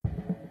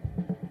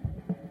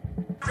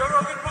Joe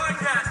Rogan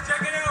Podcast.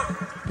 Check it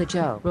out. The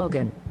Joe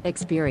Rogan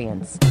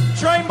Experience.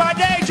 Train by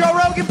day, Joe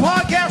Rogan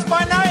Podcast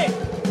by night,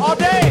 all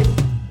day.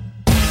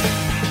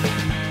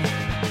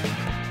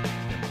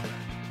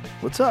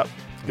 What's up?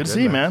 Good to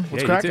see you, man. What's Yeah,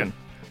 you cracking? too.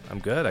 I'm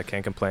good. I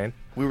can't complain.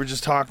 We were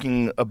just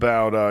talking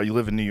about you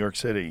live in New York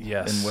City,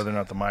 Yes. and whether or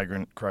not the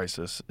migrant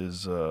crisis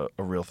is a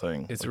real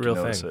thing. It's Like, a real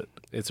you notice thing. it.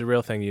 It's a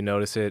real thing. You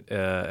notice it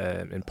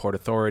in Port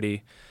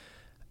Authority.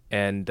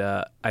 And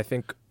I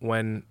think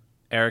when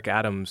Eric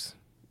Adams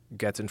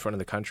gets in front of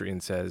the country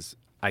and says,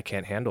 I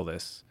can't handle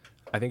this,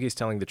 I think he's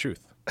telling the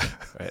truth.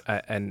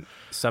 Right? And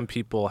some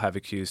people have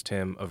accused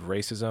him of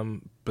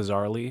racism,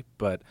 bizarrely,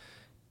 but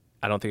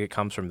I don't think it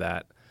comes from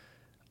that.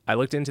 I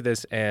looked into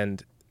this,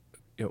 and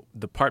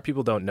the part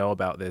people don't know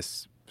about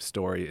this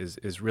story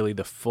is really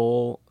the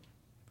full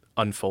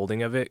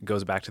unfolding of it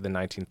goes back to the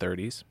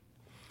 1930s.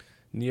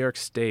 New York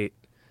State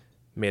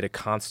made a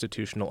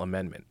constitutional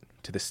amendment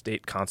to the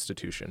state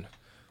constitution,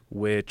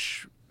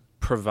 which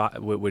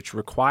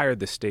required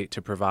the state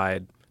to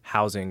provide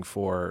housing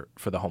for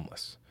the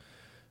homeless,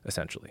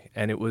 essentially.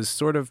 And it was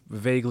sort of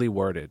vaguely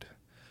worded.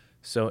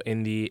 So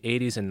in the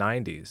 80s and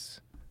 90s,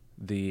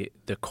 the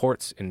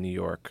courts in New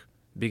York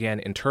began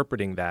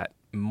interpreting that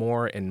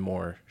more and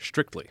more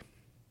strictly.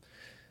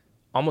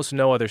 Almost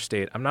no other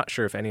state, I'm not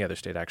sure if any other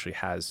state actually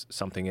has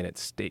something in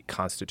its state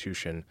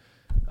constitution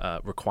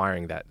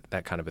requiring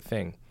that kind of a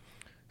thing.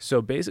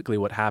 So basically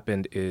what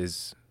happened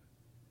is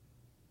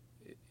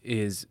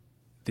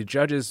the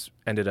judges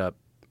ended up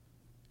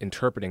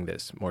interpreting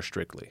this more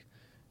strictly.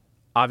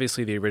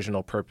 Obviously, the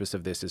original purpose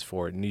of this is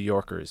for New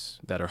Yorkers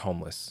that are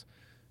homeless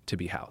to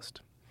be housed.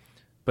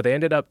 But they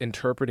ended up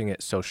interpreting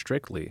it so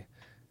strictly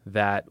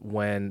that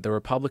when the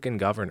Republican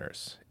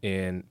governors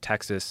in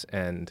Texas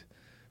and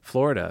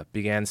Florida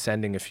began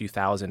sending a few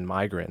thousand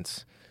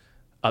migrants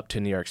up to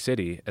New York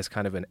City as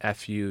kind of an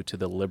FU to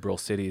the liberal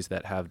cities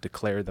that have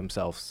declared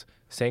themselves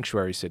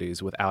sanctuary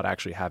cities without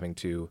actually having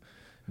to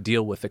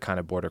deal with the kind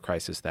of border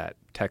crisis that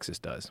Texas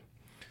does.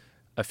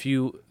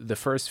 The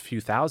first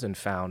few thousand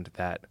found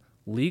that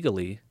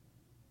legally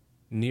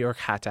New York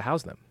had to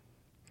house them.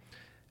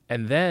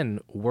 And then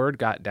word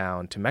got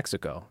down to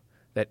Mexico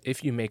that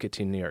if you make it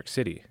to New York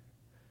City,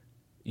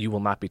 you will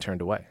not be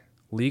turned away.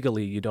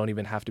 Legally, you don't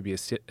even have to be a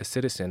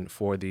citizen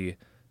for the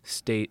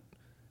state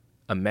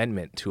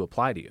amendment to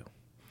apply to you.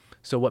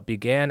 So what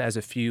began as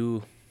a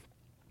few,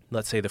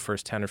 let's say the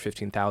first 10 or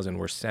 15,000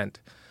 were sent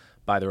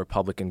by the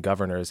Republican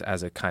governors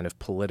as a kind of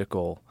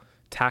political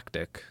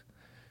tactic,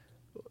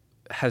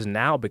 has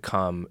now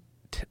become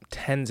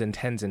tens and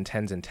tens and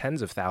tens and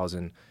tens of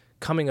thousands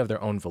coming of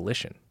their own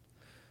volition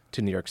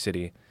to New York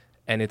City.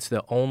 And it's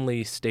the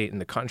only state in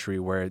the country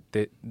where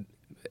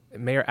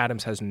Mayor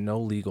Adams has no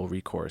legal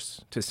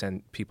recourse to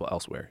send people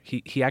elsewhere.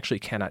 He actually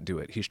cannot do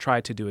it. He's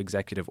tried to do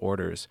executive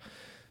orders,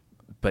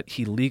 but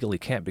he legally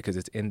can't because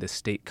it's in the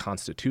state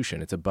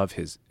constitution. It's above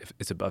his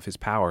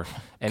power.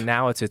 And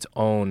now it's its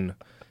own.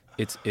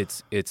 It's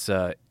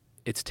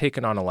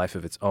taken on a life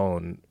of its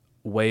own,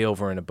 way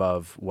over and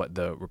above what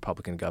the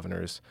Republican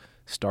governors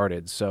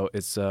started. So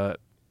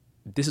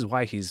this is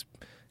why he's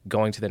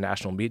going to the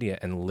national media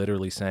and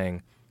literally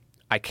saying,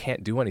 I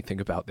can't do anything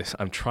about this.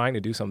 I'm trying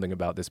to do something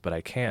about this, but I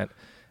can't.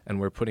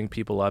 And we're putting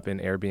people up in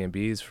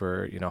Airbnbs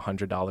for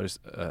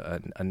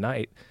 $100 a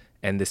night,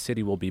 and the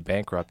city will be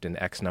bankrupt in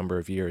X number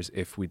of years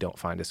if we don't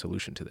find a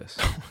solution to this.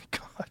 Oh my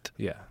God.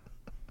 Yeah.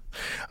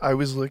 I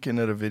was looking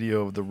at a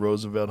video of the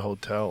Roosevelt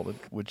Hotel,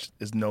 which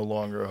is no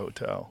longer a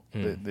hotel.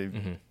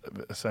 They've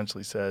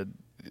essentially said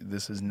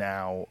this is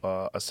now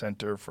a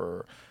center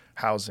for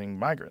housing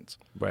migrants.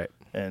 Right.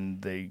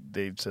 And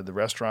they've said the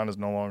restaurant is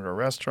no longer a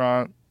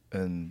restaurant.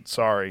 And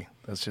sorry,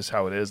 that's just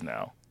how it is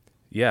now.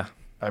 Yeah.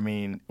 I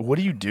mean, what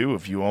do you do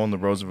if you own the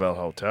Roosevelt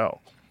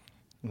Hotel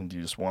and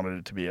you just wanted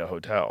it to be a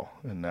hotel,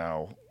 and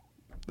now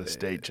the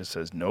state just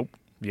says nope?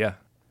 Yeah.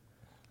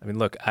 I mean,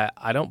 look,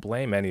 I don't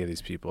blame any of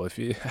these people.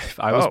 If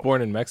I was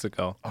born in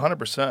Mexico,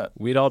 100%,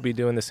 we'd all be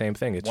doing the same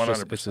thing. It's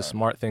 100%. It's a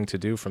smart thing to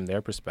do from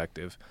their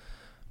perspective.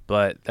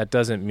 But that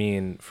doesn't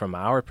mean from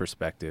our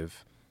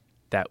perspective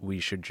that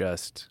we should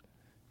just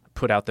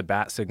put out the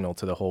bat signal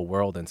to the whole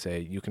world and say,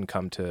 you can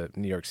come to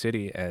New York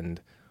City and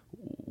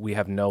we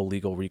have no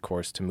legal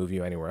recourse to move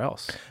you anywhere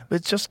else.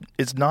 But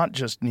it's not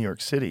just New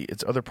York City.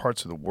 It's other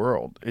parts of the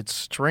world. It's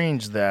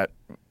strange that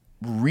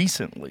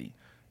recently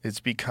it's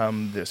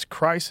become this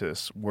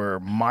crisis where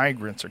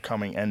migrants are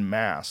coming en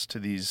masse to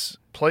these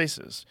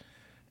places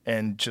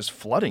and just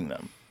flooding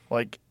them.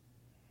 Like,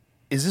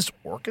 is this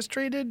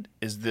orchestrated?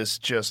 Is this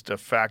just a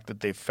fact that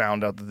they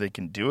found out that they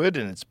can do it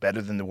and it's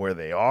better than where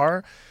they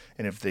are?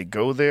 And if they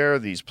go there,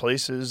 these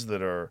places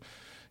that are,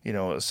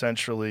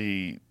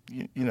 essentially,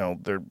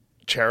 they're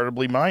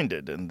charitably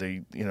minded and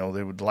they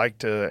would like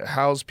to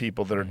house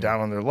people that are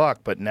down on their luck,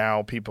 but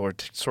now people are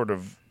sort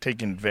of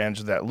taking advantage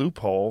of that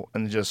loophole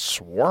and just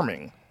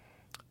swarming.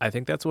 I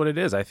think that's what it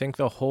is. I think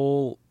the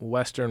whole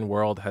Western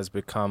world has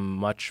become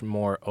much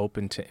more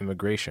open to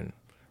immigration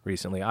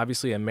recently.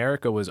 Obviously,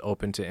 America was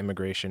open to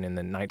immigration in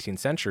the 19th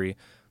century,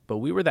 but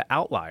we were the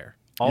outlier.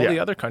 All the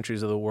other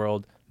countries of the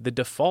world the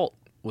default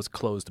was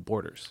closed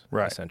borders,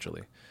 Right.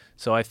 essentially.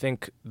 So I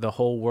think the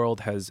whole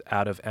world has,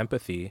 out of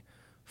empathy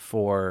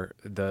for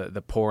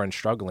the poor and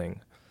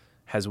struggling,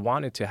 has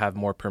wanted to have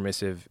more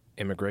permissive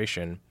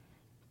immigration,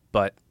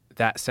 but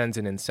that sends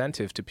an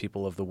incentive to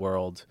people of the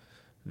world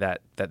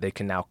that they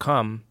can now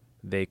come,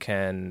 they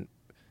can,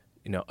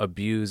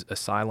 abuse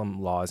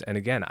asylum laws. And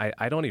again,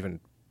 I don't even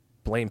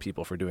blame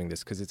people for doing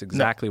this, because it's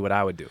exactly what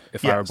I would do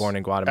if I were Yes, born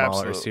in Guatemala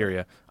absolutely. or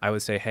Syria. I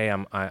would say, hey,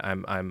 I'm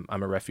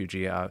a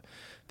refugee.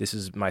 This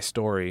is my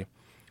story,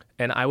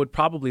 and I would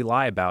probably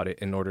lie about it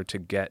in order to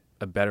get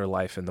a better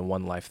life than the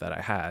one life that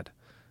I had.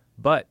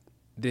 But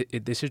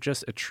this is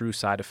just a true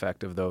side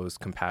effect of those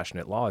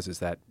compassionate laws, is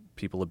that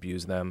people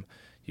abuse them.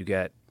 You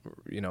get,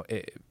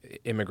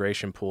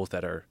 immigration pools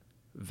that are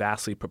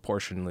vastly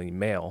proportionally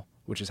male,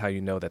 which is how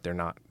you know that they're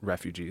not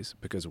refugees,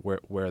 because where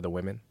are the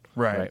women?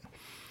 Right.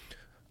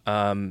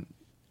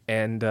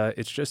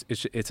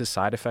 It's a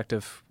side effect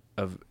of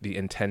the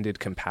intended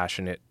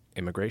compassionate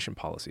immigration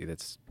policy.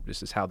 This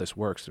is how this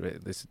works.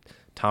 This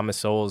Thomas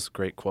Sowell's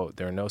great quote: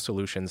 "There are no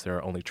solutions, there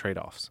are only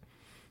trade-offs."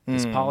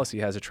 This policy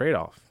has a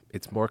trade-off.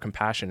 It's more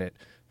compassionate,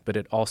 but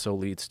it also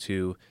leads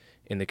to,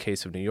 in the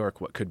case of New York,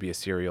 what could be a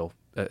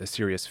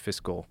serious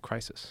fiscal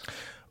crisis.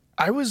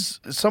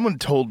 Someone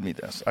told me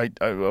this. I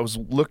was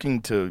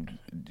looking to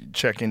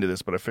check into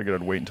this, but I figured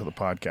I'd wait until the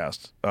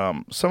podcast.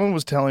 Someone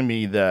was telling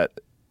me that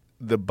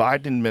the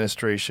Biden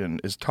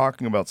administration is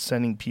talking about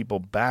sending people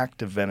back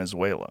to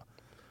Venezuela,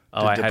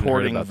 I hadn't heard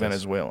deporting about this.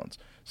 Venezuelans.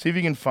 See if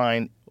you can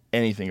find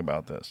anything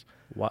about this.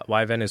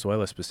 Why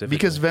Venezuela specifically?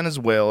 Because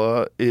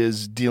Venezuela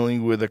is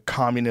dealing with a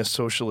communist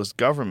socialist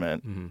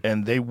government,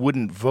 and they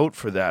wouldn't vote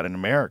for that in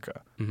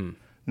America. Mm-hmm.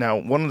 Now,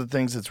 one of the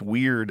things that's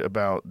weird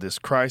about this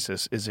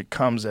crisis is it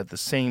comes at the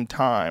same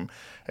time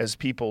as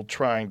people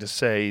trying to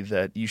say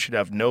that you should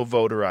have no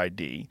voter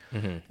ID.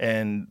 Mm-hmm.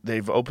 And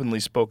they've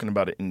openly spoken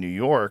about it in New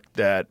York,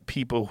 that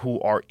people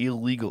who are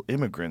illegal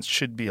immigrants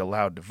should be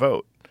allowed to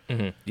vote.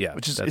 Mm-hmm. Yeah,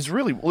 Which is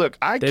really, look,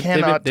 they've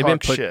cannot been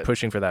talk shit.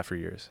 pushing for that for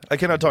years. I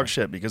cannot talk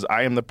shit because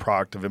I am the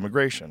product of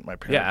immigration. My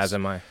parents, Yeah, as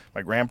am I.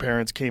 My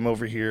grandparents came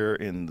over here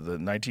in the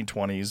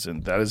 1920s,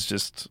 and that is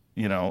just,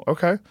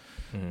 okay.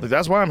 Like,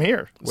 that's why I'm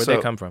here. Where'd they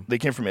come from? They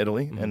came from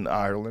Italy and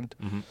Ireland,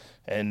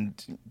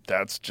 and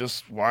that's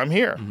just why I'm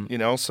here.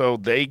 So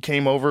they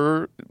came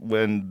over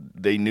when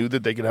they knew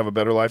that they could have a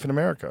better life in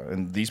America,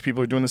 and these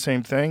people are doing the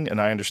same thing,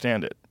 and I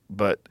understand it.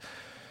 But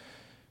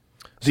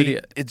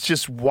it's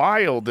just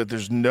wild that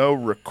there's no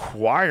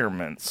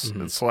requirements.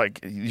 It's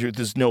like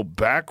there's no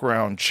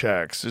background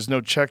checks. There's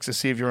no checks to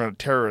see if you're on a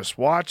terrorist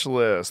watch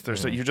list.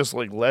 You're just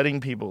like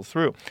letting people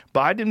through.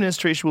 Biden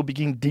administration will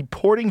begin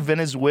deporting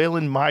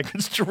Venezuelan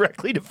migrants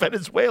directly to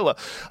Venezuela.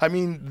 I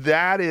mean,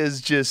 that is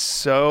just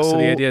so So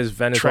the idea is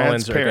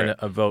Venezuelans are transparent.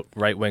 going to vote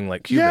right wing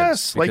like Cubans.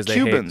 Yes, like because they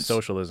hate Cubans.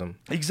 socialism.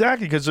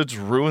 Exactly, because it's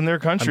ruined their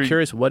country. I'm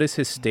curious, what is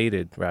his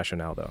stated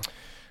rationale, though?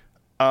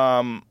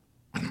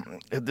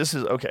 This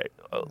is okay.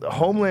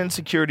 Homeland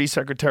Security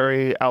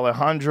Secretary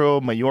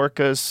Alejandro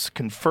Mayorkas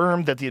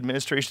confirmed that the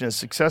administration has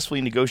successfully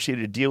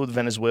negotiated a deal with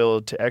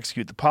Venezuela to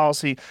execute the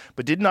policy,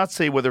 but did not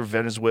say whether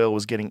Venezuela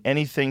was getting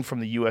anything from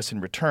the U.S.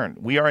 in return.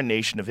 We are a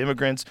nation of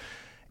immigrants,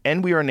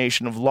 and we are a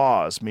nation of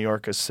laws,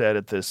 Mayorkas said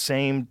at the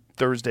same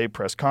Thursday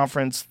press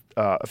conference.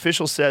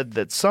 Officials said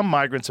that some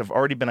migrants have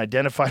already been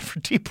identified for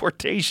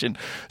deportation.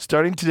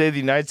 Starting today, the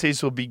United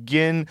States will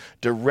begin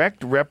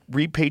direct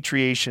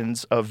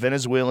repatriations of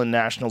Venezuelan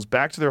nationals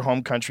back to their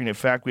home country. And in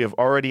fact, we have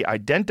already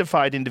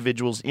identified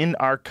individuals in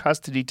our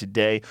custody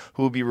today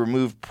who will be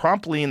removed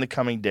promptly in the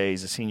coming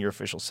days, a senior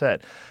official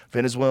said.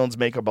 Venezuelans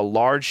make up a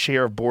large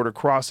share of border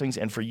crossings,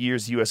 and for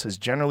years, the U.S. has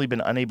generally been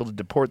unable to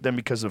deport them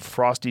because of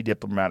frosty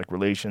diplomatic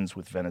relations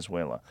with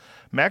Venezuela.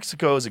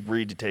 Mexico has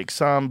agreed to take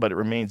some, but it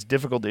remains a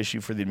difficult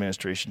issue for the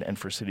administration and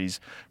for cities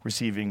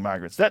receiving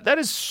migrants. That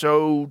is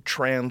so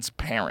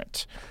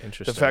transparent.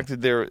 Interesting. The fact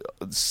that they're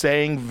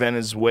saying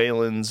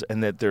Venezuelans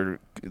and that they're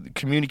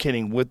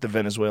communicating with the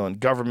Venezuelan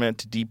government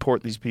to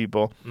deport these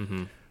people,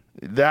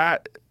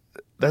 that's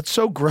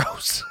so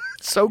gross.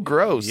 It's so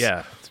gross.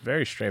 Yeah, it's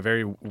very strange,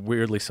 very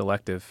weirdly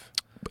selective.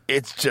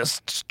 It's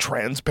just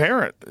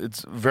transparent.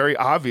 It's very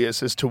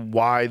obvious as to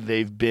why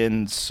they've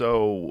been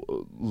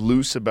so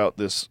loose about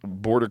this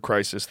border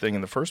crisis thing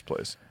in the first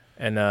place.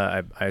 And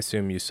I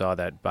assume you saw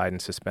that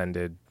Biden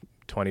suspended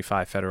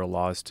 25 federal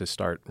laws to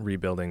start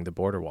rebuilding the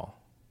border wall.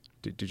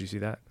 Did you see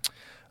that?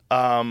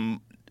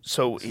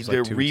 So This is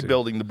they're like 2 weeks ago.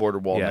 rebuilding the border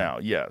wall Yeah. now,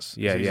 yes.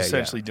 Yeah, So he's yeah,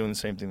 essentially doing the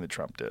same thing that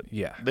Trump did.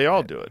 Yeah. They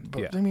all do it.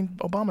 But, Yeah. I mean,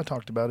 Obama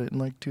talked about it in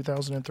like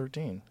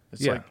 2013.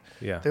 It's Yeah, like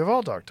yeah. they've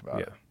all talked about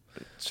Yeah. it.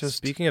 It's just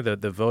Speaking of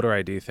the voter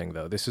ID thing,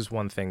 though, this is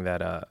one thing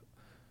that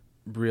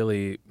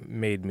really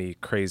made me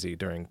crazy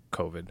during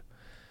COVID.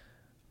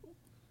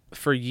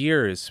 For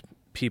years,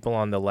 people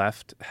on the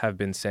left have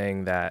been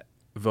saying that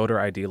voter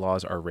ID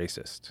laws are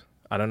racist.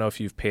 I don't know if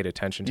you've paid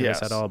attention to this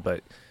Yes. at all,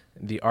 but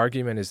the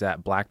argument is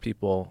that black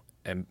people,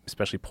 and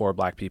especially poor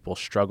black people,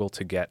 struggle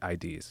to get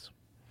IDs.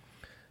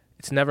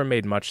 It's never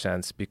made much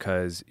sense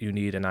because you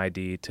need an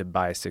ID to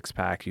buy a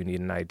six-pack. You need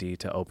an ID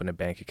to open a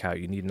bank account.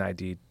 You need an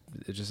ID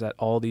just that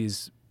all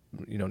these,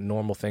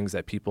 normal things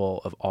that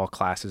people of all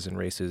classes and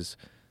races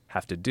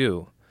have to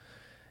do.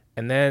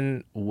 And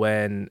then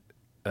when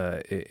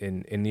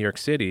in New York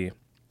City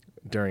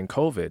during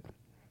COVID,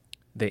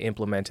 they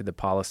implemented the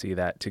policy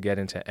that to get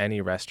into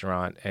any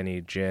restaurant, any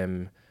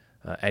gym,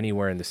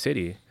 anywhere in the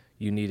city,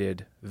 you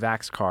needed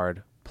Vax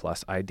card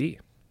plus ID.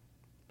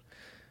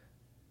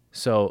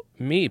 So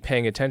me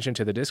paying attention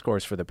to the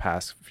discourse for the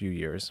past few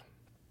years,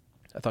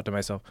 I thought to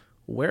myself,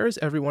 where is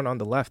everyone on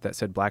the left that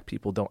said black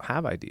people don't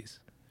have IDs?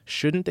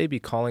 Shouldn't they be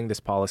calling this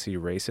policy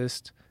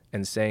racist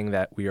and saying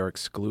that we are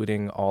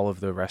excluding all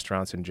of the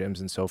restaurants and gyms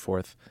and so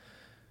forth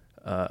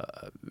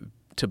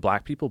to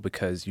black people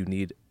because you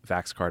need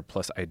Vax card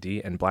plus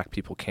ID and black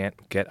people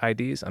can't get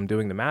IDs? I'm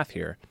doing the math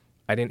here.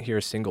 I didn't hear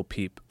a single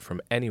peep from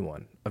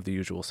anyone of the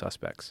usual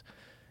suspects.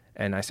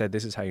 And I said,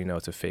 this is how you know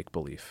it's a fake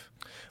belief.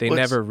 They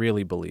never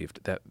really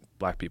believed that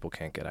black people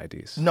can't get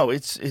IDs. No,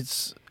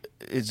 it's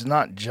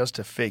not just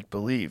a fake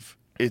belief.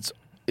 It's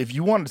if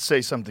you wanted to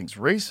say something's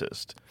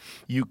racist,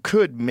 you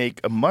could make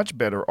a much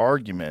better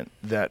argument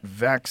that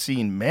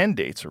vaccine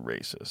mandates are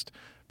racist,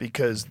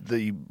 because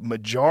the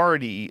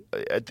majority,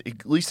 at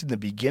least in the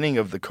beginning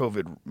of the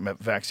COVID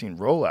vaccine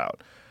rollout,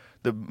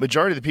 the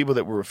majority of the people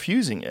that were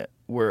refusing it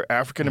were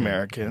African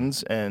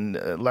Americans and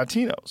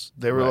Latinos.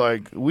 They were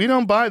like, we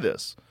don't buy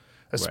this.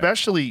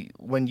 Especially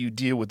when you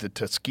deal with the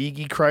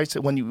Tuskegee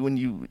crisis, when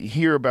you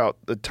hear about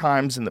the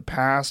times in the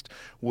past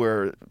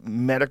where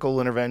medical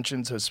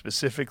interventions have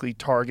specifically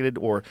targeted,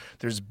 or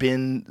there's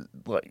been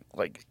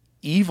like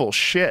evil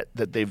shit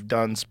that they've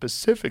done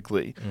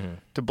specifically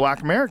to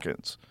black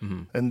Americans,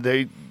 and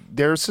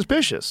they're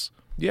suspicious.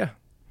 Yeah,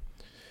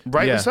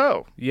 rightly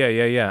so.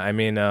 Yeah. I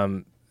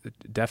mean,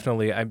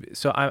 definitely.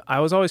 I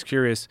was always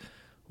curious.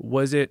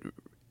 Was it?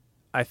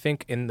 I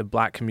think in the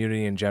black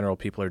community in general,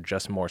 people are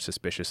just more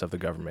suspicious of the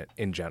government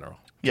in general.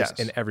 Just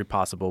in every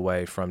possible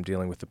way, from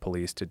dealing with the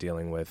police to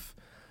dealing with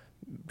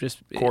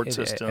just court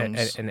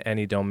systems in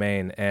any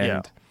domain.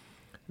 And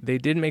they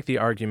did make the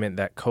argument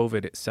that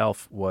COVID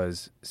itself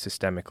was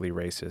systemically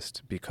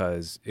racist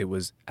because it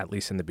was, at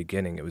least in the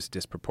beginning, it was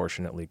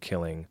disproportionately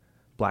killing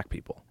black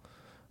people.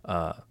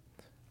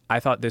 I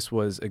thought this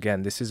is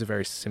a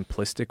very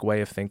simplistic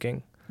way of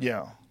thinking.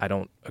 Yeah. I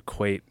don't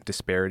equate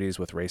disparities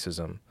with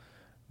racism.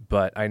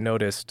 But I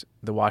noticed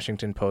the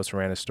Washington Post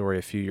ran a story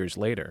a few years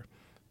later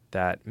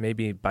that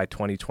maybe by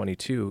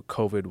 2022,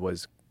 COVID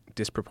was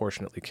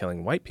disproportionately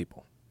killing white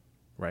people,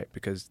 right?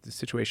 Because the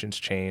situations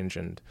change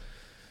and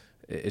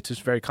it's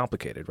just very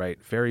complicated,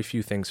 right? Very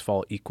few things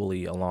fall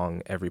equally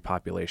along every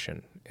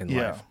population in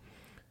life.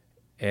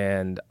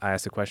 And I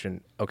asked the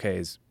question,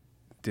 okay,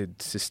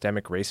 did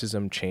systemic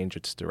racism change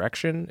its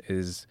direction?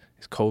 Is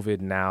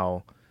COVID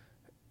now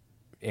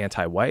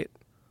anti-white?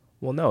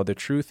 Well, no, the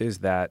truth is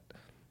that,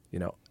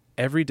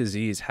 every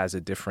disease has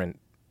a different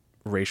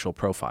racial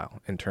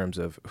profile in terms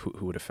of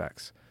who it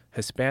affects.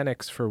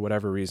 Hispanics, for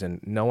whatever reason,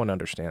 no one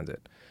understands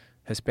it.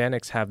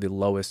 Hispanics have the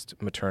lowest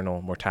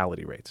maternal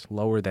mortality rates,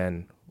 lower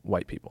than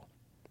white people.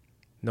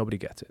 Nobody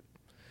gets it.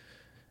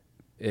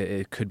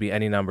 It could be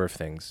any number of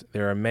things.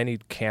 There are many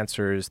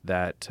cancers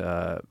that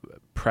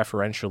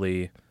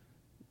preferentially,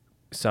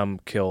 some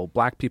kill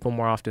black people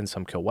more often,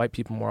 some kill white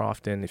people more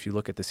often. If you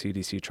look at the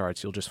CDC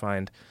charts, you'll just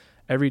find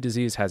every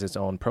disease has its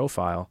own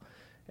profile.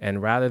 And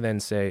rather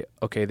than say,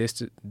 okay,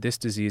 this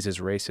disease is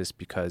racist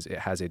because it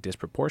has a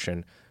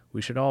disproportion,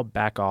 we should all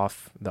back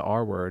off the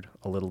R word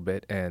a little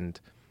bit and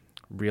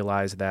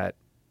realize that,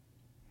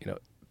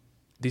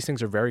 these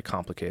things are very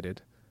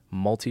complicated,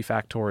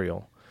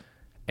 multifactorial,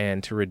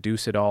 and to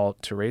reduce it all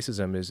to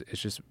racism is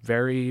just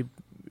very,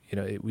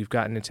 we've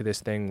gotten into this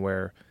thing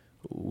where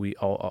we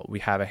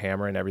have a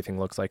hammer and everything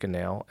looks like a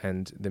nail,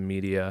 and the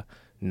media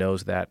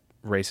knows that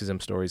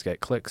racism stories get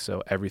clicks,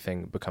 so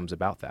everything becomes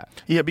about that.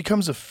 Yeah, it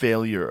becomes a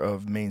failure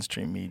of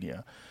mainstream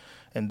media.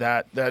 And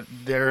that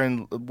therein,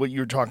 what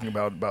you're talking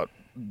about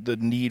the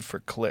need for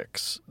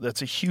clicks,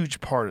 that's a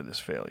huge part of this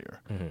failure,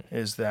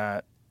 is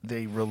that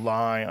they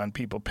rely on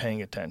people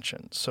paying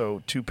attention.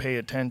 So to pay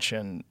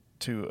attention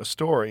to a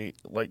story,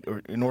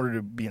 or in order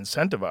to be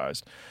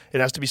incentivized,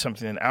 it has to be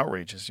something that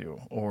outrages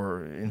you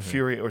or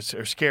infuriates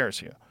or scares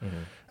you.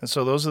 And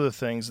so those are the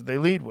things that they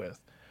lead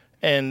with.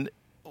 And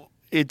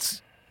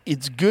it's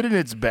good and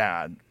it's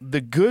bad. The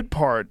good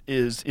part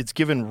is it's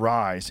given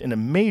rise in a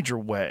major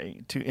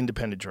way to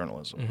independent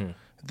journalism.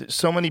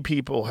 So many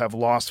people have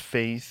lost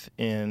faith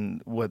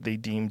in what they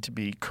deem to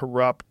be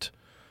corrupt,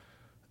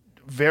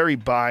 very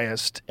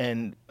biased,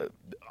 and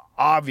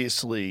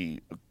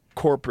obviously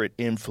corporate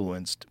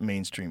influenced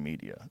mainstream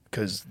media,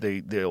 because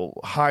they'll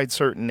hide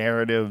certain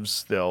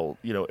narratives. They'll,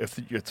 if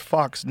it's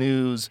Fox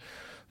News,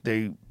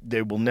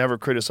 They will never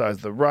criticize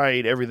the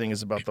right. Everything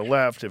is about the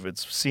left. If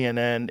it's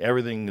CNN,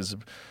 everything is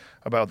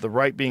about the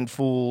right being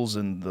fools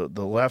and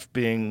the left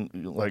being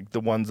like the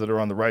ones that are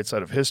on the right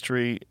side of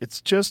history.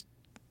 It's just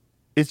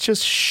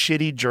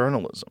shitty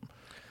journalism.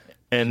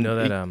 And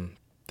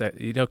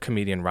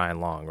comedian Ryan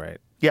Long, right?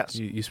 Yes.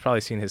 You've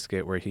probably seen his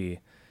skit where he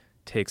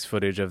takes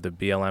footage of the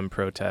BLM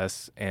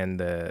protests and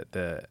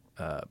the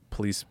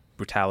police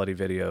brutality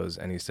videos,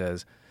 and he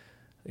says,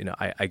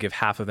 I give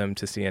half of them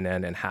to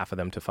CNN and half of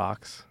them to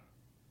Fox.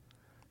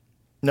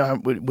 No,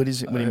 what do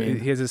you mean?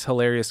 He has this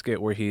hilarious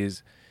skit where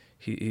he's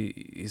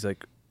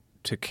like,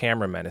 to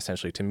cameramen,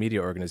 essentially, to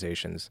media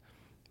organizations,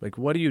 like,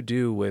 what do you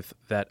do with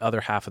that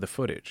other half of the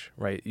footage,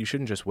 right? You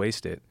shouldn't just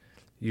waste it.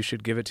 You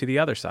should give it to the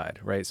other side,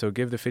 right? So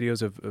give the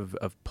videos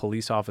of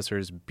police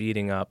officers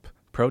beating up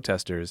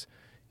protesters,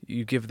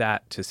 you give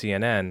that to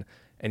CNN,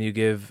 and you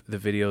give the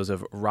videos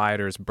of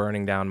rioters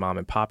burning down mom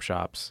and pop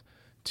shops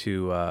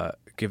to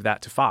give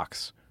that to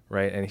Fox,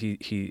 right? And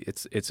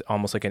it's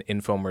almost like an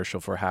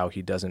infomercial for how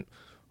he doesn't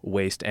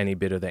waste any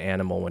bit of the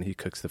animal when he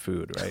cooks the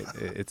food, right?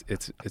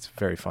 It's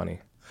very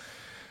funny.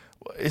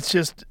 It's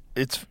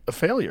a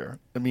failure.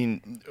 I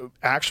mean,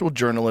 actual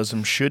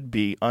journalism should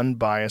be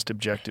unbiased,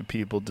 objective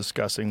people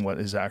discussing what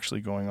is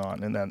actually going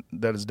on, and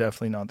that is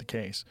definitely not the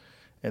case.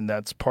 And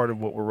that's part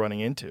of what we're running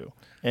into.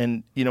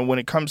 And, when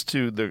it comes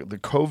to the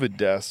COVID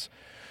deaths,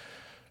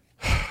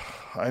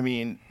 I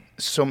mean,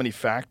 so many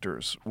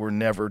factors were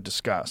never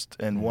discussed.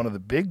 And one of the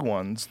big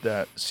ones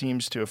that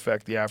seems to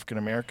affect the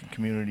African-American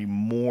community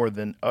more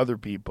than other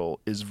people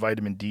is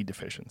vitamin D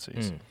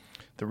deficiencies.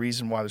 The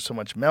reason why there's so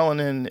much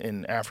melanin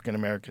in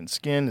African-American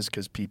skin is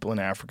because people in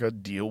Africa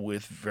deal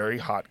with very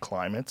hot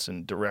climates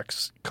and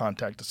direct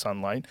contact to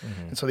sunlight.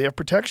 And so they have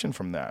protection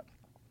from that.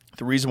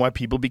 The reason why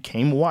people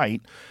became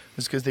white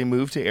is because they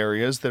moved to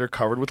areas that are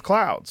covered with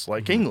clouds,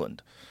 like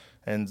England.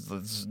 And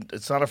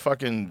it's not a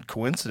fucking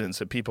coincidence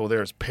that people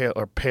there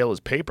are pale as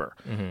paper.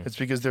 It's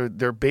because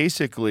they're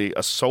basically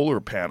a solar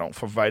panel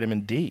for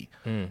vitamin D.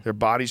 Their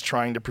body's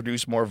trying to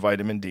produce more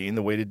vitamin D, and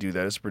the way to do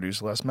that is to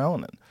produce less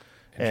melanin.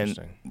 And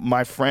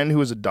my friend who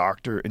was a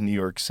doctor in New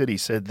York City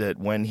said that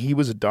when he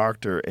was a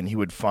doctor and he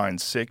would find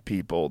sick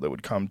people that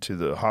would come to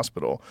the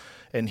hospital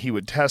and he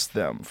would test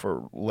them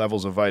for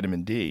levels of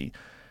vitamin D,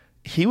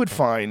 he would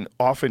find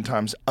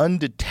oftentimes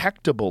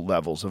undetectable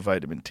levels of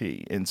vitamin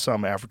D in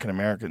some African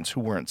Americans who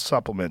weren't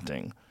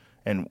supplementing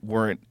and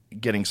weren't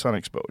getting sun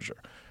exposure.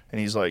 And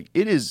he's like,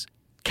 it is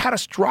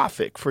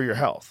catastrophic for your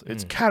health.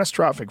 It's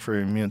catastrophic for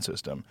your immune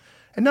system.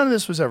 And none of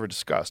this was ever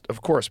discussed,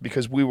 of course,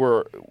 because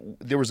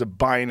there was a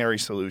binary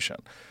solution.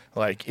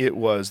 Like, it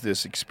was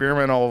this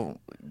experimental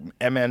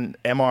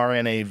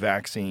mRNA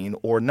vaccine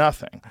or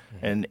nothing.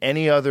 And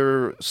any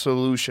other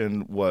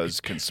solution was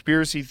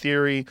conspiracy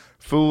theory,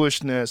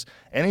 foolishness,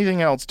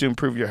 anything else to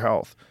improve your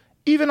health.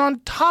 Even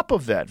on top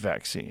of that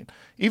vaccine,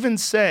 even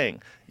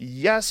saying,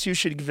 yes, you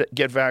should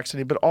get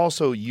vaccinated, but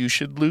also you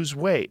should lose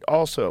weight.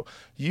 Also,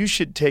 you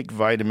should take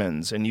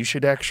vitamins and you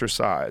should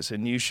exercise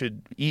and you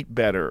should eat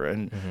better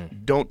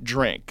and don't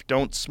drink,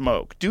 don't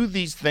smoke. Do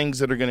these things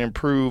that are going to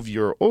improve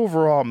your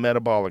overall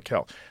metabolic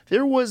health.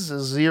 There was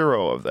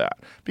zero of that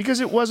because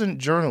it wasn't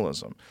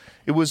journalism.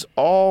 It was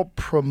all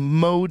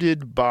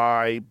promoted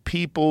by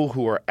people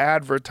who are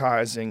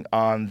advertising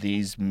on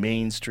these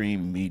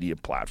mainstream media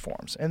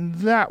platforms. And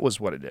that was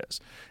what it is.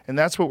 And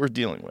that's what we're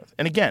dealing with.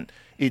 And again,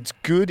 it's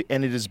good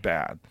and it is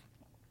bad.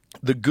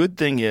 The good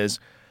thing is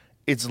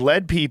it's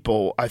led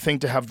people, I think,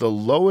 to have the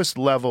lowest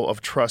level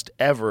of trust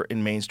ever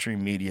in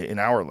mainstream media in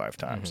our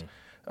lifetimes.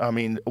 I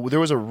mean, there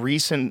was a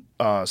recent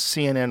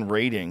CNN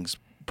ratings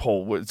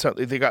poll.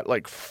 They got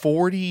like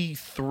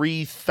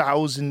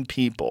 43,000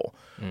 people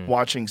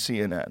watching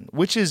CNN,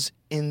 which is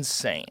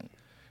insane.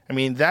 I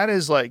mean,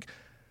 that's like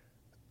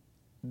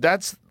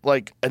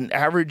an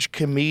average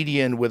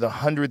comedian with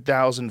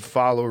 100,000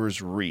 followers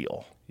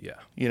reel. Yeah.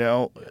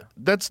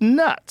 That's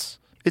nuts.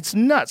 It's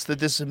nuts that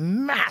this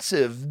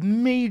massive,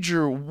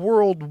 major,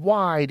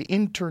 worldwide,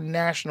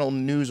 international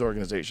news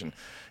organization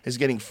is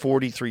getting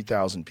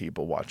 43,000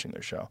 people watching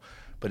their show.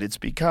 But it's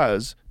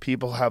because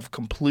people have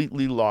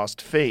completely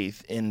lost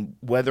faith in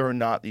whether or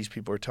not these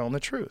people are telling the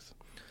truth.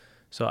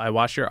 So I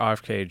watched your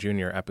RFK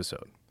Jr.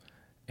 episode,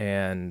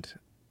 and,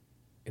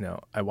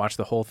 I watched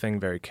the whole thing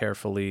very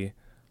carefully.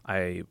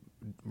 I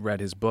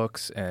read his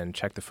books and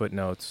checked the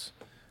footnotes,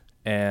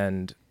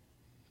 and,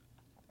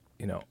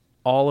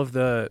 all of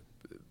the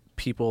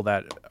people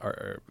that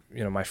are,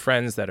 my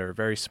friends that are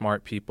very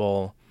smart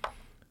people,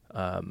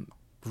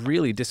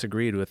 really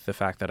disagreed with the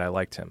fact that I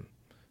liked him.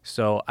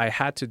 So I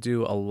had to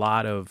do a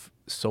lot of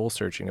soul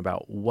searching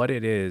about what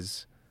it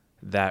is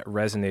that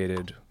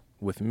resonated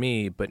with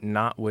me, but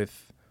not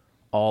with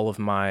all of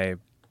my,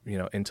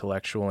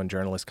 intellectual and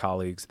journalist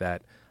colleagues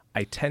that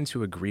I tend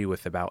to agree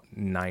with about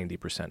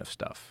 90% of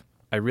stuff.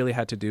 I really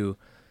had to do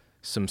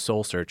some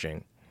soul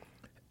searching.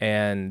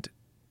 And,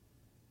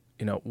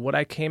 what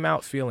I came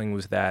out feeling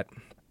was that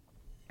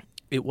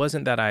it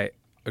wasn't that I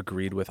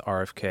agreed with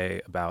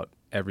RFK about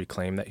every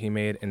claim that he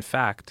made. In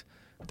fact,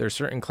 there's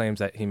certain claims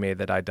that he made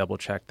that I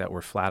double-checked that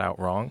were flat out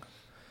wrong.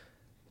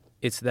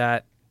 It's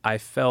that I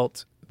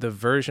felt the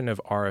version of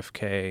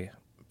RFK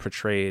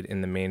portrayed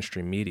in the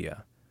mainstream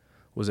media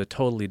was a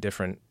totally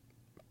different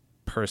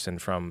person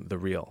from the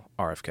real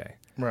RFK.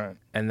 Right.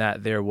 And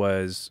that there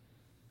was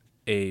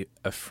a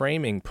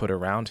framing put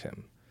around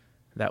him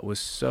that was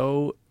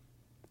so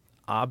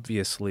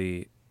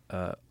obviously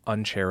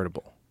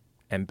uncharitable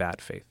and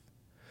bad faith.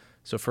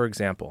 So, for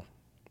example,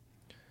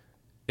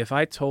 if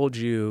I told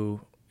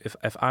you,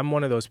 if I'm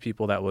one of those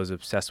people that was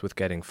obsessed with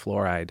getting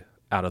fluoride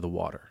out of the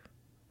water,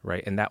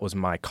 right, and that was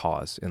my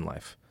cause in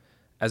life,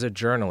 as a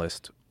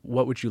journalist,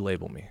 what would you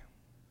label me?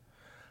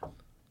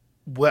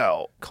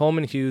 Well,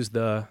 Coleman Hughes,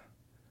 the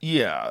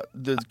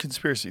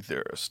conspiracy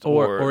theorist,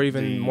 or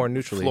even the more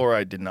neutrally,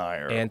 fluoride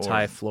denier,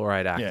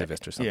 anti-fluoride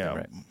activist or something,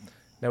 right?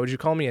 Now, would you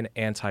call me an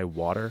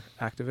anti-water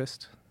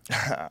activist?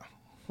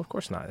 Of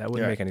course not. That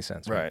wouldn't make any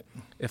sense, right?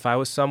 If I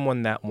was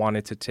someone that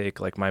wanted to take,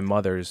 like my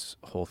mother's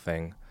whole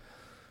thing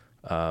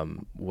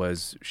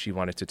was she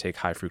wanted to take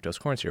high fructose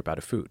corn syrup out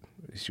of food.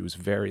 This was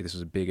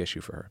a big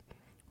issue for her.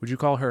 Would you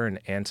call her an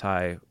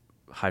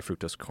anti-high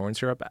fructose corn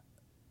syrup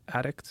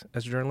addict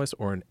as a journalist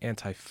or an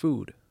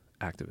anti-food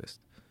activist?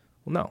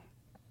 Well, no.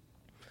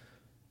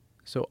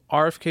 So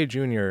RFK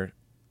Jr.,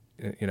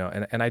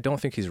 and I don't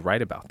think he's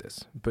right about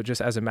this, but just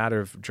as a matter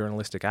of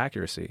journalistic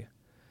accuracy,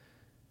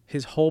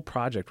 his whole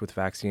project with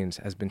vaccines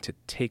has been to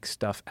take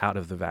stuff out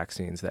of the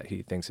vaccines that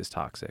he thinks is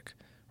toxic,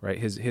 right?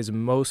 His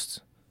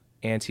most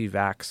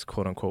anti-vax,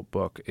 quote-unquote,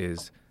 book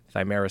is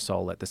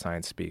Thimerosal, Let the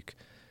Science Speak.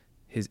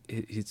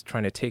 He's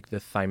trying to take the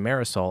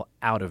thimerosal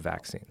out of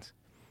vaccines.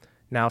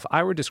 Now, if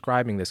I were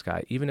describing this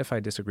guy, even if I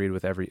disagreed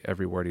with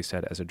every word he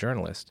said as a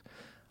journalist,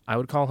 I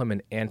would call him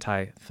an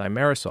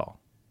anti-thimerosal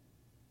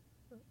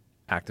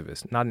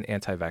activist, not an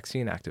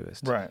anti-vaccine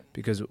activist. Right.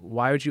 Because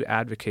why would you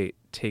advocate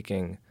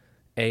taking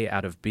A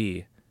out of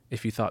B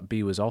if you thought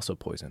B was also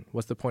poison?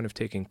 What's the point of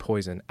taking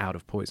poison out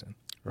of poison?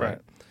 Right.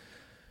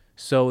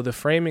 So the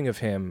framing of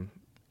him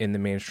in the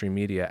mainstream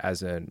media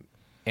as an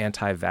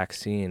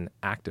anti-vaccine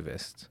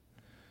activist,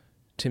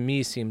 to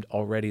me, seemed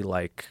already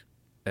like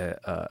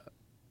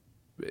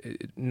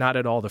not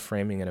at all the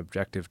framing an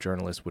objective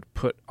journalist would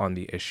put on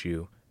the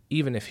issue,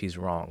 even if he's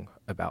wrong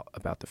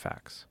about the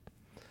facts.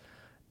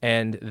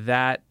 And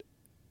that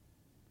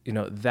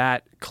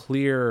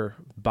clear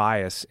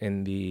bias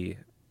in the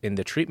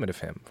treatment of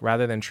him,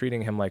 rather than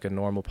treating him like a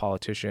normal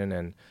politician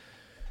and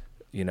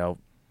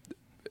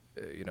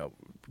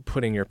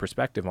putting your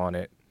perspective on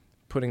it,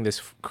 putting this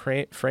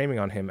framing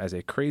on him as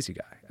a crazy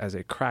guy, as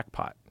a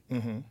crackpot.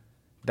 Mm-hmm.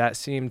 That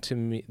seemed to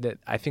me that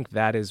I think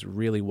that is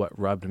really what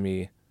rubbed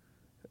me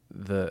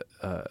the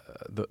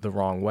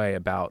wrong way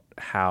about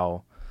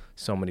how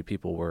so many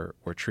people were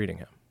treating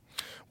him.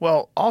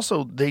 Well,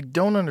 also, they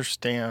don't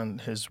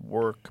understand his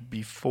work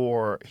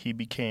before he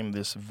became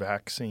this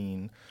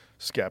vaccine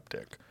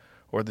skeptic,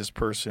 or this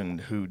person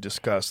who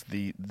discussed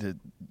the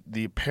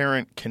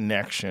apparent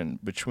connection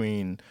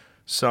between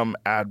some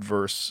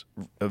adverse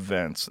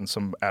events and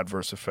some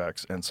adverse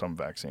effects and some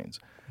vaccines.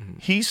 Mm-hmm.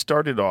 He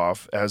started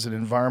off as an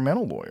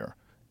environmental lawyer,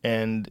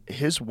 and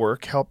his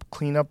work helped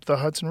clean up the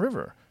Hudson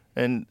River.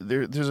 And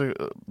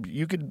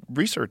you could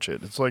research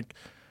it. It's like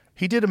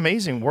he did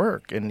amazing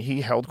work, and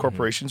he held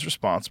corporations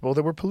responsible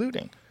that were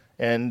polluting.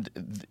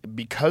 And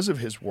because of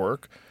his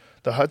work,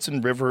 the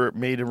Hudson River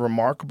made a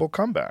remarkable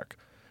comeback.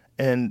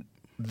 And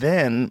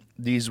then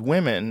these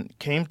women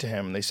came to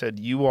him and they said,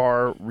 "You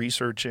are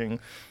researching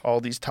all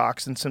these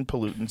toxins and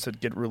pollutants that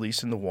get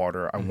released in the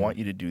water. I want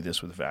you to do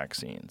this with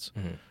vaccines."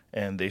 Mm-hmm.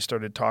 And they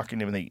started talking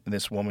to him. And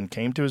this woman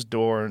came to his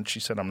door and she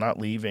said, "I'm not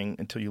leaving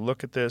until you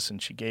look at this."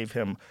 And she gave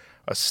him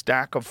a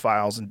stack of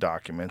files and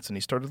documents, and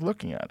he started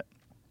looking at it.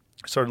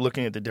 Started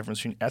looking at the difference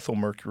between ethyl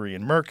mercury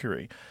and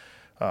mercury,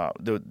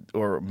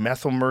 or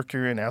methyl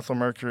mercury and ethyl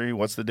mercury.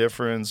 What's the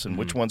difference, and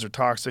which ones are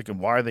toxic, and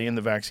why are they in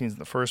the vaccines in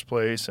the first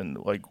place, and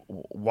like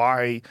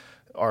why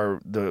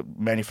are the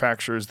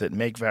manufacturers that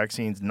make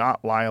vaccines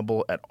not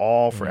liable at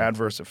all for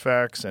adverse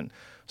effects? And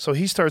so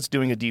he starts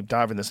doing a deep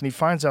dive in this, and he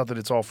finds out that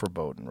it's all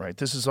forbidden, right?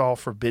 This is all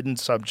forbidden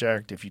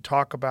subject. If you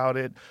talk about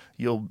it,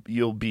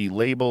 you'll be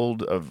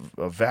labeled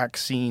a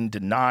vaccine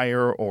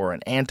denier or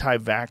an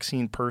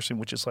anti-vaccine person,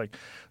 which is like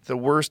the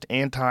worst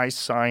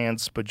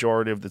anti-science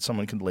pejorative that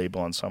someone can label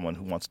on someone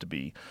who wants to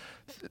be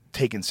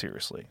taken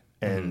seriously.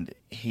 And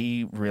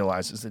he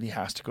realizes that he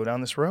has to go down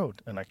this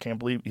road. And I can't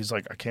believe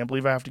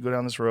I have to go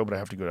down this road, but I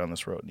have to go down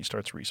this road. And he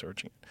starts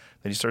researching it.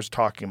 Then he starts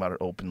talking about it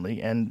openly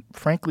and,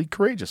 frankly,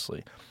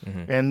 courageously.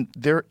 Mm-hmm. And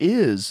there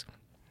is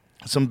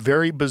some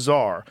very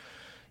bizarre,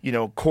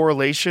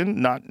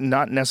 correlation, not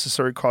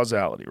necessary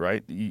causality,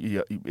 right?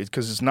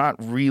 Because it's not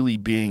really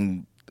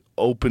being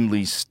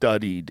openly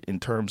studied in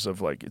terms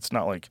of it's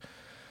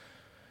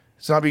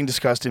not being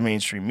discussed in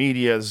mainstream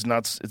media. It's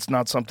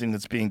not something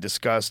that's being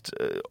discussed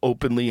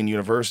openly in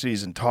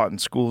universities and taught in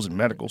schools and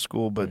medical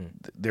school. But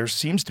there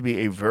seems to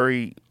be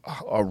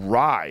a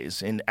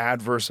rise in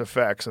adverse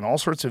effects and all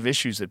sorts of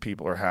issues that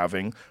people are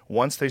having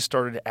once they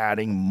started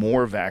adding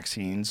more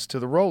vaccines to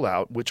the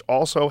rollout, which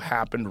also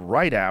happened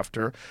right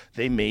after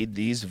they made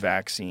these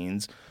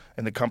vaccines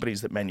and the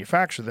companies that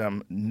manufacture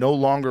them no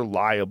longer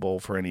liable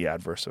for any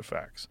adverse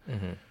effects.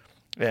 Mm-hmm.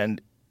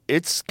 And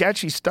it's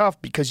sketchy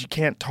stuff because you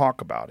can't talk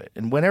about it.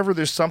 And whenever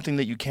there's something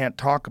that you can't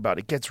talk about,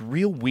 it gets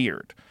real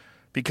weird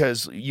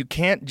because you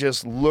can't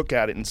just look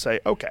at it and say,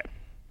 okay,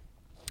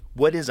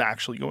 what is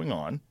actually going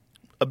on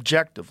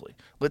objectively?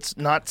 Let's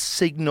not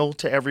signal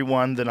to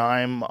everyone that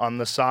I'm on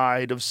the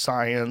side of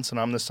science and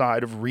I'm the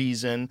side of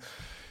reason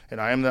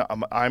and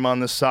I'm on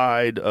the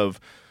side of,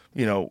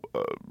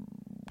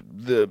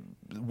 the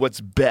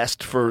what's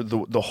best for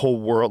the whole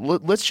world.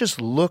 Let's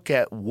just look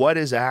at what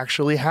is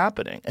actually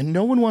happening. And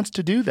no one wants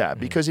to do that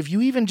because if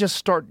you even just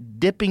start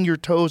dipping your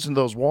toes in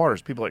those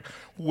waters, people are like,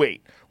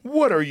 wait,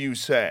 what are you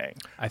saying?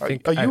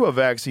 Are you a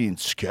vaccine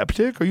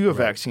skeptic? Are you a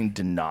vaccine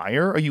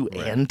denier? Are you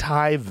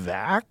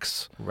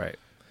anti-vax? Right.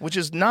 Which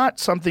is not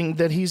something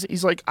that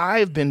he's like,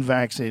 I've been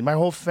vaccinated. My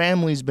whole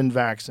family's been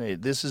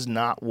vaccinated. This is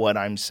not what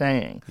I'm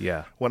saying.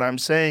 Yeah. What I'm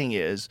saying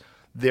is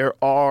there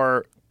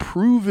are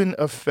proven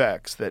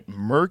effects that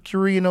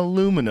mercury and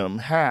aluminum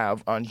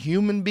have on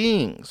human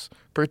beings,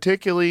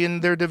 particularly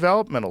in their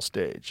developmental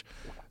stage,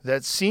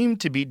 that seem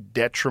to be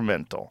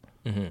detrimental.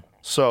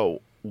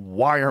 So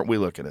why aren't we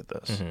looking at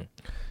this?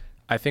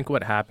 I think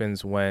what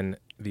happens when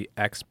the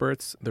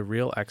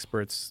real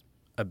experts,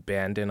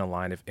 abandon a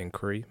line of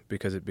inquiry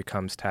because it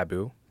becomes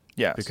taboo.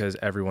 Yes. Because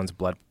everyone's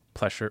blood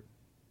pressure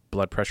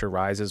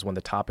rises when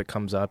the topic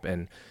comes up,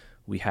 and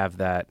we have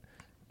that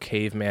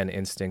caveman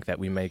instinct that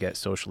we may get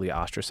socially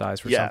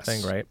ostracized for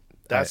something, right?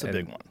 That's a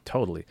big one.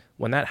 Totally.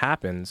 When that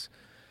happens,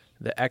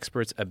 the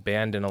experts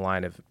abandon a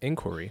line of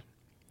inquiry.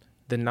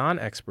 The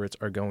non-experts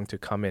are going to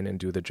come in and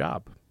do the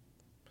job.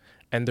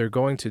 And they're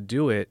going to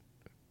do it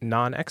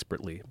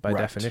non-expertly by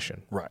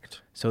definition.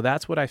 Right. So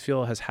that's what I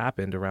feel has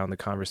happened around the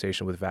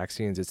conversation with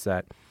vaccines. It's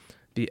that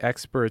the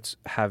experts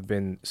have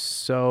been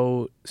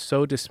so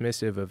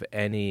dismissive of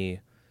any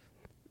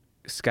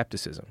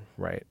skepticism,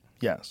 right?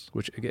 Yes.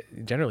 Which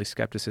generally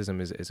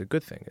skepticism is a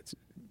good thing.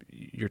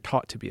 You're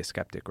taught to be a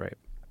skeptic, right?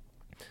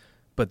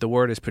 But the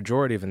word is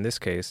pejorative in this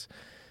case.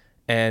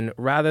 And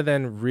rather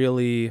than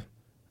really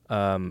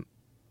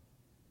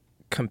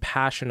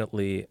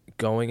compassionately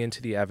going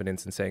into the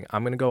evidence and saying,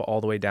 I'm going to go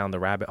all the way down the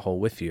rabbit hole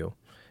with you,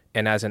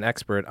 and as an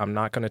expert, I'm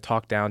not going to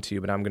talk down to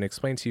you, but I'm going to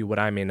explain to you what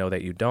I may know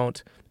that you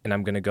don't, and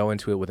I'm going to go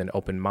into it with an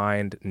open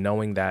mind,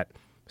 knowing that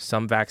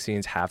some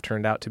vaccines have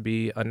turned out to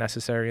be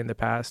unnecessary in the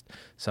past.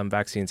 Some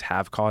vaccines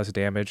have caused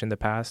damage in the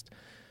past.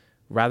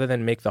 Rather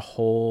than make the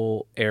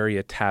whole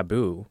area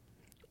taboo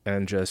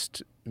and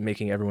just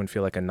making everyone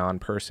feel like a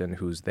non-person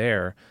who's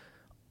there,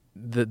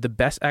 the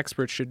best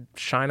experts should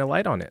shine a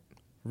light on it.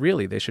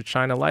 Really, they should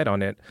shine a light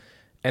on it.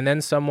 And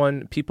then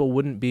people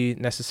wouldn't be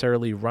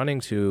necessarily running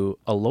to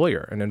a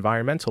lawyer, an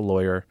environmental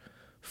lawyer,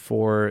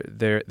 for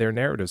their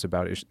narratives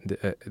about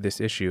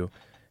this issue.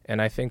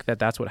 And I think that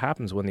that's what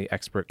happens when the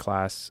expert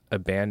class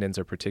abandons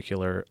a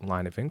particular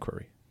line of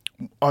inquiry.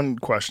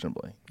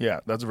 Unquestionably.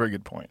 Yeah, that's a very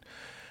good point.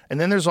 And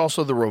then there's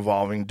also the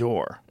revolving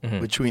door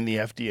between the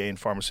FDA and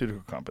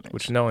pharmaceutical companies.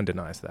 Which no one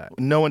denies that.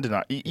 No one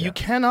denies. You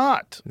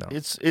cannot. No.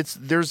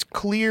 There's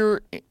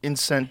clear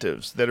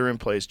incentives that are in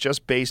place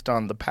just based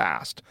on the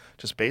past,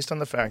 just based on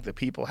the fact that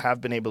people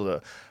have been able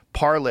to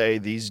parlay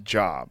these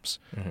jobs,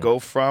 go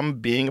from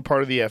being a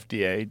part of the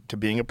FDA to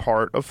being a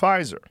part of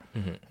Pfizer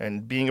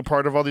and being a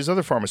part of all these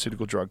other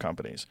pharmaceutical drug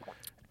companies.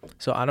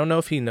 So I don't know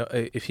if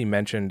he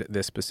mentioned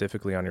this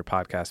specifically on your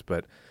podcast,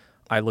 but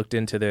I looked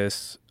into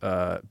this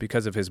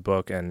because of his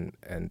book and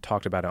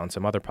talked about it on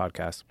some other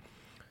podcasts.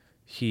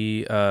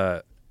 He,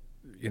 around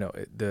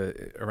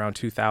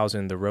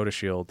 2000, the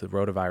RotaShield, the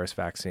rotavirus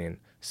vaccine,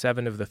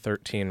 7 of the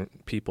 13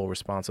 people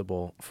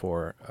responsible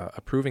for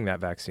approving that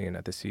vaccine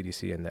at the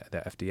CDC and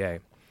the FDA,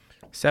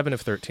 7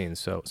 of 13,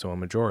 so a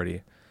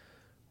majority,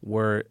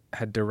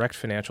 had direct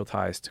financial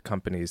ties to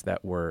companies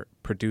that were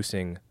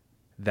producing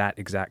that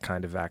exact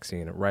kind of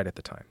vaccine right at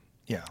the time.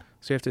 Yeah.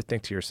 So you have to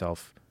think to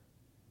yourself,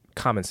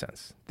 common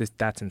sense.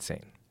 That's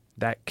insane.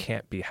 That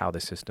can't be how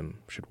the system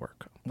should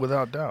work.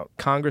 Without doubt.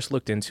 Congress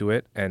looked into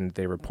it and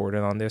they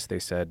reported on this. They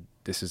said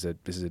this is a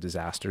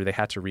disaster. They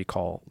had to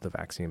recall the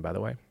vaccine, by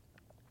the way,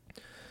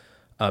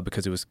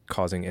 because it was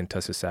causing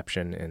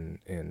intussusception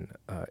in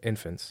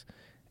infants.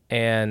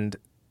 And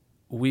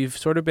we've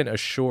sort of been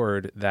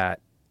assured that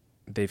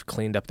they've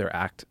cleaned up their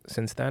act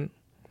since then.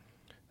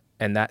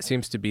 And that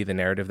seems to be the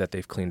narrative, that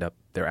they've cleaned up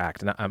their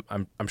act. And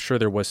I'm sure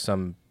there was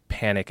some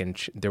panic and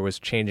there was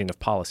changing of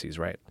policies,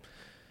 right?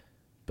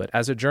 But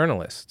as a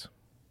journalist,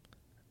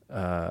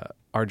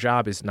 our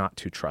job is not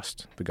to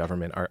trust the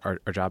government. Our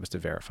job is to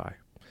verify.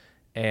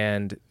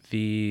 And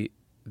the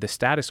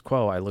status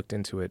quo, I looked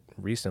into it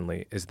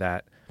recently, is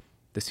that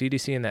the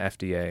CDC and the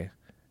FDA,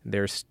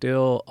 they're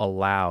still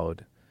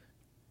allowed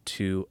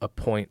to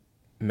appoint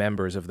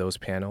members of those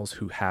panels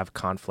who have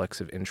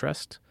conflicts of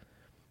interest,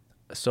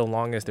 so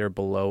long as they're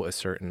below a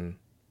certain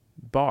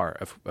bar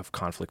of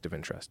conflict of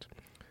interest.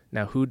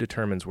 Now, who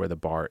determines where the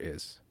bar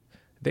is?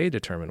 They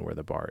determine where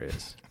the bar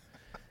is.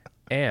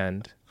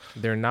 And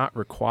they're not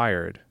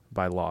required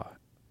by law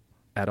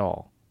at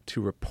all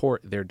to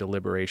report their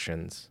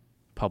deliberations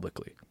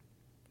publicly.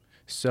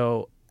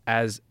 So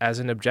as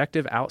an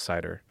objective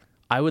outsider,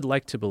 I would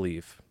like to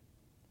believe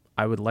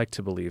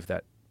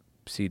that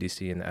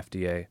CDC and the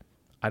FDA,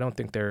 I don't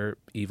think they're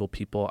evil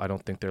people. I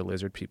don't think they're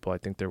lizard people. I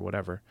think they're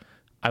whatever.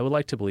 I would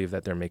like to believe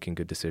that they're making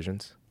good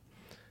decisions.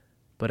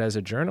 But as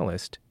a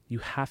journalist, you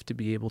have to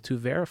be able to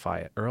verify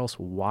it, or else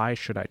why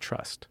should I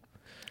trust?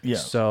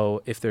 Yes.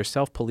 So if they're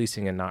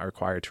self-policing and not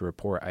required to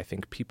report, I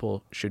think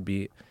people should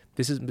be.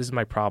 This is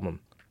my problem.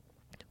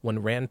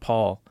 When Rand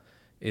Paul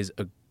is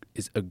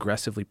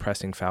aggressively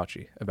pressing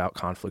Fauci about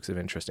conflicts of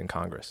interest in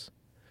Congress,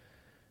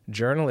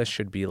 journalists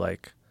should be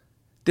like,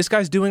 "This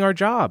guy's doing our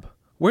job.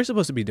 We're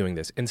supposed to be doing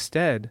this."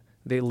 Instead,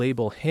 they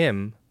label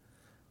him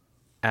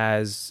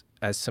as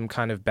some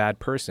kind of bad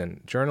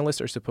person.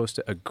 Journalists are supposed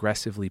to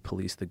aggressively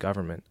police the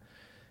government,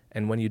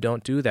 and when you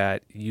don't do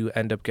that, you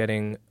end up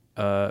getting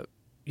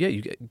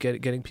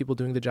getting people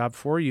doing the job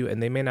for you,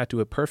 and they may not do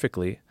it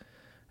perfectly,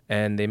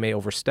 and they may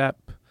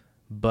overstep.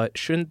 But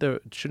shouldn't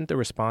the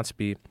response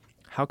be,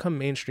 how come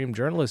mainstream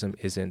journalism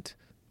isn't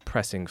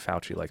pressing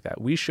Fauci like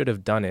that? We should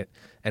have done it,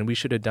 and we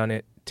should have done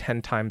it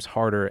 10 times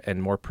harder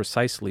and more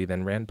precisely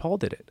than Rand Paul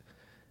did it.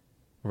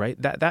 Right?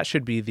 That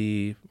should be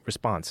the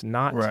response,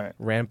 not Right.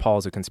 Rand Paul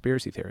is a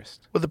conspiracy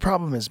theorist. Well, the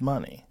problem is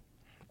money.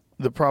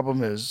 The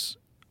problem is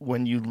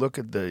when you look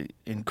at the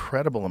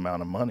incredible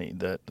amount of money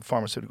that the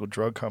pharmaceutical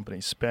drug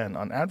companies spend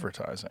on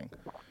advertising,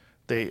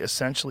 they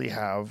essentially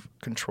have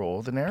control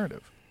of the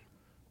narrative.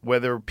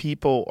 Whether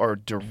people are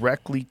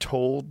directly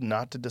told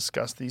not to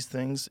discuss these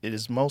things, it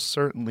is most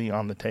certainly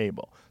on the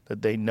table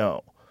that they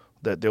know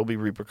that there'll be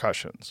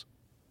repercussions.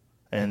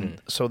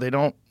 And so they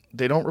don't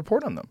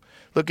report on them.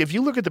 Look, if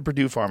you look at the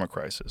Purdue Pharma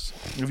crisis,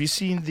 have you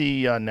seen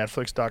the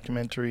Netflix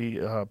documentary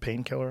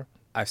Painkiller?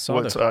 I saw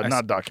Well, it's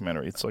not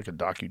documentary. It's like a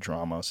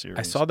docudrama series.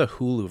 I saw the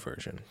Hulu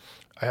version.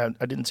 I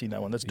didn't see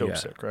that one. That's Dope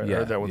Sick, right? I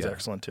heard that one's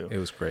excellent too. It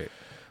was great.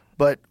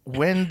 But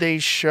when they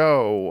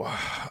show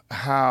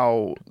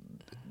how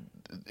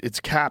it's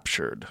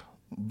captured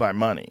by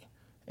money,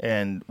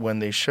 and when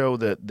they show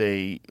that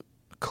they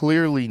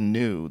clearly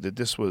knew that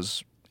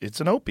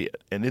it's an opiate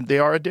and they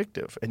are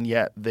addictive, and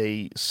yet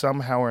they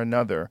somehow or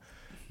another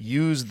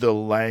use the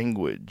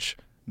language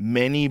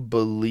many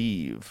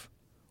believe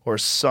or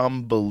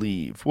some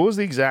believe. What was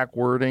the exact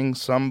wording?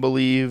 Some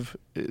believe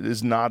it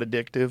is not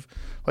addictive.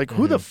 Like,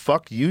 who the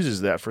fuck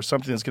uses that for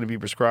something that's going to be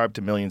prescribed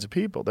to millions of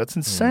people? That's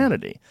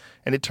insanity.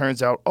 And it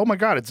turns out, oh my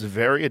God, it's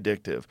very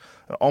addictive.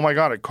 Oh my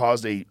God, it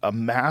caused a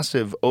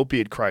massive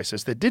opiate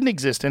crisis that didn't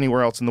exist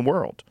anywhere else in the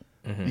world.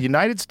 The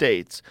United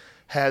States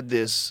had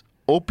this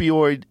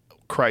opioid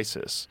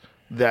crisis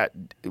that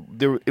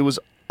it was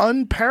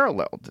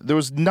unparalleled. There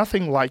was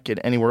nothing like it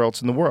anywhere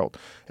else in the world.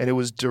 And it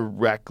was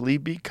directly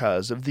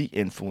because of the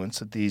influence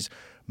that these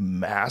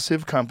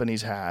massive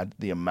companies had,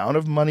 the amount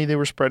of money they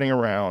were spreading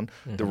around,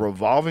 the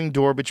revolving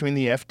door between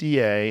the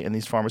FDA and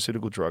these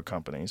pharmaceutical drug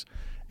companies,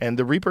 and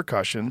the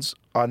repercussions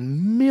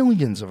on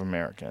millions of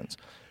Americans.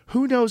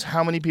 Who knows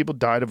how many people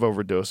died of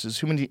overdoses?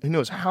 Who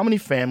knows how many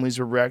families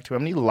were wrecked? How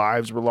many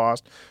lives were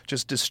lost,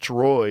 just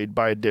destroyed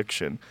by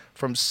addiction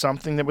from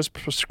something that was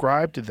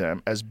prescribed to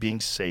them as being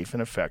safe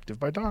and effective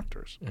by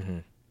doctors?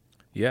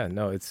 Yeah,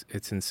 no,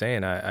 it's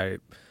insane.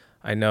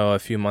 I know a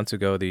few months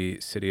ago the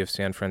city of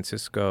San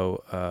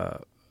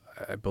Francisco,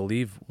 I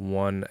believe,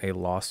 won a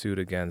lawsuit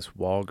against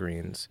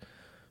Walgreens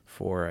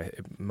for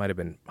it might have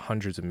been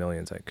hundreds of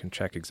millions. I can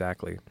check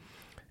exactly.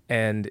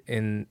 And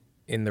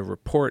in the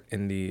report,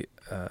 in the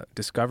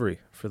discovery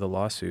for the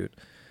lawsuit,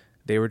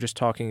 they were just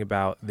talking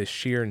about the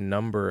sheer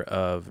number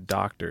of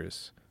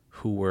doctors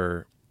who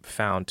were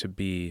found to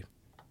be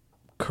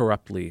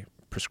corruptly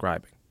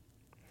prescribing.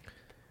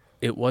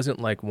 It wasn't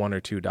like one or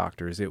two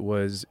doctors. It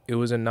was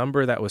a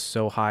number that was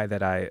so high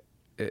that I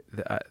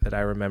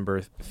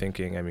remember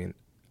thinking, I mean,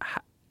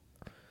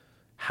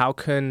 how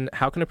can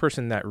a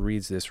person that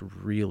reads this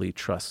really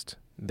trust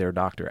their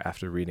doctor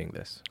after reading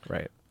this,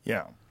 right?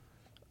 Yeah.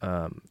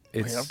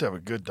 You have to have a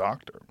good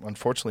doctor.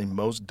 Unfortunately,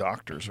 most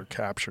doctors are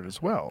captured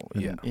as well,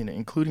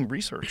 including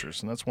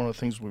researchers. And that's one of the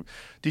things.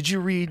 Did you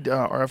read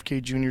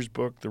RFK Jr.'s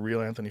book, The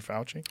Real Anthony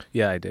Fauci?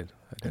 Yeah, I did.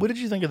 What did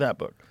you think of that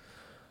book?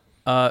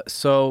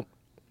 So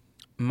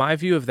my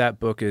view of that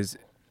book is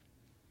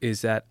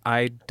that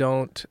I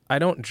don't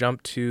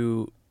jump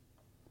to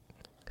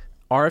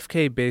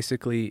RFK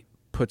basically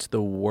puts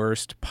the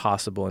worst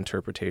possible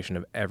interpretation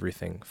of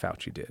everything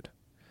Fauci did.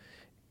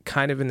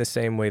 Kind of in the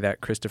same way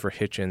that Christopher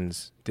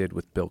Hitchens did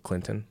with Bill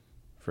Clinton,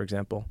 for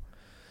example.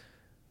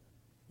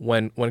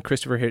 When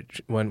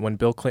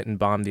Bill Clinton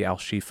bombed the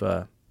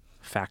Al-Shifa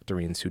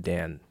factory in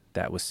Sudan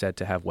that was said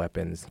to have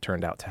weapons,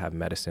 turned out to have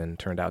medicine,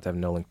 turned out to have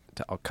no link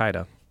to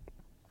Al-Qaeda,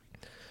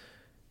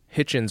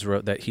 Hitchens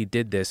wrote that he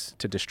did this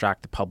to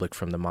distract the public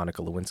from the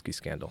Monica Lewinsky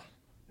scandal.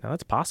 Now,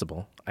 that's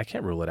possible. I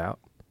can't rule it out.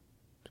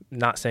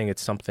 Not saying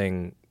it's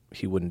something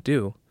he wouldn't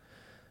do,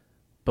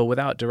 but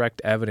without direct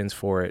evidence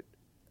for it,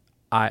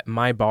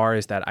 my bar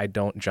is that I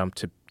don't jump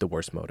to the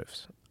worst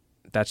motives.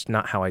 That's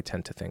not how I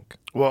tend to think.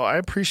 Well, I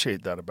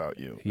appreciate that about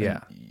you. Yeah.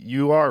 And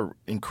you are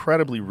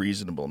incredibly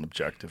reasonable and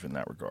objective in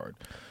that regard.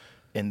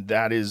 And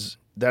that is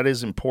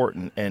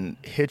important. And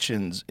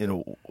Hitchens,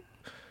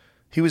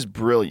 he was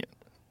brilliant,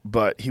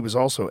 but he was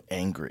also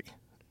angry.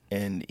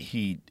 And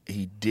he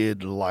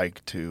did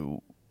like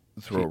to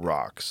throw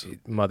rocks.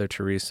 Mother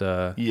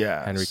Teresa,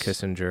 yes. Henry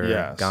Kissinger,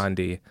 yes.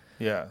 Gandhi.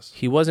 Yes.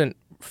 He wasn't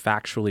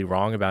factually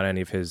wrong about any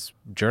of his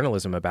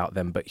journalism about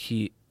them, but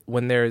he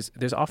when there's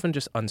often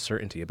just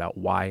uncertainty about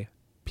why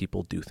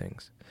people do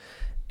things,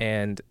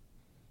 and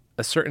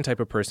a certain type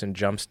of person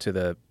jumps to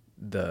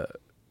the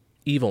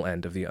evil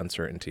end of the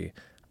uncertainty.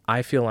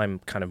 I feel I'm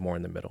kind of more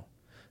in the middle.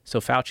 So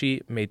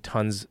Fauci made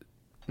tons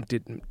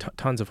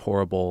of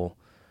horrible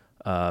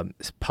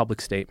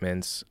public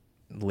statements,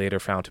 later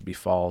found to be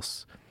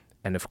false,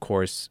 and of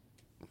course,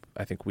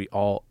 I think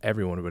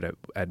everyone would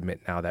admit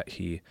now that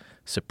he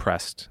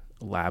suppressed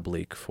lab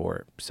leak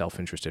for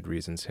self-interested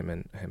reasons, him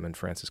and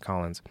Francis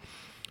Collins.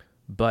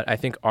 But I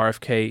think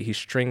RFK, he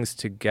strings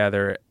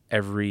together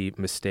every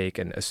mistake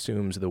and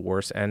assumes the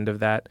worst end of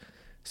that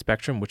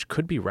spectrum, which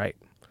could be right.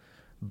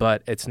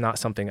 But it's not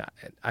something,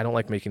 I don't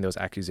like making those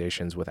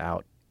accusations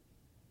without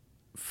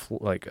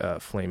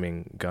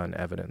flaming gun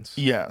evidence.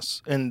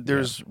 Yes, and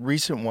there's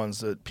recent ones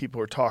that people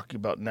are talking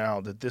about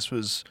now that this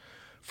was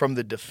from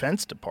the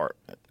Defense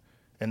Department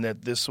and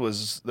that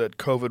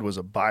COVID was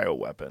a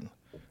bioweapon.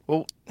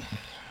 Well,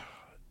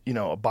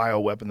 a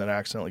bioweapon that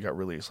accidentally got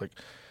released. Like,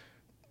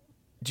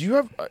 do you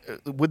have?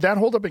 Would that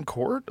hold up in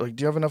court? Like,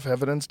 do you have enough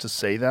evidence to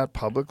say that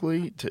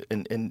publicly?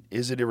 And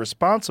is it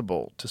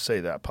irresponsible to say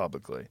that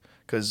publicly?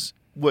 Because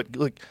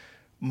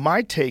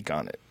my take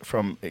on it,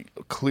 from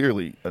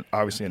clearly,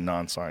 obviously a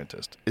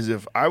non-scientist, is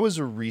if I was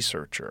a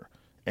researcher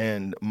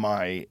and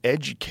my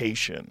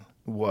education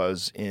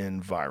was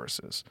in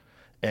viruses,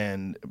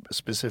 and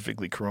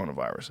specifically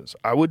coronaviruses,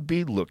 I would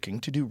be looking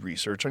to do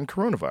research on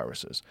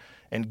coronaviruses.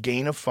 And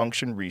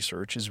gain-of-function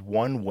research is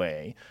one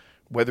way,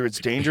 whether it's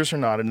dangerous or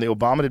not. In the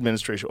Obama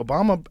administration,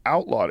 Obama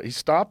outlawed it. He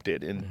stopped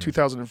it in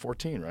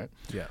 2014, right?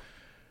 Yeah.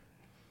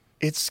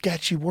 It's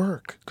sketchy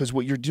work because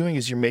what you're doing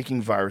is you're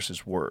making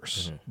viruses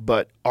worse.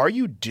 But are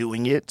you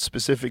doing it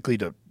specifically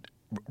to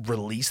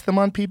release them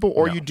on people,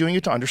 or are you doing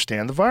it to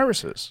understand the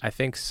viruses? I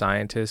think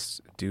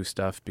scientists do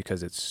stuff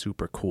because it's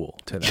super cool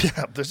to them.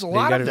 Yeah, there's a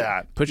lot of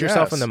that. Put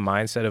yourself in the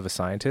mindset of a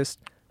scientist.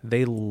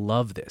 They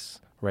love this,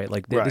 right?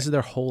 Like this is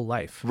their whole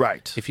life.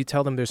 Right. If you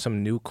tell them there's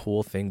some new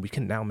cool thing, we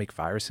can now make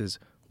viruses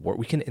work.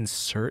 We can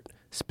insert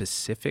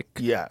specific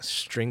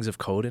strings of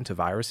code into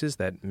viruses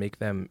that make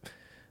them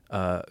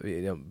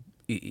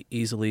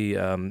easily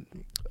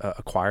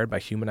acquired by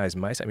humanized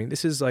mice. I mean,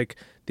 this is like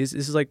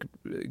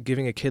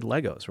giving a kid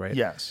Legos, right?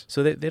 Yes.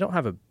 So they don't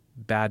have a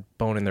bad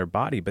bone in their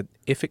body, but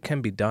if it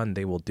can be done,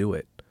 they will do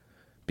it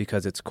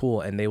because it's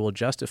cool, and they will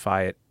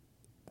justify it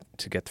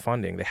to get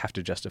funding. They have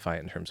to justify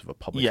it in terms of a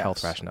public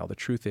health rationale. The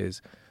truth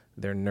is,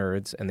 they're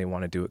nerds and they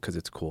want to do it because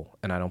it's cool,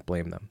 and I don't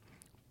blame them.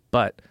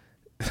 But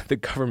the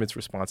government's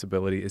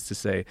responsibility is to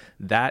say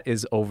that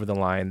is over the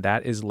line.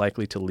 That is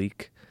likely to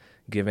leak,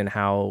 given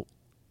how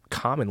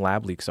common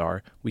lab leaks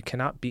are. We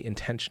cannot be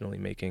intentionally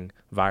making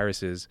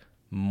viruses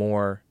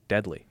more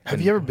deadly.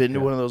 Have you ever been to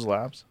one of those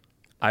labs?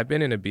 I've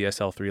been in a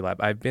BSL-3 lab.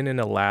 I've been in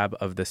a lab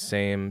of the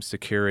same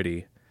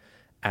security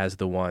as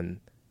the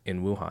one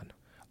in Wuhan.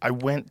 I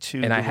went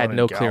to, and I had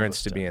no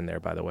clearance to be in there,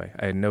 by the way.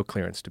 I had no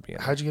clearance to be in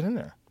there. How'd you get in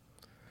there?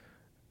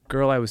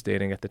 Girl I was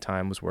dating at the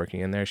time was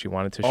working in there. She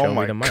wanted to show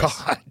me the mice.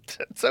 Oh my God,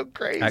 that's so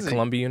crazy. At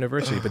Columbia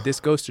University. But this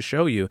goes to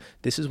show you,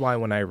 this is why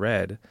when I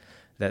read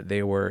that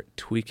they were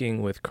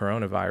tweaking with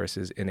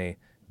coronaviruses in a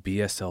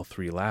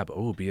BSL-3 lab.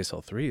 Oh,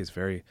 BSL-3 is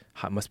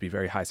must be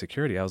very high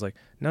security. I was like,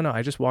 no,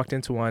 I just walked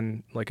into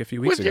one like a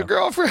few weeks ago. With your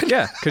girlfriend?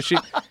 Yeah,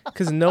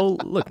 because no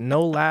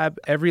lab,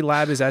 every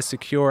lab is as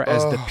secure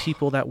as the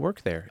people that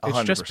work there. It's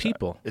 100%. just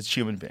people. It's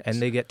human beings.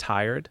 And they get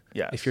tired.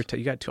 Yes. If you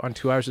got on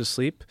 2 hours of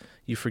sleep,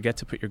 you forget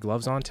to put your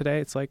gloves on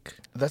today. It's like...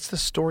 That's the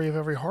story of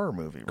every horror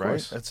movie,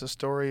 right? That's the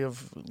story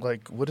of,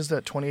 like, what is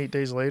that, 28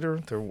 Days Later?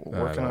 They're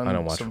working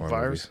on some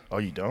virus. Oh,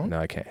 you don't? No,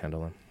 I can't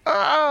handle them.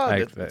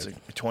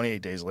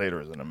 28 Days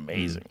Later is an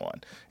amazing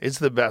one. It's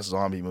the best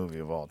zombie movie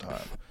of all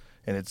time.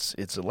 And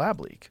it's a lab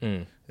leak.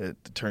 It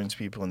turns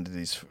people into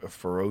these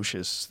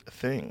ferocious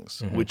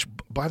things, which,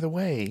 by the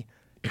way,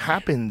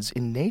 happens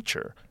in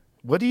nature.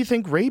 What do you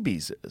think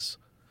rabies is?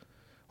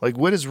 Like,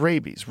 what is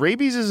rabies?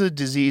 Rabies is a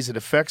disease that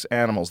affects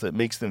animals that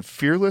makes them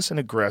fearless and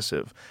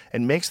aggressive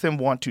and makes them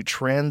want to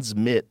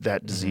transmit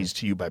that disease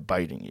to you by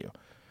biting you.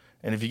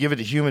 And if you give it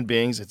to human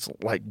beings, it's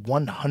like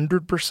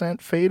 100%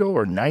 fatal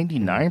or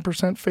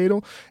 99%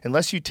 fatal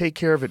unless you take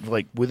care of it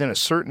like within a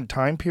certain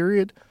time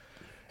period.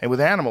 And with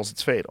animals,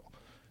 it's fatal.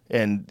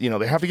 And,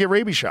 they have to get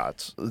rabies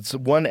shots. It's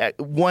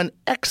one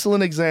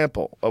excellent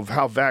example of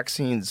how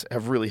vaccines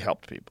have really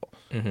helped people.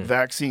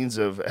 Vaccines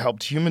have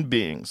helped human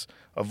beings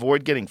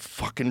avoid getting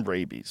fucking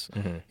rabies.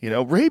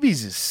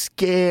 Rabies is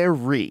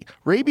scary.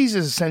 Rabies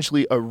is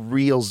essentially a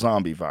real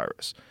zombie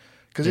virus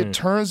because it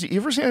turns. You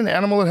ever seen an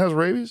animal that has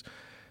rabies?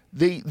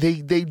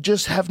 They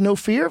just have no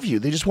fear of you.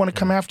 They just want to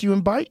come after you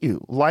and bite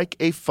you like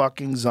a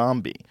fucking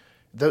zombie.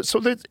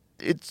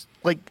 It's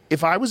like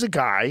if I was a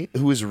guy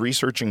who was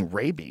researching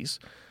rabies,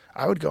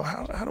 I would go,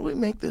 how do we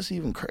make this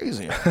even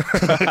crazier?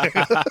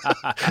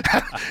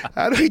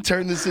 How do we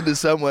turn this into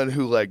someone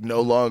who like no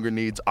longer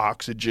needs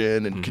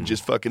oxygen and can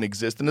just fucking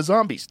exist in a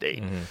zombie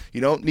state?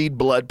 You don't need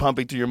blood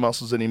pumping through your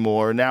muscles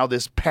anymore. Now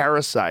this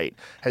parasite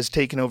has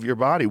taken over your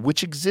body,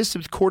 which exists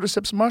with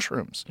cordyceps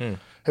mushrooms.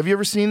 Have you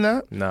ever seen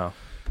that? No.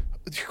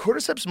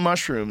 Cordyceps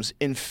mushrooms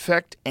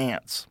infect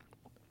ants,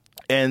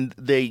 and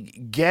they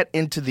get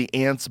into the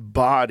ant's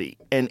body,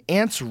 and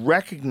ants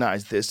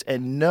recognize this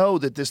and know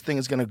that this thing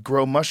is going to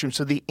grow mushrooms.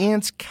 So the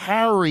ants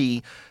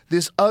carry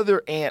this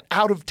other ant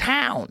out of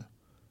town.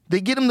 They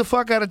get him the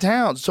fuck out of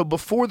town. So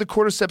before the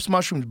cordyceps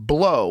mushrooms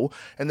blow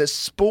and the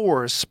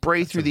spores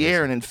spray through the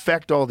air and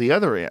infect all the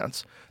other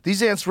ants,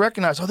 these ants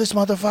recognize, oh, this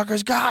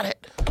motherfucker's got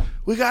it.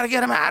 We got to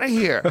get him out of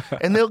here.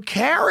 And they'll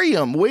carry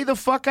him way the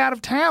fuck out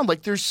of town.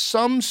 Like there's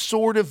some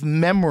sort of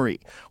memory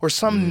or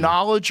some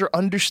knowledge or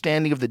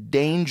understanding of the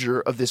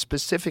danger of this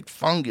specific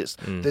fungus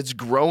that's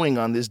growing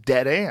on this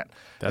dead ant.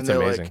 That's and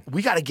they're amazing. like,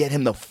 we got to get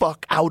him the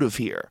fuck out of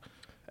here.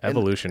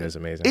 Evolution is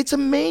amazing. It's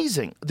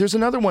amazing. There's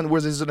another one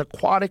where there's an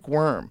aquatic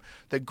worm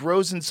that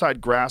grows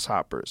inside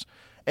grasshoppers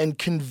and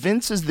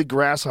convinces the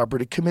grasshopper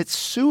to commit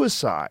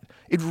suicide.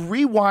 It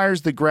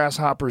rewires the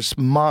grasshopper's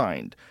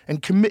mind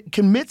and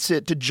commits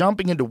it to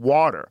jumping into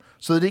water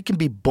so that it can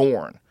be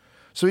born.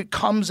 So it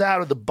comes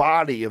out of the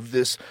body of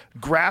this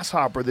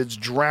grasshopper that's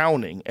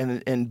drowning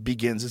and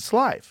begins its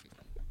life.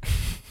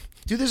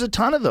 Dude, there's a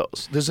ton of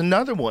those. There's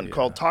another one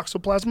called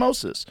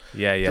toxoplasmosis.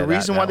 Yeah. The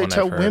reason why they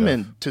tell I've heard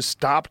women to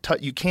stop,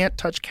 you can't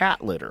touch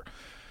cat litter,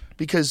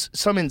 because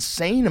some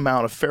insane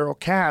amount of feral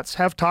cats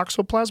have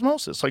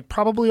toxoplasmosis, like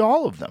probably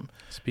all of them.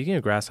 Speaking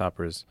of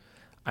grasshoppers,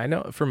 I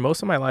know for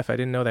most of my life I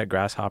didn't know that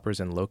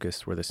grasshoppers and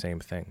locusts were the same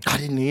thing. I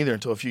didn't either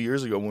until a few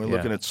years ago when we were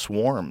looking at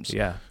swarms.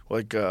 Yeah.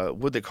 Like,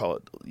 what'd they call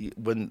it?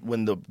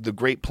 When the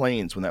Great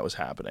Plains, when that was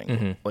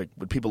happening, like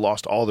when people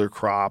lost all their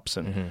crops,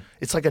 and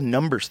it's like a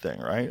numbers thing,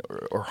 right?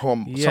 Or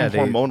some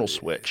hormonal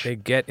switch. They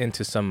get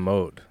into some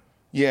mode.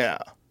 Yeah.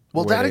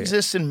 Well, that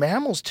exists in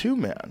mammals too,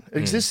 man. It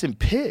exists in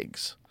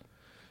pigs.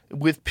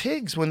 With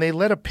pigs, when they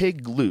let a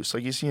pig loose,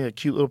 like you see a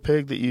cute little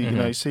pig that you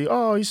know you see,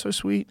 oh, he's so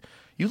sweet.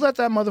 You let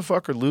that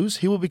motherfucker loose,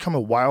 he will become a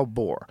wild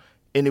boar.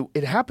 And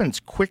it happens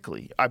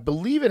quickly. I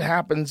believe it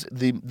happens,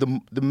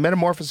 the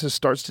metamorphosis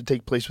starts to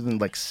take place within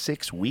like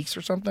 6 weeks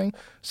or something.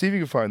 See if you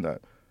can find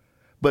that.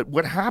 But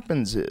what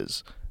happens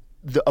is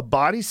a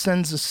body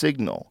sends a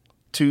signal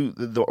to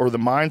or the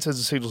mind sends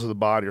a signal to the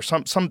body, or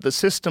the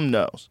system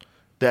knows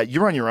that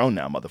you're on your own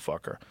now,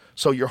 motherfucker.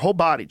 So your whole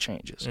body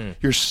changes.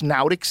 Your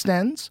snout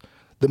extends.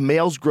 The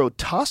males grow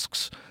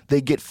tusks.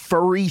 They get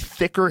furry,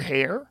 thicker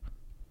hair.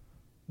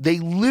 They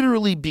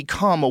literally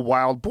become a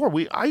wild boar.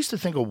 I used to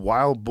think a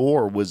wild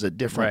boar was a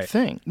different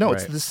thing. No,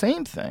 it's the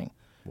same thing.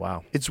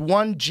 Wow. It's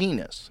one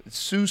genus. It's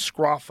Sus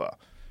scrofa.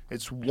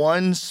 It's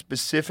one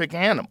specific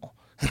animal.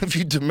 If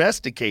you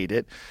domesticate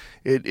it,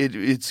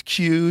 it's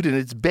cute and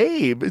it's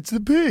babe. It's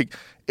the pig.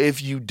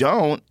 If you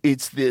don't,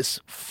 it's this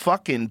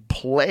fucking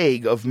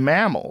plague of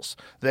mammals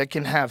that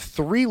can have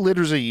 3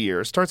 litters a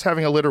year. It starts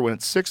having a litter when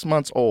it's 6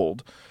 months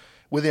old.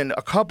 Within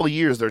a couple of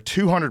years, they're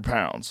 200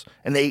 pounds,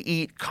 and they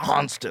eat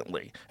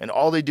constantly. And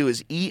all they do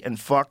is eat and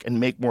fuck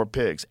and make more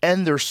pigs.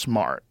 And they're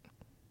smart.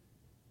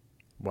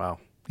 Wow.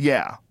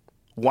 Yeah.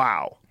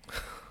 Wow.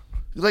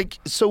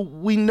 So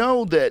we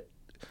know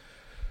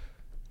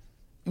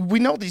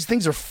these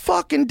things are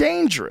fucking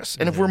dangerous.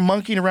 And if we're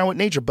monkeying around with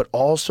nature, but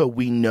also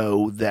we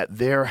know that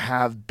there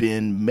have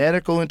been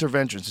medical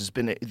interventions.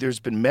 There's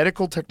been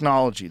medical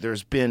technology.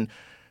 There's been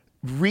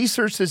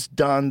research that's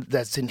done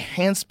that's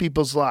enhanced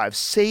people's lives,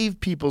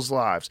 saved people's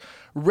lives,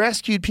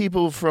 rescued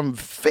people from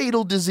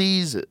fatal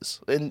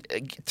diseases, and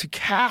to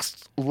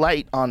cast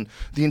light on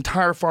the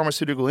entire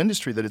pharmaceutical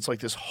industry that it's like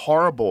this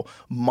horrible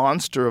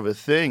monster of a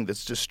thing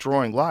that's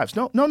destroying lives.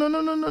 No.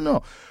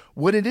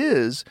 What it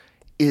is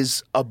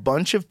a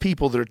bunch of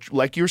people that are,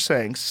 like you're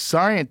saying,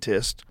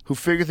 scientists who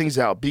figure things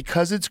out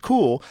because it's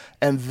cool,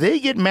 and they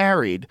get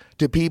married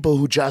to people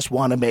who just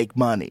want to make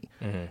money.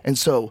 And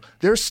so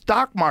they're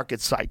stock market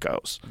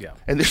psychos. Yeah.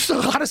 And there's a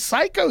lot of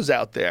psychos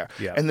out there.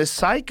 Yeah. And the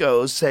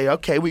psychos say,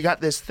 okay, we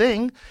got this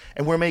thing,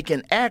 and we're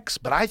making X,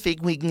 but I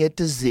think we can get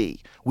to Z.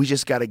 We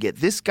just got to get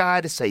this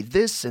guy to say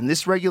this and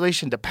this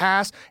regulation to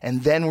pass,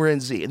 and then we're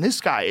in Z. And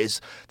this guy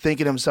is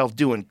thinking himself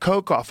doing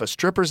coke off a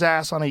stripper's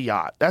ass on a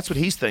yacht. That's what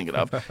he's thinking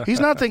of. He's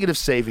not thinking of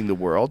saving the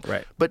world.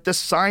 Right. But the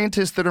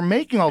scientists that are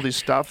making all this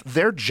stuff,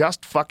 they're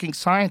just fucking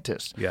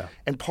scientists. Yeah.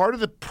 And part of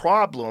the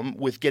problem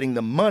with getting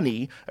the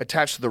money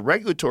attached to the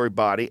regulatory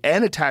body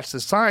and attached to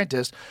the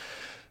scientists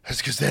is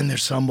because then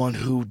there's someone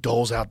who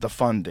doles out the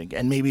funding.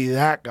 And maybe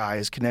that guy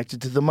is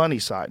connected to the money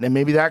side. And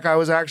maybe that guy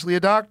was actually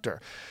a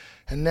doctor.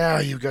 And now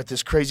you've got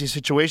this crazy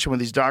situation where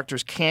these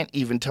doctors can't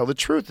even tell the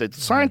truth. The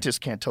scientists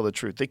can't tell the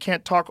truth. They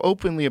can't talk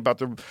openly about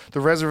the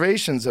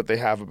reservations that they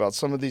have about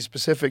some of these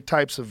specific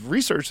types of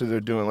research that they're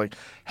doing. Like,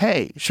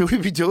 hey, should we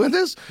be doing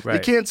this? Right. They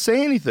can't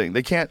say anything.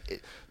 They can't,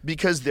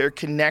 because they're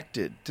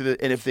connected to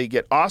and if they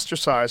get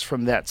ostracized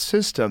from that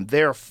system,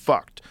 they're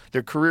fucked.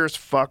 Their career's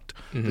fucked.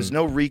 There's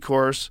no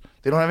recourse.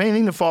 They don't have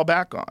anything to fall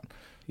back on.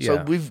 So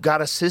Yeah. we've got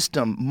a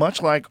system,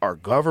 much like our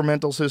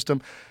governmental system,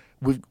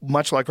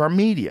 much like our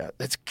media,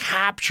 that's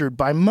captured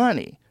by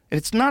money. And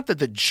it's not that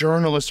the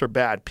journalists are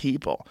bad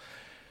people.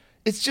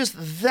 It's just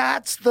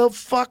that's the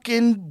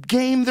fucking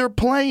game they're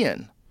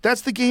playing.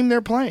 That's the game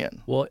they're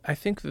playing. Well, I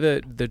think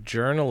that the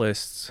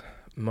journalists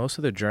most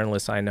of the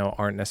journalists I know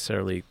aren't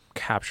necessarily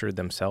captured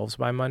themselves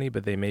by money,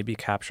 but they may be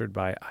captured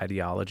by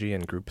ideology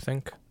and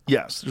groupthink.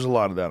 Yes, there's a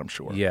lot of that, I'm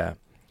sure. Yeah.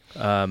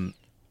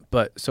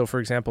 But so, for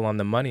example, on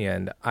the money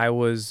end, I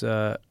was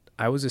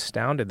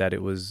astounded that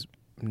it was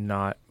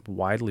not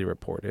widely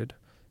reported,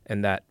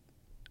 and that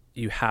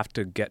you have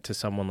to get to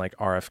someone like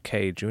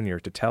RFK Jr.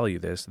 to tell you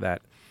this,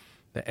 that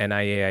the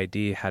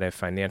NIAID had a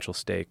financial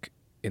stake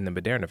in the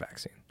Moderna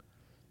vaccine.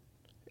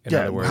 In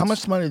other words, how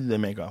much money did they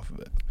make off of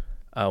it?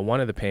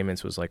 One of the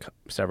payments was like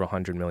several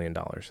 $100 million.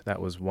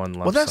 That was one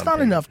lump Well, that's sum not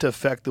payment. enough to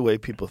affect the way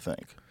people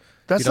think.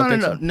 That's You don't not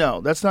think enough. so?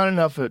 No, that's not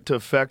enough to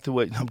affect the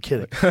way. I'm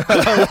kidding.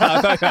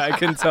 I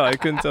couldn't tell.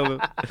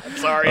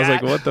 Sorry, I was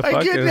like, what the fuck?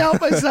 I couldn't help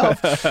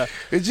myself.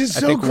 It's just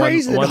so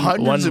crazy that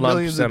hundreds of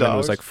millions of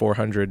dollars. Was like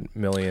 $400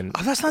 million.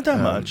 Oh, that's not that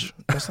much.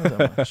 That's not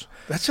that much.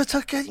 That's just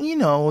like,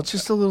 it's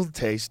just a little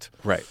taste.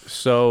 Right.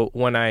 So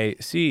when I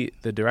see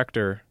the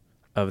director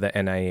of the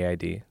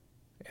NIAID,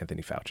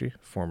 Anthony Fauci,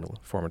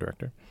 former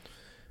director,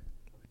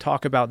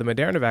 talk about the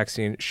Moderna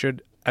vaccine,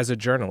 as a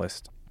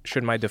journalist,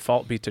 should my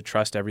default be to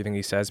trust everything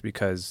he says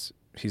because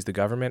he's the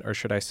government, or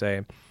should I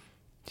say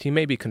he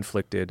may be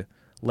conflicted?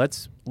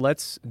 Let's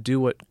do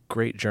what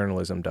great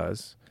journalism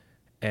does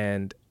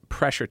and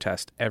pressure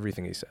test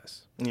everything he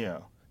says. Yeah.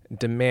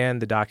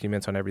 Demand the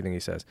documents on everything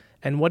he says.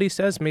 And what he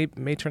says may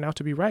turn out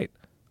to be right.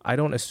 I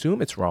don't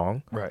assume it's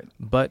wrong. Right.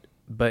 But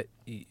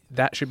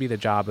that should be the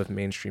job of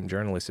mainstream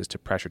journalists, is to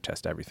pressure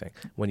test everything.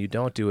 When you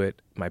don't do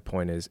it, my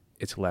point is,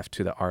 it's left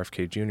to the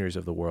RFK Juniors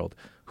of the world,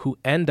 who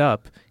end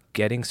up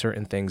getting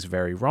certain things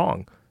very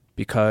wrong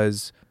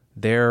because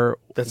they're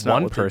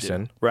one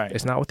person. Right.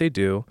 It's not what they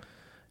do.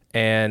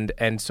 And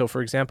so,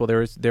 for example,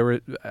 there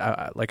were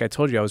like I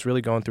told you, I was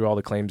really going through all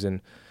the claims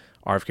in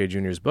RFK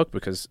Jr.'s book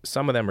because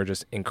some of them are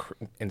just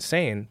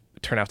insane,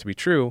 turn out to be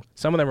true.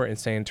 Some of them are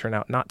insane, turn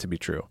out not to be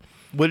true.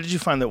 What did you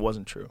find that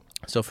wasn't true?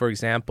 So, for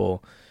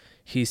example,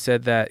 he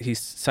said that he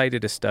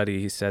cited a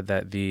study. He said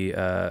that the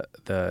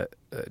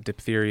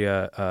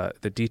diphtheria,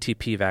 the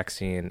DTP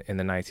vaccine in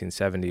the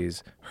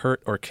 1970s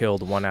hurt or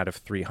killed 1 out of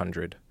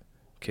 300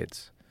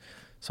 kids.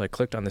 So I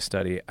clicked on the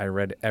study. I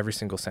read every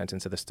single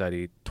sentence of the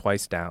study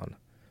twice down.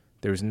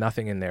 There was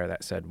nothing in there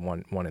that said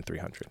 1 in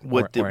 300.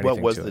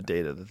 What was the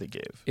data that they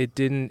gave? It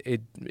didn't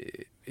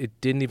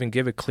even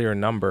give a clear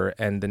number,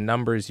 and the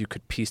numbers you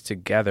could piece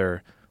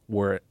together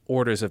were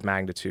orders of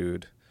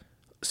magnitude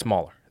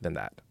smaller than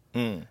that.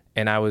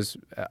 And I was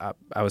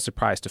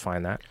surprised to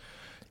find that.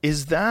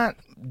 Is that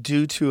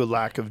due to a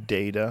lack of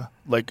data?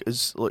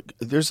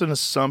 There's an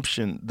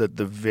assumption that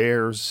the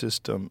VAERS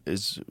system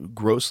is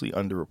grossly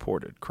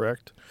underreported,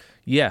 correct?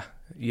 Yeah.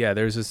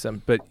 There's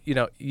but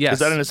yes. Is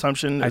that an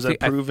assumption? Is that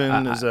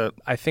proven?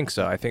 I think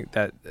so. I think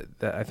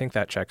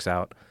that checks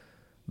out.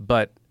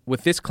 But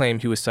with this claim,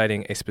 he was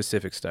citing a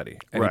specific study,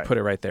 and he put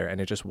it right there,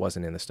 and it just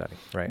wasn't in the study,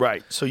 right?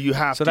 Right. So you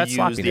have to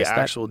use the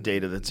actual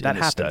data that's in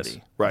the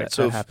study, right?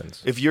 So that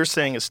happens. If you're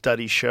saying a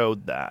study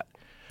showed that,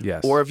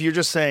 yes, or if you're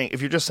just saying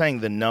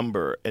the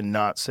number and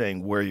not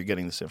saying where you're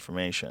getting this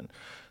information,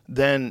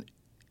 then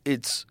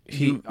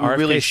you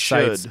really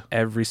should cites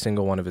every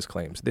single one of his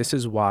claims. This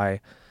is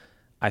why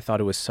I thought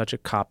it was such a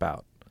cop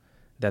out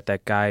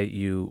that guy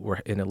you were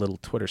in a little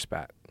Twitter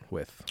spat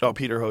with. Oh,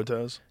 Peter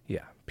Hotez?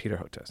 Yeah, Peter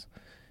Hotez.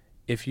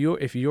 If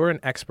you're an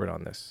expert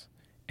on this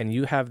and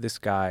you have this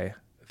guy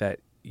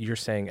that you're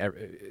saying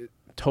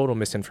total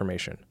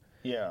misinformation,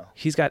 yeah,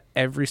 he's got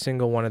every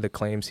single one of the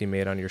claims he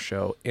made on your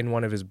show in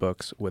one of his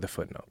books with a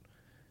footnote.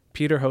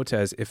 Peter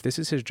Hotez, if this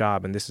is his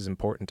job and this is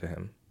important to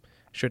him,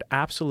 should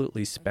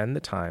absolutely spend the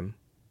time.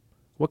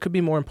 What could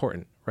be more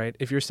important, right?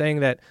 If you're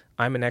saying that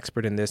I'm an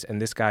expert in this and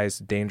this guy's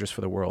dangerous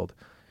for the world,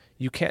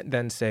 you can't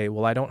then say,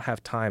 well, I don't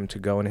have time to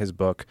go in his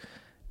book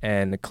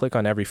and click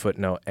on every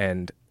footnote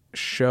and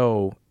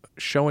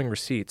showing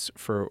receipts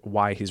for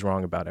why he's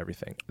wrong about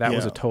everything. That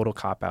was a total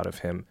cop-out of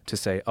him to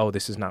say, oh,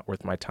 this is not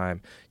worth my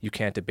time. You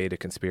can't debate a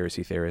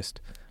conspiracy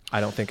theorist. I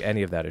don't think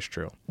any of that is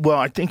true. Well,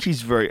 I think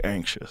he's very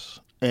anxious.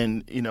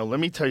 And, let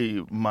me tell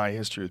you my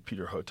history with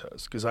Peter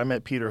Hotez, because I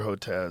met Peter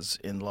Hotez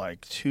in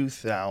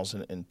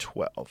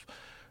 2012.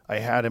 I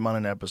had him on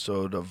an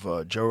episode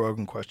of Joe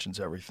Rogan Questions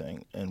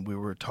Everything, and we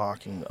were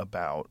talking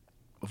about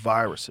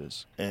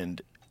viruses.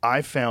 And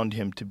I found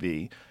him to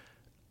be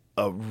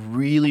a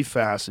really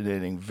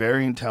fascinating,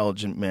 very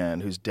intelligent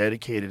man who's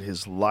dedicated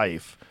his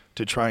life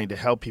to trying to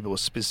help people,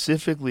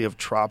 specifically of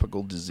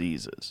tropical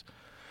diseases.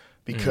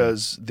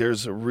 Because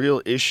there's a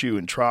real issue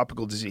in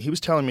tropical disease. He was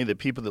telling me that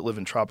people that live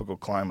in tropical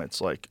climates,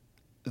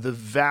 the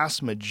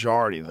vast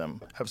majority of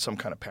them have some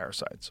kind of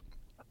parasites.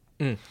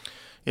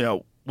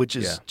 Which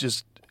is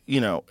just,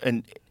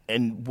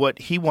 and what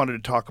he wanted to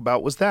talk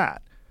about was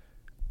that.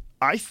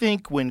 I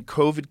think when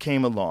COVID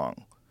came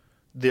along,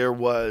 there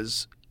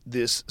was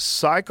this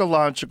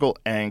psychological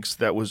angst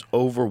that was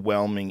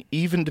overwhelming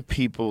even to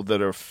people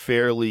that are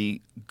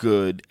fairly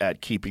good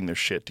at keeping their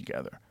shit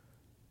together.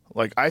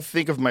 I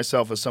think of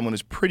myself as someone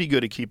who's pretty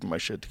good at keeping my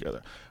shit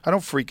together. I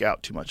don't freak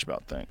out too much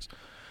about things.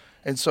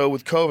 And so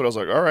with COVID, I was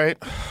like, all right,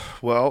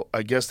 well,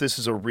 I guess this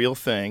is a real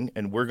thing,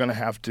 and we're going to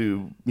have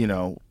to,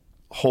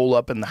 hole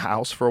up in the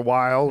house for a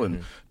while,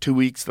 and 2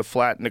 weeks to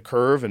flatten the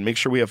curve and make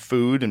sure we have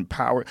food and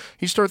power.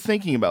 You start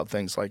thinking about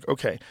things like,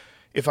 okay,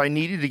 if I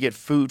needed to get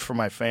food for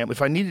my family,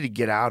 if I needed to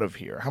get out of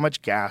here, how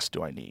much gas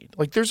do I need?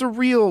 Like there's a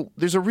real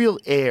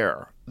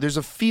air. There's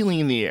a feeling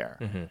in the air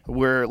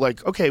where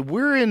like, okay,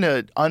 we're in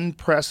an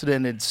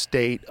unprecedented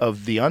state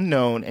of the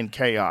unknown and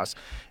chaos,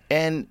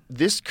 and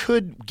this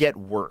could get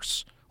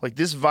worse. Like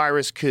this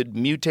virus could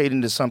mutate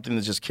into something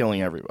that's just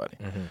killing everybody.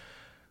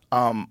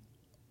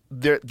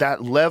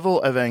 That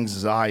level of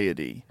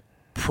anxiety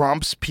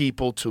prompts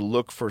people to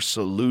look for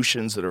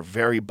solutions that are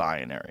very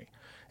binary.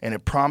 And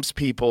it prompts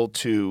people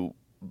to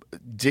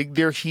dig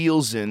their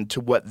heels into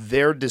what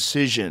their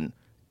decision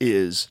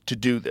is to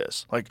do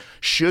this. Like,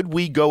 should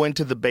we go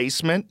into the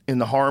basement in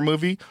the horror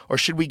movie, or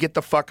should we get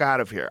the fuck out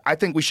of here? I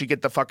think we should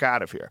get the fuck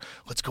out of here.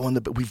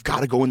 We've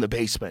got to go in the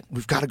basement.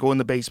 We've got to go in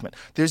the basement.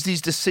 There's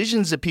these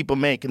decisions that people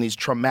make in these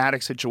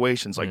traumatic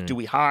situations. Like, do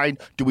we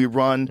hide? Do we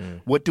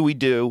run? What do we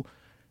do?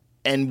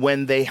 And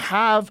when they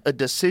have a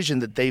decision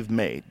that they've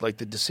made, like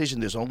the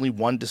decision, there's only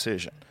one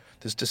decision.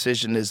 This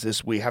decision is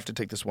this: we have to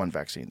take this one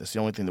vaccine. That's the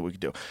only thing that we can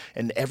do.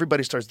 And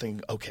everybody starts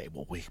thinking, okay,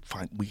 well,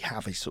 we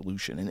have a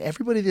solution. And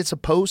everybody that's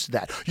opposed to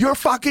that, you're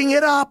fucking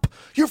it up.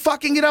 You're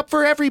fucking it up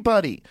for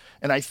everybody.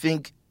 And I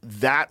think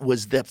that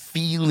was the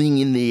feeling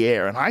in the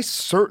air. And I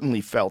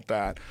certainly felt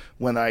that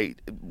when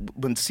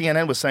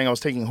CNN was saying I was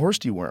taking horse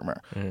dewormer,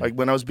 like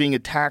when I was being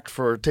attacked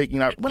for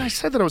when I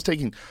said that I was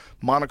taking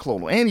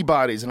monoclonal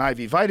antibodies and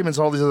IV vitamins,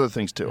 all these other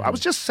things too. I was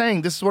just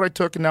saying this is what I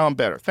took and now I'm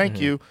better. Thank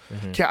you.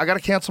 I got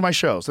to cancel my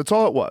shows. That's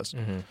all it was.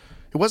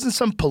 It wasn't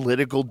some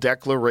political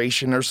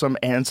declaration or some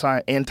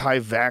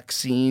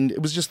anti-vaccine.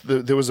 It was just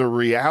there was a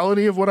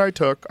reality of what I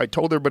took. I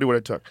told everybody what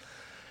I took.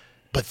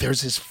 But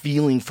there's this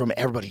feeling from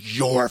everybody,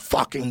 you're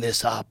fucking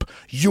this up.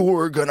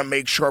 You're going to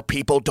make sure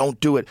people don't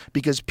do it.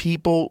 Because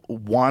people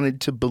wanted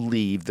to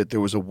believe that there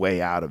was a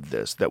way out of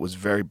this that was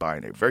very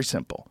binary, very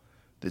simple.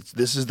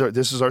 This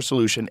is our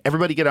solution.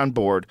 Everybody get on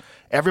board.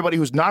 Everybody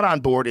who's not on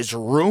board is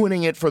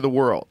ruining it for the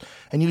world.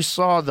 And you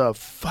saw the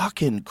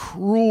fucking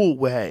cruel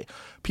way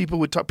people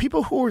would talk.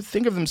 People who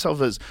think of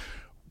themselves as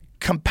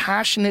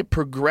compassionate,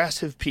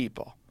 progressive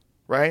people,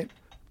 right?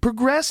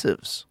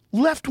 Progressives,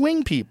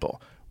 left-wing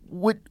people.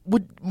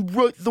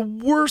 Wrote the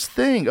worst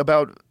thing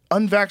about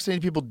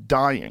unvaccinated people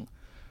dying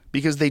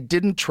because they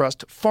didn't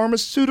trust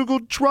pharmaceutical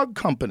drug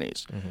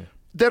companies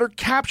that are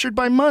captured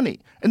by money,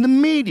 and the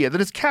media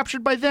that is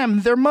captured by them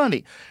and their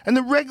money, and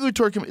the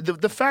regulatory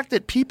the fact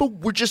that people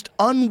were just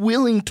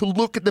unwilling to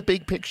look at the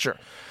big picture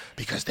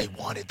because they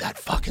wanted that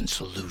fucking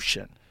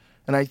solution.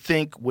 And I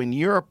think when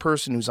you're a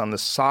person who's on the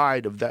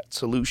side of that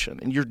solution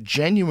and you're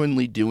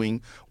genuinely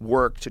doing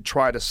work to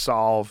try to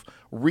solve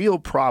real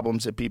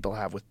problems that people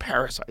have with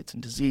parasites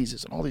and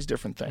diseases and all these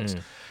different things,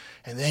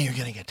 and then you're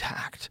getting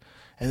attacked,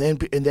 and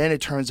then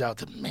it turns out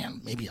that,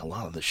 man, maybe a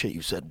lot of the shit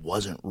you said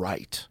wasn't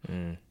right.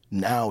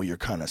 Now you're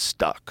kind of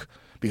stuck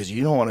because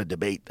you don't want to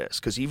debate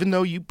this, because even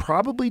though you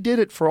probably did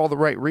it for all the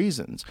right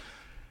reasons,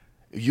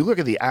 you look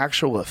at the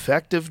actual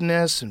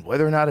effectiveness and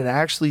whether or not it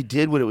actually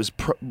did what it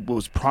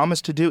was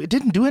promised to do, it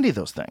didn't do any of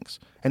those things.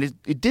 And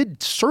it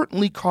did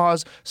certainly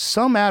cause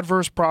some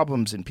adverse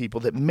problems in people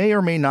that may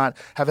or may not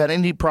have had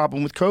any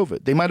problem with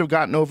COVID. They might have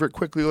gotten over it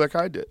quickly like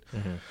I did.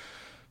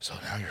 So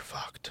now you're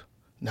fucked.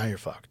 Now you're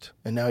fucked.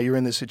 And now you're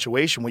in this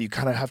situation where you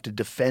kind of have to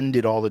defend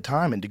it all the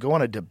time. And to go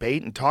on a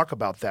debate and talk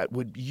about that,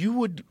 you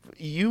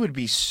would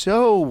be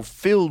so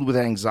filled with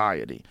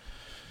anxiety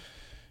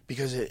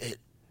because it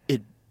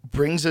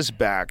brings us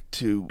back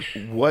to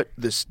what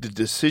the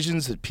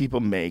decisions that people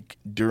make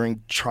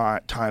during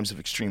times of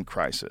extreme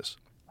crisis.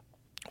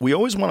 We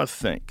always want to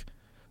think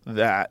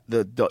that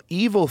the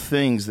evil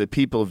things that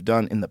people have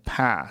done in the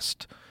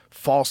past,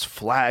 false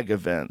flag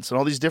events, and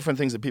all these different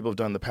things that people have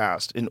done in the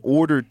past in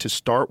order to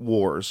start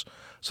wars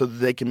so that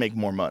they can make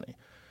more money.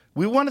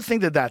 We want to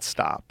think that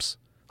stops.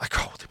 Like,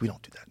 oh, we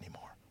don't do that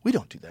anymore. We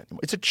don't do that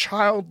anymore. It's a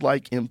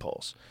childlike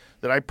impulse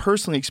that I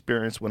personally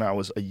experienced when I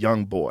was a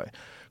young boy.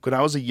 When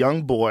I was a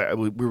young boy,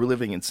 we were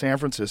living in San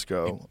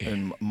Francisco,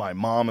 and my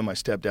mom and my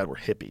stepdad were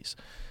hippies.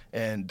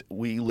 And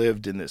we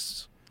lived in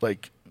this,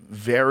 like,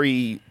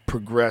 very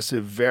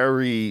progressive,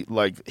 very,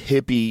 like,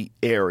 hippie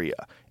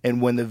area.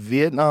 And when the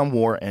Vietnam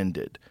War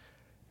ended,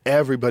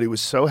 everybody was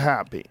so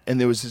happy. And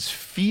there was this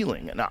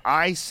feeling. And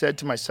I said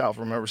to myself,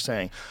 I remember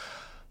saying,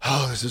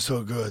 oh, this is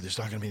so good. There's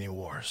not going to be any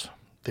wars.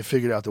 They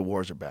figured out the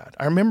wars are bad.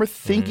 I remember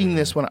thinking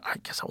this when I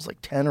guess I was like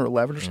 10 or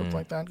 11 or something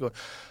like that. Going,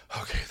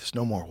 okay, there's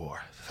no more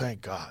war.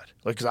 Thank God.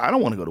 Like, because I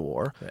don't want to go to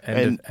war.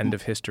 End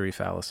of history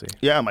fallacy.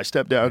 Yeah, my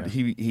stepdad,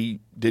 he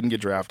didn't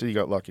get drafted. He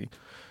got lucky.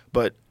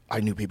 But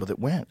I knew people that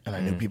went, and I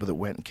knew people that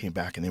went and came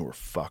back, and they were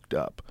fucked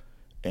up.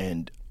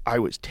 And I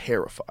was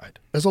terrified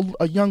as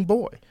a young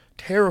boy,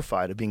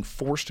 terrified of being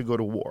forced to go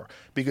to war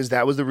because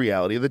that was the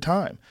reality of the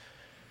time.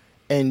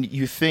 And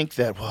you think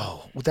that,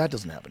 well, that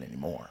doesn't happen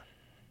anymore.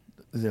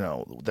 You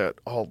know,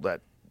 all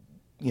that,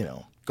 you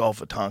know,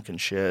 Gulf of Tonkin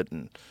shit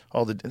and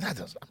all they don't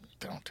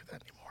do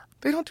that anymore.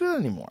 They don't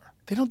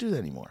do that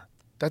anymore.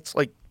 That's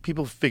like,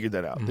 people figured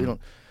that out. They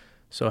don't.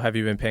 So have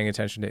you been paying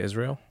attention to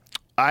Israel?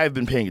 I've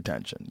been paying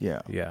attention.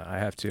 Yeah. Yeah, I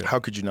have too. How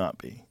could you not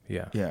be?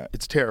 Yeah. Yeah.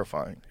 It's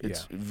terrifying.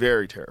 It's Yeah.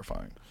 very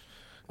terrifying.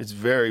 It's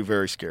very,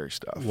 very scary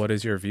stuff. What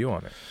is your view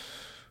on it?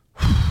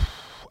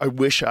 I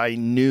wish I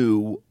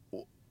knew.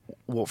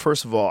 Well,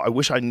 first of all, I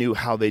wish I knew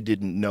how they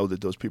didn't know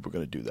that those people are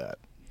going to do that.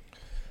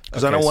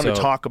 Because I Okay, don't want to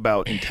so- talk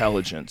about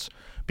intelligence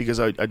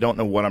because I don't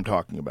know what I'm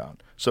talking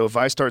about. So if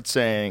I start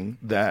saying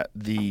that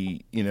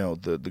the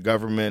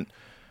government,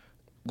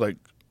 like,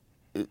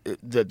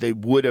 that they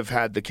would have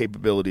had the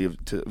capability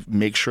to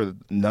make sure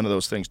that none of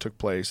those things took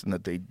place and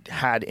that they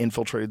had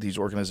infiltrated these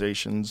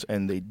organizations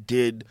and they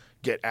did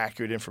get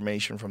accurate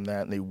information from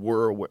that and they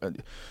were aware,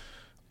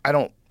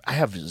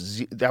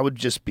 that would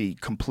just be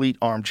complete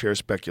armchair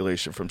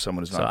speculation from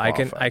someone who's not So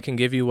qualified. I can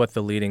give you what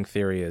the leading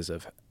theory is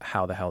of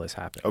how the hell this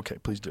happened. Okay,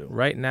 please do.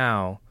 Right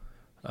now,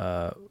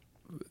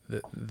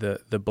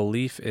 the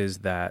belief is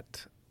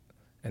that,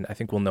 and I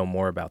think we'll know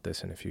more about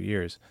this in a few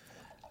years,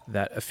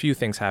 that a few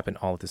things happen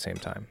all at the same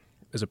time.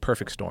 It was a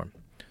perfect storm.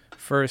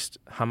 First,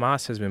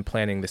 Hamas has been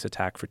planning this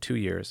attack for 2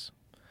 years,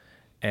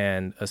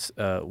 and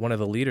one of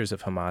the leaders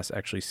of Hamas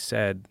actually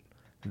said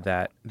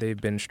that they've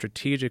been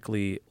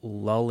strategically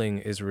lulling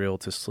Israel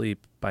to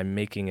sleep by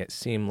making it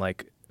seem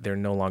like they're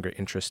no longer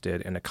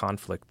interested in a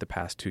conflict the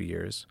past 2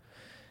 years.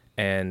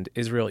 And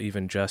Israel,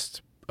 even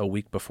just a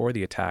week before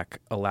the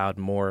attack, allowed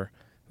more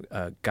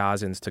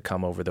Gazans to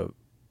come over the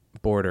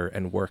border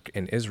and work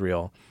in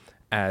Israel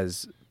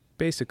as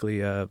basically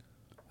a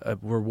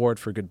reward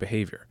for good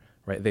behavior,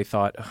 right? They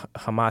thought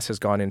Hamas has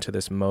gone into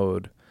this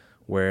mode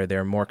where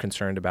they're more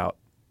concerned about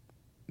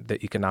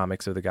the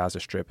economics of the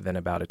Gaza Strip than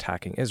about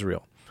attacking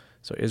Israel.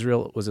 So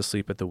Israel was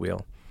asleep at the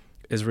wheel.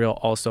 Israel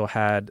also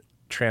had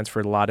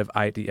transferred a lot of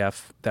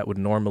IDF that would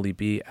normally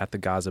be at the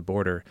Gaza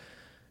border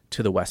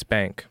to the West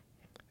Bank.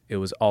 It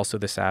was also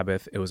the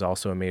Sabbath. It was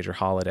also a major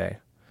holiday.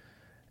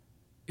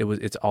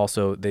 It's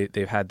also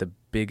they've had the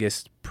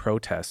biggest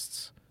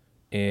protests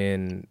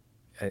in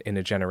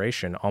a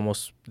generation,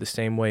 almost the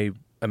same way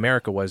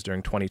America was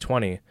during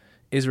 2020.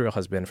 Israel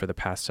has been for the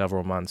past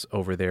several months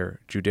over their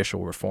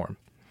judicial reform.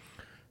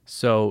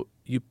 So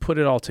you put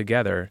it all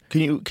together.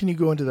 Can you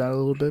go into that a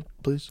little bit,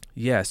 please?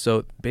 Yeah.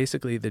 So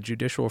basically, the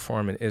judicial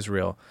reform in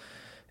Israel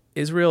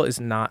is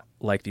not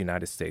like the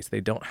United States.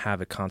 They don't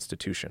have a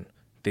constitution.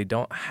 They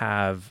don't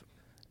have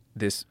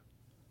this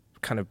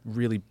kind of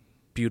really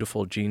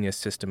beautiful genius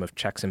system of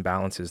checks and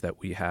balances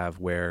that we have,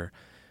 where,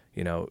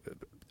 the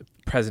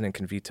president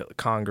can veto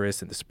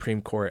Congress and the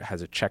Supreme Court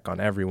has a check on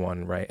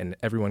everyone, right? And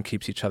everyone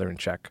keeps each other in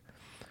check.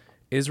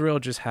 Israel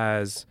just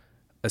has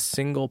a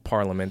single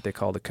parliament they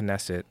call the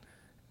Knesset,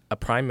 a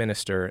prime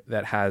minister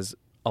that has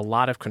a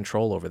lot of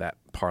control over that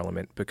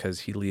parliament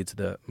because he leads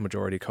the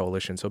majority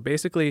coalition. So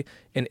basically,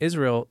 in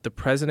Israel, the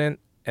president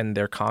and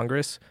their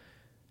Congress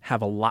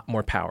have a lot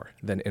more power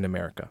than in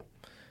America,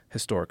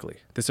 historically.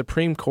 The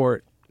Supreme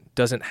Court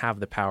doesn't have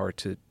the power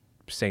to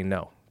say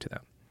no to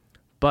them.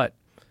 But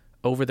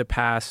over the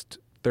past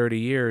 30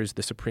 years,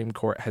 the Supreme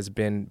Court has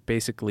been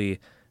basically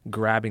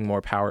grabbing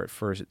more power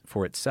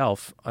for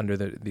itself under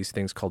these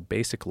things called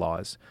basic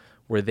laws,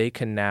 where they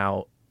can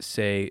now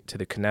say to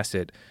the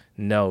Knesset,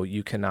 no,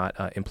 you cannot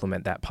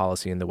implement that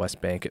policy in the West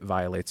Bank. It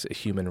violates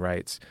human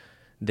rights.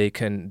 They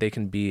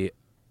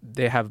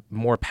have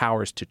more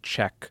powers to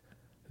check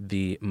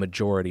the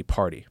majority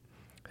party.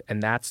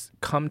 And that's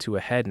come to a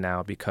head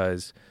now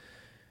because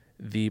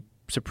the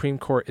Supreme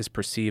Court is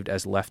perceived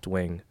as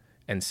left-wing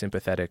and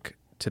sympathetic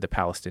to the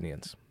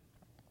Palestinians.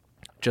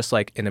 Just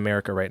like in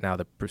America right now,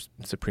 the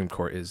Supreme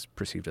Court is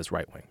perceived as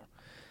right-wing.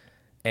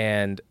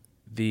 And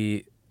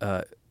the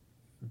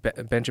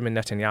Benjamin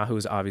Netanyahu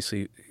is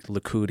obviously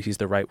Likud. He's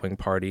the right-wing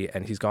party,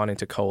 and he's gone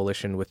into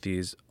coalition with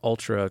these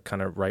ultra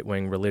kind of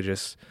right-wing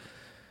religious.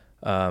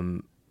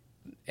 And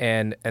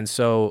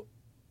so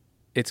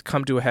it's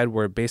come to a head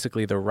where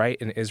basically the right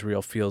in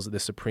Israel feels that the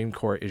Supreme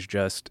Court is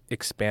just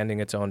expanding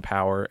its own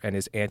power and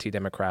is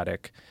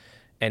anti-democratic.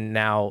 And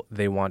now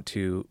they want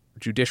to,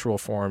 judicial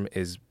reform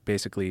is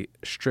basically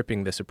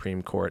stripping the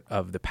Supreme Court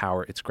of the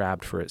power it's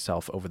grabbed for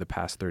itself over the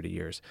past 30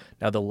 years.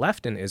 Now, the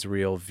left in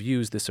Israel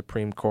views the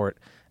Supreme Court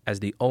as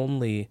the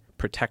only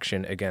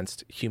protection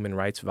against human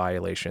rights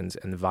violations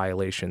and the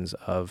violations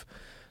of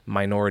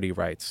minority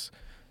rights.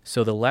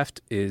 So the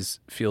left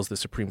feels the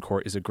Supreme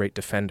Court is a great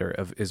defender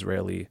of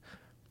Israeli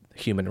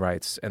human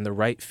rights, and the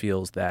right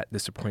feels that the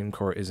Supreme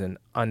Court is an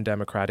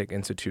undemocratic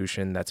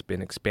institution that's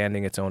been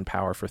expanding its own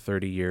power for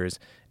 30 years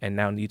and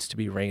now needs to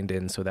be reined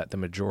in so that the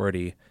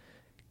majority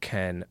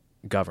can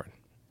govern.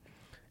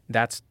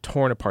 That's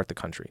torn apart the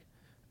country.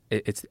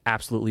 It's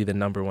absolutely the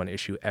number one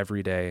issue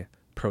every day,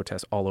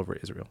 protests all over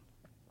Israel.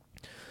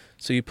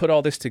 So you put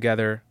all this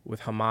together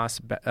with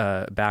Hamas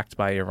backed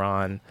by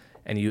Iran,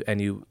 and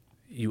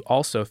you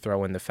also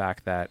throw in the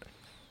fact that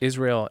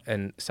Israel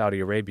and Saudi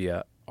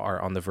Arabia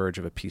are on the verge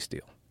of a peace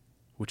deal,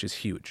 which is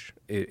huge.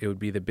 It would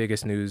be the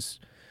biggest news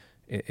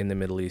in the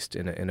Middle East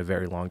in a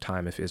very long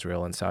time if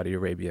Israel and Saudi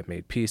Arabia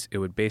made peace. It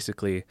would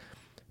basically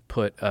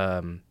put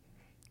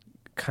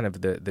kind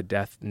of the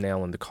death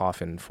nail in the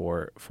coffin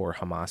for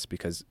Hamas,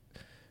 because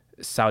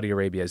Saudi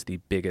Arabia is the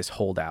biggest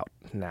holdout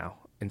now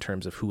in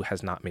terms of who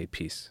has not made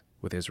peace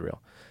with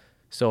Israel.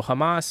 So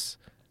Hamas,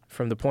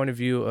 from the point of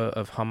view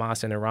of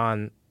Hamas and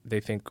Iran, they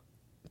think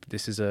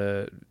this is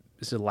a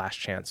last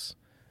chance.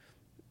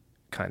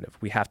 Kind of,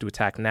 we have to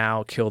attack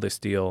now, kill this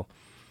deal,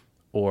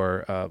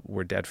 or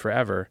we're dead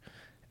forever.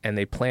 And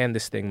they planned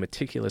this thing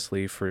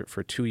meticulously for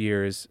 2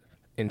 years,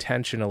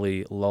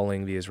 intentionally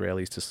lulling the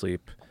Israelis to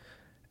sleep.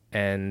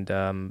 And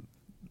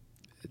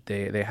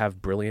they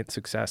have brilliant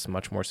success,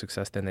 much more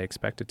success than they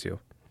expected to.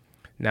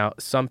 Now,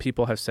 some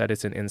people have said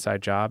it's an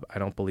inside job. I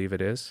don't believe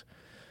it is.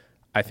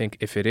 I think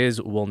if it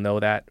is, we'll know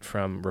that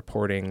from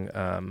reporting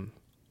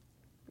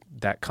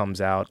that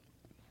comes out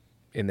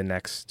in the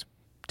next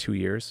 2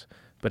 years.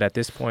 But at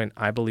this point,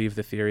 I believe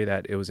the theory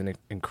that it was an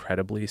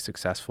incredibly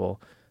successful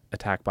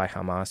attack by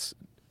Hamas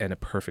and a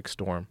perfect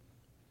storm.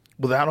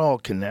 Well, that all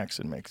connects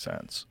and makes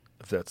sense,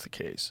 if that's the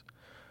case.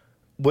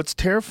 What's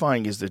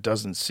terrifying is there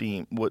doesn't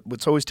seem,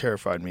 what's always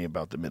terrified me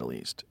about the Middle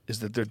East is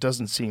that there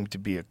doesn't seem to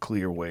be a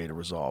clear way to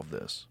resolve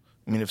this.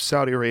 I mean, if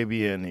Saudi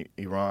Arabia and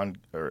Iran,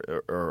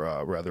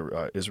 or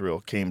rather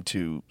Israel, came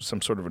to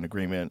some sort of an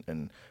agreement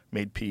and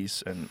made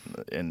peace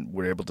and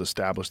were able to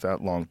establish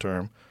that long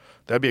term,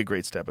 that'd be a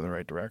great step in the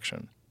right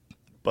direction.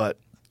 But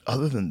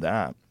other than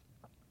that,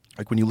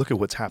 like when you look at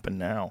what's happened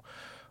now,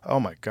 oh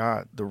my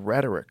God, the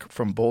rhetoric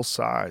from both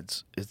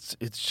sides, it's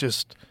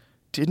just,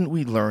 didn't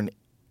we learn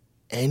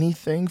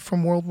anything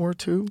from World War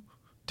II?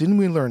 Didn't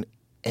we learn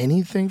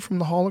anything from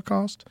the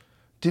Holocaust?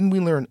 Didn't we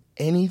learn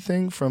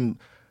anything from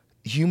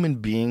human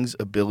beings'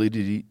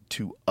 ability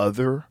to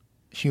other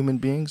human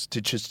beings,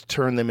 to just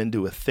turn them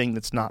into a thing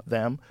that's not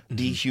them,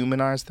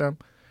 dehumanize them?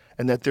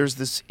 And that there's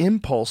this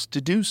impulse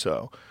to do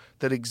so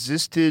that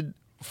existed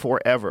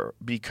forever,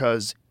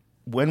 because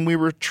when we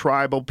were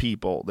tribal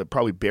people that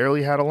probably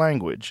barely had a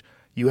language,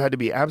 you had to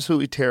be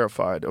absolutely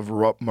terrified of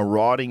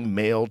marauding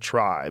male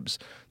tribes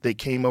that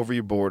came over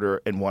your border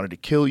and wanted to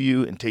kill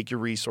you and take your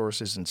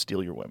resources and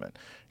steal your women,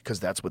 because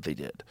that's what they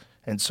did.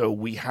 And so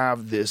we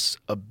have this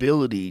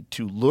ability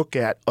to look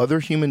at other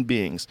human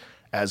beings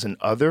as an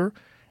other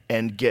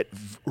and get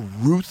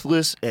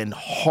ruthless and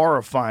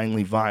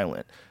horrifyingly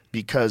violent,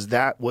 because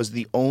that was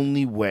the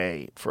only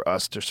way for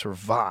us to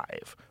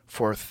survive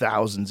for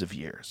thousands of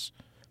years.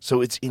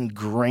 So it's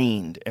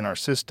ingrained in our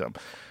system.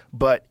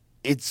 But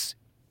it's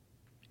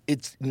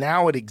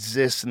now it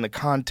exists in the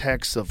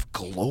context of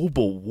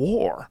global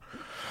war.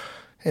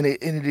 And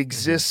it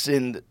exists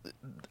in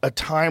a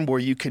time where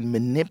you can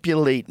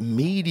manipulate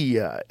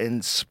media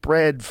and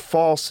spread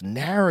false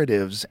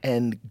narratives,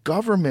 and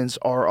governments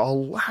are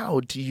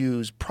allowed to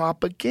use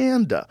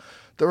propaganda.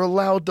 They're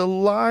allowed to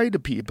lie to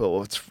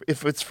people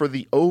if it's for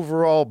the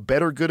overall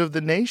better good of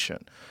the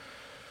nation.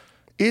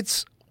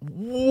 It's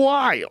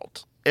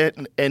wild.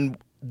 And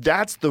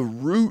that's the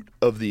root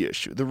of the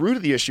issue. The root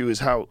of the issue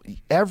is how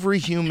every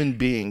human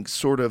being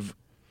sort of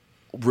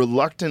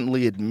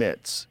reluctantly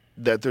admits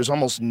that there's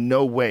almost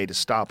no way to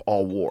stop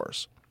all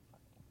wars.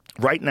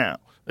 Right now,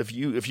 if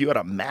you had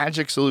a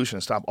magic solution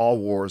to stop all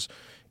wars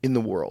in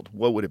the world,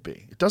 what would it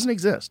be? It doesn't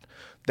exist.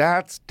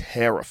 That's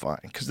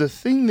terrifying, because the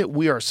thing that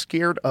we are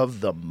scared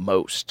of the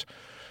most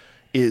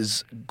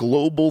is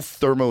global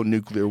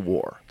thermonuclear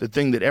war, the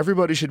thing that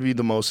everybody should be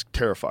the most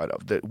terrified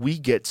of, that we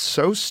get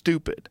so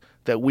stupid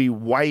that we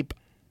wipe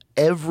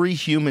every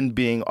human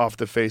being off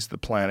the face of the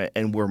planet,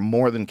 and we're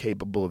more than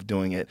capable of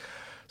doing it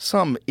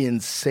some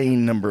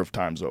insane number of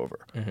times over.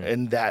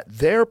 And that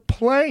they're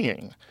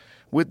playing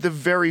with the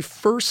very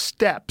first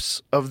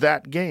steps of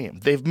that game.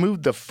 They've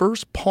moved the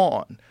first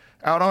pawn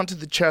out onto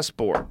the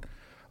chessboard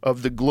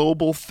of the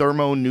global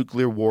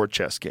thermonuclear war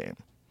chess game.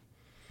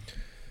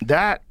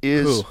 That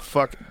is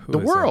the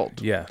world.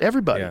 That? Yeah.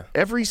 Everybody. Yeah.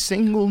 Every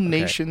single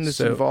nation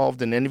that's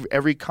involved in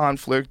every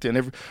conflict,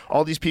 and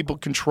all these people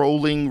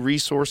controlling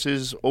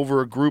resources over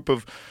a group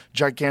of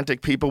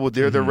gigantic people with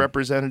their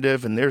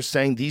representative, and they're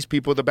saying these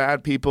people are the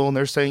bad people, and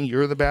they're saying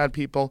you're the bad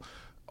people.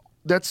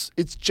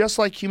 It's just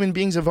like human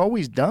beings have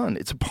always done.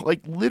 It's like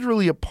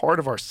literally a part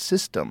of our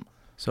system.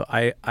 So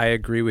I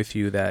agree with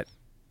you that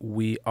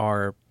we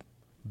are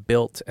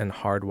built and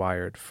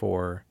hardwired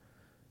for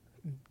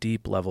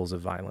deep levels of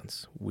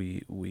violence.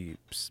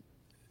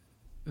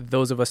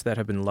 Those of us that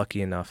have been lucky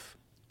enough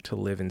to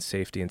live in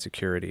safety and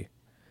security,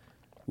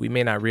 we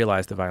may not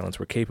realize the violence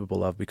we're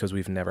capable of because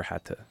we've never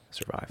had to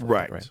survive.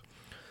 Right.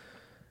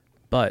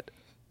 But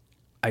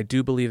I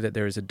do believe that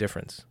there is a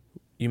difference.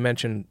 You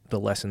mentioned the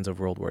lessons of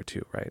World War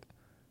II, right?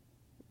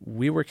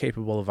 We were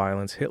capable of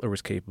violence. Hitler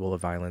was capable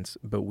of violence,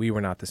 but we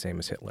were not the same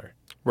as Hitler.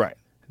 Right.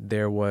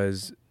 There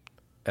was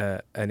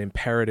an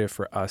imperative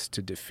for us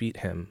to defeat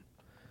him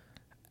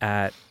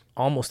at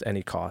almost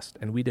any cost,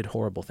 and we did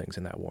horrible things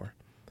in that war.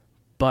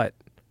 But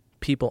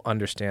people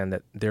understand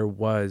that there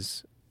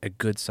was a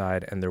good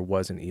side and there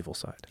was an evil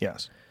side.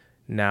 Yes.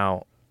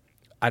 Now,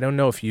 I don't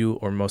know if you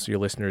or most of your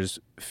listeners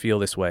feel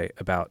this way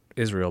about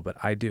Israel, but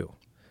I do.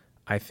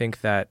 I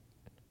think that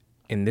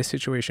in this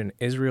situation,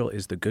 Israel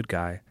is the good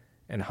guy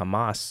and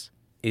Hamas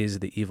is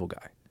the evil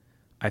guy.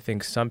 I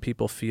think some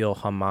people feel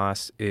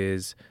Hamas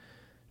is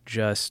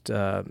just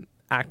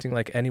acting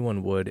like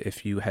anyone would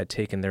if you had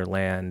taken their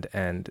land,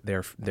 and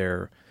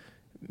their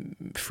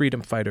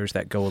freedom fighters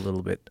that go a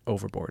little bit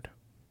overboard.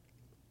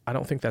 I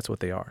don't think that's what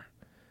they are.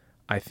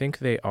 I think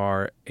they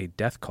are a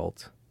death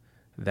cult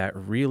that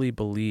really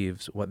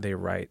believes what they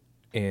write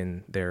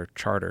in their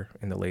charter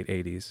in the late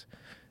 80s,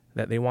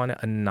 that they want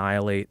to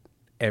annihilate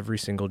every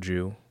single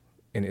Jew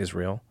in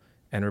Israel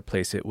and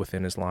replace it with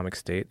an Islamic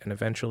State, and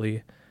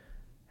eventually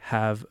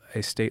have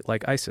a state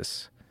like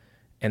ISIS.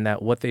 And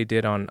that what they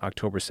did on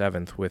October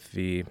 7th with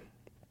the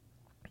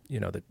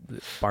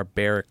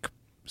barbaric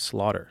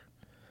slaughter,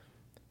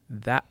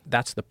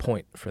 that's the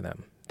point for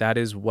them. That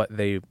is what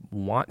they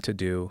want to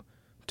do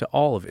to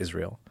all of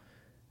Israel.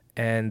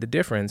 And the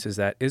difference is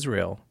that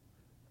Israel,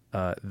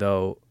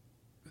 though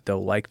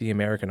like the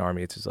American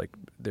army, it's just like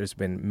there's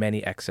been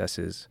many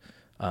excesses,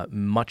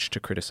 much to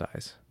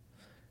criticize.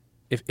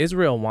 If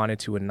Israel wanted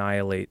to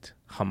annihilate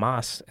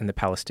Hamas and the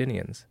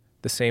Palestinians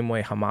the same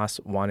way Hamas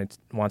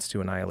wants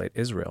to annihilate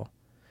Israel,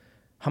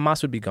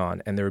 Hamas would be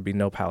gone and there would be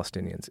no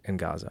Palestinians in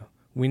Gaza.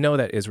 We know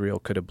that Israel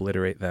could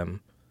obliterate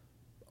them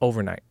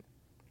overnight.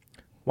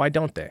 Why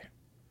don't they?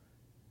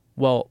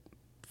 Well,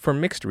 for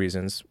mixed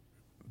reasons,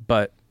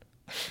 but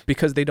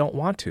because they don't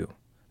want to.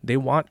 They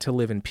want to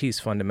live in peace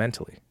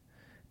fundamentally.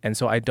 And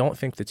so I don't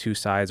think the two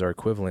sides are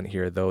equivalent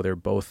here, though they're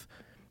both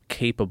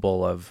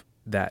capable of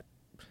that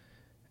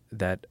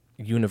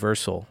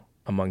universal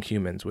among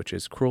humans, which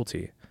is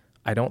cruelty.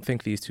 I don't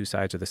think these two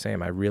sides are the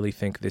same. I really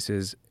think this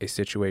is a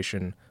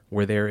situation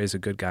where there is a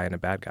good guy and a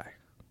bad guy.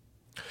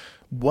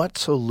 What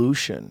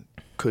solution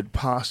could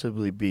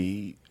possibly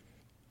be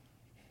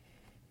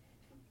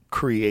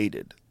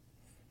created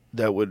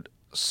that would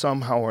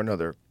somehow or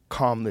another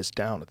calm this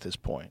down at this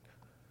point?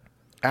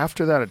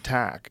 After that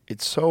attack,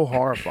 it's so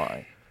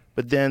horrifying.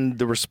 But then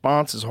the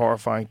response is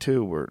horrifying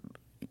too, where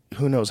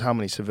who knows how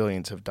many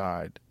civilians have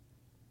died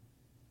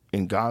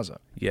in Gaza.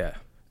 Yeah.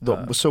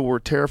 So we're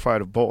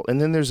terrified of both. And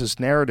then there's this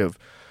narrative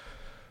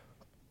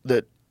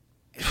that,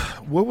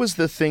 what was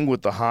the thing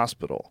with the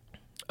hospital?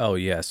 Oh,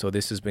 yeah. So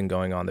this has been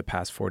going on the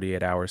past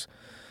 48 hours.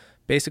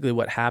 Basically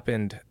what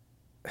happened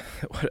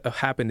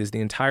is the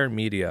entire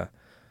media,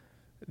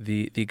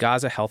 the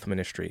Gaza Health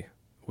Ministry,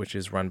 which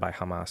is run by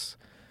Hamas,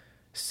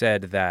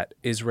 said that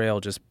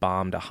Israel just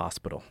bombed a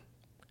hospital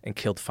and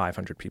killed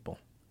 500 people.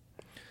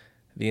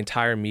 The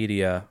entire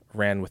media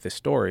ran with this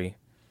story.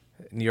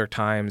 New York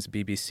Times,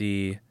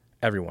 BBC,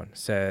 everyone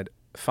said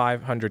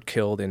 500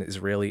 killed in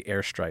Israeli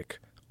airstrike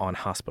on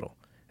hospital.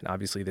 And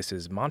obviously this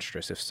is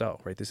monstrous if so,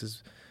 right?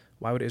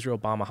 Why would Israel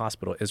bomb a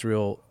hospital?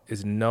 Israel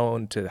is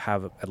known to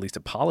have at least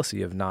a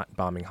policy of not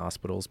bombing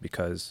hospitals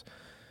because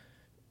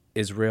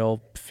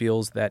Israel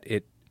feels that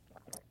it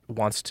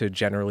wants to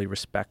generally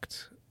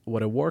respect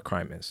what a war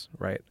crime is,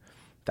 right?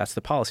 That's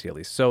the policy at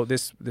least. So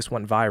this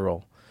went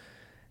viral.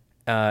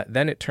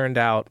 Then it turned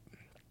out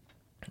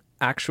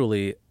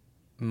actually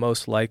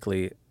most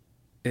likely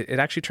it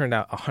actually turned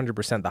out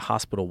 100% the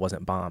hospital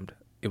wasn't bombed.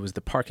 It was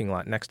the parking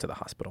lot next to the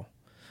hospital.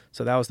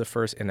 So that was the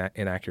first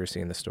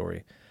inaccuracy in the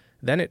story.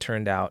 Then it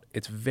turned out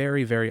it's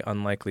very, very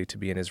unlikely to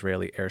be an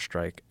Israeli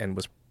airstrike and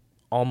was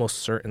almost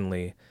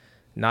certainly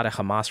not a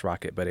Hamas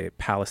rocket, but a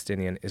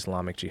Palestinian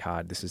Islamic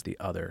Jihad. This is the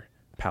other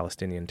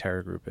Palestinian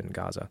terror group in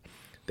Gaza.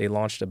 They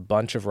launched a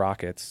bunch of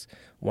rockets.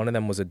 One of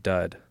them was a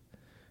dud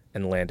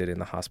and landed in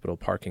the hospital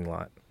parking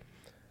lot.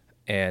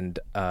 And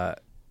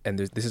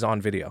this is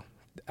on video.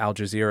 Al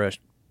Jazeera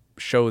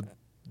showed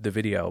the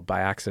video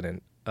by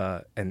accident,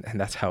 and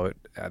that's how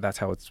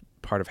it's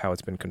part of how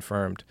it's been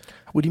confirmed.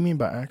 What do you mean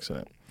by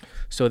accident?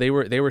 So they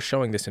were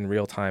showing this in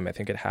real time. I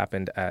think it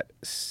happened at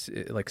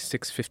like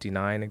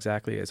 6:59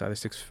 exactly. It's either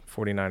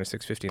 6:49 or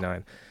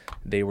 6:59.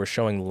 They were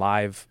showing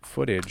live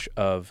footage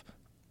of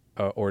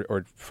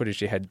or footage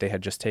they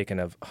had just taken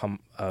of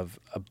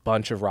a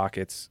bunch of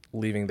rockets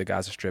leaving the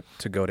Gaza Strip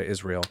to go to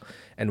Israel,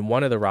 and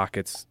one of the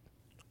rockets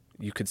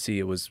you could see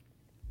it was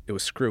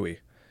screwy.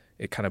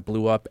 It kind of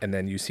blew up, and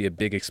then you see a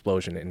big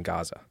explosion in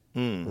Gaza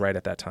right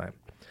at that time.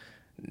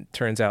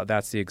 Turns out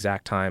that's the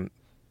exact time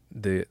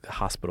the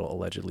hospital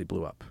allegedly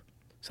blew up.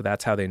 So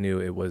that's how they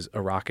knew it was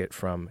a rocket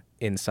from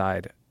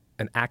inside,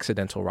 an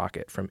accidental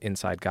rocket from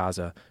inside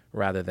Gaza,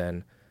 rather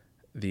than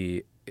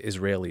the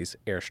Israelis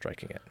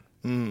airstriking it.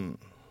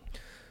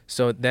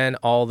 So then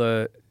all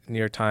the New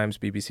York Times,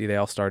 BBC, they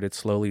all started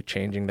slowly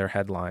changing their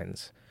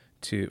headlines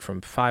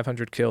from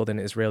 500 killed in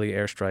Israeli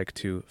airstrike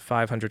to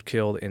 500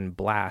 killed in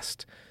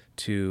blast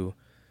to,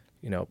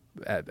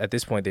 at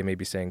this point they may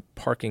be saying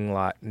parking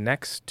lot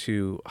next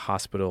to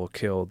hospital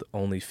killed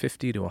only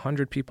 50 to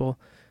 100 people.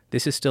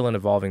 This is still an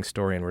evolving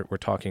story, and we're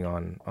talking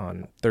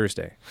on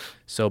Thursday.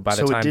 So by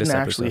the time it didn't this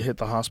actually episode, hit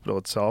the hospital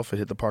itself. It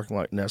hit the parking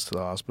lot next to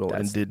the hospital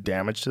and did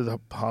damage to the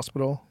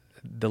hospital.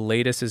 The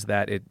latest is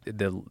that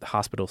the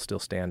hospital's still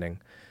standing,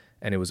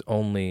 and it was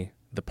only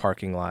the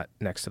parking lot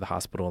next to the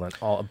hospital, and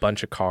a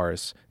bunch of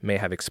cars may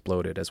have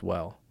exploded as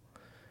well.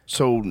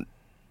 So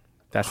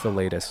that's the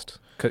latest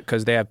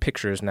because they have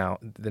pictures now.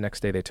 The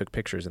next day they took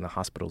pictures in the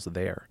hospitals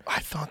there. I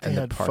thought they And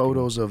the had parking.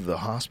 photos of the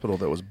hospital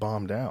that was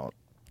bombed out.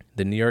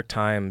 The New York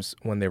Times,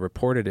 when they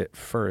reported it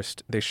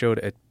first, they showed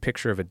a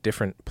picture of a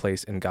different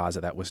place in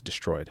Gaza that was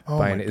destroyed Oh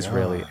by my an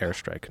Israeli God.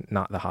 airstrike,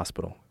 not the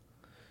hospital.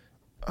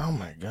 Oh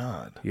my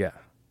God. Yeah.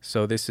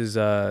 So this is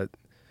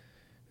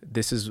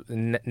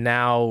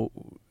now,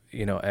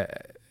 you know,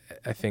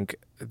 I think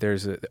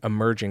there's an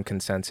emerging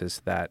consensus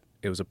that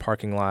it was a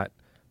parking lot,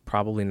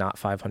 probably not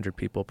 500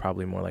 people,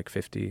 probably more like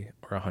 50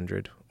 or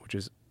 100, which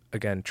is,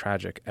 again,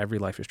 tragic. Every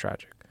life is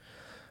tragic.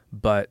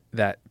 But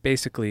that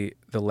basically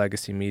the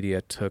legacy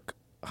media took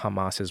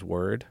Hamas's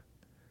word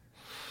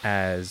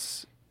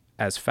as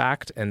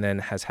fact and then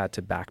has had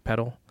to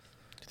backpedal.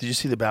 Did you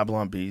see the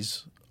Babylon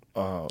Bees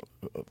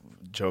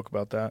joke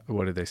about that?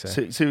 What did they say?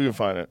 See if you can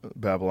find it.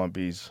 Babylon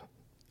Bees.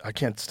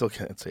 Still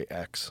can't say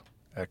X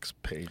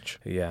page.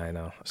 Yeah, I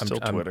know. Still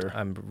Twitter.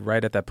 I'm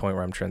right at that point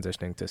where I'm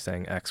transitioning to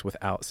saying X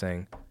without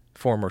saying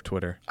former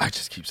Twitter. I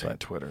just keep saying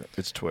Twitter.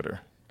 It's Twitter.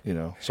 You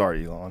know,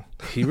 sorry, Elon.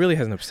 He really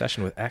has an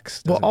obsession with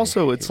X. Well, doesn't he?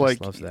 also, He it's just like,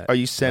 loves that are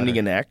you sending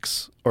letter. an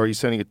X or are you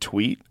sending a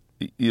tweet?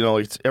 You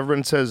know,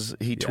 everyone says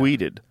he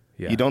tweeted.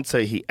 Yeah. You don't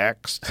say he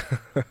X'd.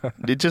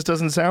 It just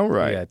doesn't sound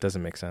right. Yeah, it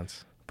doesn't make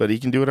sense. But he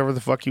can do whatever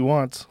the fuck he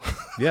wants.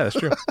 Yeah, that's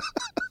true.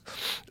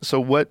 So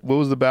what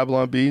was the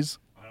Babylon Bees?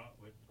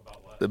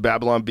 The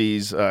Babylon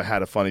Bees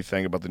had a funny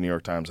thing about the New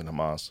York Times and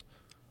Hamas.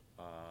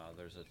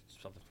 There's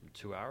something from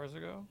 2 hours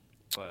ago.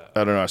 But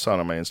I don't know. I saw it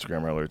on my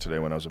Instagram earlier today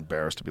when I was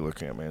embarrassed to be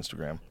looking at my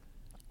Instagram.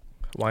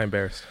 Why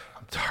embarrassed?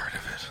 I'm tired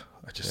of it.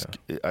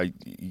 I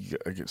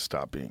get to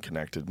stop being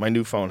connected. My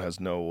new phone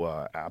has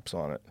no apps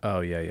on it.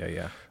 Oh,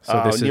 yeah.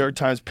 So this New York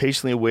Times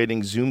patiently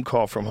awaiting Zoom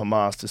call from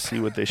Hamas to see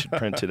what they should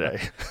print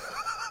today.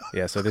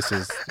 Yeah, so this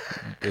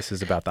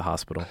is about the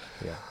hospital.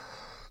 Yeah.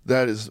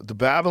 That is the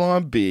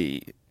Babylon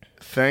Bee.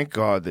 Thank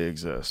God they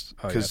exist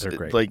Oh, yeah, they're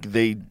great. like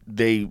they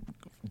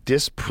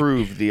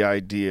disprove the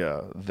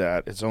idea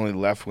that it's only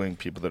left-wing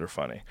people that are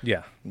funny.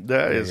 Yeah.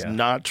 That is Yeah.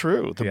 not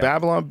true. The Yeah.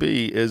 Babylon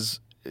Bee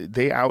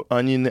they out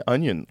onion the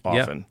onion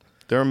often.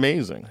 They're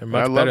amazing. They're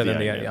much I love better than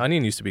Onion. the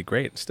Onion used to be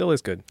great. Still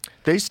is good.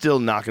 They still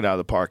knock it out of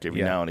the park every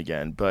Yeah. now and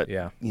again, but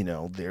Yeah. you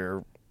know,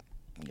 they're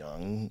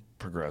young,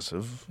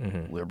 progressive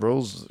Mm-hmm.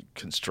 liberals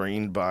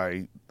constrained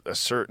by a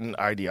certain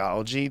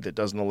ideology that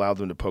doesn't allow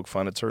them to poke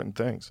fun at certain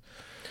things.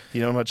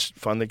 You know how much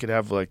fun they could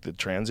have, like the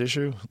trans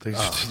issue? They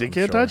I'm can't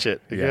sure. touch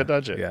it. They Yeah. can't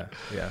touch it.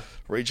 Yeah.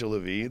 Rachel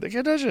Levy, they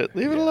can't touch it.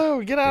 Leave it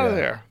alone. Get out of Yeah.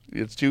 there.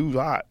 It's too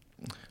hot.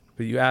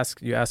 But you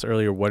asked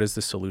earlier, what is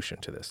the solution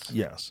to this?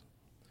 Yes.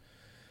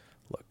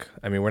 Look,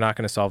 I mean, we're not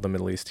going to solve the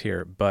Middle East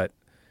here, but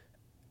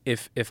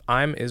if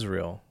I'm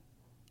Israel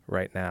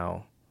right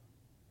now,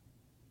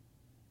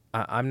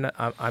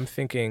 I'm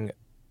thinking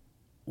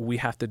we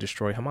have to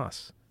destroy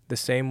Hamas. The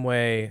same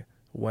way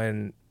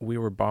when we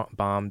were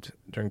bombed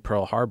during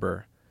Pearl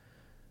Harbor,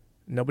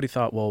 nobody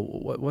thought, well,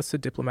 what's the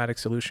diplomatic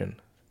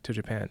solution to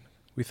Japan?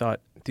 We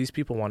thought, these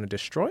people want to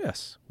destroy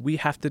us. We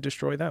have to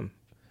destroy them,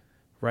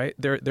 right?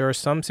 There are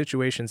some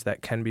situations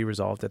that can be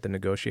resolved at the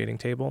negotiating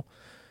table,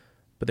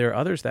 but there are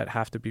others that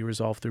have to be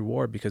resolved through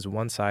war because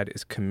one side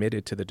is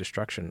committed to the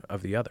destruction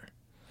of the other.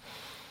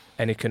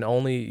 And you can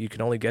only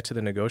get to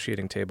the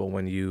negotiating table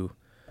when you've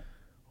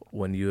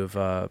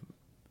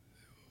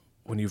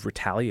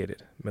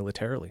retaliated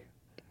militarily.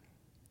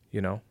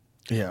 You know?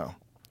 Yeah.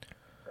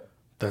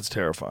 That's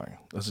terrifying.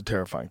 That's a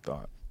terrifying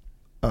thought.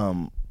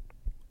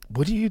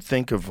 What do you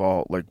think of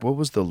what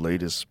was the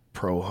latest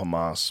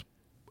pro-Hamas,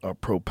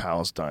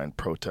 pro-Palestine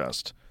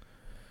protest?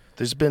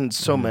 There's been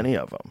so many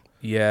of them.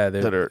 Yeah,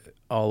 that are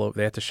all over.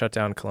 They had to shut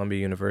down Columbia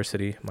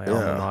University, my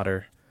alma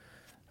mater.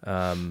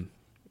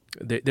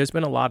 There's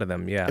been a lot of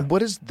them, yeah. And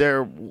what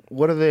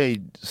are they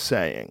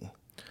saying?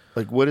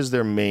 Like, what is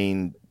their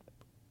main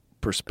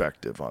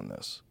perspective on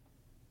this?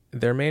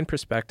 Their main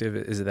perspective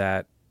is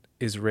that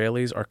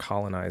Israelis are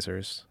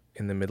colonizers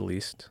in the Middle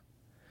East,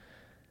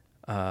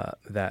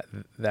 that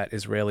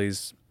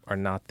Israelis are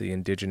not the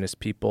indigenous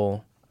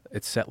people,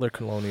 it's settler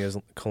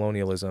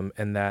colonialism,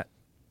 and that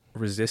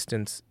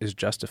resistance is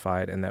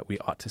justified and that we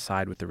ought to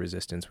side with the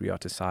resistance. We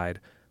ought to side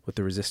with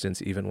the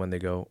resistance even when they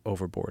go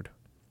overboard.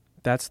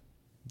 That's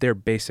their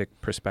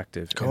basic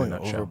perspective in a Going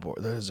nutshell.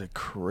 overboard. That is a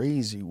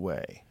crazy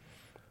way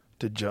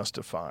to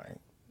justify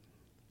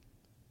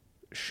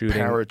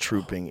Shooting,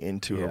 paratrooping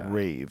into a Yeah.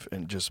 rave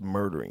and just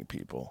murdering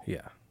people.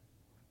 yeah,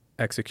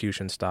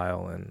 execution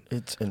style, and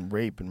It's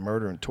rape and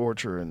murder and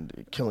torture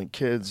and killing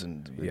kids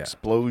and Yeah.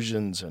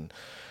 explosions. And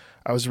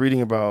I was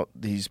reading about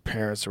these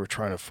parents that were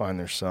trying to find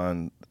their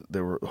son. They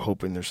were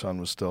hoping their son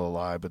was still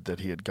alive, but that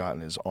he had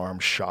gotten his arm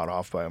shot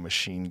off by a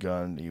machine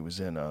gun. He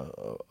was in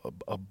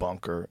a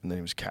bunker, and then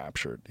he was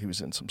captured. He was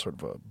in some sort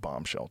of a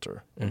bomb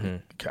shelter. And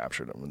they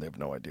captured him, and they have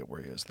no idea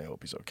where he is. They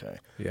hope he's okay.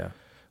 yeah.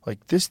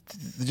 Like this,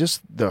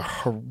 just the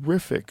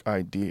horrific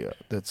idea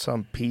that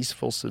some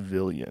peaceful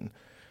civilian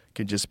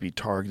could just be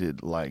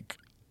targeted like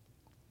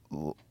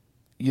you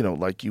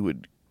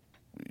would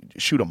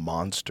shoot a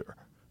monster.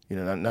 You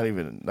know, not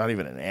even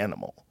an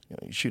animal. You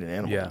know, you shoot an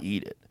animal Yeah. and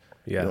eat it.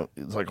 Yeah. You know,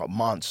 it's like a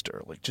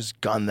monster. Like,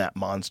 just gun that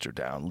monster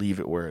down, leave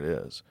it where it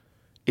is.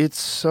 It's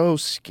so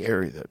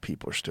scary that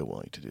people are still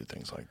willing to do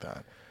things like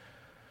that.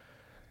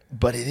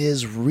 But it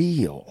is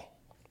real.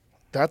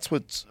 That's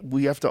what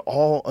we have to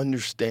all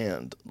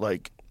understand.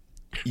 Like,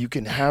 you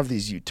can have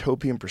these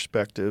utopian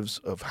perspectives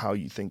of how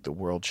you think the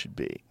world should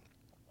be.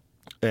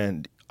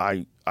 And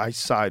I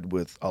side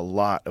with a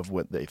lot of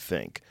what they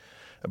think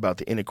about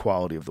the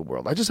inequality of the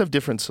world. I just have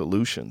different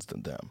solutions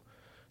than them.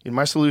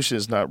 My solution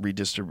is not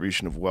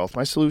redistribution of wealth.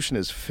 My solution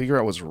is figure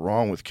out what's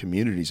wrong with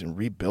communities and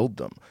rebuild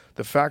them.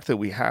 The fact that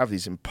we have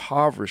these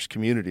impoverished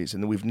communities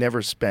and that we've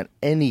never spent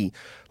any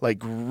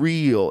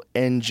real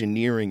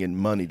engineering and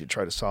money to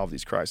try to solve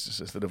these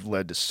crises that have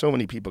led to so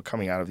many people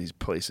coming out of these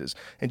places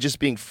and just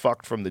being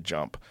fucked from the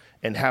jump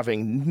and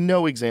having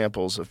no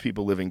examples of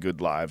people living good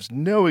lives,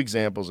 no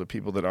examples of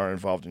people that aren't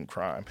involved in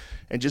crime,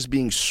 and just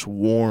being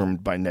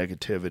swarmed by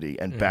negativity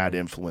and bad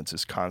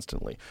influences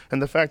constantly.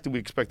 And the fact that we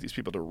expect these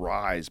people to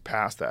rise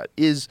past that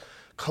is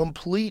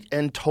complete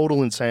and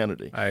total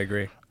insanity. I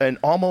agree. And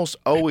almost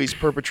always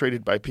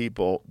perpetrated by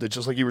people that,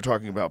 just like you were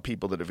talking about,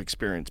 people that have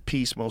experienced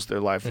peace most of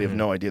their life, they have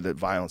no idea that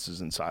violence is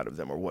inside of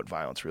them or what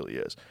violence really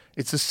is.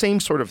 It's the same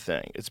sort of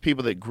thing. It's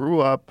people that grew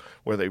up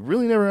where they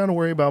really never had to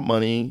worry about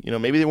money.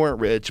 Maybe they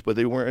weren't rich, but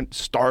they weren't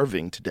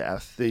starving to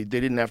death. They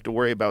didn't have to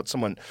worry about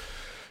someone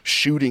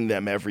shooting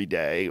them every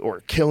day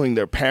or killing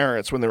their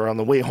parents when they were on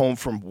the way home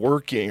from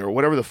working or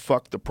whatever the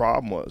fuck the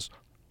problem was.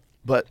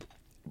 But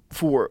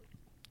for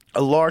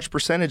a large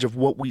percentage of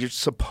what we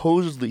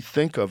supposedly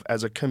think of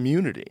as a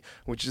community,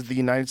 which is the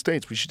United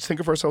States, we should think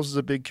of ourselves as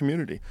a big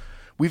community.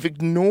 We've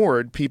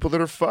ignored people that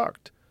are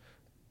fucked.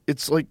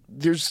 It's like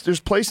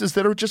there's places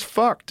that are just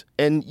fucked,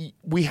 and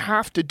we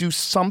have to do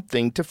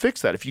something to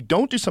fix that. If you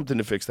don't do something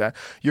to fix that,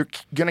 you're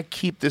going to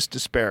keep this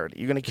disparity.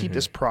 You're going to keep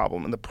this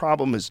problem, and the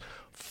problem is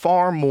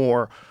far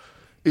more.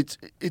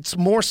 It's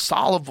more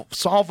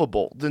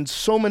solvable than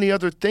so many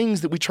other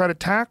things that we try to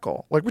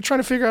tackle. Like, we're trying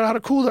to figure out how to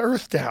cool the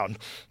earth down.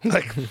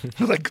 like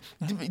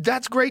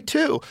that's great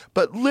too.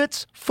 But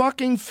let's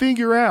fucking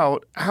figure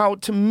out how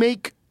to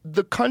make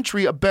the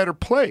country a better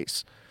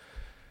place.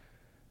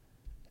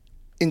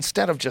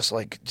 Instead of just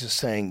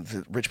saying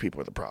that rich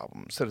people are the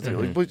problem. Instead of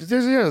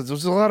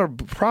there's a lot of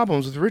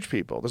problems with rich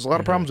people. There's a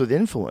lot of problems with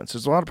influence.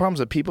 There's a lot of problems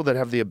with people that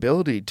have the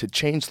ability to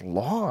change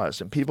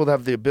laws and people that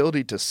have the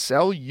ability to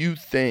sell you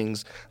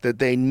things that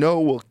they know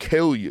will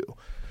kill you.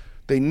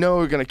 They know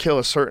are going to kill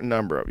a certain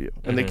number of you,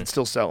 and they can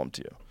still sell them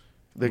to you.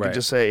 They could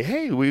just say,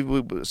 "Hey,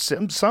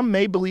 some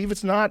may believe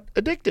it's not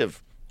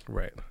addictive."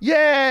 Right.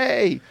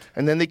 Yay!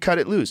 And then they cut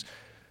it loose.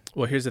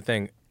 Well, here's the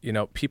thing.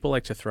 People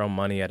like to throw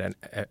money at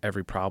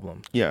every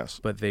problem. Yes.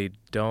 But they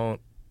don't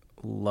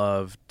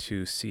love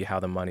to see how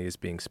the money is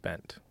being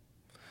spent.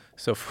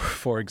 So,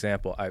 for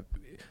example,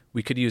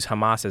 we could use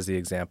Hamas as the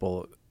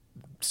example.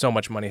 So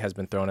much money has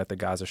been thrown at the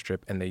Gaza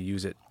Strip, and they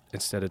use it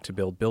instead of to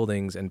build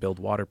buildings and build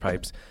water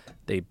pipes.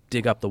 They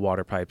dig up the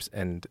water pipes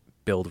and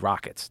build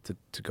rockets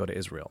to go to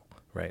Israel,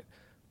 right?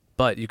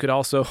 But you could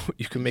also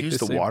make use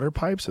the water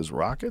pipes as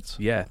rockets.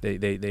 Yeah,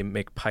 they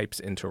make pipes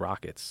into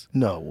rockets.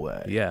 No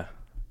way. Yeah.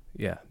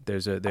 Yeah,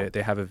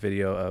 they have a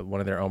video, one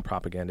of their own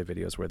propaganda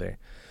videos where they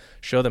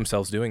show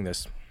themselves doing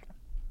this.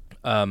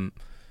 And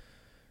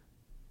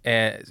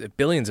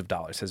billions of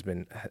dollars has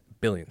been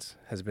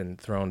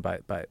thrown by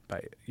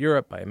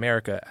Europe, by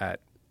America at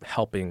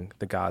helping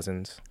the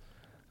Gazans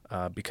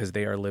because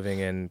they are living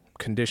in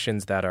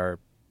conditions that are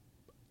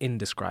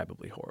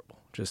indescribably horrible.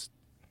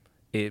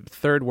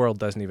 Third world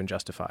doesn't even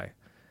justify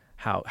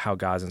how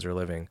Gazans are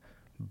living,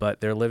 but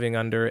they're living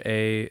under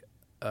a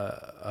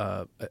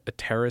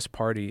terrorist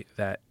party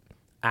that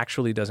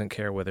actually doesn't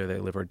care whether they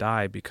live or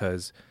die,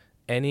 because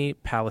any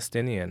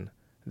Palestinian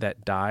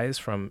that dies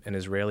from an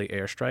Israeli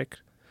airstrike,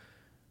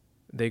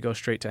 they go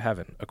straight to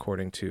heaven,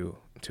 according to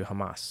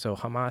Hamas. So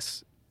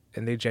Hamas,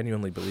 and they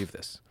genuinely believe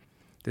this.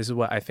 This is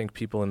what I think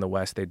people in the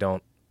West, they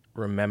don't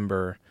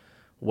remember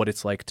what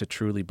it's like to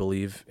truly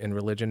believe in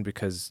religion,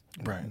 because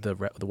the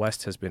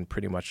West has been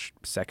pretty much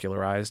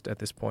secularized at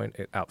this point,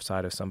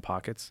 outside of some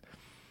pockets.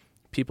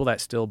 People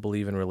that still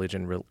believe in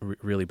religion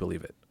really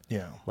believe it.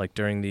 Yeah. Like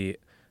during the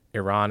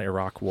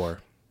Iran-Iraq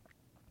war,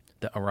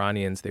 the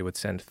Iranians, they would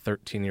send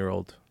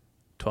 13-year-old,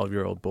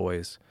 12-year-old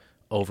boys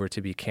over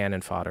to be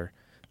cannon fodder.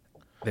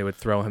 They would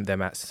throw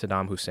them at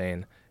Saddam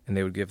Hussein, and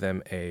they would give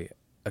them a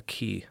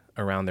key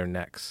around their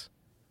necks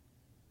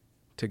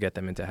to get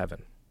them into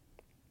heaven.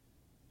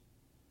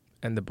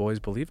 And the boys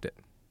believed it.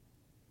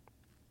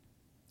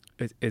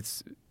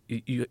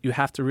 You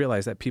have to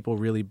realize that people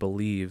really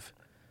believe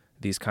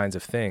these kinds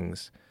of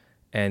things,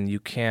 and you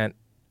can't.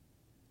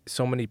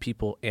 So many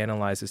people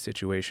analyze the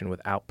situation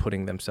without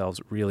putting themselves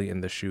really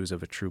in the shoes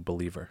of a true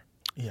believer.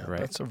 Yeah, right?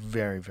 That's a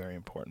very, very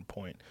important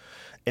point.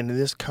 And in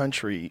this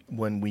country,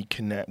 when we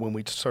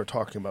start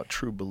talking about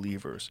true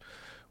believers,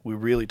 we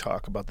really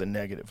talk about the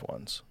negative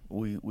ones.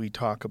 We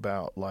talk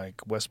about like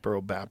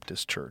Westboro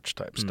Baptist Church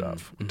type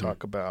stuff. We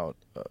talk about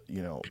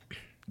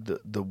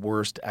the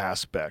worst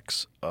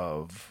aspects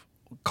of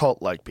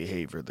cult-like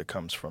behavior that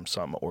comes from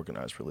some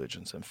organized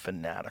religions and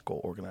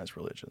fanatical organized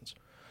religions.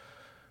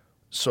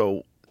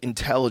 So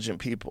intelligent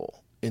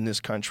people in this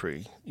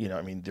country,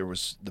 I mean, there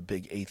was the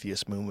big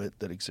atheist movement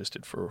that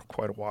existed for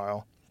quite a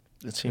while.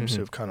 It seems to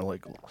have kind of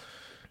like,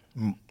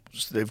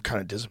 they've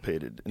kind of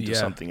dissipated into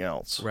something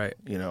else. Right.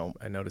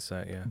 I noticed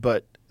that, yeah.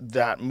 But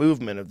that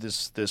movement of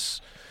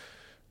this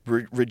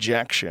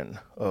rejection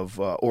of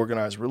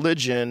organized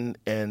religion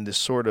and this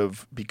sort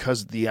of,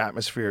 because the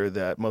atmosphere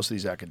that most of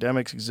these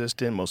academics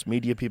exist in, most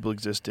media people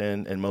exist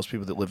in, and most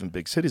people that live in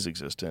big cities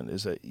exist in,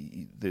 is that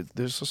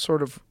there's a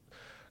sort of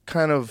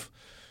kind of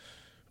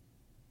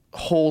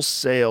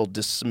wholesale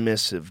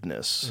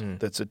dismissiveness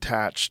that's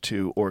attached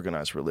to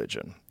organized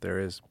religion. There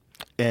is.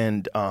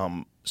 And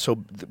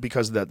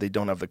because of that, they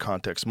don't have the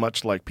context,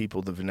 much like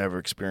people that have never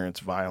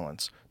experienced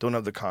violence, don't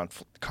have the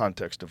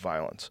context of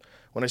violence.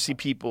 When I see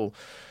people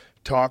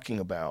talking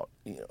about,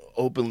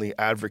 openly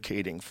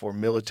advocating for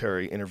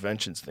military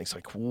interventions, things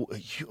like,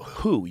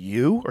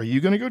 you? Are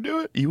you going to go do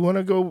it? You want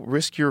to go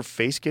risk your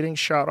face getting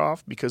shot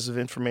off because of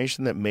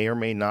information that may or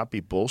may not be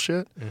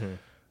bullshit? Mm-hmm.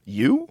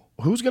 You?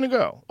 Who's going to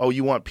go? Oh,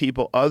 you want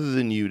people other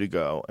than you to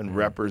go and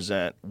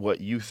represent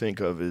what you think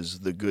of as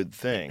the good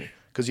thing.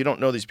 Because you don't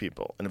know these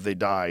people, and if they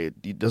die,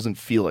 it doesn't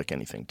feel like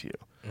anything to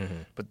you. Mm-hmm.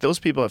 But those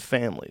people have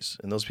families,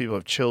 and those people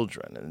have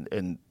children,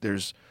 and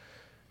there's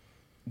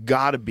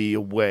got to be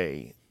a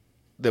way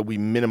that we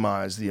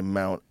minimize the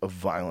amount of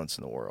violence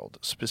in the world,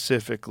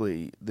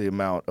 specifically the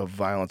amount of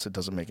violence that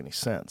doesn't make any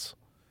sense.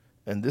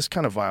 And this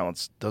kind of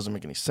violence doesn't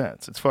make any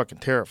sense. It's fucking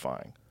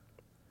terrifying.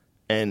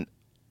 And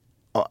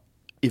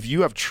if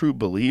you have true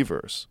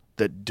believers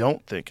that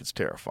don't think it's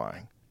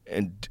terrifying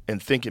and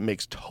think it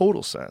makes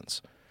total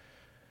sense,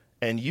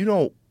 and you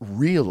don't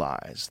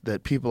realize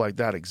that people like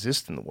that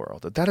exist in the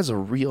world, that is a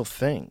real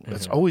thing.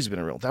 That's always been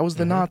a real. That was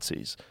the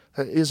Nazis.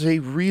 That is a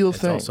real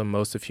thing. It's also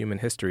most of human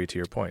history, to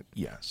your point.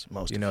 Yes,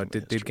 most. Of human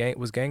history.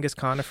 Was Genghis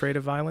Khan afraid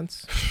of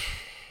violence?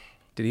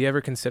 Did he ever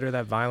consider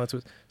that violence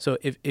was? So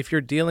if you're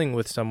dealing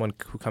with someone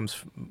who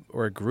comes,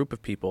 or a group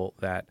of people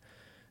that,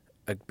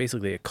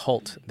 basically a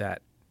cult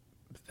that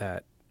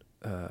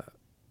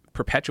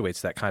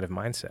perpetuates that kind of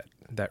mindset,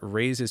 that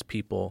raises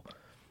people.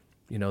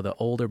 The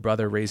older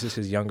brother raises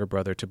his younger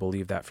brother to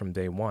believe that from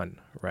day one,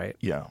 right?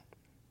 Yeah.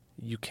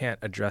 You can't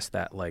address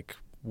that like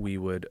we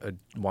would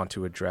want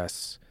to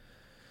address,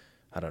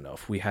 I don't know,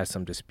 if we had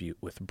some dispute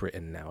with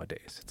Britain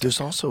nowadays.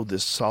 There's also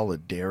this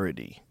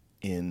solidarity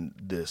in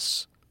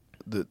this.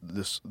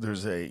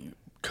 There's a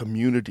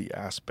community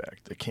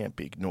aspect that can't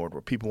be ignored,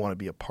 where people want to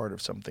be a part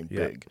of something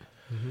big.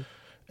 Mm-hmm.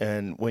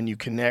 And when you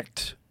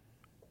connect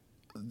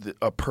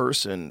a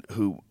person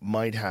who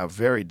might have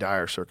very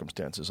dire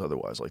circumstances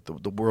otherwise, like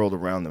the world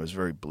around them is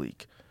very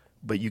bleak,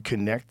 but you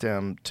connect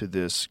them to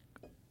this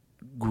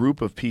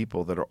group of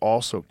people that are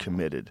also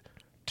committed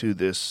to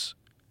this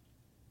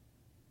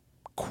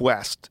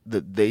quest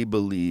that they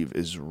believe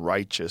is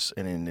righteous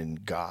and in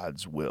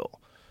God's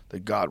will,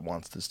 that God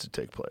wants this to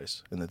take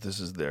place, and that this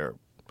is their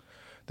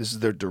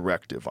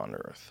directive on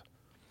earth.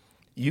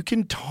 You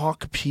can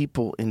talk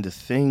people into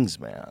things,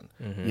 man.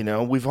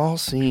 Mm-hmm. We've all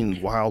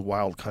seen Wild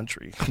Wild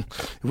Country.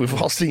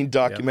 We've all seen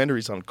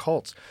documentaries on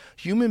cults.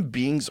 Human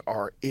beings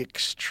are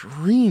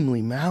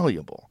extremely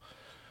malleable.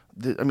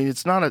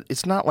 It's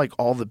not like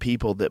all the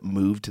people that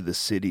moved to the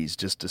cities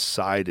just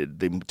decided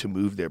to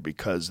move there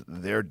because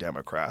they're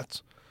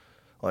Democrats.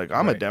 Like,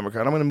 I'm a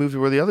Democrat, I'm going to move to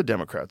where the other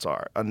Democrats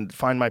are and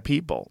find my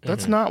people.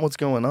 That's not what's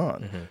going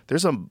on. Mm-hmm.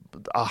 There's a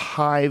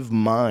hive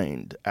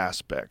mind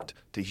aspect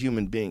to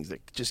human beings that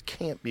just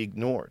can't be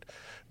ignored,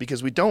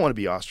 because we don't want to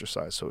be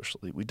ostracized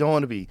socially. We don't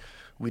want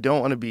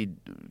to be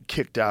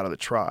kicked out of the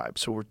tribe.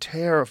 So we're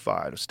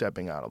terrified of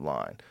stepping out of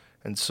line.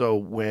 And so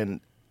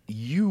when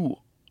you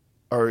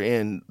are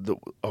in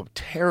a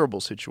terrible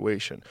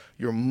situation,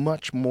 you're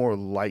much more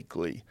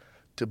likely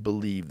to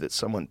believe that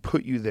someone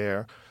put you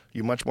there.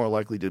 You're much more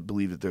likely to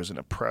believe that there's an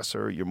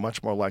oppressor. You're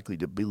much more likely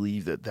to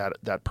believe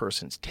that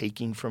person's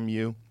taking from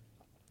you.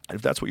 And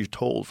if that's what you're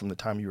told from the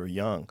time you were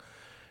young,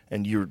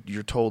 and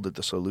you're told that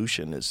the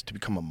solution is to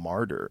become a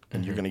martyr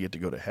and you're going to get to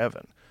go to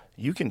heaven,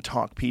 you can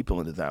talk people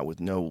into that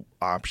with no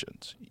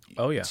options.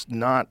 Oh, yeah. It's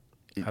not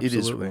 – it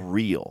is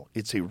real.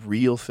 It's a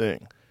real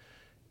thing.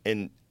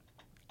 And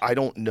I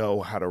don't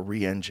know how to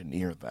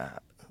re-engineer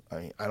that.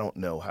 I don't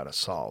know how to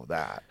solve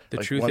that. The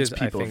truth is,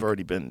 people have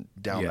already been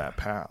down that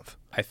path.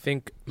 I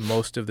think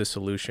most of the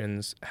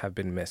solutions have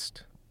been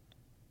missed.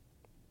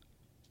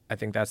 I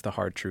think that's the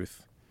hard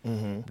truth.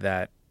 Mm-hmm.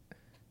 That,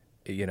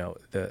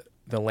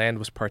 the land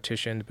was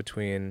partitioned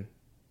between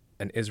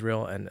an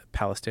Israel and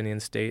Palestinian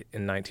state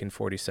in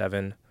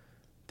 1947.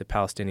 The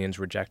Palestinians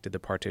rejected the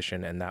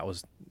partition, and that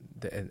was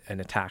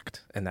and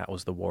attacked, and that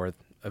was the War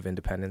of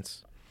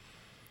Independence.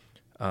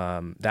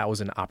 That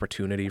was an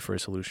opportunity for a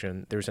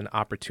solution. There's an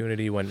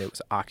opportunity when it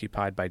was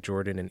occupied by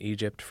Jordan and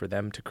Egypt for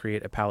them to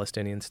create a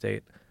Palestinian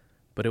state,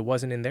 but it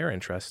wasn't in their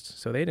interest,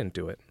 so they didn't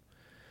do it.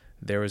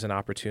 There was an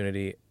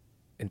opportunity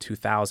in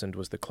 2000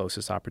 was the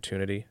closest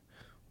opportunity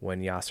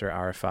when Yasser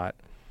Arafat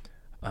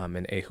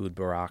and Ehud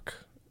Barak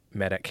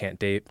met at Camp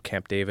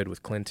David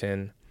with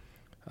Clinton,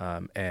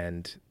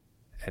 and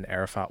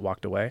Arafat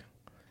walked away.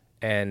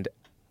 And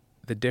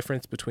the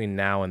difference between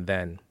now and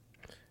then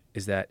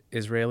is that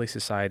Israeli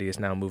society is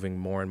now moving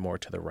more and more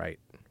to the right.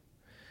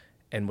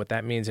 And what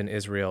that means in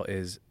Israel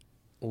is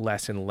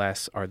less and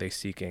less are they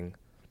seeking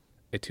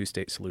a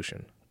two-state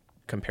solution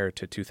compared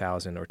to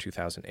 2000 or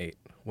 2008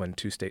 when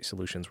two-state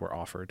solutions were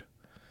offered.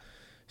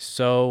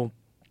 So,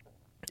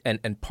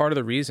 and part of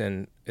the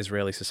reason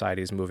Israeli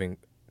society is moving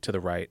to the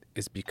right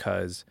is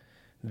because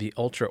the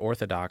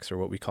ultra-Orthodox, or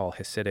what we call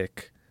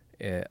Hasidic,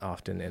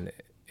 often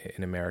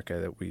in America,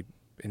 that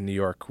in New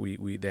York,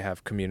 they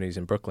have communities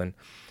in Brooklyn.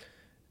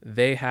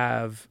 They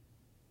have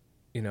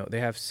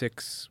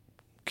 6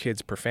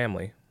 kids per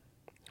family,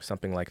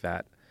 something like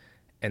that.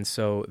 And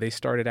so they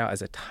started out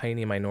as a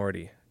tiny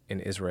minority in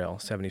Israel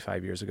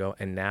 75 years ago,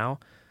 and now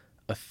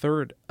a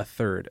third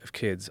of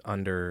kids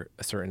under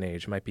a certain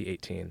age, might be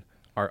 18,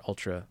 are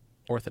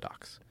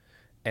ultra-Orthodox.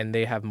 And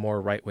they have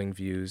more right-wing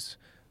views.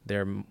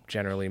 They're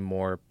generally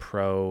more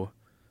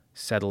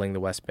pro-settling the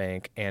West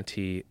Bank,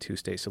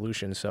 anti-two-state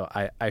solution. So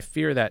I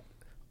fear that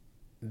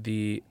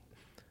the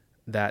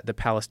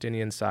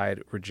Palestinian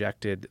side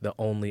rejected the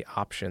only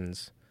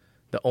options,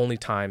 the only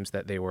times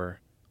that they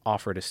were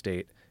offered a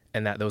state,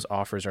 and that those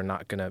offers are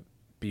not going to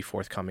be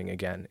forthcoming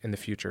again in the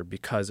future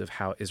because of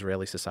how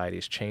Israeli society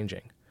is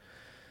changing.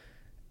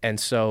 And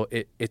so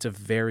it's a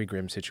very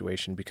grim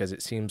situation because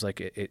it seems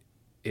like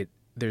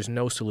there's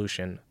no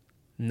solution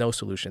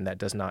that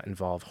does not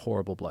involve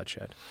horrible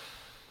bloodshed.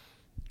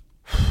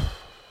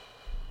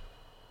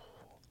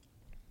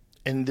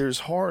 And there's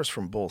horrors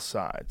from both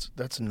sides.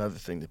 That's another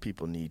thing that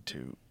people need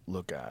to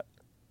look at.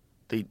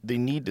 They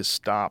need to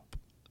stop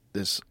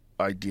this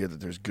idea that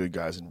there's good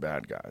guys and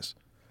bad guys,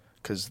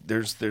 because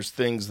there's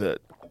things that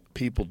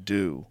people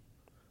do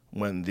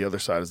when the other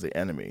side is the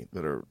enemy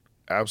that are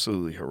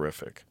absolutely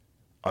horrific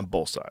on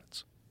both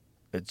sides.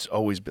 It's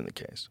always been the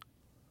case.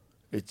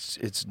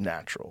 It's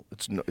natural.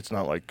 It's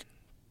not like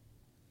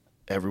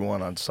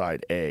everyone on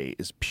side A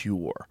is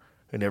pure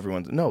and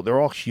they're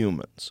all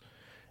humans.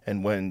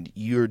 And when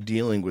you're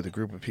dealing with a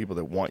group of people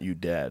that want you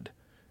dead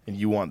and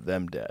you want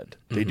them dead,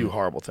 they do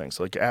horrible things.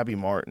 Like Abby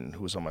Martin,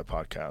 who was on my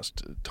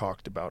podcast,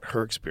 talked about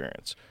her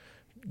experience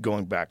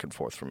going back and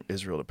forth from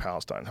Israel to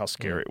Palestine, how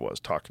scary it was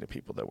talking to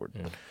people that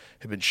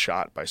had been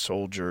shot by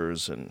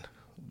soldiers and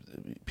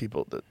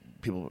people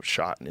were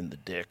shot in the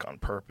dick on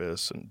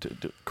purpose and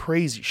do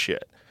crazy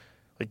shit.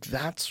 Like,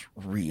 that's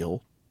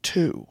real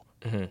too.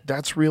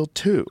 That's real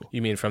too.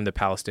 You mean from the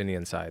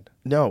Palestinian side?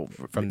 No,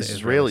 from the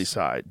Israeli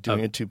side,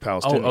 doing it to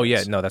Palestinians. Oh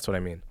yeah, no, that's what I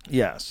mean.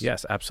 Yes.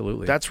 Yes,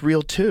 absolutely. That's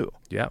real too.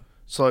 Yeah.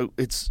 So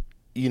it's,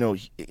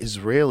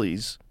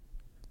 Israelis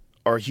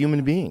are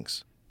human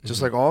beings,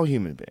 just like all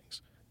human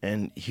beings.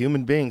 And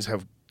human beings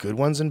have good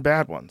ones and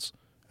bad ones.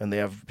 And they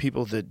have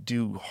people that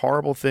do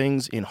horrible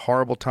things in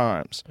horrible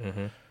times.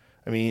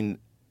 I mean,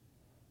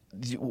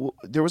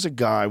 there was a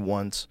guy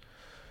once,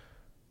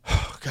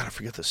 God, I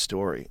forget the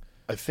story.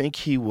 I think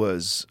he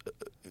was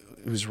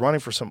running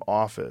for some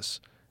office,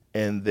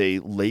 and they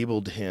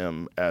labeled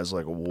him as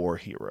like a war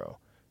hero,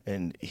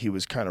 and he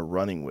was kind of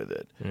running with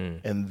it.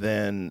 And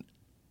then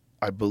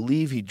I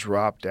believe he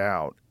dropped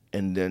out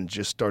and then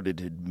just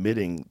started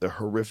admitting the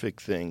horrific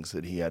things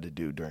that he had to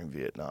do during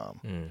Vietnam.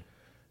 And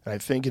I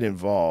think it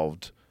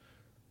involved,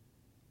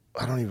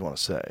 I don't even want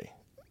to say.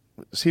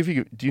 See if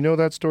you do you know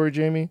that story,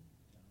 Jamie?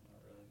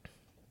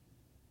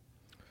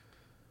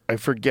 I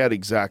forget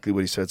exactly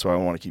what he said, so I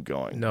don't want to keep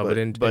going. No,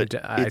 but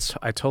I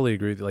totally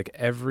agree with you. Like,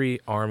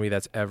 every army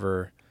that's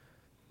ever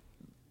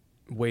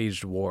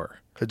waged war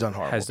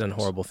has done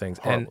horrible things.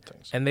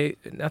 And they,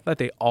 not that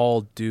they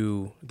all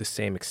do the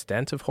same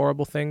extent of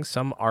horrible things.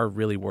 Some are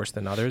really worse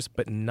than others,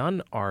 but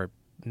none are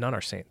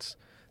saints.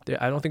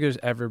 I don't think there's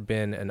ever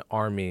been an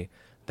army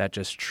that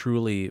just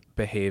truly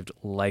behaved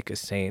like a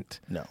saint.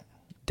 No.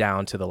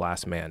 Down to the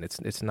last man.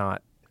 It's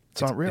not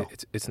real.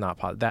 It's not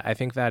possible. I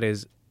think that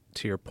is,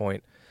 to your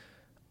point,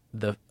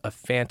 a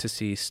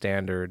fantasy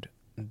standard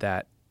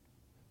that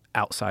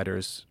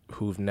outsiders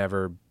who've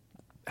never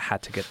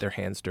had to get their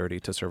hands dirty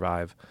to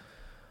survive,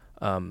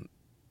 but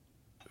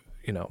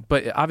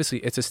obviously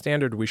it's a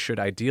standard we should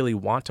ideally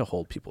want to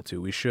hold people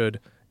to. We should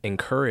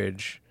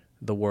encourage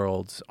the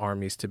world's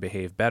armies to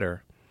behave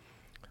better.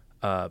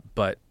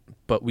 But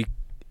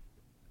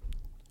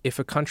if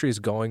a country is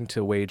going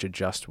to wage a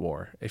just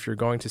war, if you're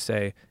going to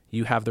say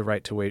you have the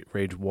right to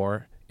wage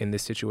war in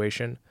this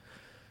situation,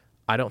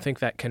 I don't think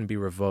that can be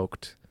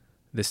revoked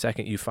the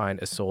second you find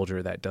a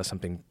soldier that does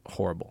something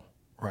horrible.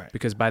 Right.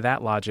 Because by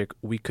that logic,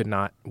 we could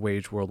not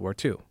wage World War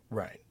II.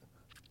 Right.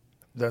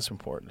 That's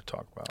important to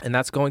talk about. And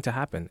that's going to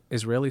happen.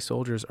 Israeli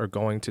soldiers are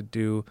going to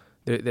do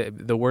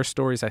the worst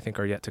stories, I think,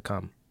 are yet to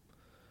come.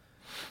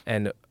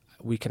 And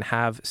we can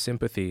have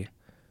sympathy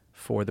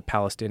for the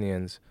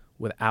Palestinians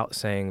without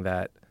saying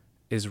that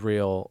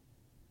Israel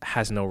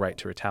has no right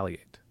to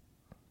retaliate.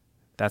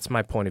 That's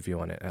my point of view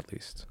on it, at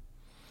least.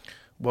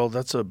 Well,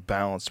 that's a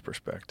balanced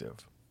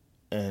perspective.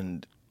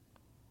 And,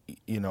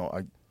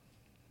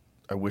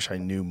 I wish I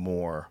knew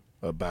more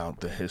about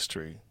the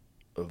history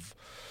of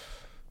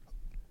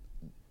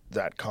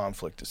that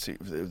conflict to see if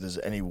there's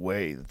any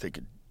way that they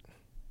could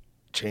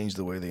change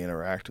the way they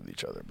interact with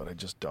each other, but I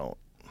just don't.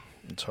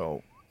 And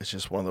so it's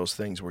just one of those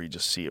things where you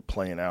just see it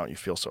playing out and you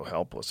feel so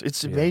helpless.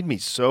 It's made me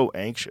so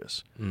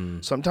anxious.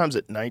 Sometimes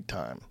at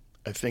nighttime,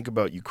 I think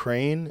about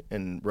Ukraine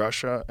and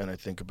Russia, and I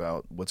think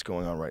about what's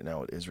going on right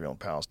now with Israel and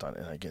Palestine,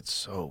 and I get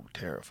so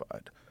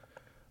terrified.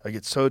 I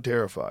get so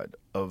terrified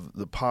of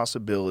the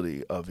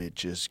possibility of it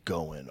just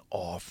going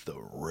off the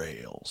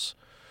rails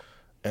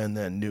and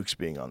then nukes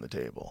being on the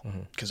table.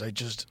 Because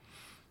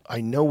I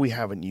know we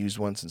haven't used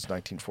one since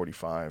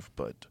 1945,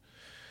 but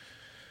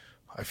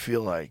I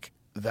feel like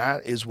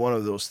that is one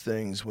of those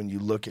things when you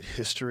look at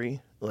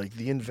history, like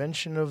the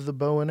invention of the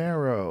bow and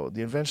arrow,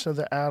 the invention of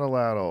the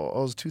atlatl. Oh,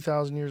 it was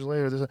 2,000 years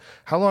later.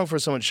 How long before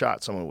someone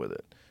shot someone with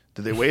it?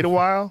 Did they wait a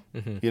while?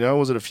 You know,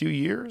 was it a few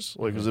years?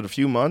 Like, was it a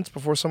few months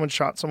before someone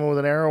shot someone with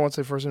an arrow once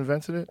they first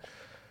invented it?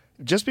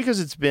 Just because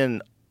it's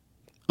been,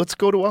 let's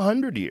go to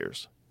 100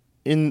 years.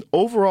 In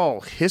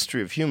overall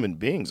history of human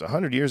beings,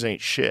 100 years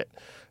ain't shit.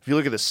 If you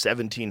look at the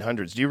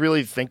 1700s, do you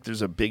really think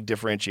there's a big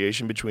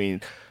differentiation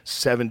between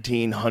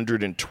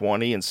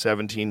 1720 and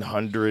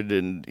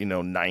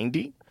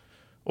 1790?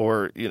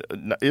 Or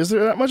is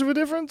there that much of a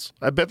difference?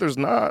 I bet there's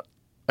not.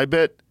 I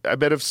bet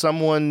if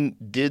someone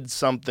did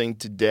something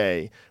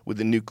today with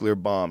a nuclear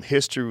bomb,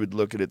 history would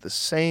look at it the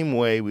same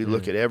way we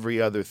look at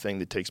every other thing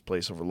that takes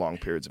place over long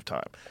periods of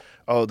time.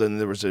 Oh, then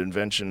there was an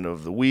invention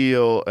of the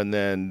wheel, and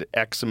then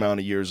X amount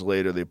of years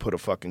later, they put a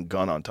fucking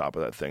gun on top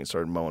of that thing and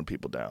started mowing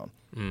people down.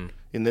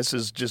 And this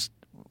is just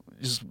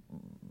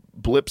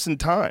blips in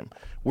time.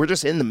 We're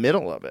just in the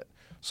middle of it.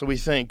 So we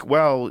think,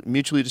 well,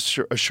 mutually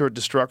assured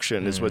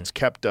destruction is what's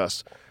kept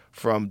us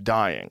from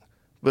dying.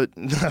 But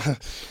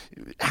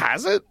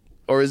has it?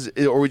 Or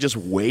are we just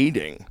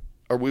waiting?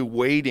 Are we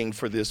waiting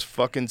for this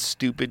fucking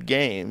stupid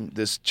game,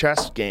 this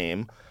chess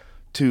game,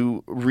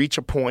 to reach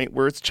a point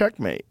where it's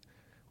checkmate?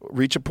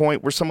 Reach a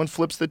point where someone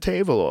flips the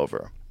table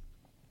over?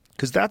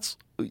 Because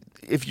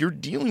if you're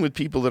dealing with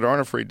people that aren't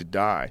afraid to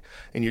die,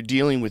 and you're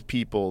dealing with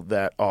people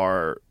that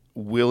are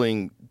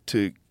willing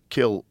to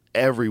kill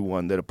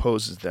everyone that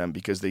opposes them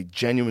because they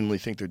genuinely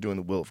think they're doing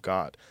the will of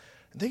God,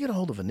 they get a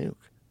hold of a nuke.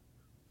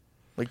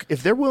 Like,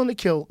 if they're willing to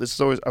kill,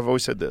 I've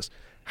always said this,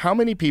 how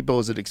many people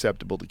is it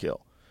acceptable to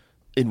kill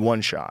in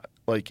one shot?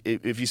 Like,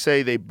 if you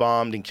say they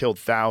bombed and killed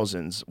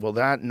thousands, well,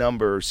 that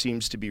number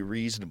seems to be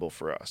reasonable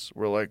for us.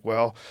 We're like,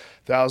 well,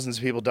 thousands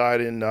of people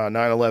died in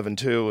 9/11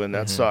 too, and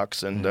that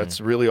sucks, and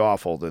that's really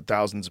awful that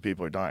thousands of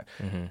people are dying.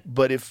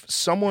 But if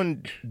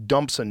someone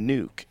dumps a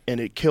nuke and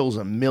it kills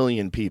 1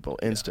 million people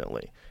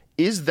instantly,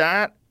 is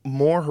that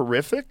more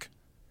horrific?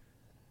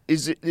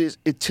 Is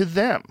it to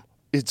them?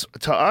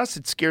 To us,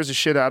 it scares the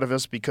shit out of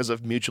us because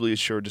of mutually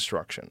assured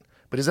destruction.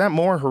 But is that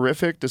more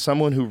horrific to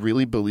someone who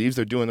really believes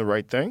they're doing the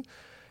right thing?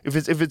 If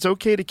it's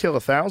okay to kill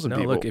 1,000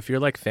 people. No, look, if you're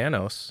like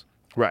Thanos,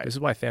 right? This is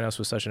why Thanos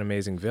was such an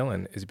amazing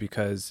villain, is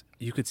because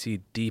you could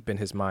see deep in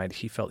his mind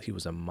he felt he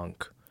was a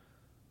monk,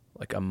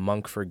 like a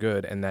monk for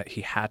good, and that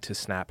he had to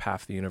snap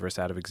half the universe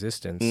out of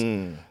existence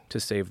to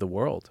save the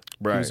world.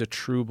 Right. He was a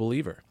true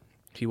believer.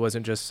 He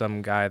wasn't just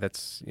some guy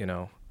that's,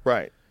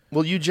 Right.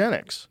 Well,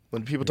 eugenics.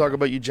 When people talk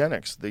about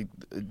eugenics, they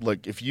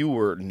like if you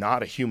were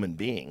not a human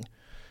being,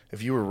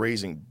 if you were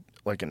raising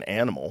like an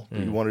animal,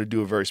 you wanted to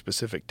do a very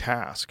specific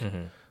task,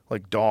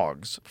 like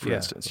dogs, for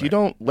instance. Right. You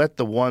don't let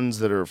the ones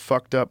that are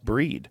fucked up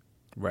breed.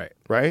 Right.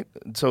 Right?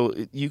 So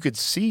you could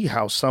see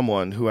how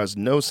someone who has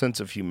no sense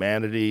of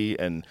humanity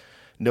and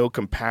no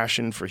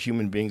compassion for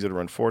human beings that are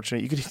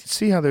unfortunate, you could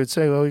see how they would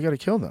say, well, you got to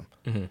kill them.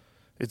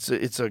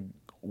 It's a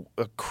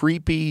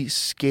creepy,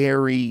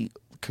 scary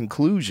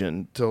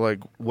conclusion to like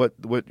what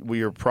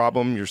your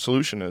problem, your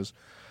solution is.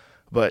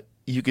 But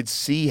you could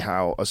see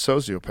how a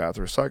sociopath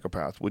or a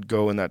psychopath would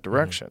go in that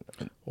direction.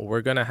 Well,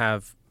 we're going to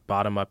have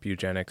bottom-up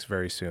eugenics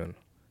very soon,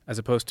 as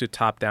opposed to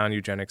top-down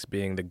eugenics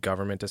being the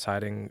government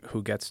deciding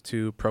who gets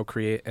to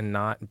procreate and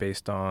not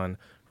based on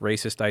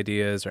racist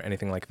ideas or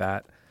anything like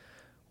that.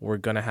 We're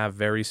going to have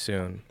very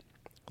soon,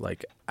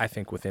 like I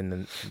think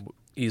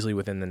easily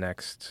within the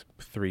next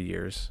 3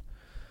 years,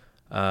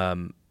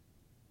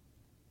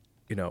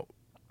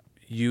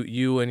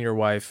 you and your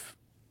wife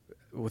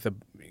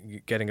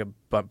getting a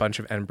bunch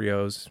of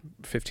embryos,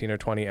 15 or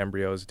 20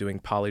 embryos, doing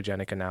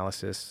polygenic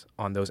analysis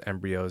on those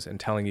embryos and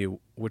telling you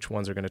which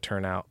ones are going to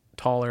turn out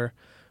taller,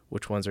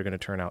 which ones are going to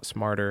turn out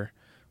smarter,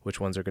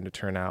 which ones are going to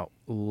turn out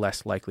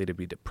less likely to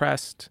be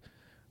depressed.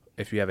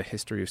 If you have a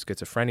history of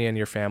schizophrenia in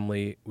your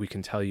family, we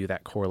can tell you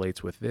that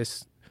correlates with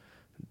this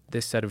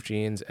set of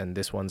genes and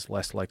this one's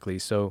less likely.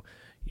 So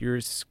you're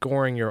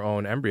scoring your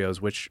own embryos,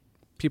 which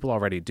people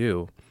already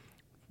do.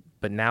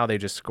 But now they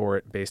just score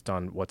it based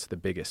on what's the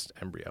biggest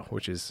embryo,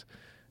 which is...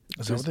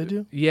 Is that what they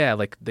do? Yeah,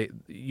 like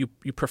you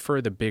prefer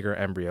the bigger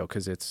embryo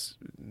because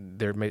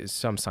there may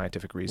some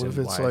scientific reason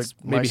why like it's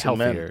maybe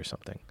healthier or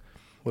something.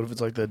 What if it's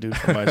like that dude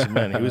from Mice and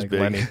Men? He was Like big.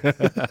 Lenny.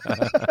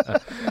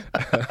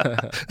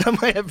 That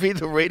might be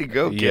the way to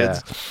go, kids. Yeah.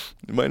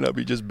 It might not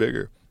be just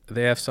bigger.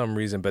 They have some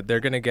reason, but they're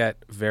going to get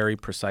very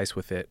precise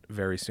with it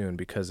very soon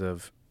because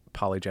of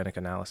polygenic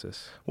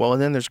analysis. Well,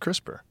 and then there's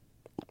CRISPR,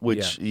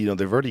 which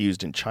they've already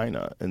used in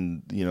China,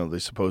 and they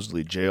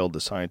supposedly jailed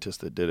the scientists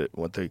that did it.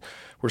 What they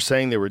were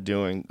saying they were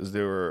doing is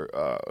they were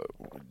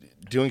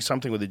doing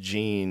something with a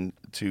gene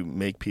to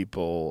make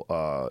people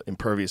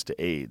impervious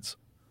to AIDS.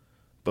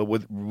 But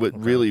what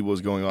really was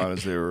going on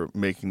is they were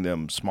making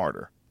them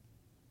smarter.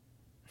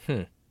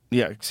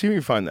 Yeah, see if you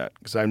can find that,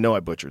 because I know I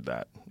butchered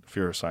that. If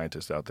you're a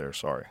scientist out there,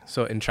 sorry.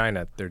 So in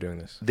China, they're doing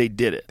this. They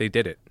did it. They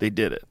did it. They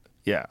did it.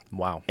 Yeah.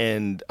 Wow.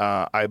 And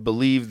I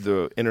believe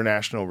the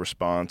international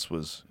response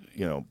was,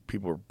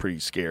 people were pretty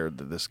scared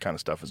that this kind of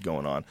stuff is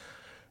going on.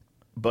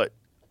 But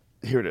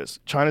here it is.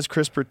 China's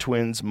CRISPR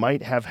twins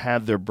might have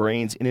had their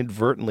brains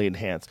inadvertently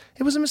enhanced.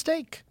 It was a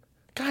mistake.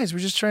 Guys, we're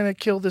just trying to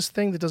kill this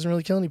thing that doesn't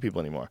really kill any people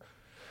anymore.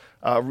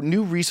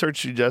 New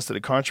research suggests that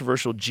a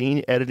controversial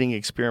gene editing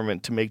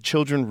experiment to make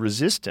children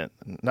resistant,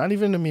 not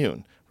even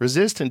immune,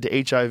 resistant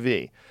to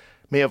HIV,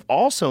 may have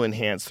also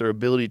enhanced their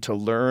ability to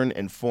learn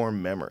and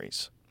form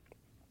memories.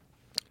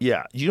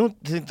 Yeah, you don't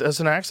think that's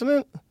an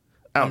accident?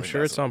 I'm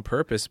sure it's on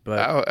purpose, but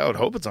I would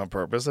hope it's on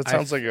purpose. That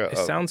sounds like it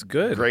sounds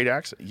good. Great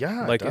accident.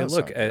 Yeah, like it does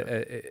look, sound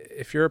good.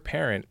 if you're a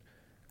parent,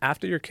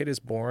 after your kid is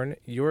born,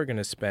 you're going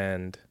to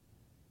spend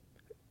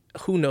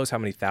who knows how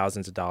many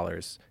thousands of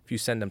dollars. If you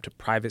send them to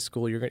private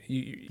school, you're going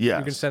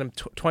to send them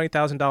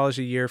 $20,000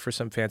 a year for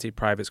some fancy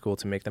private school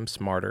to make them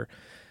smarter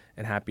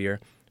and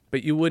happier.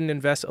 But you wouldn't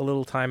invest a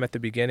little time at the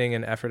beginning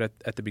and effort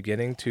at the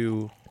beginning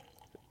to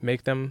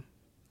make them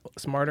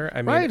smarter.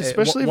 I mean, right,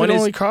 especially if it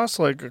only costs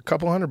like a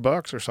couple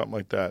 $100 or something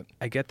like that.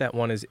 I get that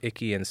one is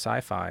icky and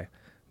sci-fi,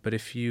 but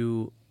if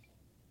you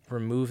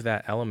remove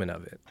that element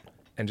of it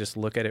and just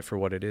look at it for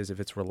what it is, if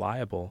it's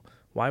reliable,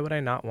 why would I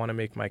not want to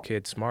make my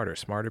kids smarter?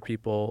 Smarter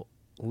people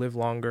live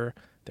longer,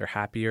 they're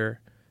happier,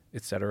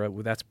 etc.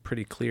 Well, that's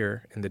pretty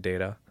clear in the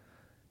data.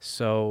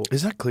 So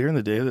is that clear in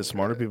the data that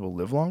smarter people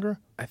live longer?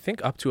 I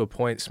think up to a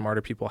point,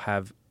 smarter people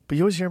have. But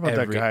you always hear about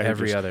that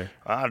guy.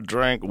 I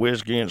drank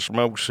whiskey and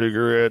smoked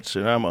cigarettes,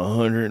 and I'm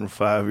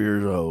 105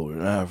 years old,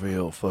 and I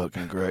feel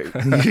fucking great.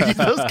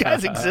 Those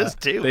guys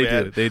exist too,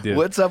 man. They do.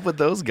 What's up with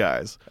those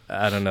guys?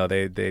 I don't know.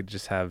 They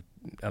just have,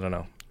 I don't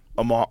know,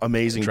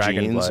 amazing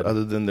dragon genes blood.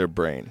 Other than their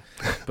brain.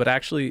 But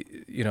actually,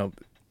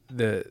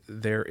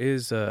 there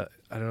is I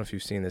don't know if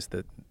you've seen this,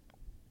 that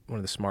one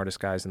of the smartest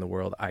guys in the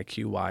world,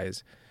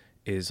 IQ-wise,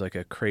 is like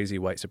a crazy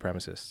white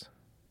supremacist.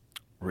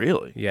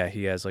 Really? Yeah,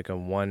 he has like a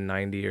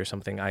 190 or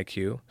something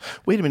IQ.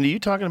 Wait a minute, are you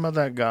talking about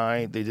that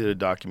guy? They did a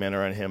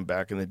documentary on him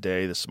back in the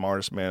day, the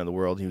smartest man in the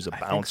world. He was a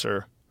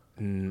bouncer.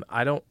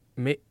 I don't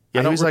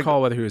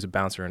recall whether he was a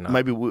bouncer or not.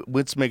 Maybe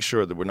let's make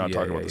sure that we're not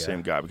talking about the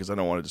same guy, because I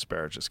don't want to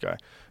disparage this guy.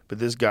 But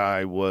this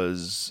guy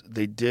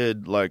they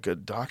did like a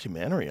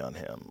documentary on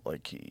him.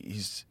 Like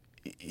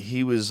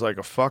he was like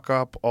a fuck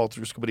up all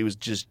through school, but he was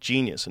just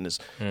genius, and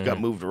got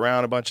moved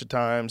around a bunch of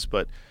times,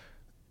 but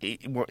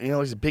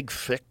he's a big,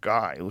 thick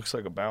guy. He looks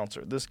like a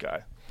bouncer. This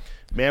guy.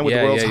 Man with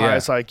the world's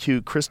highest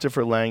IQ,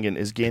 Christopher Langan,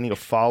 is gaining a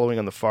following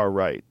on the far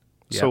right.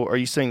 Yeah. So are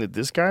you saying that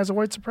this guy is a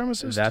white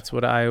supremacist? That's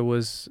what I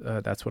was.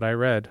 That's what I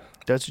read.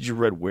 That's what you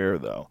read where,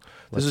 though?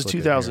 This is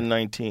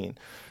 2019.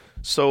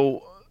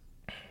 So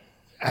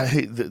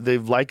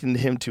they've likened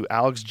him to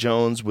Alex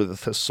Jones with a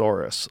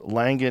thesaurus.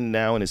 Langan,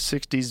 now in his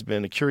 60s, has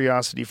been a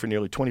curiosity for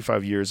nearly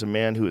 25 years, a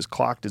man who has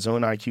clocked his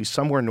own IQ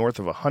somewhere north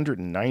of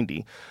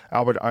 190.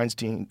 Albert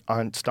Einstein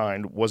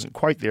wasn't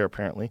quite there,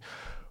 apparently.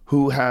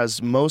 Who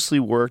has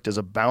mostly worked as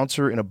a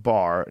bouncer in a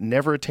bar,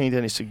 never attained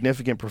any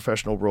significant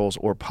professional roles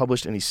or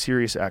published any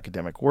serious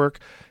academic work.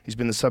 He's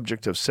been the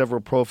subject of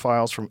several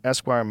profiles from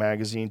Esquire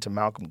magazine to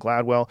Malcolm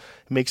Gladwell.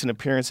 He makes an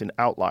appearance in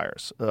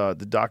Outliers. The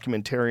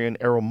documentarian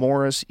Errol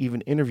Morris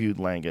even interviewed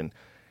Langan.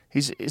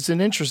 He's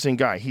an interesting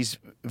guy. He's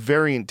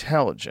very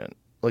intelligent.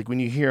 Like when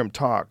you hear him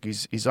talk,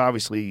 he's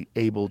obviously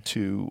able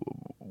to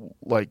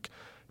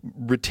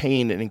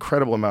retain an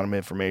incredible amount of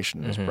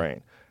information in his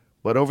brain.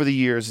 But over the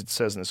years, it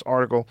says in this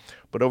article,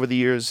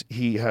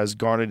 he has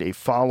garnered a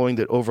following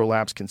that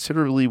overlaps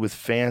considerably with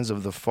fans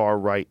of the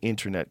far-right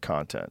internet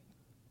content.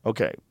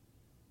 Okay,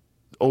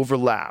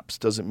 overlaps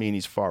doesn't mean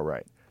he's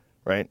far-right,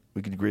 right?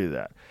 We can agree to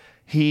that.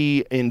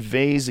 He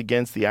inveighs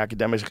against the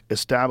academic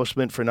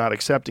establishment for not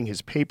accepting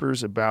his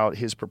papers about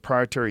his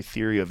proprietary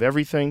theory of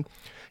everything.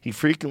 He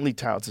frequently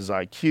touts his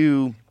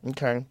IQ.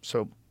 Okay,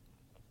 so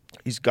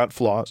he's got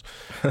flaws.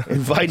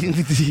 Inviting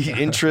the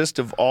interest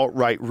of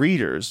alt-right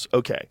readers.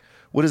 Okay,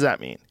 what does that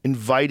mean?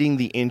 Inviting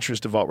the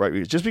interest of alt-right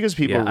readers. Just because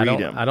people read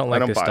him. I don't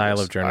like this style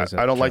of journalism.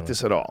 I don't like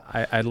this at all.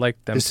 I'd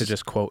like them to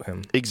just quote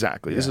him.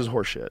 Exactly. Yeah. This is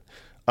horseshit.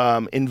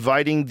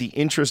 Inviting the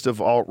interest of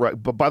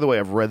alt-right. But by the way,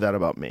 I've read that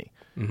about me.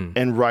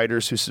 And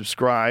writers who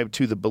subscribe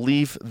to the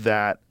belief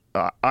that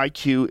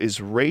IQ is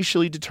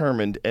racially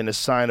determined and a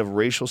sign of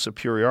racial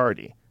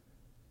superiority.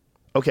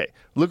 Okay,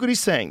 look what he's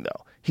saying,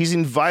 though. He's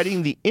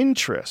inviting the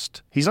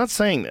interest. He's not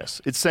saying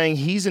this. It's saying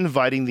he's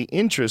inviting the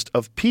interest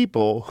of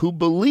people who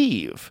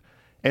believe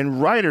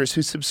and writers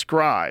who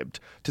subscribed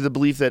to the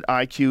belief that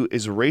IQ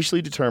is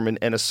racially determined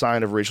and a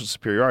sign of racial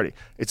superiority.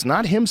 It's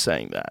not him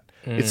saying that.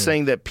 It's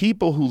saying that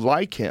people who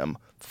like him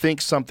think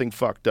something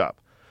fucked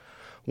up.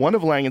 One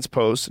of Langan's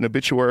posts, an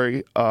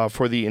obituary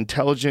for the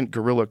intelligent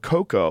gorilla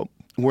Coco,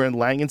 wherein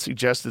Langan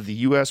suggested the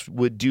U.S.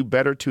 would do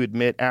better to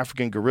admit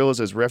African gorillas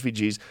as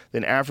refugees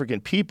than African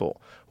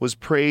people, was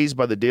praised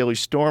by the Daily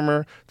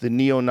Stormer, the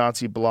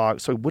neo-Nazi blog.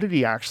 So what did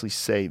he actually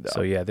say, though?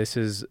 So, yeah, this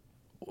is,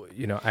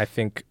 I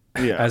think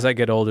as I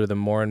get older, the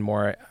more and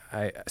more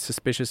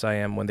suspicious I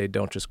am when they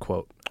don't just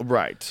quote.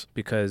 Right.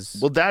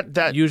 Because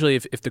that usually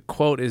if the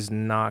quote is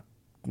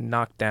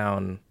knocked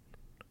down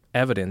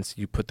evidence,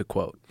 you put the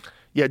quote.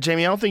 Yeah,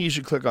 Jamie, I don't think you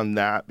should click on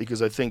that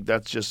because I think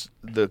that's just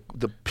the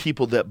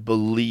people that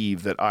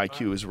believe that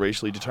IQ is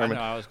racially determined.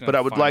 I know, I was but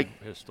I would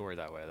like his story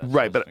that way.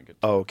 right, but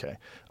okay.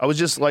 I would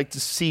just like to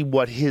see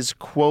what his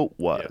quote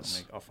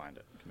was. I'll find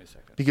it. Give me a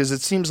second. Because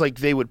it seems like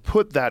they would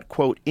put that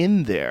quote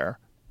in there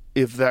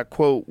if that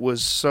quote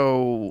was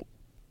so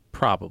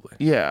Probably.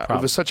 if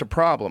it was such a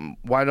problem.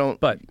 Why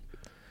don't But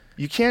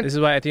you can't this is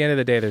why at the end of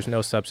the day there's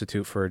no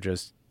substitute for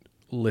just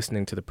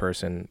listening to the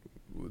person,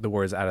 the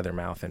words out of their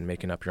mouth and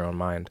making up your own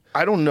mind.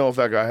 I don't know if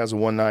that guy has a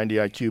 190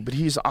 IQ, but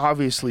he's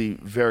obviously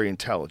very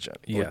intelligent.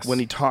 Yes. Like, when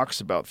he talks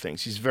about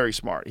things, he's very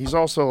smart. He's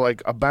also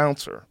like a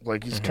bouncer.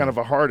 Like he's kind of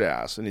a hard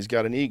ass and he's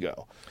got an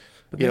ego.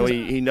 But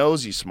he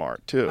knows he's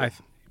smart too. I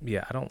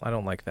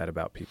don't like that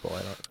about people.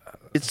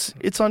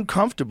 It's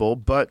uncomfortable,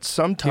 but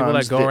sometimes People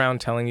that go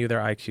around telling you their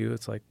IQ,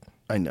 it's like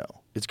I know.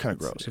 It's kind of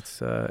gross.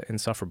 It's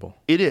insufferable.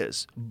 It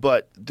is,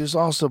 but there's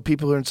also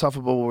people who are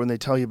insufferable when they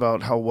tell you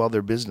about how well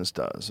their business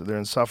does. They're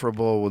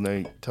insufferable when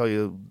they tell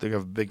you they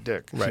have a big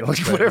dick. Right.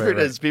 Whatever it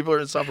is, people are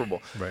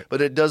insufferable. Right.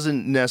 But it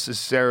doesn't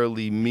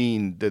necessarily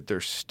mean that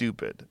they're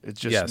stupid. It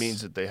just Yes.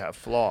 means that they have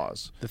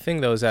flaws. The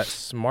thing, though, is that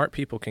smart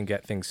people can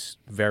get things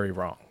very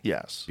wrong.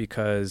 Yes.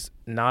 Because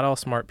not all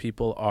smart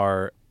people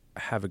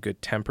have a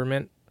good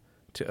temperament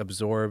to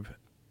absorb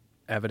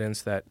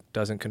evidence that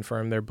doesn't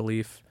confirm their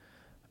belief.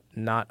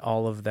 Not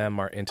all of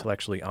them are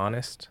intellectually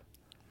honest.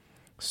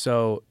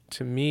 So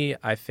to me,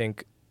 I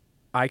think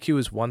IQ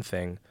is one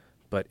thing,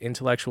 but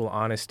intellectual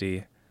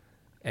honesty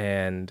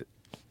and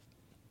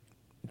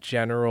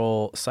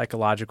general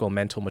psychological,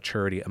 mental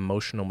maturity,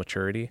 emotional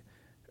maturity,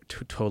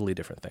 two totally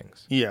different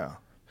things. Yeah.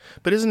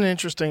 But isn't it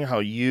interesting how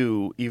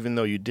you, even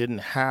though you didn't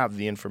have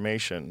the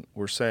information,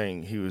 were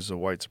saying he was a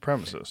white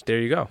supremacist? There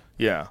you go.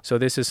 Yeah. So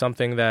this is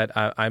something that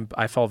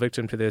I fall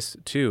victim to this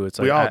too. It's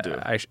like We all do.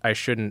 I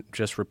shouldn't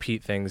just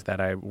repeat things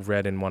that I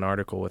read in one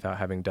article without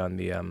having done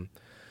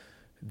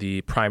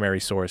the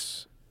primary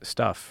source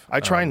stuff.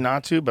 I try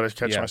not to, but I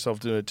catch yeah. myself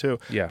doing it too.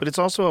 Yeah. But it's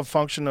also a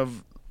function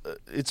of,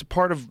 it's a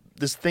part of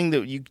this thing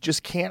that you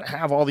just can't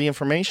have all the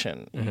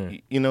information. Mm-hmm.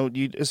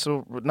 It's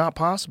not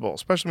possible,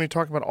 especially when you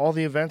talk about all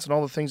the events and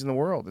all the things in the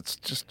world. It's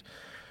just,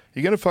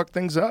 you're going to fuck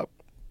things up.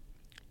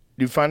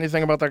 Do you find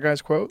anything about that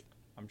guy's quote?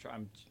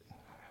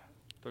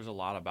 There's a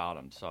lot about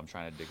him, so I'm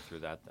trying to dig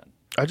through that then.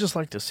 I just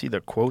like to see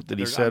the quote that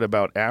he said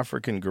about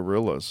African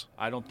gorillas.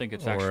 I don't think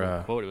it's actually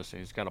a quote.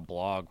 He's got a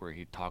blog where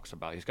he talks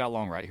about. He's got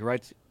long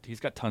he's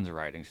got tons of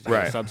writings. He's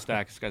got a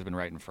Substack. This guy's been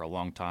writing for a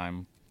long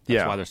time.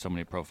 That's why there's so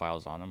many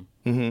profiles on him.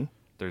 Mm-hmm.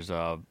 There's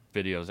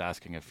videos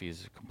asking if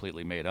he's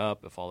completely made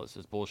up, if all this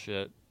is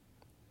bullshit.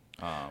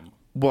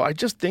 Well, I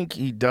just think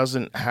he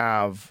doesn't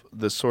have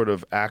the sort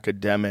of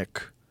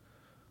academic.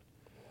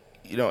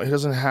 He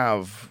doesn't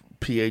have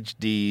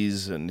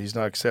PhDs, and he's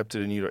not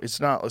accepted in.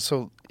 It's not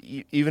so.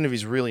 Even if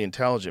he's really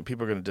intelligent,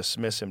 people are going to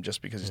dismiss him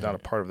just because he's not a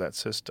part of that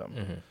system.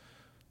 Mm-hmm.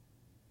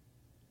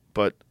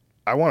 But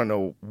I want to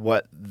know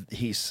what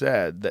he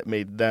said that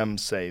made them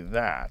say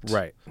that.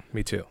 Right.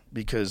 Me too.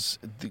 Because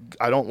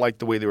I don't like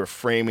the way they were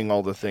framing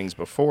all the things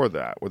before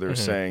that, where they were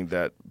saying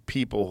that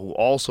people who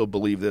also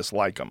believe this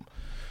like him.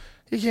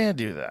 You can't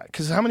do that.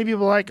 Because how many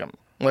people like him?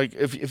 Like,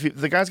 if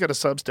the guy's got a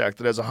Substack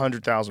that has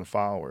 100,000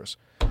 followers,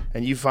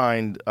 and you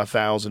find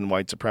 1,000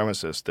 white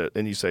supremacists,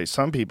 and you say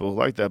some people who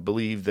like that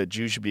believe that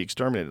Jews should be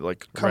exterminated.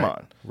 Like, come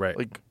on. Right.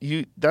 Like,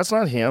 that's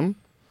not him.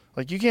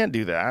 Like, you can't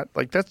do that.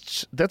 Like,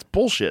 that's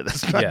bullshit.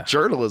 That's not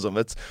journalism.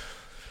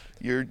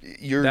 You're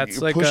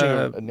like pushing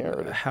a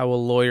narrative. How a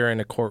lawyer in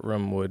a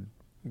courtroom would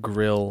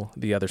grill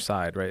the other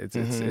side, right?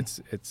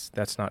 It's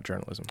that's not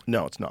journalism.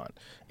 No, it's not.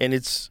 And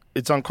it's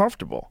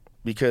uncomfortable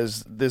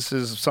because this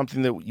is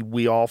something that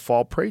we all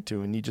fall prey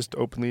to, and you just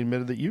openly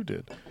admitted that you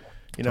did.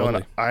 Totally.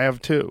 And I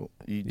have too.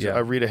 I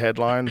read a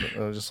headline,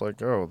 and I'm just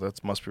like, oh,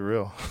 that must be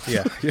real.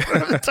 Yeah. I don't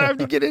have the time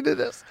to get into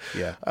this.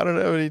 Yeah. I don't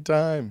have any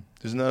time.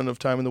 There's not enough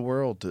time in the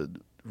world to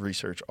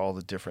research all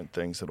the different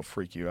things that'll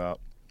freak you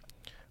out.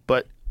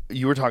 But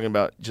you were talking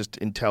about just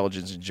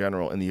intelligence in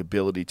general and the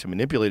ability to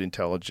manipulate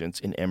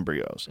intelligence in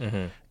embryos.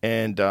 Mm-hmm.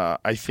 And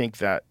I think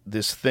that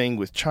this thing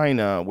with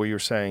China, where you're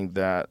saying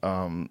that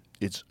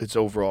it's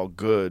overall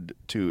good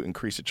to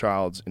increase a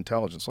child's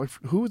intelligence, like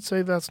who would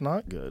say that's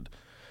not good?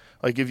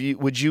 Like,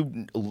 would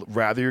you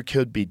rather your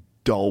kid be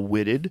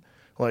dull-witted?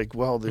 Like,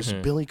 well, this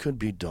Billy could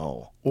be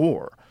dull,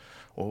 or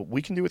Well, what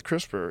we can do with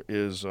CRISPR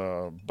is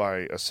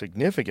by a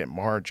significant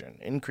margin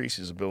increase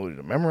his ability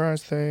to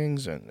memorize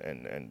things,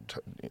 and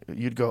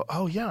you'd go,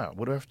 oh yeah,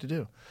 what do I have to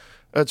do?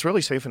 It's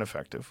really safe and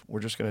effective.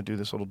 We're just going to do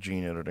this little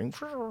gene editing,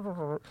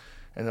 and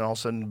then all of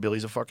a sudden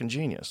Billy's a fucking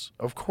genius.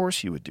 Of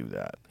course you would do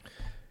that.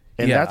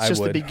 And Yeah, that's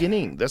just I the would.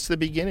 beginning. That's the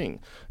beginning.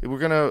 We're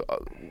going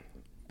to...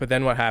 But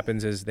then what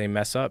happens is they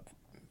mess up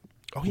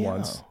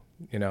once.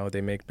 Yeah.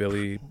 They make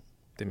Billy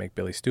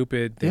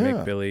stupid. They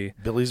make Billy...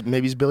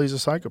 Maybe Billy's a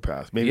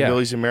psychopath. Maybe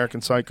Billy's an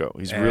American Psycho.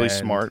 He's really And-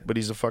 smart, but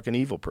he's a fucking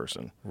evil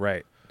person.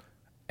 Right.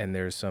 And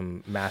there's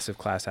some massive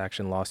class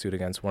action lawsuit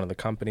against one of the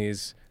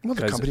companies. Well,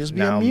 the 'cause company is be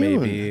now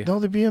immune. maybe No,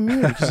 they'd be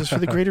immune because it's for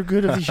the greater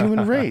good of the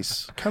human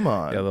race. Come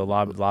on. they'll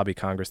lobby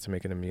Congress to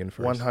make it immune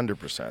first.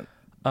 100%.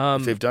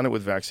 If they've done it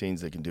with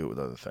vaccines, they can do it with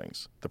other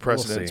things. The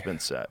precedent's see. been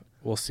set.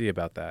 We'll see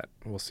about that.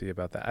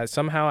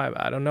 Somehow,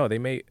 I don't know.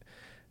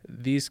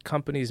 These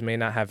companies may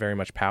not have very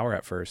much power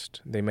at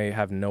first. They may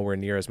have nowhere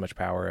near as much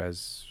power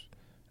as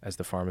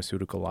the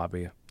pharmaceutical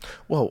lobby.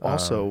 Well,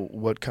 also,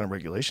 what kind of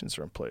regulations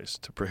are in place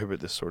to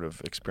prohibit this sort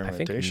of I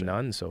experimentation? think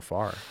none so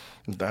far.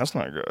 That's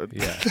not good.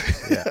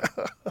 Yeah.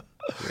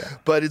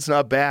 But it's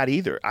not bad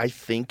either. I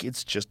think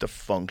it's just a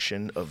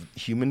function of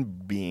human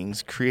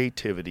beings'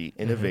 creativity,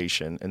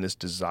 innovation, and this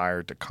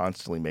desire to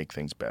constantly make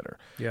things better.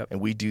 Yep. And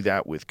we do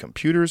that with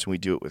computers, and we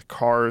do it with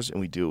cars,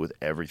 and we do it with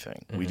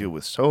everything. We do it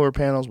with solar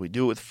panels. We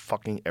do it with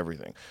fucking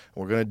everything. And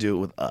we're going to do it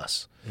with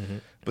us.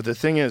 But the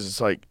thing is,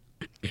 it's like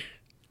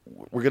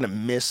we're going to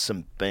miss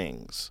some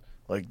things.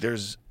 Like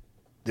there's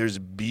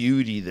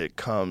beauty that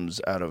comes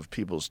out of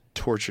people's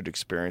tortured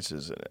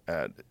experiences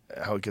at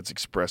how it gets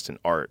expressed in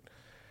art.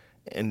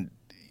 And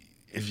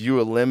if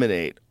you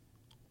eliminate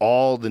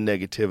all the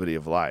negativity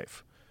of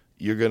life,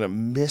 you're going to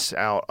miss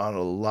out on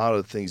a lot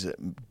of things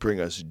that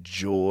bring us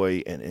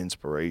joy and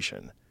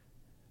inspiration.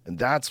 And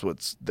that's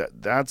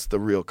the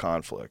real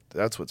conflict.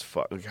 That's what's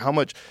like how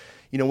much,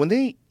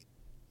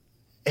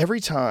 every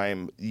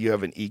time you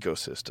have an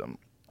ecosystem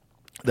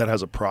that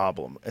has a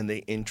problem and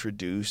they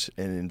introduce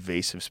an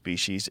invasive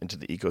species into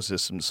the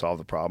ecosystem to solve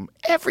the problem,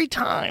 every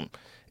time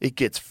it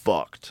gets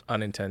fucked.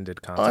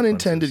 Unintended consequences.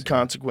 Unintended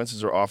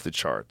consequences are off the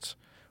charts.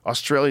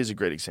 Australia is a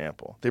great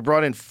example. They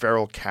brought in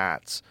feral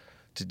cats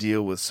to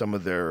deal with some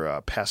of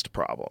their pest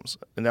problems.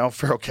 And now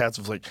feral cats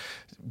have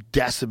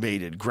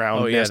decimated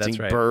ground nesting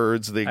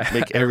birds. They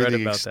make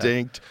everything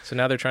extinct. That. So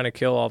now they're trying to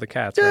kill all the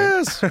cats,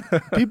 yes.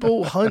 right?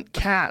 People hunt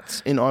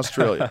cats in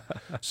Australia.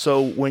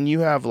 So when you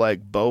have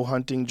bow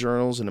hunting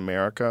journals in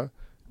America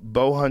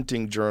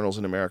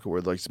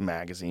where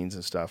magazines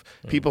and stuff,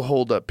 people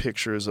hold up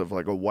pictures of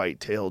a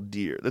white-tailed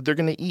deer that they're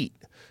going to eat.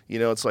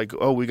 It's like,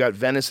 oh, we got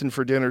venison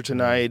for dinner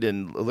tonight,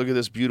 and look at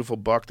this beautiful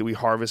buck that we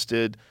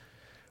harvested.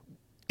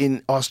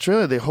 In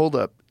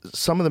Australia,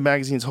 some of the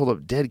magazines hold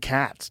up dead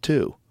cats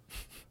too.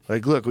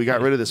 Like, look, we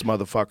got rid of this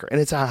motherfucker, and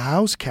it's a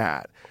house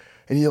cat.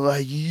 And you're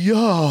like,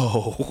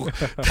 yo,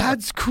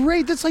 that's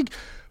great. That's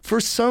for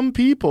some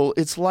people,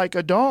 it's like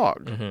a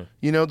dog.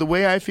 The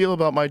way I feel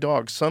about my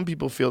dog, some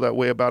people feel that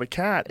way about a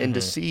cat. And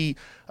to see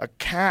a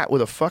cat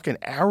with a fucking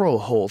arrow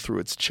hole through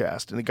its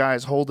chest and the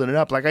guy's holding it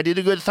up like, I did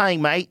a good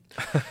thing, mate.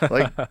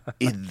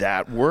 In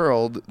that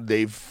world,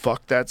 they've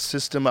fucked that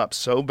system up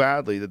so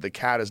badly that the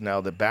cat is now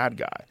the bad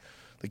guy.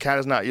 The cat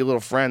is not your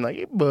little friend, like,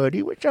 hey,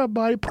 buddy, what's up,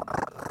 buddy?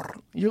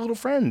 Your little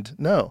friend.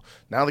 No.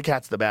 Now the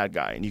cat's the bad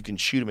guy, and you can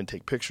shoot him and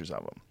take pictures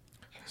of him.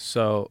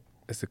 So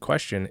it's the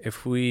question,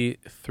 if we,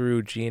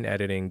 through gene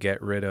editing, get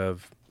rid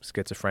of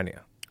schizophrenia,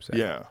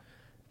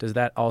 does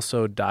that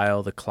also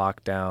dial the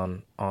clock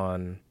down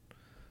on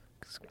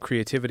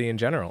creativity in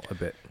general a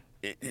bit?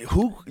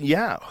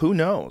 Who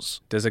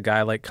knows? Does a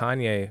guy like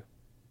Kanye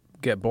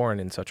get born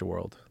in such a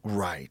world?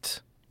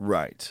 Right.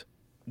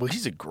 Well,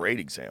 he's a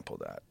great example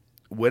of that.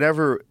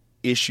 Whatever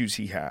issues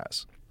he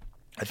has,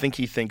 I think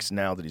he thinks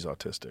now that he's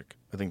autistic.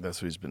 I think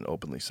that's what he's been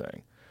openly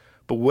saying.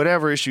 But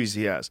whatever issues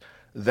he has,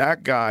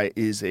 that guy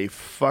is a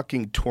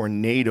fucking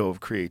tornado of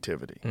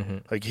creativity.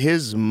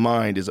 His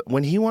mind is,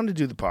 when he wanted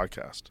to do the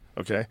podcast,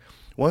 okay,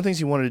 one of the things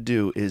he wanted to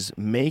do is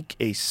make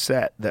a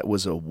set that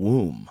was a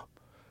womb.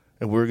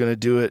 And we're going to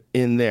do it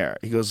in there.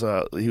 He was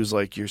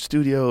like, your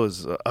studio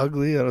is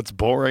ugly and it's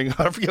boring.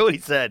 I forget what he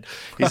said.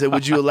 He said,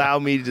 would you allow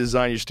me to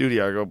design your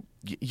studio? I go,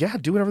 yeah,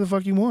 do whatever the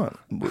fuck you want.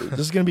 This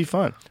is going to be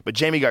fun. But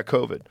Jamie got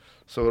COVID.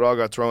 So it all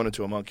got thrown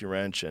into a monkey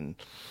wrench and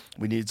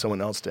we needed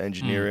someone else to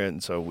engineer it.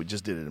 And so we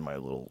just did it in my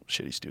little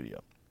shitty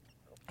studio.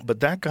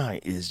 But that guy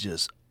is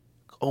just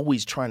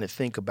always trying to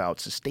think about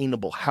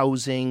sustainable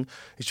housing.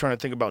 He's trying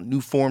to think about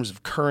new forms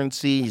of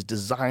currency. He's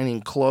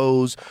designing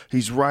clothes.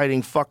 He's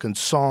writing fucking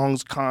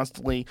songs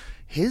constantly.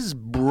 His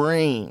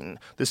brain,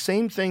 the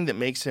same thing that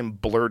makes him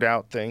blurt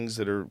out things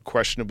that are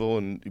questionable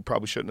and he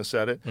probably shouldn't have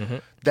said it,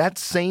 that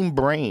same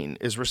brain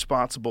is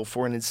responsible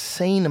for an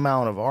insane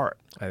amount of art.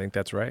 I think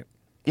that's right.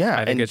 Yeah.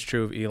 I think it's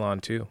true of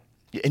Elon too.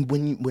 And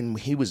when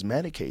he was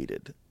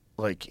medicated,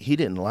 he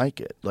didn't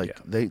like it.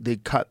 They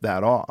cut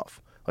that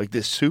off.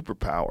 This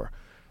superpower.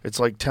 It's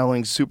like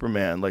telling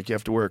Superman, you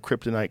have to wear a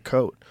kryptonite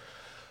coat.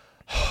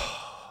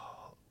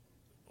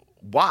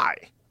 Why?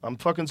 I'm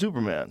fucking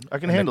Superman. I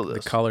can handle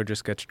this. The color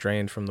just gets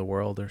drained from the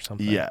world or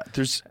something. Yeah,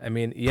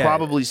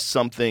 probably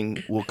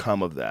something will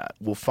come of that.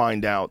 We'll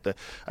find out that.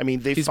 I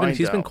mean, he's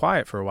been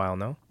quiet for a while,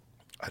 no?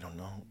 I don't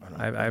know.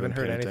 I haven't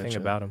heard anything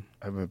about him.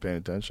 I haven't been paying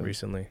attention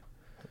recently.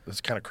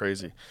 It's kind of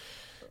crazy.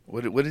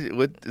 What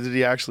did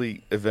he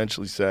actually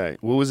eventually say?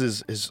 What was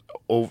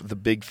the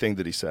big thing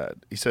that he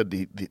said? He said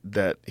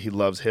that he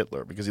loves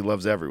Hitler because he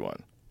loves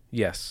everyone.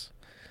 Yes.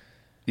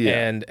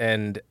 Yeah.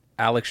 And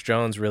Alex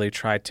Jones really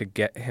tried to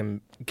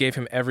gave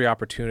him every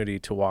opportunity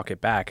to walk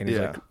it back. And he's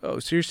like, oh,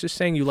 so you're just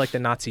saying you like the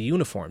Nazi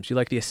uniforms. You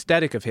like the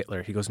aesthetic of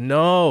Hitler. He goes,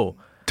 no,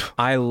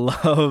 I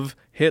love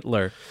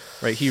Hitler.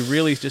 Right? He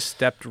really just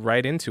stepped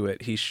right into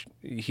it.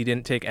 He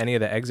didn't take any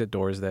of the exit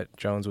doors that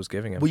Jones was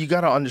giving him. Well, you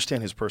got to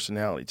understand his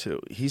personality, too.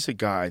 He's a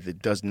guy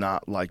that does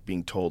not like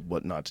being told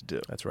what not to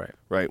do. That's right.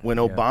 Right? When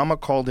Obama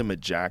called him a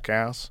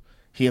jackass,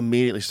 he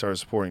immediately started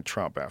supporting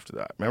Trump after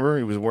that. Remember?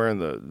 He was wearing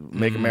the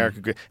Make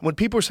America Great. When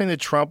people were saying that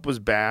Trump was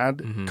bad,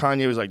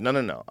 Kanye was like,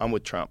 no, I'm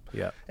with Trump.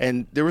 Yeah.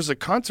 And there was a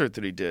concert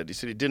that he did. He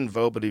said he didn't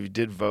vote, but if he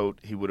did vote,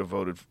 he would have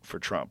voted for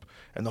Trump.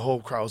 And the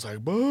whole crowd was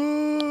like,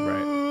 boo!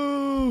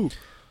 Right.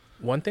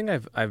 One thing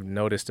I've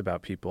noticed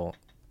about people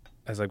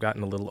as I've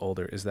gotten a little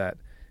older is that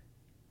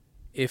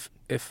if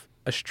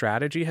a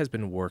strategy has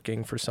been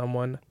working for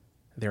someone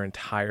their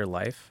entire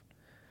life,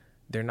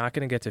 they're not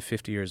going to get to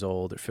 50 years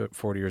old or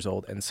 40 years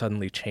old and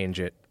suddenly change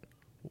it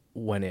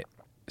when it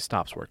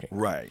stops working.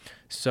 Right.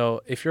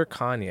 So if you're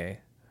Kanye,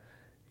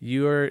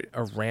 you're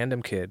a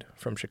random kid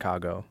from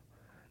Chicago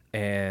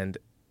and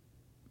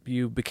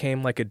you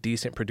became like a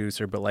decent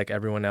producer, but like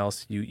everyone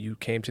else, you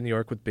came to New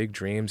York with big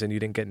dreams and you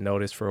didn't get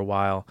noticed for a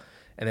while.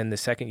 And then the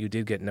second you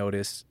did get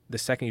noticed, the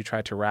second you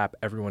tried to rap,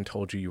 everyone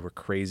told you were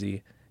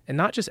crazy. And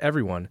not just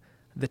everyone,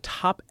 the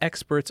top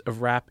experts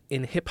of rap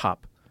in hip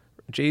hop,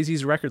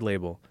 Jay-Z's record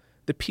label,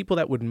 the people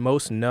that would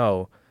most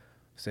know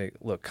say,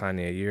 look,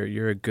 Kanye,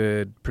 you're a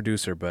good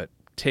producer, but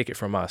take it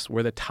from us.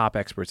 We're the top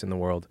experts in the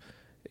world.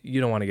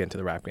 You don't want to get into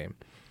the rap game.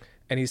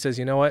 And he says,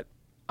 you know what?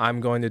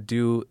 I'm going to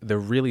do the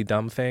really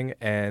dumb thing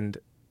and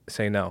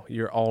say, no,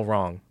 you're all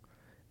wrong.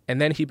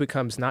 And then he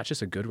becomes not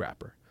just a good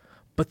rapper,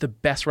 but the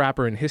best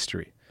rapper in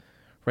history,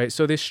 right?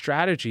 So this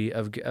strategy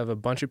of a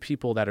bunch of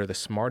people that are the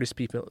smartest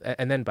people,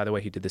 and then, by the way,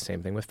 he did the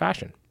same thing with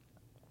fashion.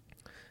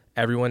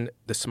 Everyone,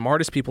 the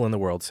smartest people in the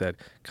world said,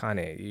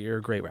 Kanye, you're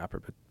a great rapper,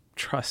 but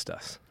trust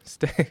us.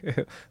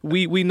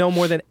 We know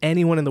more than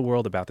anyone in the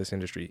world about this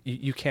industry.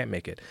 You can't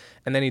make it.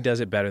 And then he does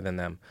it better than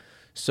them.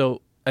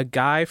 So a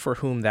guy for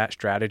whom that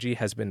strategy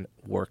has been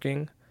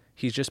working,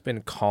 he's just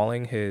been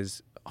calling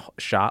his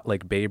shot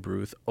like Babe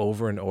Ruth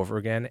over and over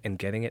again and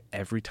getting it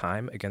every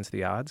time against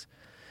the odds.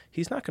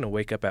 He's not going to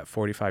wake up at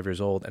 45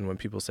 years old and when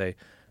people say,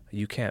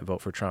 you can't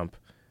vote for Trump,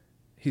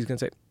 he's going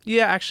to say,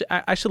 yeah, actually,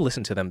 I should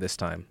listen to them this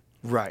time.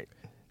 Right.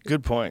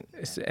 Good point.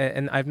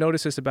 And I've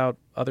noticed this about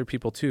other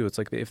people too. It's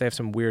like if they have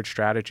some weird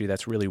strategy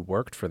that's really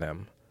worked for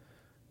them,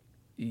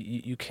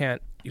 you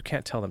can't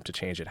tell them to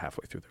change it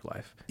halfway through their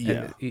life.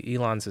 Yeah. And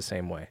Elon's the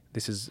same way.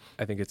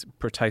 I think it's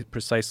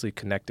precisely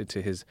connected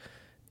to his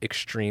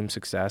extreme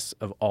success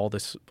of all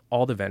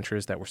the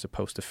ventures that were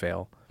supposed to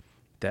fail,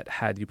 that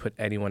had you put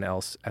anyone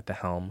else at the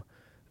helm,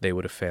 they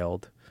would have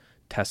failed.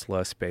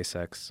 Tesla,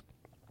 SpaceX.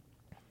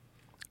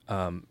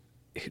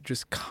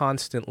 Just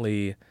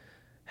constantly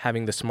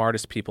having the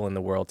smartest people in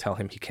the world tell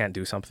him he can't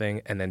do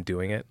something and then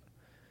doing it.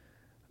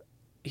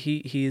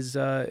 He's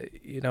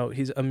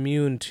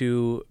immune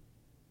to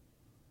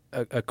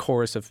a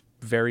chorus of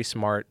very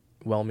smart,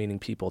 well-meaning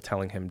people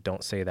telling him,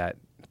 don't say that,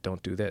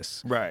 don't do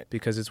this. Right.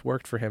 Because it's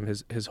worked for him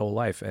his whole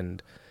life.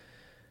 And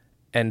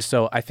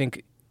so I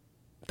think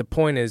the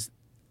point is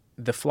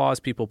the flaws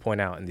people point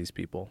out in these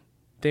people,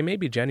 they may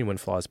be genuine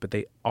flaws, but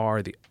they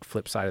are the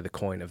flip side of the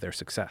coin of their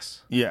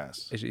success.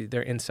 Yes.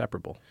 They're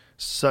inseparable.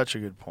 Such a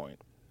good point.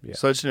 Yeah.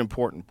 Such an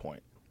important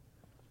point.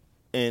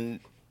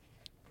 And,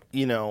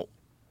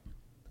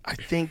 I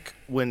think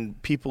when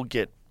people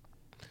get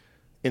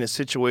in a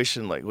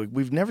situation like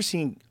we've never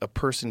seen a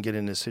person get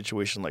in a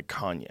situation like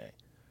Kanye,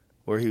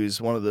 where he was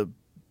one of the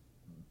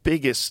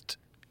biggest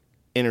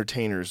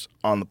entertainers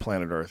on the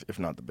planet Earth, if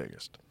not the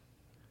biggest.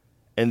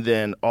 And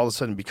then all of a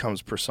sudden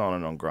becomes persona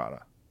non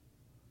grata.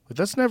 Like,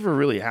 that's never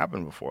really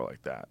happened before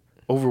like that.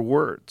 Over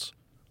words.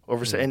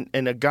 And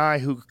a guy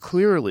who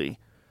clearly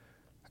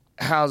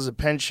has a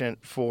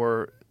penchant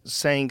for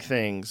saying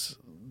things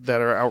that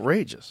are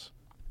outrageous.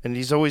 And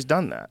he's always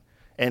done that.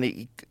 And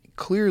he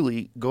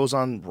clearly goes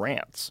on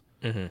rants,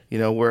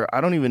 where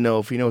I don't even know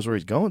if he knows where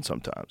he's going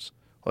sometimes.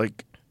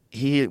 Like,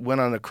 he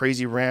went on a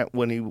crazy rant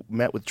when he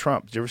met with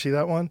Trump. Did you ever see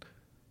that one?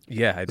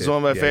 Yeah, I did. It's one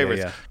of my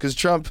favorites. Because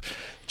Trump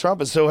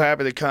is so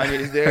happy that Kanye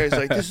is there. He's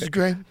like, this is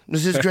great.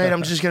 This is great.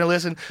 I'm just going to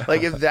listen.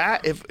 Like, if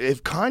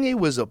Kanye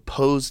was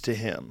opposed to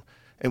him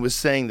and was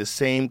saying the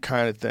same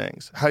kind of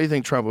things, how do you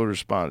think Trump would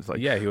respond? It's like,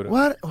 yeah, he would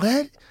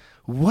have.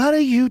 What are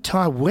you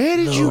talking? Where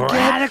did you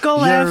get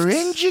your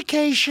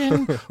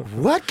education?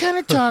 What kind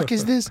of talk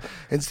is this?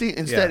 And see,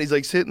 instead, he's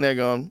like sitting there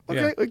going,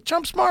 okay, like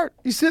Trump's smart.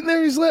 He's sitting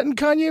there, he's letting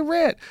Kanye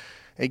rant.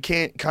 And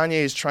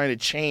Kanye is trying to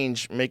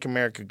change Make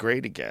America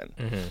Great Again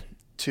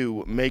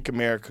to Make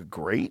America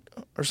Great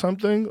or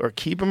something, or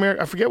Keep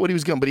America. I forget what he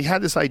was going, but he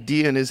had this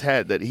idea in his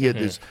head that he had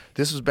this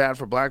was bad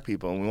for black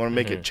people and we want to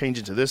make it change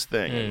into this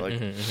thing. And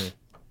like, it's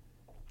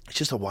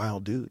just a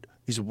wild dude.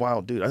 He's a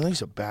wild dude. I think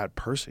he's a bad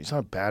person. He's not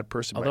a bad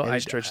person by any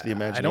stretch of the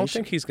imagination. I don't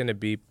think he's going to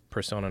be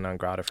persona non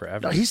grata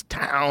forever. No, he's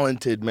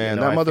talented, man.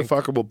 That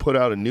motherfucker will put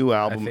out a new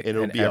album and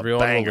it'll be a banger.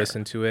 Everyone will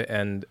listen to it,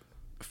 and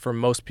for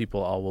most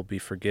people, all will be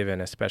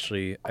forgiven.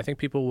 Especially, I think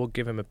people will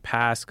give him a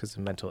pass because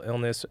of mental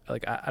illness.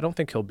 Like, I don't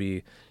think he'll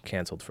be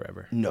canceled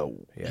forever.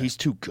 No, he's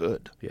too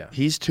good. Yeah,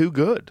 he's too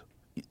good.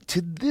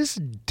 To this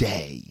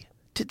day,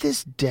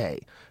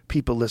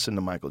 people listen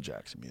to Michael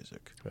Jackson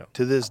music. Yeah.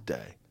 To this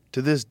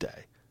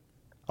day.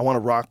 I Want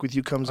to Rock With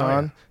You comes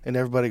on, and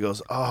everybody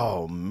goes,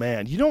 oh,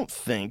 man. You don't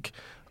think,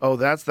 oh,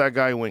 that's that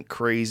guy who went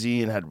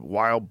crazy and had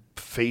wild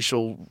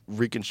facial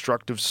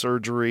reconstructive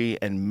surgery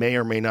and may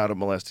or may not have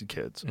molested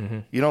kids.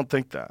 You don't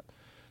think that.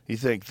 You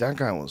think that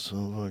guy was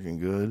so fucking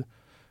good.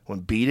 When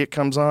Beat It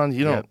comes on,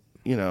 you don't,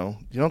 you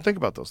don't think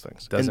about those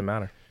things. Doesn't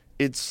matter.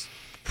 It's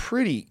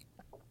pretty.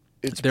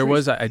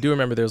 I do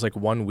remember there was like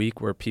 1 week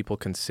where people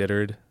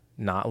considered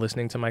not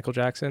listening to Michael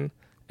Jackson.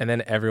 And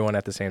then everyone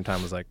at the same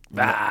time was like,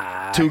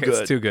 too good.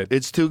 It's too good.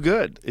 It's too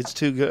good. It's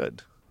too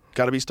good.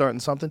 Got to be starting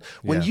something.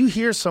 When you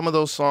hear some of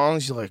those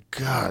songs, you're like,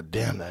 God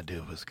damn, that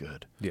dude was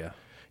good. Yeah.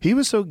 He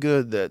was so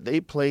good that they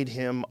played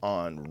him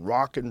on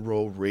rock and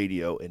roll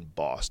radio in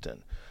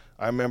Boston.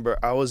 I remember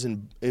I was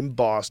in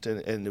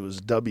Boston, and it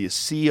was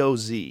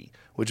WCOZ,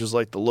 which was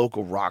like the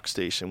local rock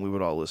station we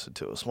would all listen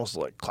to. It was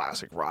mostly like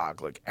classic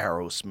rock, like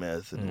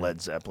Aerosmith and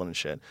Led Zeppelin and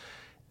shit.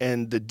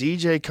 And the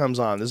DJ comes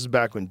on. This is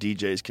back when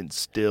DJs can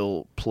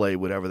still play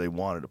whatever they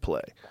wanted to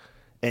play.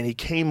 And he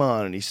came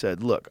on and he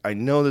said, look, I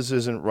know this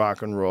isn't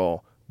rock and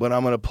roll, but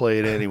I'm going to play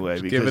it anyway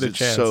because it's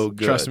so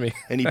good. Trust me.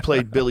 And he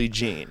played Billie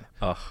Jean.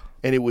 Oh.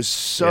 And it was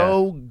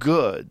so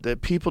good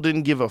that people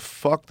didn't give a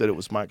fuck that it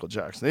was Michael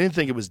Jackson. They didn't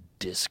think it was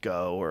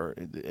disco or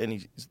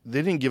any.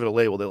 They didn't give it a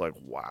label. They're like,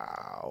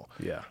 wow.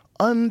 Yeah.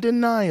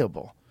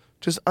 Undeniable.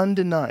 Just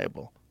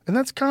undeniable. And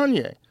that's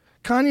Kanye.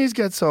 Kanye's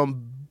got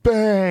some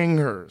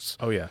bangers.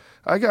 Oh, yeah.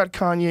 I got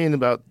Kanye in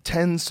about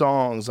 10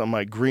 songs on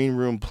my Green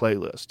Room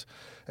playlist.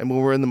 And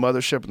when we're in the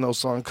mothership and those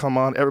songs come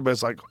on,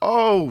 everybody's like,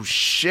 oh,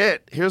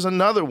 shit, here's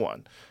another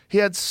one. He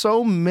had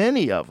so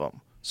many of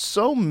them.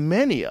 So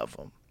many of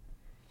them.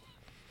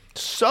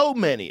 So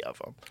many of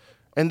them.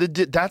 And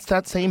that's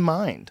that same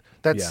mind.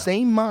 That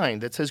same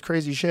mind that says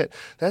crazy shit.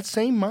 That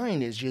same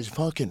mind is just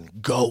fucking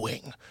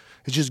going.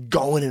 It's just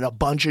going in a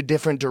bunch of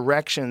different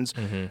directions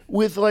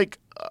with like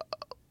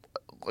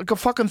a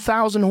fucking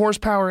 1,000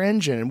 horsepower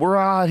engine, and we're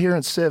out here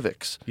in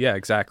Civics. Yeah,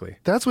 exactly.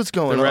 That's what's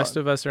going on. The rest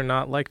of us are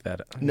not like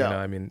that. No,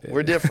 I mean,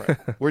 we're different.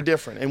 We're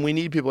different, and we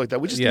need people like that.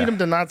 We just need them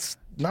to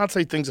not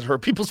say things that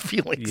hurt people's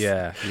feelings.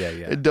 Yeah.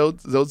 And don't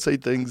say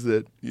things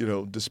that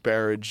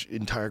disparage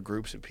entire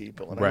groups of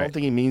people. And I don't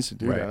think he means to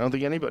do that. I don't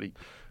think anybody.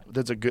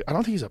 I don't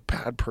think he's a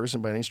bad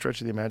person by any stretch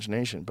of the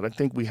imagination. But I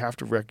think we have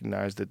to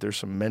recognize that there's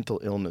some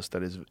mental illness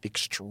that is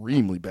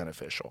extremely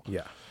beneficial.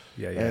 Yeah.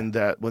 And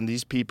that when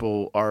these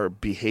people are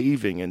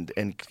behaving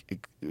and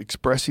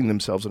expressing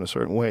themselves in a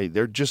certain way,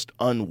 they're just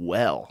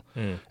unwell.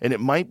 And it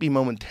might be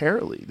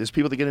momentarily. There's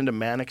people that get into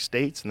manic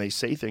states and they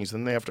say things,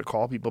 and then they have to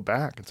call people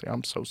back and say,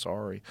 I'm so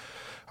sorry.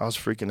 I was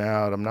freaking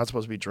out. I'm not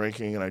supposed to be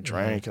drinking, and I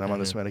drank, and I'm on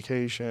this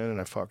medication,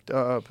 and I fucked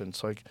up. And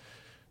it's like,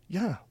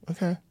 yeah,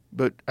 okay.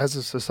 But as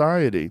a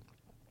society,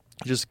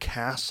 just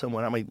cast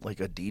someone. I mean, like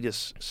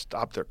Adidas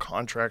stopped their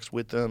contracts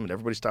with them, and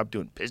everybody stopped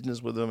doing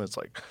business with them. It's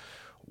like,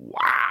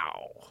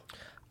 wow.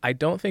 I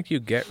don't think you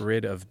get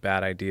rid of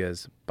bad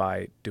ideas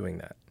by doing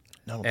that.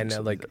 No, and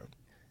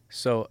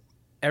so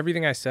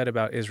everything I said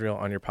about Israel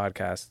on your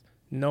podcast,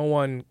 no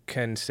one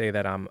can say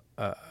that I'm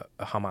a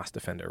Hamas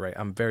defender, right?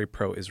 I'm very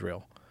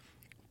pro-Israel.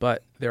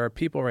 But there are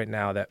people right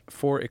now that,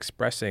 for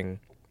expressing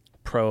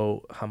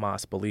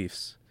pro-Hamas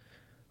beliefs,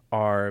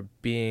 are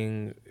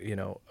being,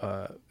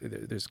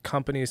 there's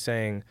companies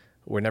saying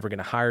we're never going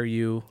to hire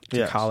you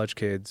to college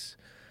kids.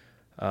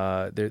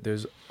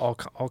 There's all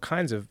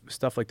kinds of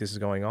stuff like this is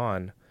going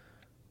on,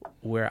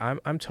 where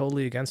I'm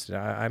totally against it.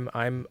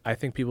 I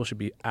think people should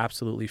be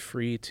absolutely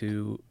free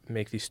to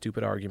make these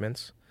stupid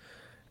arguments,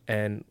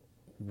 and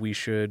we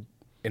should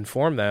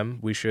inform them.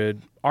 We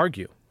should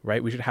argue,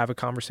 right? We should have a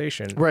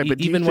conversation, right? But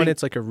even when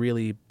it's like a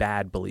really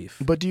bad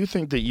belief. But do you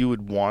think that you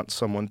would want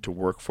someone to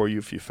work for you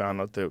if you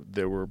found out that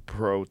they were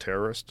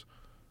pro-terrorist?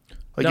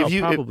 Like no,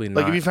 probably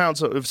not. Like if you found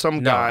if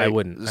some guy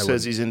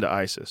says he's into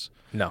ISIS,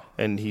 no,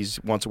 and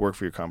wants to work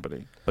for your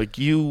company, like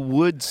you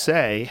would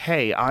say,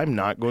 "Hey, I'm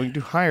not going to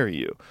hire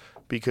you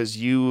because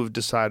you've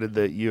decided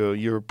that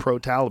you're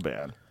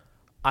pro-Taliban."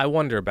 I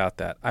wonder about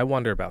that.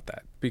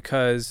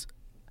 Because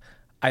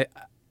I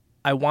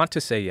want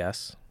to say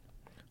yes,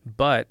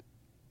 but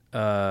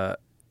my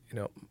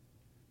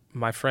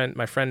friend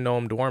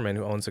Noam Dorman,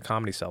 who owns a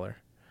Comedy Cellar,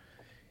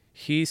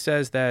 he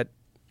says that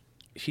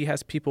he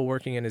has people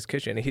working in his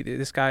kitchen.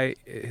 This guy,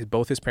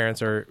 both his parents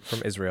are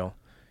from Israel,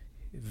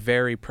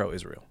 very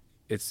pro-Israel,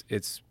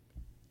 it's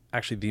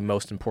actually the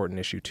most important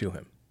issue to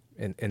him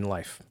in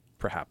life,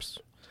 perhaps.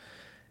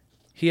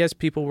 He has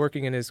people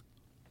working in his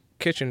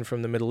kitchen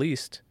from the Middle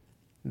East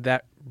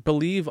that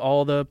believe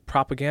all the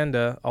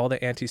propaganda, all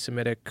the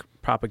anti-Semitic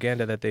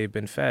propaganda that they've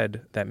been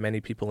fed, that many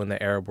people in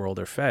the Arab world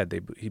are fed. They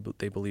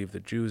believe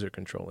the Jews are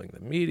controlling the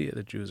media,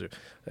 the Jews are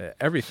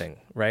everything,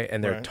 right?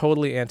 And they're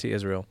totally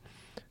anti-Israel.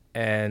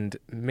 And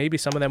maybe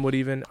some of them would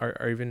even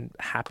are even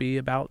happy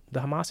about the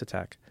Hamas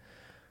attack.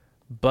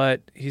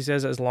 But he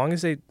says as long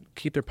as they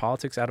keep their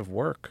politics out of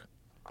work,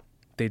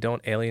 they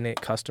don't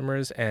alienate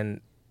customers,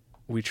 and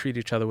we treat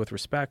each other with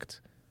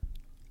respect,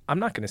 I'm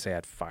not going to say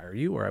I'd fire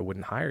you or I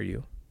wouldn't hire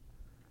you.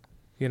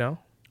 You know?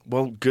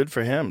 Well, good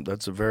for him.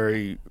 That's a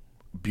very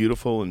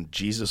beautiful and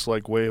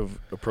Jesus-like way of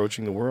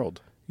approaching the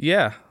world.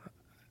 Yeah.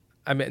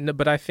 I mean,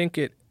 but I think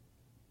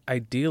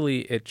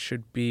ideally it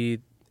should be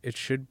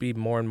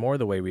more and more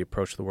the way we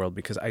approach the world,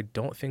 because I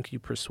don't think you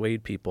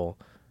persuade people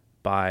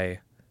by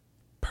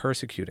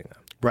persecuting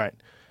them. Right.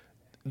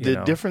 The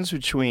difference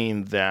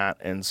between that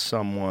and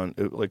someone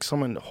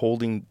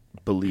holding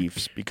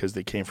beliefs because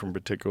they came from a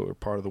particular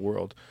part of the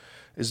world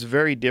is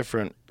very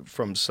different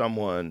from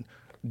someone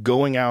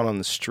going out on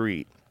the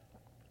street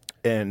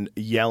and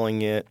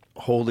yelling it,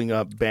 holding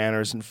up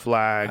banners and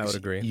flags, I would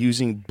agree.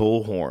 Using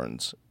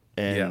bullhorns.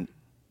 And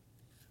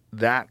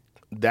that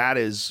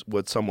is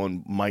what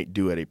someone might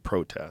do at a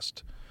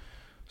protest.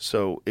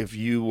 So if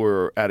you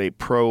were at a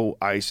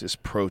pro-ISIS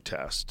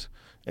protest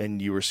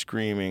and you were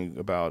screaming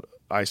about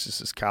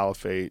ISIS's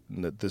caliphate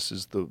and that this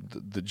is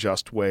the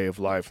just way of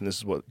life and this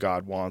is what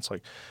God wants,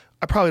 like,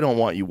 I probably don't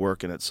want you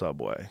working at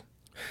Subway.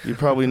 You're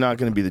probably not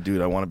going to be the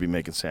dude I want to be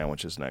making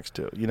sandwiches next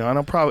to. You know,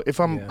 and if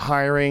I'm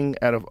hiring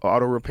at an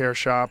auto repair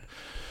shop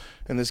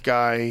and this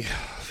guy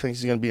thinks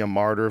he's going to be a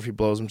martyr if he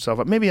blows himself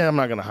up, maybe I'm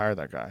not going to hire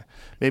that guy.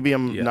 Maybe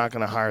I'm not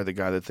going to hire the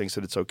guy that thinks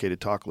that it's okay to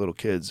talk little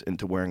kids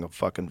into wearing a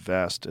fucking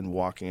vest and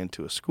walking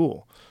into a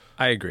school.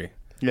 I agree.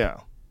 Yeah.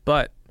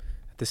 But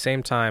at the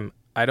same time,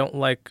 I don't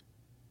like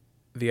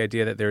the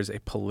idea that there's a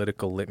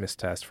political litmus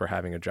test for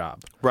having a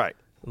job. Right.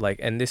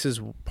 And this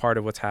is part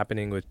of what's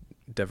happening with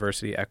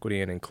diversity, equity,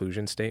 and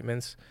inclusion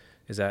statements,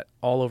 is that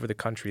all over the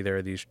country there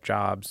are these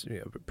jobs,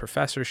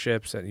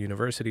 professorships at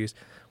universities,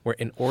 where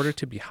in order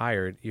to be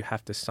hired, you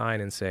have to sign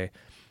and say,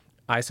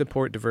 I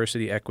support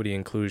diversity, equity,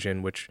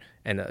 inclusion,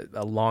 and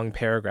a long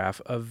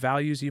paragraph of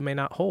values you may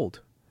not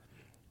hold.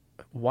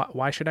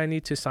 Why should I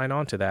need to sign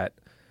on to that?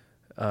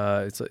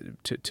 It's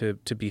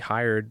to be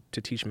hired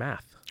to teach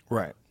math.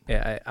 Right.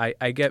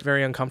 I get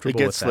very uncomfortable with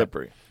that. It gets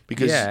slippery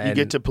because you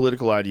get to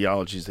political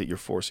ideologies that you're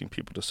forcing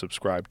people to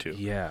subscribe to.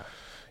 Yeah.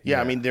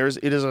 I mean,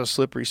 it is a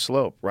slippery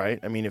slope, right?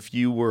 I mean, if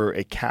you were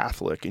a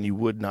Catholic and you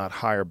would not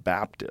hire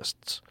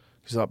Baptists,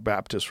 because not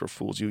Baptists were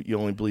fools, you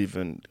only believe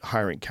in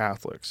hiring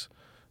Catholics,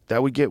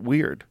 that would get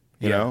weird,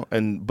 you know?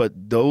 But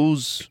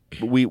those,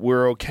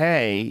 we're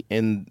okay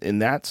in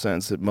that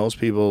sense that most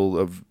people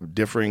of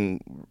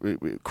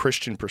differing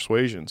Christian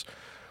persuasions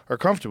are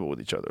comfortable with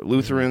each other.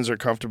 Lutherans are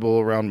comfortable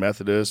around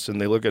Methodists,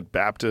 and they look at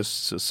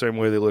Baptists the same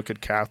way they look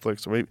at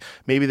Catholics. Or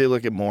maybe they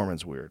look at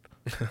Mormons weird.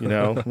 You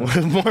know,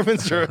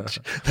 Mormons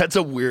that's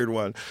a weird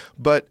one.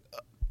 But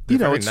they're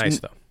very nice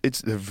though.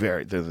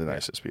 They're the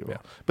nicest people. Yeah.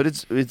 But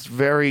it's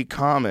very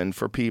common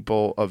for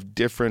people of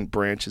different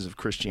branches of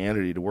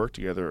Christianity to work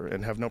together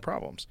and have no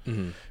problems.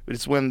 Mm-hmm. But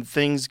it's when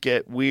things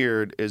get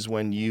weird is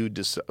when you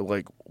decide,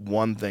 like,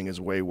 one thing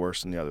is way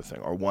worse than the other thing,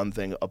 or one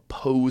thing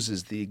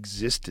opposes the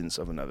existence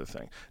of another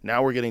thing.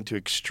 Now we're getting to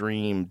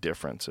extreme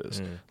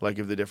differences, like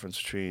if the difference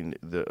between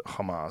the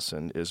Hamas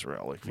and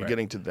Israel. Like if you're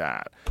getting to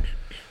that.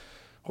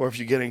 Or if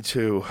you're getting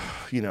to,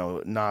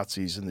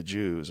 Nazis and the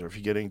Jews, or if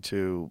you're getting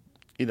to,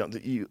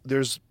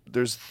 there's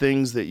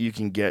things that you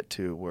can get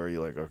to where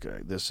you're like,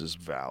 okay, this is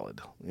valid,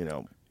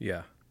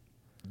 Yeah.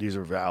 These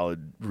are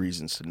valid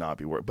reasons to not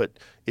be worried. But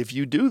if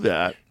you do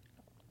that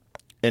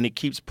and it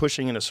keeps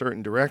pushing in a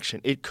certain direction,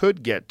 it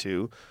could get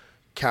to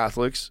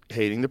Catholics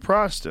hating the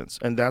Protestants.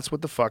 And that's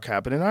what the fuck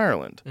happened in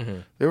Ireland. Mm-hmm.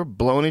 They were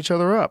blowing each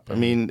other up. Mm-hmm. I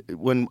mean,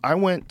 when I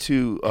went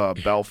to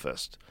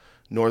Belfast,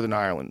 Northern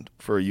Ireland,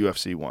 for a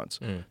UFC once,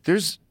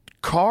 there's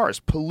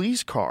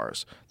police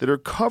cars that are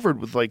covered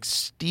with like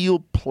steel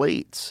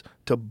plates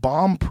to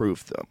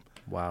bomb-proof them.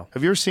 Wow.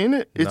 Have you ever seen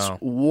it? It's No.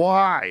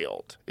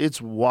 wild. It's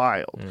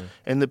wild.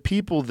 And the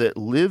people that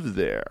live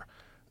there,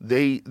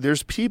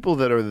 there's people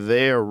that are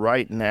there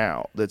right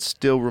now that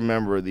still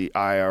remember the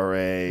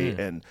IRA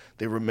and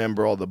they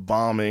remember all the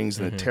bombings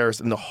and the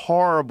terrorists and the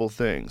horrible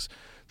things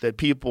that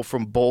people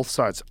from both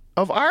sides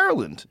of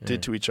Ireland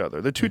did to each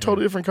other. They're two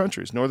totally different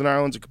countries. Northern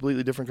Ireland's a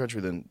completely different country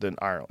than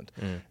Ireland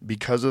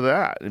because of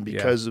that, and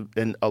because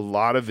and a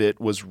lot of it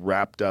was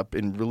wrapped up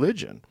in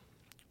religion.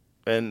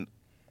 And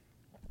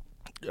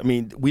I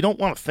mean, we don't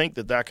want to think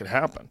that could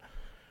happen,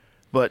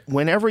 but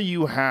whenever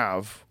you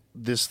have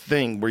this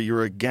thing where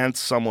you're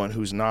against someone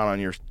who's not on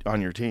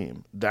your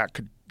team, that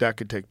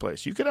could take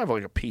place. You could have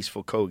like a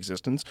peaceful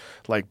coexistence,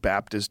 like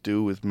Baptists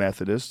do with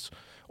Methodists.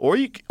 Or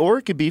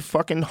it could be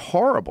fucking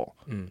horrible,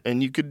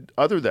 and you could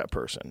other that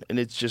person, and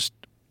it's just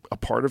a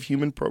part of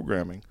human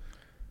programming.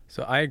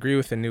 So I agree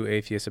with the new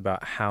atheist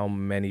about how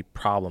many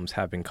problems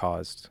have been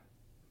caused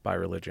by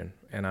religion,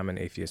 and I'm an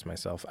atheist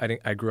myself.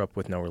 I grew up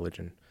with no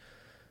religion.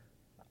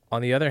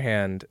 On the other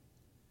hand,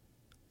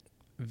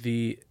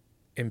 the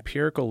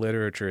empirical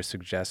literature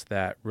suggests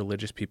that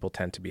religious people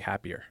tend to be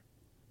happier.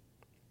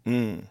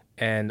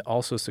 And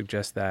also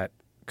suggests that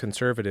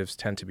conservatives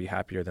tend to be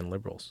happier than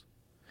liberals.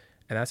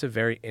 And that's a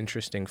very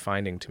interesting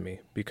finding to me,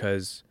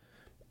 because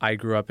I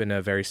grew up in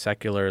a very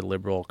secular,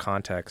 liberal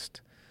context,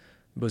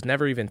 was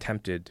never even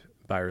tempted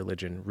by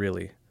religion,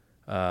 really.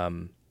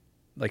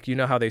 Like, you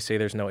know how they say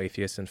there's no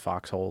atheists in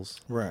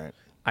foxholes? Right.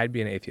 I'd be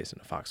an atheist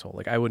in a foxhole.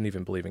 Like, I wouldn't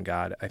even believe in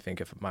God, I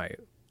think, if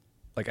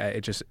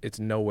it's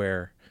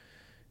nowhere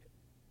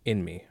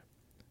in me.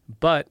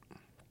 But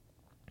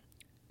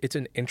it's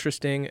an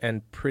interesting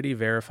and pretty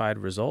verified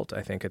result,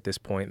 I think, at this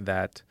point,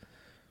 that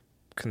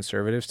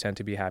conservatives tend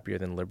to be happier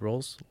than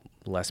liberals,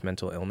 less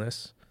mental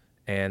illness,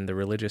 and the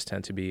religious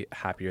tend to be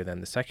happier than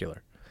the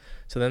secular.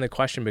 So then the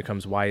question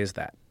becomes, why is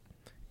that?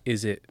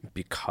 Is it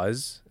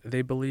because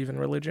they believe in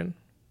religion?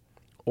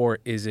 Or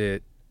is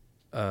it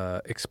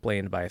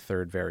explained by a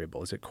third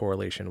variable? Is it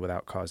correlation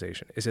without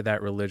causation? Is it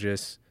that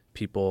religious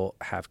people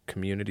have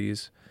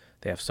communities,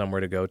 they have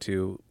somewhere to go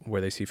to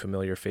where they see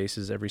familiar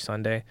faces every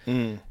Sunday,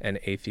 and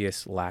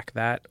atheists lack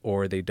that,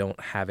 or they don't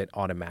have it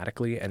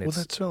automatically, and it's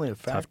that's certainly a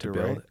factor, tough to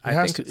build?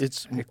 Right?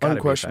 It's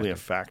unquestionably a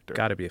factor.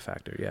 Got to be a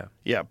factor, yeah.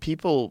 Yeah,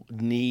 people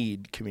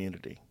need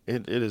community.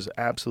 It is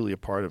absolutely a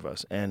part of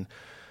us. And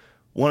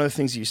one of the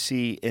things you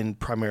see in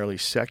primarily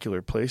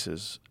secular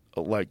places,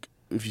 like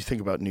if you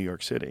think about New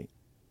York City,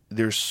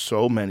 there's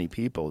so many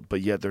people, but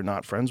yet they're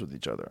not friends with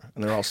each other,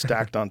 and they're all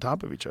stacked on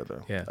top of each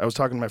other. Yeah. I was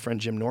talking to my friend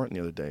Jim Norton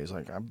the other day. He's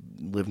like, I've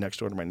lived next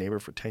door to my neighbor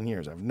for 10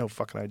 years. I have no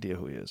fucking idea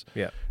who he is.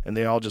 Yeah. And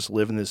they all just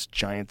live in this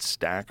giant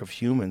stack of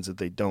humans that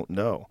they don't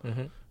know.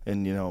 Mm-hmm.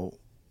 And,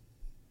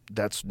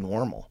 that's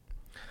normal.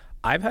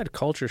 I've had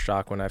culture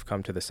shock when I've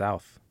come to the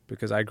South,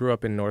 because I grew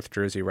up in North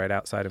Jersey, right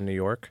outside of New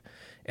York,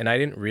 and I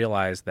didn't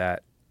realize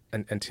that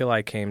until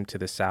I came to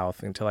the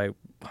South, until I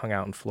hung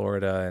out in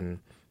Florida and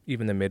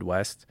even the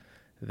Midwest,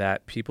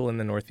 that people in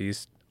the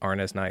Northeast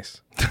aren't as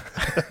nice.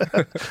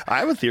 I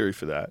have a theory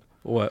for that.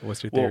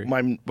 What's your theory?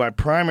 Well, my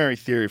primary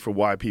theory for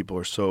why people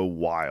are so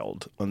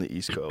wild on the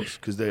East Coast,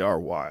 because they are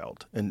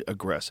wild and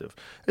aggressive,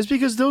 is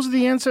because those are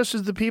the ancestors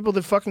of the people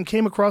that fucking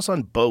came across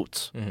on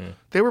boats. Mm-hmm.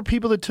 They were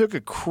people that took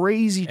a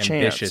crazy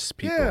chance. Ambitious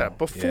people. Yeah,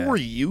 before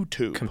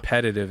YouTube.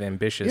 Competitive,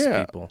 ambitious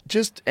people.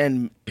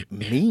 And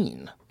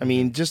mean. I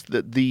mean, just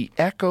the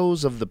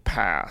echoes of the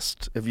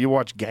past. If you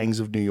watch Gangs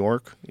of New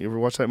York, you ever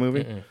watch that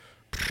movie? Mm-mm.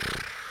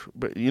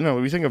 But,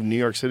 we think of New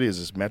York City as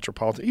this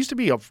metropolitan. It used to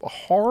be a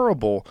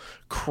horrible,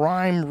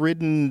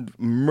 crime-ridden,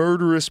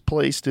 murderous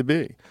place to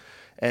be.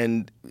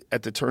 And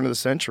at the turn of the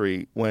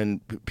century, when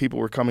people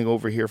were coming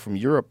over here from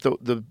Europe,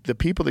 the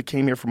people that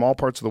came here from all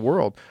parts of the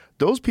world,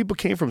 those people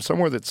came from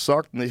somewhere that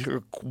sucked, and they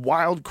took a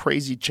wild,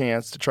 crazy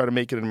chance to try to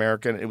make it in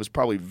America. And it was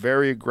probably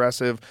very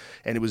aggressive,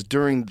 and it was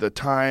during the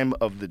time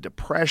of the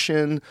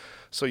Depression.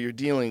 So you're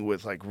dealing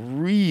with like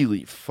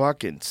really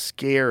fucking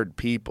scared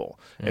people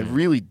and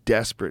really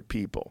desperate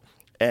people.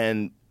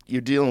 And you're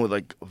dealing with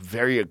like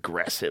very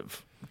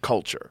aggressive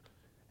culture.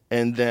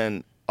 And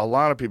then a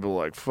lot of people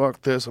are like,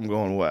 fuck this, I'm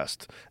going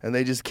west. And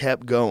they just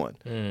kept going.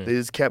 They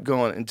just kept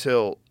going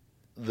until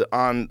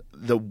on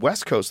the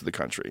west coast of the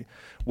country,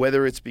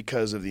 whether it's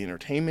because of the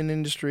entertainment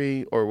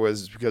industry or whether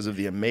it's because of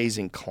the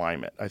amazing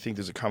climate. I think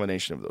there's a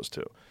combination of those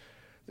two.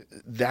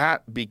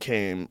 That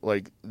became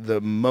like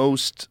the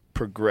most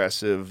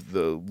progressive,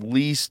 the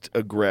least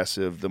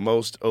aggressive, the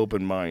most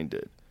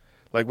open-minded.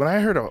 Like when I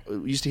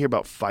used to hear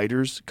about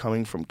fighters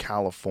coming from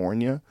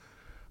California,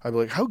 I'd be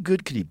like, how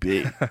good could he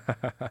be?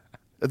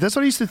 That's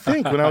what I used to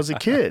think when I was a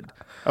kid.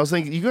 I was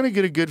thinking, you're going to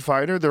get a good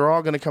fighter, they're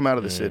all going to come out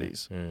of the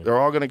cities. They're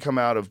all going to come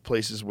out of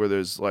places where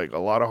there's like a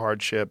lot of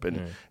hardship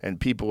and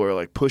people are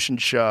like push and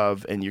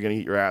shove, and you're going to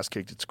get your ass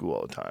kicked at school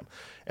all the time.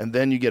 And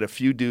then you get a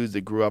few dudes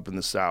that grew up in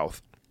the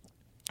South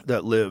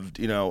that lived,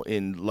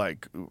 in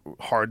like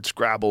hard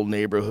scrabble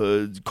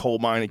neighborhoods, coal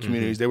mining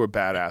communities. They were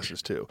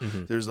badasses too.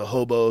 There's the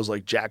hobos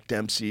like Jack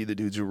Dempsey, the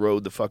dudes who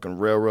rode the fucking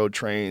railroad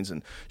trains,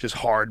 and just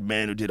hard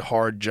men who did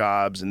hard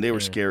jobs, and they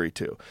were scary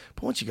too.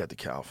 But once you got to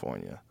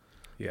California,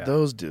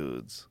 those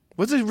dudes,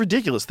 what's a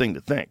ridiculous thing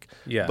to think.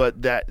 Yeah.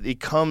 But that it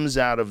comes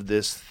out of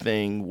this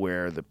thing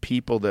where the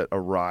people that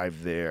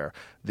arrived there,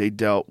 they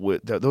dealt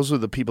with, those are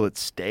the people that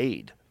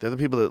stayed. They're the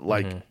people that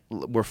like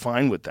were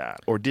fine with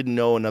that or didn't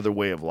know another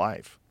way of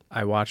life.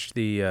 I watched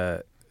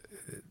like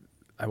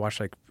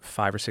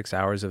 5 or 6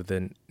 hours of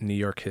the New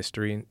York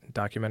City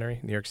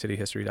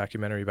history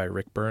documentary by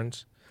Rick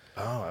Burns.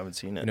 Oh, I haven't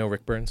seen it. You know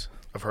Rick Burns?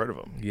 I've heard of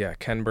him. Yeah,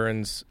 Ken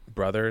Burns'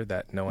 brother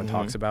that no one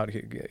talks about.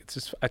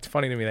 It's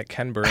funny to me that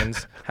Ken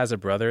Burns has a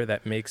brother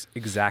that makes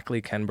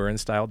exactly Ken Burns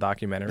style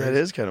documentaries. That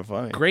is kind of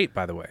funny. Great,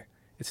 by the way.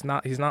 He's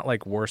not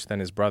like worse than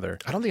his brother.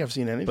 I don't think I've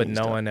seen any of but his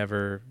no stuff. one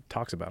ever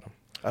talks about him.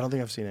 I don't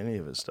think I've seen any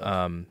of his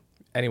stuff.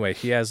 Anyway,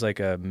 he has like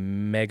a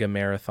mega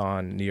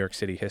marathon New York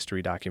City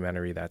history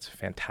documentary that's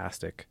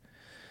fantastic.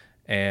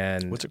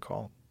 And what's it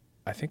called?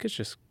 I think it's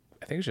just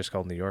I think it's just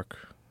called New York.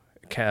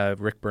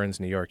 Rick Burns,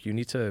 New York. You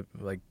need to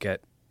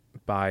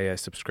buy a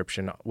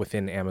subscription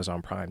within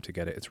Amazon Prime to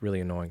get it. It's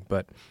really annoying,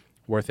 but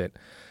worth it.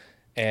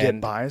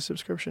 And buy a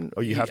subscription?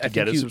 Oh, you have to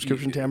get a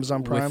subscription to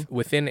Amazon Prime?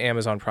 Within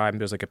Amazon Prime,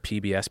 there's like a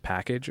PBS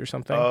package or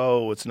something.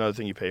 Oh, it's another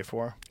thing you pay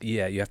for?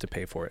 Yeah, you have to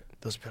pay for it.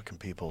 Those fucking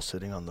people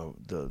sitting on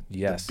the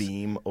Yes.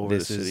 beam over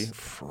This the is- city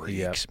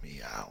freaks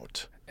me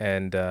out.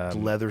 And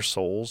Leather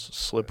soles,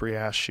 slippery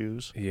ass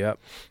shoes. Yep.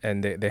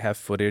 And they have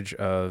footage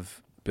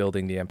of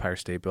building the Empire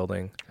State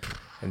Building.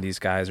 And these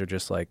guys are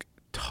just like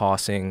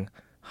tossing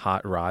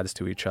hot rods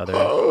to each other,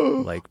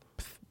 like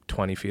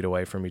 20 feet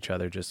away from each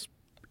other. Just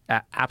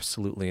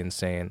absolutely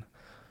insane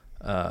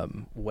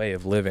way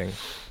of living.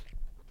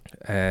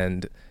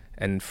 And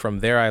from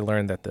there, I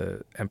learned that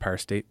the Empire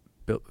State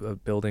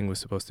Building was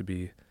supposed to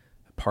be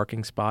a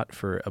parking spot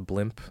for a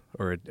blimp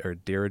or a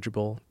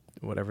dirigible,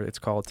 whatever it's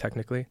called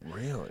technically.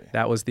 Really?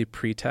 That was the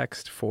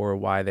pretext for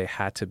why they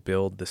had to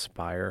build the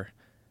spire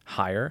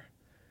higher.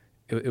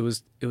 It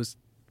was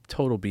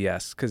total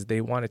BS because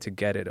they wanted to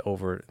get it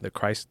over the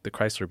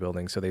Chrysler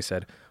Building. So they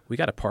said, we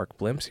got to park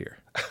blimps here.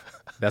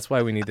 That's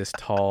why we need this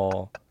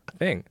tall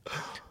thing.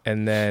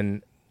 And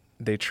then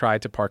they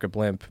tried to park a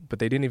blimp, but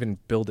they didn't even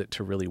build it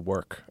to really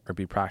work or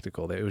be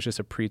practical. It was just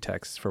a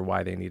pretext for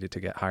why they needed to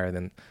get higher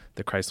than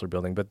the Chrysler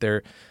Building. But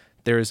there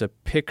is a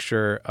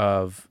picture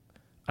of,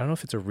 I don't know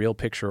if it's a real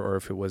picture or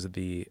if it was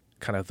the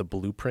kind of the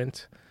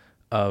blueprint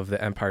of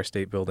the Empire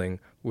State Building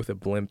with a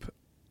blimp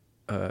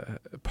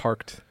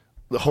parked.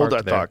 Hold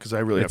that there. thought because I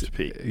really have to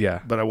pee.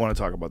 Yeah. But I want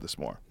to talk about this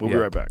more. We'll be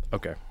right back.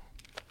 Okay.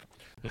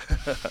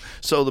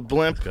 So the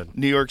blimp, Good.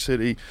 New York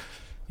City,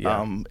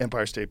 Yeah.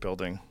 Empire State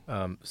Building.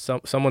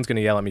 Someone's going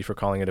to yell at me for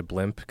calling it a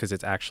blimp because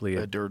it's actually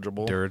A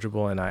dirigible.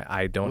 Dirigible, and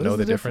I don't What know is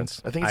the difference.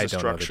 I think it's the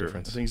don't know the structure. I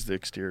difference. think it's the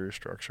exterior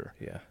structure.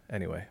 Yeah.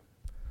 Anyway.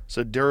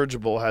 So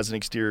dirigible has an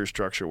exterior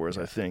structure, whereas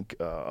I think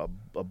a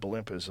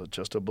blimp is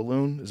just a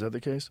balloon. Is that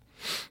the case?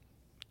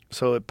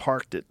 So it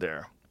parked it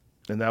there.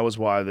 And that was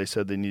why they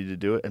said they needed to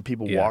do it. And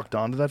people walked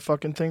onto that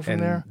fucking thing from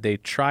And there. they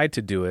tried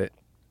to do it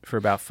for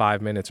about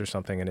 5 minutes or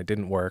something, and it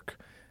didn't work.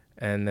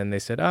 And then they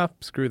said,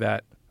 screw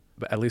that.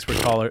 But at least we're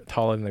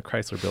taller than the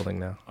Chrysler Building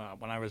now.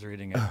 When I was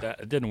reading it,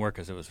 it didn't work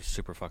because it was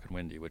super fucking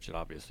windy, which it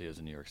obviously is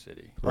in New York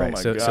City. Right. my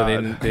So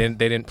God. they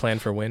didn't plan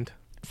for wind.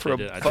 For I a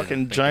didn't fucking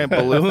think giant it.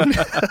 balloon?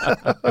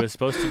 It was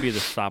supposed to be the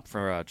stop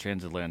for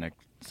transatlantic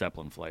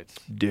Zeppelin flights.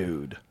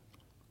 Dude.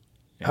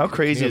 Yeah. How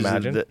crazy you is it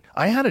imagine? that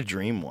I had a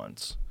dream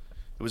once.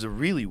 It was a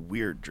really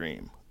weird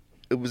dream.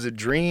 It was a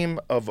dream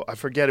of, I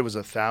forget, it was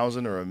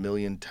 1,000 or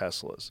 1,000,000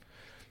 Teslas.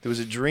 There was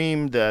a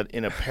dream that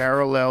in a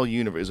parallel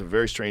universe, it was a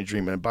very strange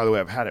dream. And by the way,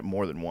 I've had it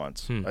more than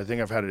once. I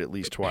think I've had it at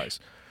least twice.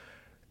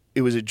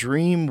 It was a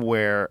dream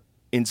where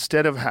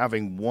instead of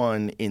having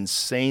one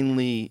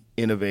insanely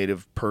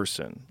innovative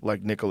person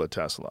like Nikola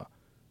Tesla,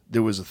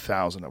 there was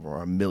 1,000 of them or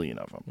 1,000,000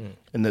 of them.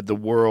 And that the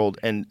world,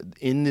 and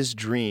in this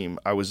dream,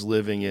 I was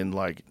living in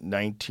like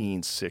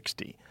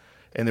 1960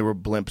 and there were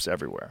blimps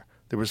everywhere.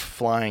 There was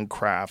flying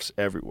crafts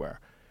everywhere.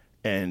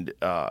 And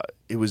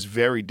it was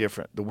very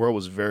different. The world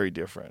was very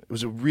different. It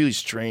was a really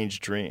strange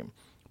dream.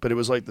 But it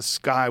was like the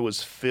sky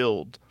was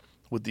filled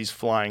with these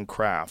flying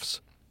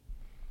crafts.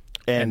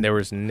 And there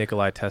was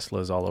Nikolai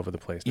Teslas all over the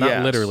place. Not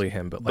Yes, literally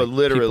him, but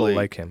literally people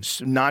like him.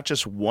 Not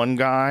just one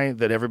guy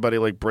that everybody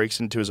like breaks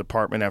into his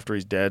apartment after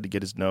he's dead to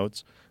get his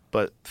notes,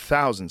 but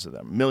thousands of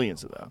them,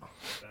 millions of them.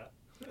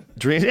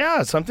 Dream,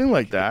 yeah, something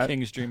like that.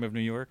 King's Dream of New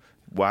York.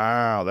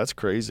 Wow, that's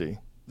crazy.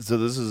 So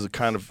this is a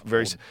kind of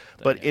very,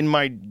 but in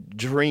my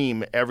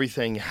dream,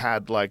 everything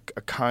had like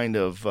a kind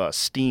of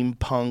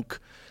steampunk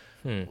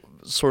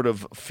sort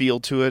of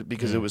feel to it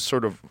because it was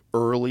sort of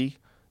early.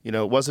 You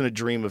know, it wasn't a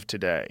dream of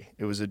today.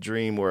 It was a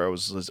dream where I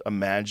was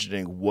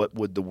imagining what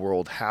would the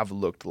world have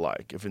looked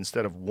like if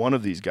instead of one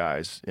of these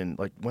guys in,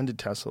 like, when did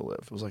Tesla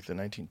live? It was like the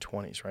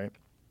 1920s, right?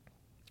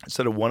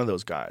 Instead of one of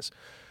those guys,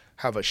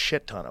 have a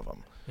shit ton of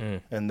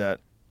them. And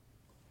that,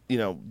 you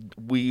know,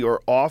 we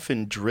are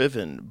often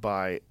driven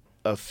by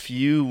a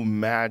few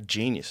mad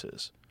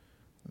geniuses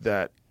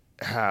that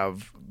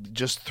have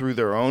just through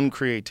their own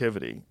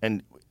creativity,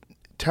 and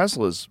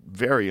Tesla's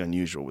very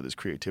unusual with his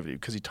creativity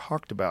because he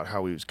talked about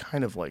how he was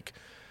kind of like,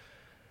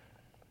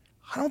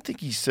 I don't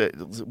think he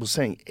was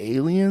saying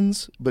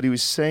aliens, but he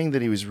was saying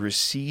that he was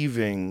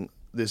receiving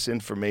this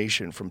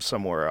information from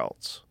somewhere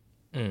else.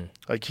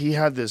 Like he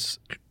had this,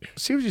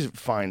 see what you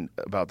find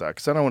about that,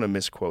 because I don't want to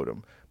misquote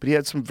him, but he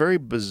had some very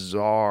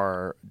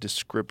bizarre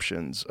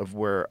descriptions of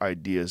where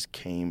ideas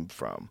came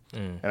from.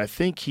 And I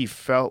think he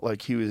felt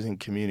like he was in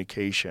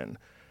communication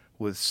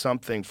with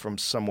something from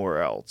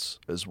somewhere else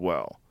as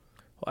well.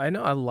 Well, I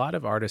know a lot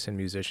of artists and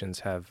musicians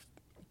have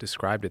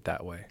described it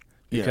that way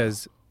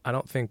because I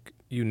don't think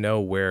you know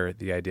where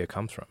the idea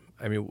comes from.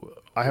 I mean,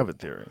 I have a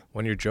theory.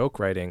 When you're joke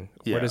writing,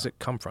 where does it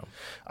come from?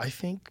 I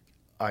think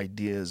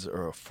ideas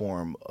are a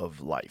form of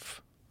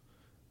life.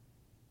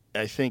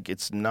 I think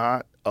it's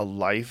not a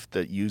life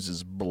that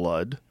uses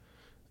blood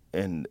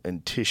and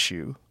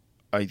tissue.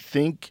 I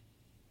think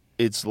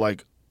it's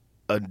like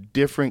a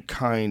different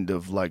kind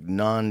of like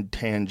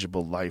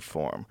non-tangible life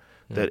form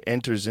that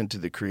enters into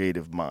the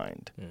creative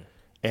mind.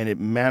 And it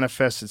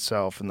manifests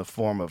itself in the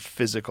form of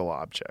physical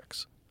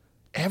objects.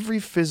 Every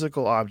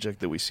physical object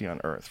that we see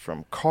on Earth,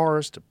 from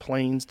cars to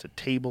planes to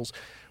tables,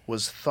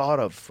 was thought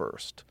of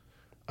first.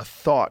 A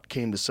thought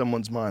came to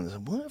someone's mind and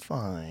said, what if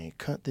I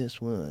cut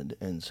this wood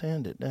and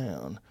sand it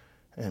down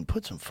and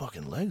put some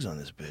fucking legs on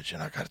this bitch,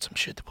 and I got some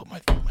shit to put my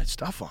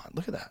stuff on.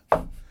 Look at that.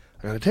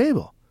 I got a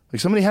table.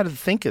 Like, somebody had to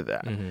think of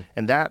that.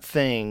 And that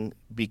thing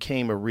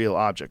became a real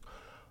object.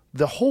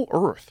 The whole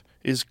Earth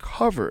is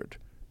covered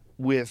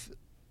with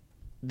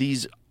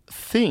these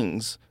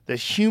things that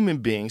human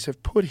beings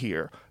have put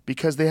here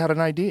because they had an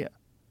idea.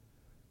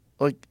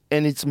 Like,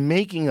 and it's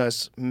making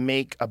us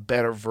make a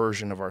better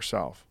version of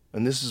ourselves.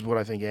 And this is what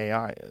I think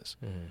AI is.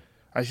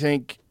 I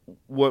think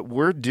what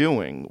we're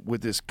doing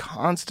with this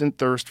constant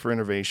thirst for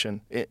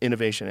innovation,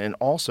 and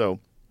also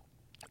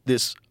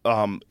this,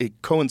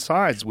 it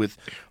coincides with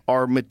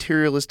our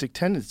materialistic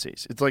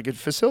tendencies. It's like it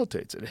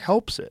facilitates it. It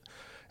helps it.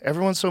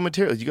 Everyone's so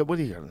material. What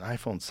do you got, an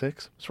iPhone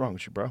 6? What's wrong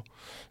with you, bro?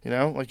 You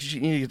know, like, you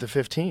need to get the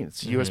 15.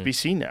 It's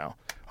USB-C now.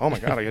 Oh, my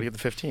God, I got to get the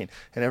 15.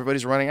 And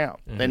everybody's running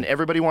out. And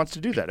everybody wants to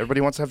do that. Everybody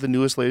wants to have the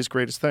newest, latest,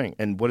 greatest thing.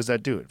 And what does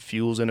that do? It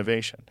fuels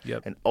innovation.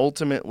 And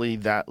ultimately,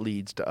 that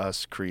leads to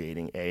us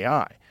creating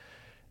AI.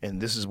 And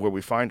this is where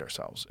we find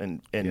ourselves.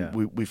 And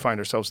we find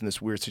ourselves in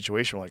this weird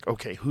situation. We're like,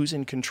 okay, who's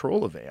in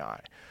control of AI?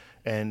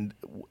 And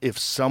if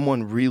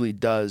someone really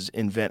does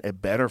invent a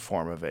better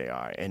form of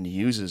AI and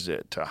uses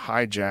it to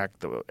hijack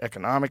the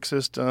economic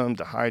system,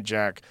 to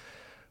hijack,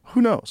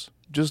 who knows?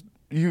 Just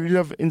you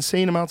have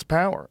insane amounts of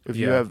power if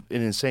you have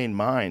an insane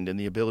mind and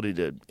the ability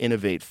to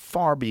innovate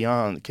far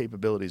beyond the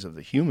capabilities of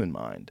the human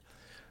mind.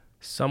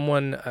 Some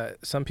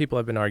people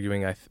have been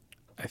arguing, I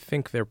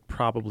think they're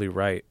probably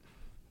right,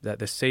 that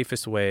the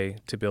safest way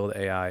to build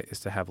AI is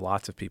to have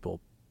lots of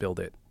people build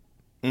it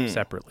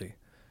separately,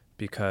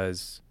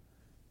 because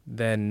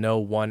then no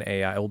one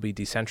AI will be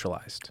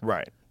decentralized.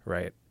 Right.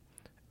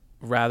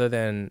 Rather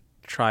than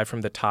try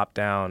from the top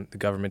down, the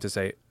government to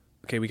say,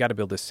 okay, we got to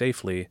build this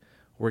safely.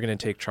 We're going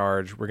to take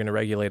charge. We're going to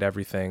regulate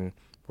everything.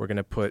 We're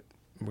going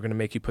to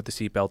make you put the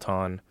seatbelt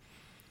on.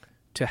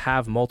 To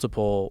have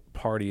multiple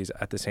parties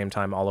at the same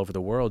time all over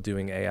the world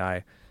doing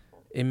AI,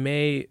 it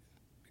may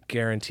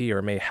guarantee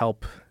or may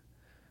help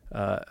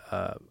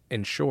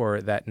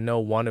ensure that no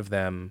one of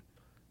them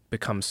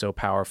becomes so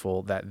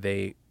powerful that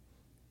they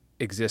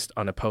exist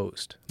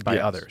unopposed by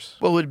others.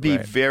 Well, it would be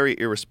very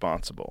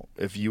irresponsible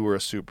if you were a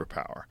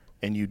superpower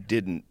and you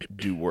didn't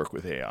do work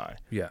with AI.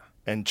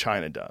 And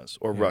China does,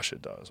 or Russia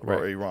does,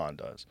 or Iran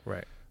does.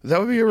 That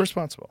would be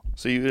irresponsible.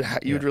 So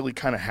you'd really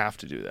kind of have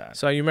to do that.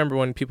 So you remember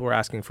when people were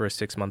asking for a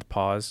 6-month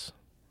pause?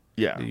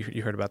 Yeah.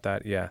 You heard about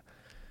that? Yeah.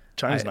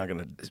 China's not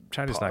going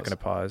to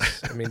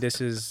pause. I mean,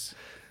 this is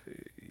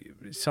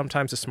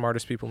sometimes the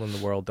smartest people in the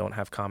world don't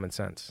have common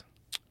sense.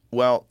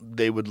 Well,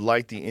 they would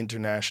like the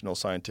international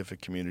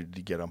scientific community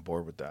to get on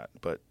board with that,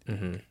 but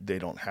they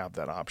don't have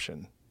that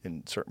option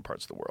in certain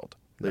parts of the world.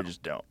 They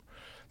just don't.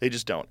 They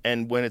just don't.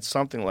 And when it's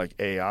something like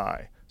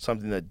AI,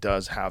 something that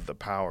does have the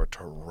power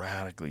to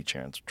radically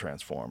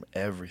transform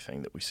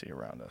everything that we see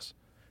around us,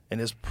 and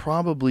is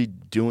probably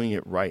doing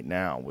it right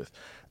now with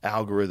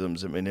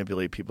algorithms that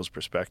manipulate people's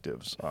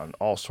perspectives on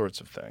all sorts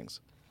of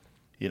things.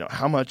 You know,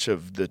 how much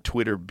of the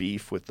Twitter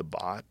beef with the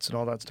bots and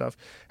all that stuff,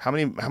 how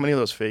many of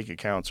those fake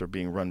accounts are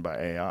being run by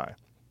AI?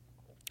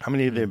 How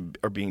many of them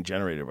are being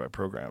generated by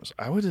programs?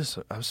 I would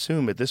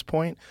assume at this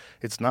point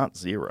it's not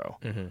zero.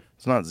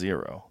 It's not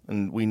zero.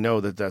 And we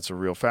know that that's a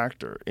real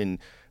factor in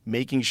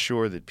making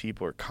sure that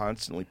people are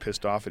constantly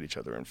pissed off at each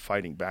other and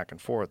fighting back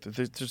and forth.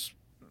 There's just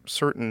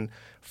certain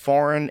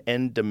foreign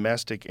and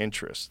domestic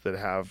interests that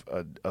have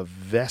a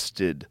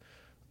vested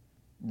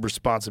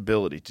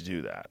responsibility to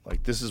do that.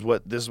 Like, this is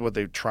what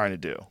they're trying to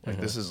do. Like,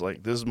 this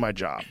is my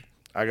job.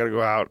 I got to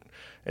go out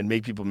and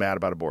make people mad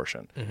about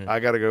abortion. I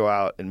got to go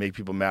out and make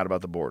people mad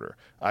about the border.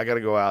 I got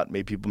to go out and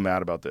make people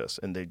mad about this.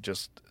 And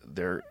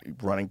they're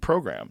running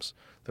programs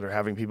that are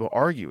having people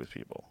argue with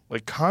people,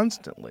 like,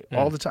 constantly,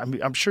 all the time. I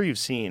mean, I'm sure you've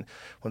seen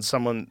when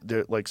someone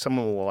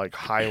will like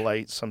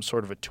highlight some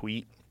sort of a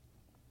tweet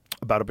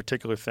about a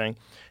particular thing,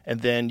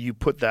 and then you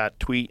put that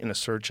tweet in a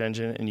search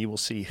engine and you will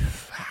see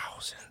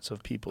thousands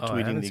of people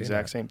tweeting the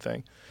exact same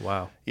thing.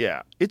 Wow.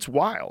 Yeah. It's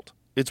wild.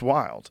 It's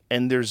wild.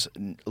 And there's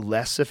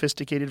less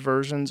sophisticated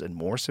versions and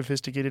more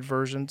sophisticated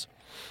versions.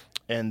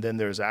 And then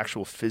there's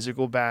actual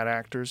physical bad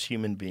actors,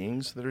 human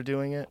beings that are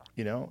doing it,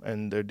 you know,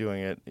 and they're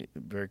doing it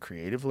very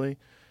creatively.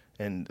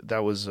 And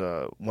that was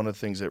one of the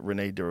things that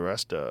Renee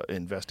DiResta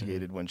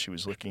investigated when she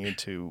was looking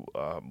into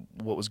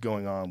what was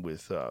going on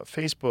with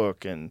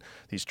Facebook and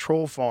these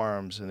troll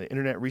farms and the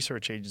Internet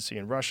Research Agency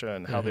in Russia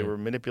and how they were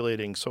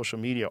manipulating social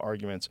media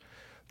arguments.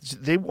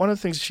 One of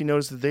the things she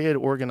noticed that they had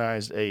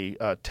organized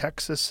a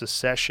Texas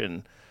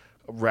secession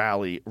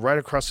rally right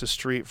across the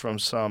street from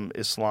some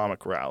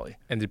Islamic rally.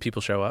 And did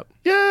people show up?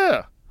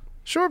 Yeah.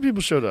 Sure,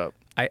 people showed up.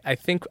 I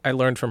think I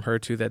learned from her,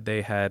 too, that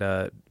they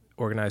had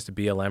organized a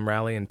BLM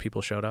rally and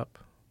people showed up.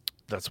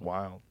 That's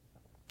wild.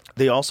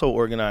 They also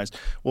organized,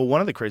 well,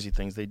 one of the crazy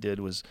things they did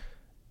was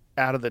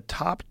out of the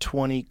top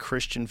 20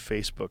 Christian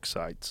Facebook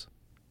sites,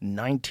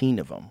 19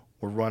 of them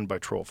were run by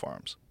troll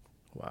farms.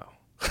 Wow.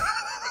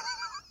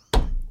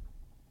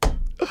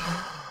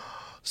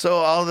 So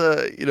all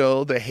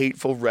the, the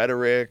hateful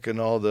rhetoric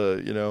and all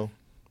the,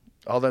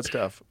 all that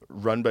stuff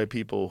run by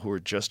people who are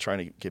just trying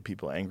to get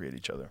people angry at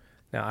each other.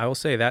 Now, I will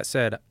say, that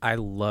said, I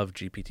love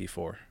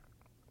GPT-4.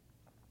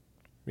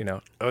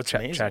 It's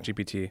amazing.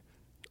 ChatGPT.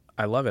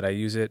 I love it. I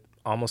use it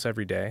almost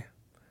every day.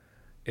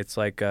 It's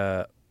like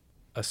a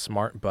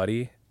smart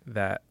buddy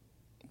that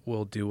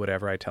will do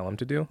whatever I tell him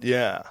to do.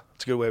 Yeah,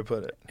 that's a good way to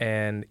put it.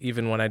 And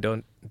even when I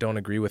don't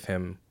agree with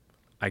him,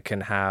 I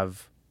can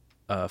have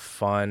a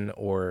fun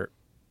or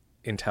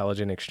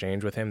intelligent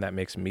exchange with him that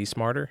makes me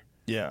smarter.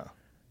 Yeah.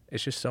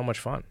 It's just so much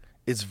fun.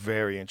 It's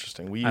very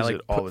interesting. We use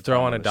it all the time.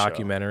 Throw on a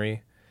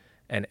documentary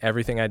and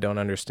everything I don't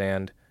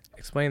understand,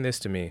 explain this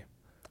to me.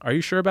 Are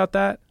you sure about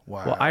that?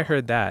 Wow. Well, I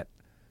heard that.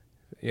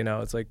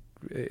 It's like,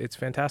 it's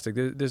fantastic.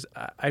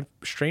 I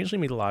strangely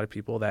meet a lot of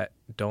people that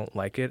don't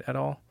like it at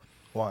all.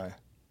 Why?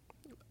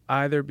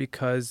 Either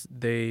because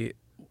they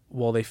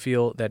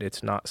feel that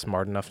it's not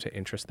smart enough to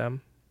interest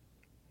them.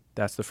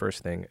 That's the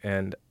first thing.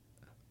 And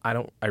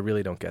I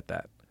really don't get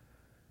that.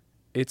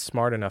 It's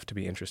smart enough to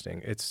be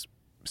interesting. It's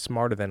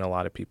smarter than a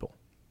lot of people.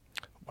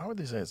 Why would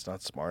they say it's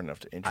not smart enough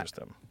to interest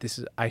them?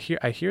 I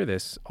hear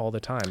this all the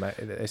time.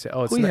 They say,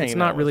 "Oh, it's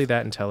not really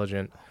that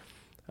intelligent.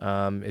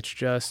 It's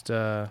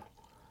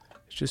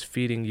just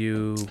feeding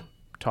you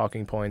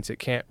talking points. It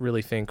can't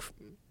really think,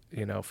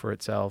 for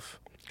itself."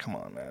 Come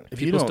on, man.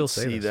 If you don't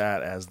see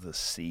that as the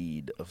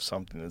seed of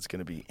something that's going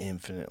to be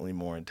infinitely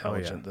more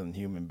intelligent than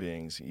human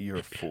beings,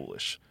 you're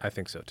foolish. I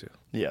think so too.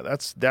 Yeah,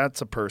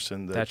 that's a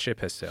person that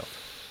ship has sailed.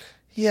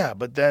 Yeah,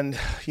 but then,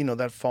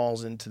 that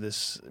falls into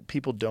this,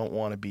 people don't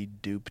want to be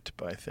duped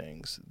by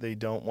things. They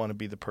don't want to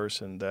be the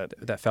person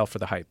that fell for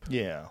the hype.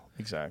 Yeah,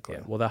 exactly.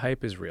 Yeah, well, the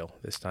hype is real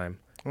this time.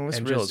 Well, it's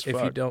real as fuck.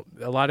 If you don't,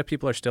 a lot of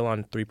people are still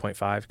on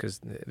 3.5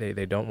 because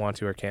they don't want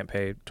to or can't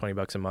pay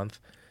 $20 a month.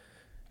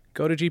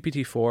 Go to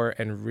GPT-4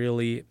 and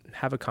really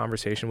have a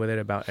conversation with it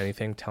about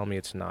anything. Tell me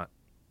it's not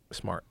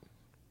smart.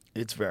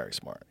 It's very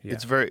smart. Yeah.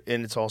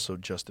 And it's also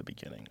just the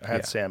beginning. I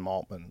had Sam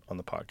Altman on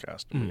the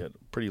podcast. We had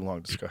a pretty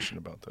long discussion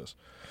about this.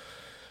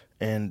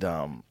 And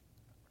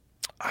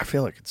I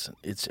feel like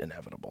it's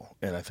inevitable.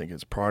 And I think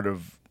it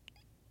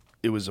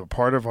was a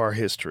part of our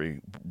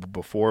history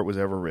before it was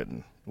ever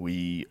written.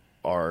 We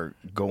are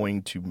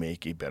going to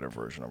make a better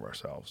version of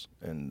ourselves.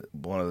 And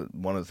one of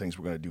the things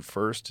we're going to do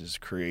first is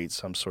create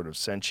some sort of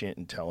sentient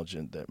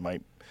intelligence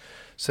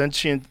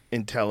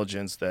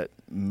that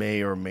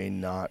may or may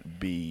not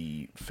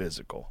be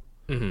physical.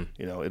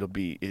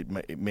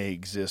 Mm-hmm. It may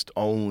exist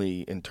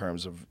only in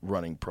terms of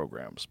running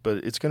programs, but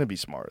it's going to be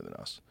smarter than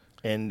us.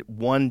 And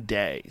one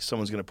day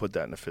someone's going to put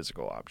that in a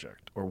physical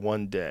object, or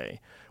one day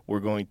we're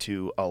going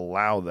to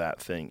allow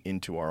that thing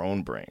into our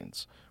own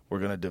brains. We're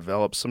going to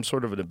develop some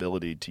sort of an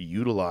ability to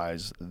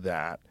utilize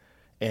that,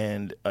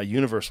 and a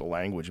universal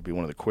language would be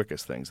one of the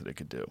quickest things that it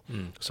could do.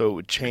 So it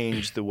would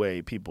change the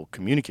way people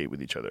communicate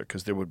with each other,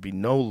 because there would be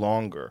no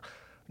longer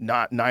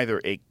neither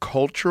a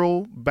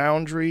cultural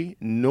boundary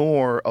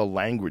nor a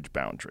language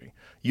boundary.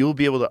 You'll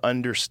be able to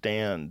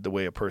understand the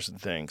way a person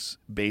thinks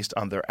based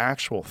on their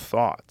actual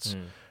thoughts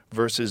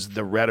versus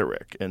the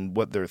rhetoric, and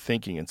what they're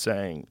thinking and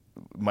saying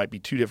might be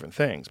two different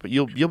things. But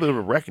you'll be able to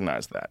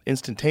recognize that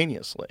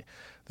instantaneously.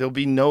 There'll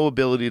be no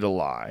ability to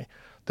lie.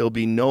 There'll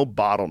be no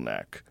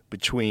bottleneck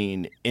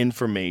between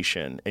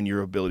information and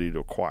your ability to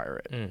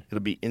acquire it. It'll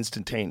be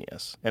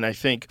instantaneous. And I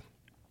think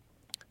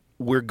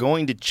we're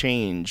going to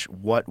change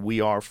what we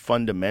are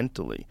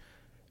fundamentally.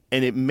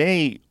 And it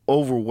may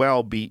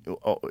overall be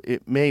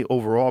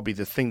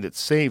the thing that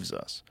saves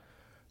us.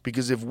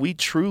 Because if we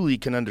truly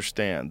can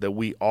understand that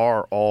we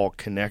are all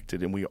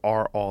connected and we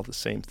are all the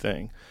same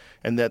thing,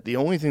 and that the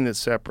only thing that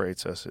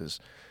separates us is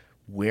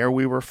where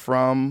we were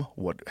from,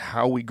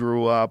 how we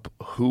grew up,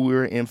 who we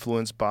were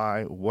influenced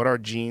by, what our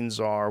genes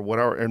are, what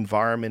our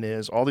environment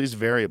is, all these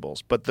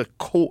variables. But the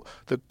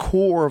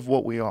core of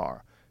what we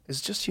are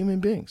is just human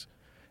beings.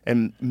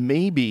 And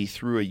maybe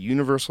through a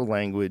universal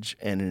language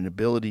and an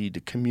ability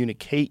to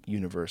communicate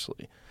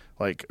universally,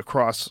 like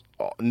across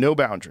no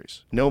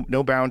boundaries, no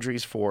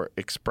boundaries for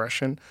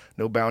expression,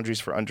 no boundaries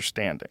for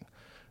understanding.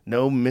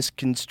 No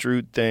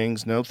misconstrued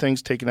things, no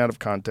things taken out of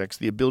context,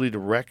 the ability to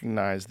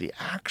recognize the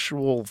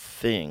actual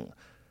thing,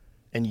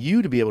 and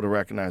you to be able to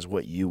recognize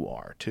what you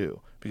are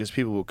too, because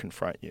people will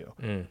confront you.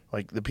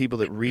 Like the people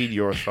that read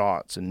your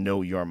thoughts and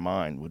know your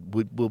mind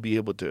will be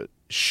able to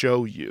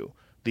show you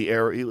the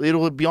error.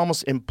 It'll be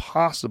almost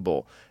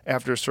impossible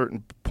after a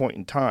certain point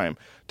in time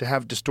to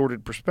have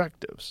distorted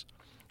perspectives,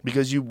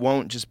 because you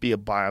won't just be a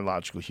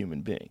biological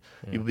human being.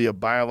 You'll be a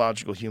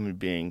biological human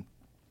being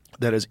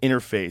that is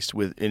interfaced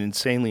with an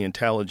insanely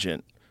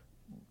intelligent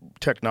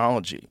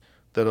technology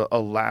that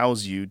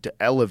allows you to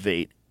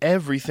elevate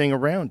everything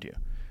around you.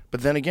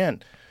 But then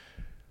again,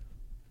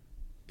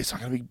 it's not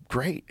going to be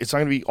great. It's not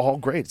going to be all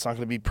great. It's not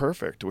going to be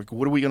perfect.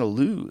 What are we going to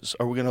lose?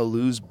 Are we going to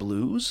lose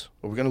blues?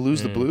 Are we going to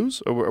lose the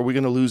blues? Are we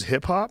going to lose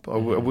hip hop? What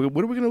are we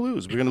going to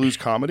lose? Are we going to lose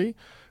comedy?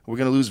 Are we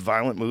going to lose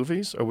violent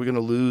movies? Are we going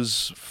to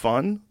lose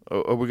fun?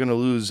 Are we going to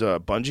lose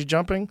bungee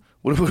jumping?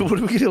 What are we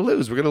going to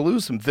lose? We're going to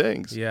lose some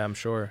things. Yeah, I'm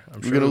sure.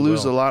 We're going to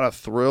lose a lot of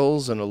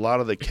thrills and a lot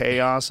of the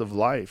chaos of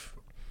life.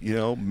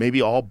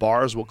 Maybe all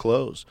bars will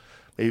close.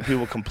 Maybe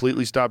people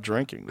completely stop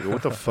drinking.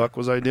 What the fuck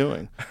was I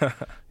doing?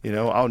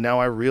 Now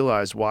I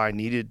realize why I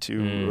needed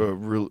to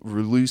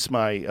release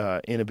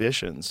my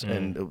inhibitions.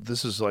 And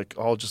this is like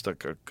all just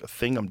like a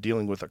thing I'm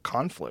dealing with, a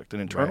conflict,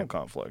 an internal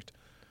conflict.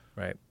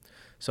 Right.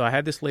 So I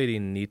had this lady,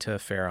 Nita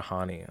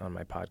Farahani, on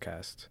my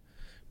podcast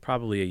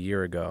probably a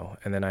year ago.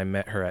 And then I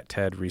met her at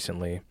TED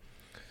recently.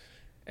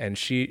 And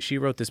she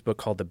wrote this book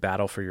called The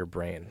Battle for Your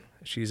Brain.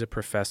 She's a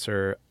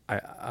professor.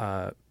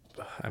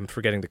 I'm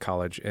forgetting the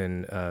college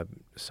in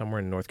somewhere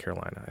in North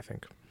Carolina, I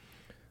think.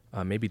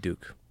 Maybe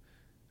Duke.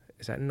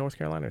 Is that in North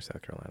Carolina or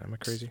South Carolina? Am I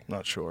crazy?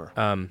 Not sure.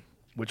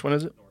 Which one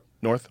is it?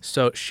 North?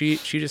 So she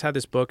just had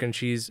this book, and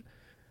she's,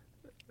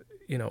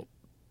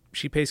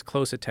 she pays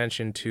close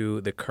attention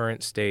to the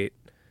current state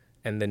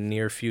and the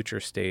near future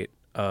state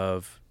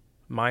of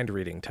mind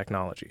reading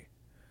technology.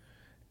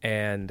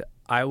 And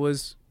I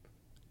was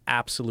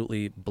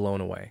absolutely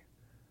blown away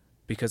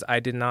because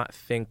I did not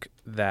think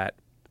that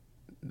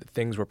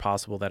things were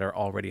possible that are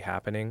already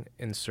happening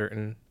in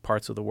certain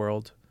parts of the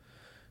world.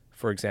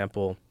 For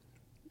example,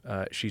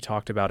 she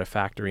talked about a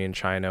factory in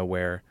China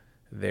where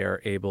they're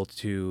able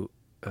to,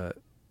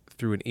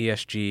 through an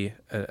ESG,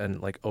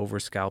 and like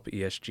overscalp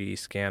ESG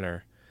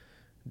scanner,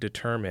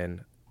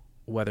 determine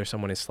whether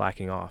someone is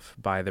slacking off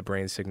by the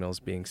brain signals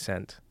being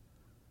sent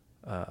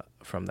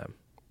from them.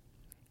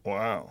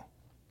 Wow.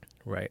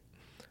 Right.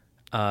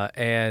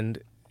 And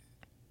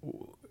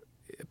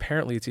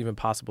apparently it's even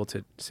possible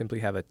to simply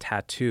have a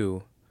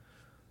tattoo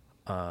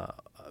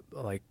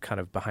like kind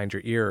of behind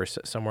your ear or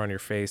somewhere on your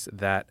face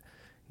that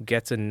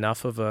gets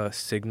enough of a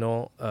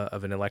signal,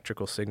 of an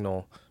electrical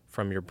signal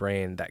from your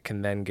brain that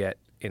can then get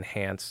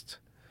enhanced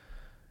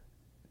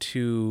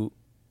to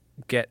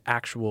get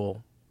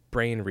actual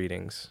brain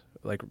readings,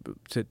 like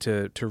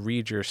to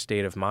read your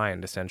state of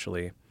mind,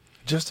 essentially.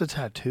 Just a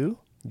tattoo?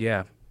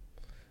 Yeah.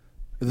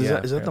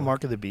 Is that the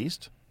mark of the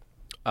beast?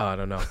 I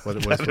don't know. What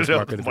I don't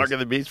know. Mark of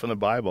the beast from the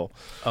Bible.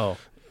 Oh.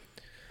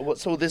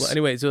 So this. Well,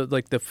 anyway, so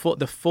like the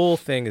full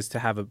thing is to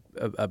have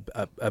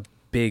a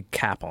big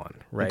cap on,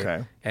 right?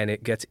 Okay. And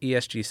it gets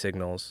ESG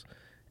signals,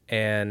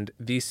 and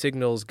these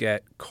signals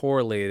get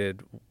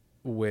correlated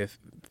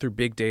through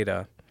big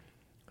data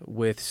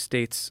with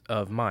states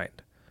of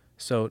mind.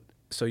 So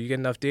you get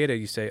enough data,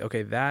 you say,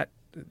 okay,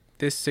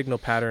 this signal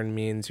pattern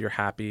means you're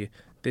happy.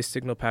 This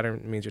signal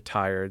pattern means you're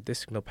tired. This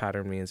signal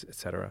pattern means,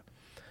 etc.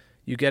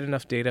 You get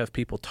enough data of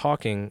people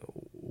talking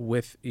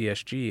with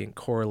ESG and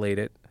correlate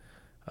it,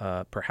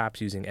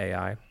 perhaps using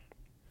AI.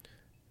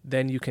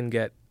 Then you can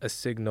get a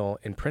signal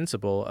in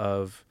principle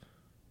of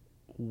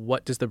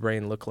what does the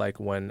brain look like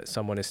when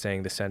someone is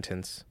saying the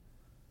sentence,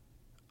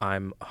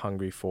 I'm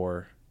hungry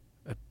for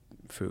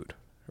food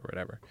or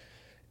whatever.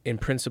 In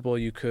principle,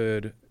 you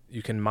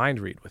can mind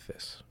read with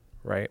this,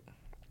 right?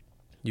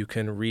 You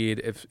can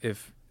read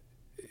if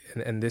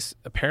and this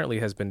apparently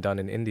has been done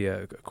in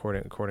India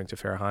according to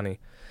Farahani.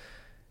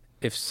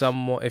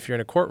 If you're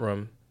in a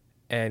courtroom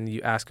and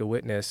you ask a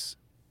witness,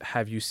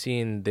 have you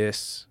seen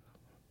this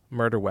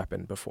murder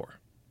weapon before?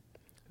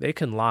 They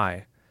can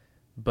lie,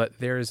 but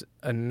there's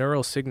a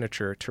neural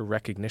signature to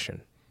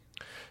recognition.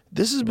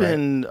 This has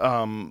been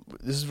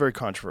this is very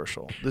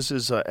controversial. This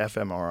is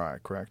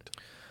fMRI, correct?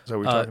 Is that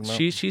what we're talking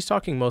about? She's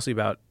talking mostly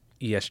about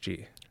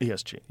ESG.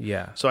 ESG.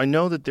 Yeah. So I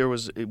know that there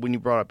was, when you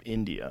brought up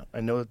India,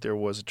 I know that there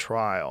was a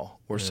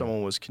trial where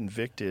someone was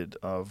convicted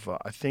of,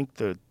 I think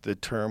the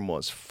term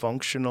was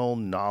functional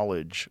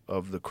knowledge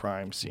of the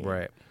crime scene.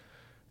 Right.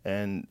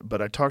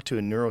 But I talked to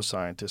a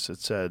neuroscientist that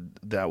said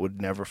that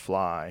would never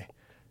fly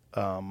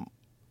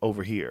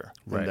over here.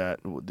 Right. And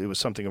that it was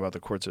something about the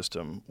court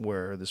system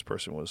where this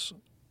person was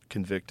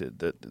convicted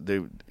that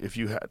if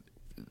you had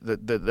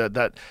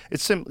that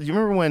it's simple. You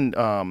remember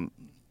when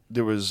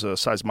there was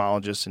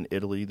seismologists in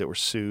Italy that were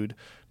sued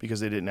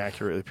because they didn't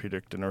accurately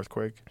predict an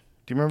earthquake?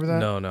 Do you remember that?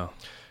 No.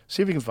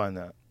 See if you can find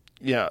that.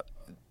 Yeah,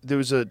 there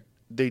was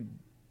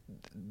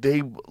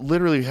they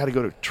literally had to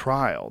go to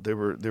trial.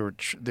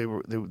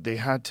 They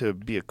had to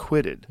be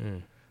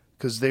acquitted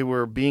because they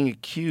were being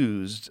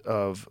accused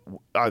of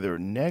either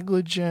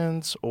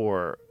negligence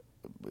or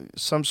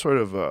some sort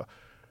of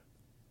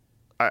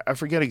I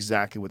forget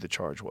exactly what the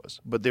charge was,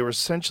 but they were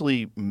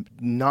essentially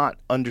not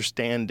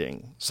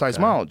understanding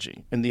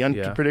seismology and the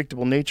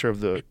unpredictable nature of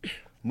the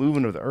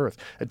movement of the earth.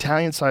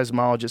 Italian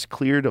seismologists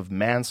cleared of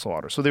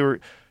manslaughter. So they were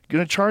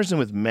going to charge them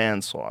with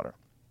manslaughter.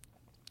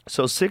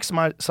 So 6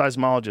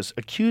 seismologists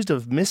accused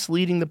of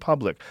misleading the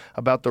public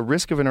about the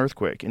risk of an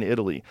earthquake in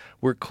Italy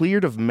were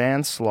cleared of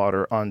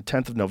manslaughter on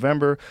 10th of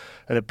November.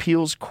 An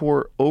appeals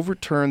court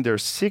overturned their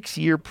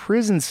 6-year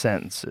prison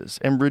sentences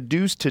and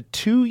reduced to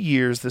 2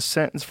 years the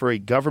sentence for a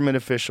government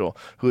official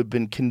who had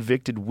been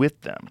convicted with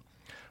them.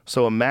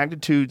 So a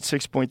magnitude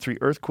 6.3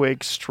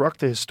 earthquake struck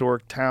the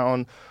historic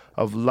town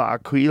of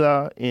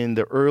L'Aquila in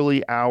the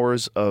early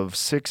hours of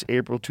 6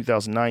 April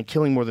 2009,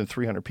 killing more than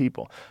 300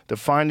 people. The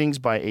findings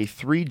by a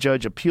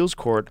 3-judge appeals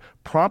court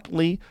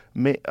prompted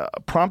many,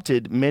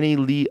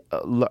 I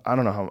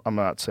don't know how, I'm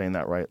not saying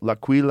that right,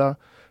 L'Aquila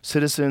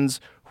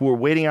citizens who were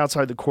waiting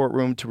outside the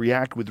courtroom to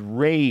react with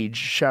rage,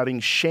 shouting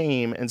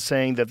shame and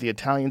saying that the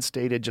Italian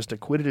state had just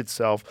acquitted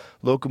itself,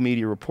 local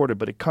media reported.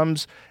 But it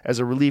comes as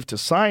a relief to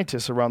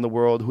scientists around the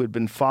world who had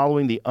been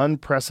following the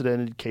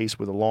unprecedented case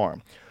with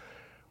alarm.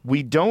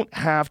 We don't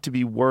have to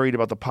be worried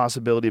about the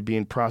possibility of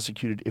being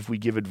prosecuted if we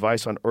give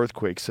advice on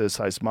earthquakes, says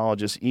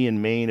seismologist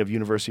Ian Main of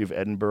University of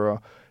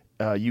Edinburgh,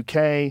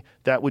 UK.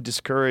 That would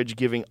discourage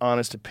giving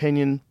honest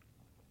opinion.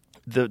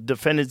 The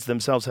defendants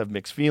themselves have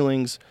mixed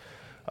feelings.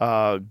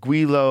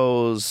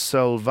 Guido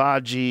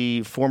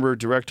Selvaggi, former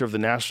director of the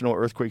National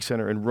Earthquake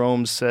Center in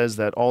Rome, says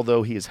that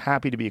although he is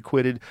happy to be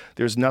acquitted,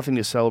 there's nothing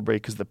to celebrate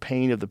because the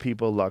pain of the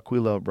people of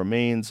L'Aquila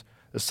remains.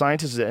 The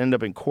scientists that end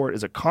up in court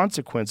as a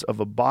consequence of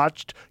a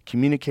botched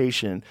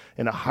communication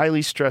in a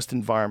highly stressed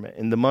environment.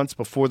 In the months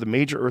before the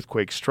major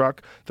earthquake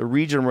struck, the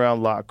region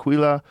around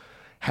L'Aquila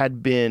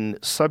had been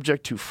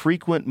subject to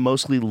frequent,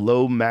 mostly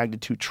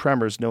low-magnitude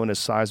tremors known as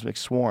seismic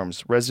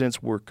swarms.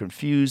 Residents were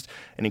confused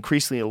and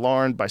increasingly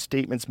alarmed by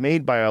statements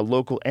made by a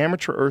local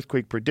amateur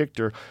earthquake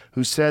predictor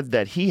who said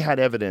that he had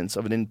evidence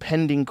of an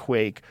impending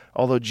quake,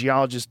 although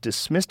geologists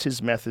dismissed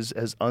his methods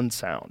as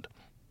unsound.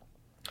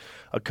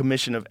 A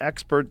commission of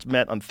experts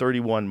met on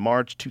 31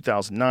 March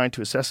 2009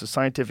 to assess the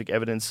scientific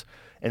evidence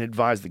and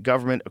advise the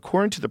government.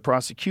 According to the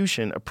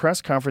prosecution, a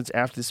press conference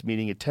after this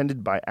meeting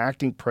attended by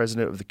acting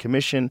president of the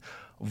commission,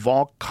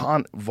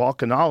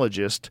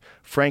 volcanologist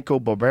Franco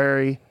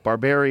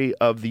Barberi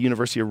of the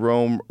University of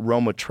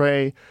Roma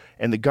Tre,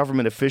 and the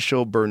government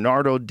official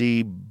Bernardo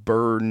Di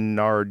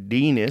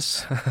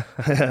Bernardinis,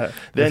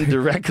 then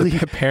directly...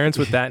 Parents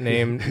with that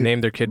name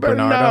named their kid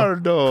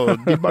Bernardo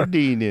Di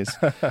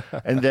Bernardinis.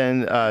 And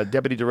then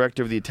deputy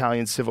director of the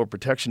Italian Civil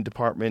Protection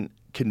Department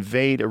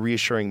conveyed a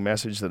reassuring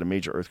message that a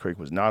major earthquake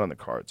was not on the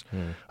cards.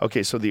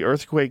 Okay, so the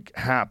earthquake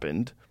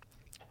happened,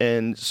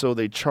 and so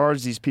they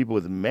charged these people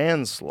with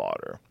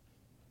manslaughter.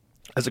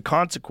 As a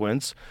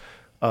consequence,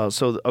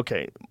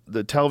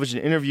 the television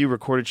interview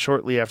recorded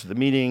shortly after the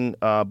meeting,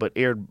 but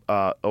aired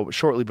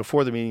shortly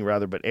before the meeting,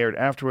 but aired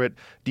after it.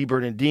 Di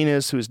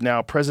Bernardinis, who is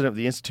now president of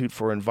the Institute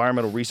for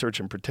Environmental Research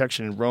and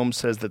Protection in Rome,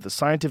 says that the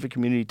scientific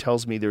community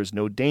tells me there is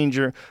no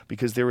danger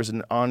because there is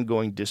an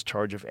ongoing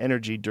discharge of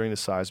energy during the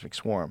seismic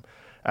swarm.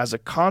 As a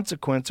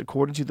consequence,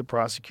 according to the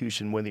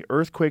prosecution, when the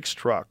earthquake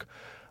struck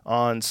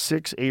on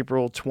 6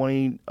 April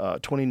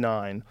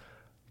 2029,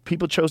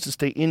 people chose to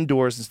stay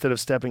indoors instead of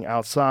stepping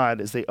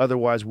outside as they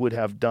otherwise would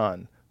have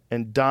done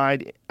and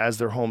died as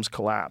their homes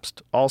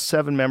collapsed. All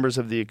 7 members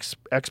of the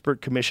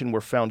expert commission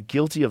were found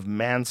guilty of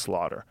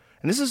manslaughter.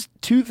 And this is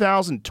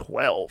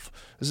 2012.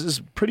 This is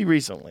pretty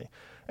recently.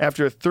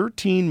 After a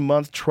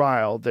 13-month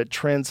trial that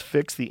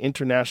transfixed the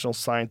international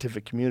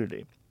scientific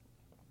community.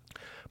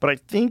 But I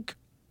think...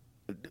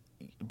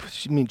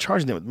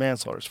 charging them with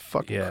manslaughter is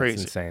fucking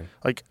crazy. It's insane.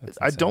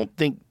 I don't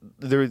think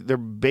they're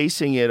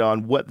basing it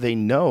on what they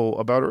know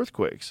about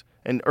earthquakes.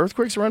 And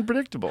earthquakes are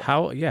unpredictable.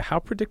 How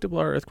predictable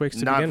are earthquakes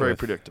to begin with? Not very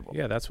predictable.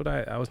 Yeah, that's what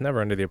I was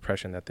never under the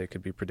impression that they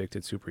could be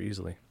predicted super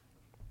easily.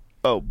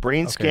 Oh,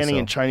 brain scanning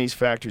in Chinese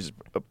factories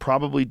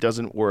probably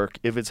doesn't work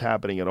if it's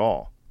happening at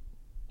all.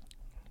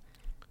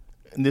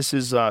 And this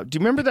is, do you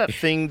remember that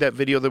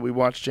video that we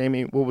watched,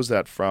 Jamie? What was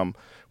that from?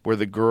 Where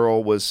the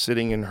girl was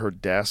sitting in her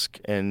desk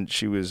and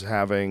she was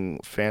having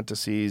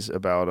fantasies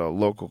about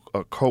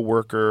a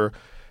coworker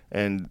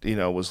and,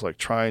 was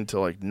trying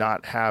to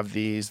not have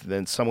these.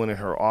 Then someone in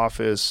her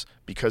office,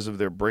 because of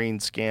their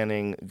brain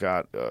scanning,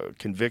 got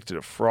convicted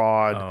of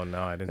fraud. Oh,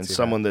 no, I didn't see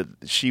someone that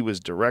she was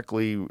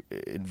directly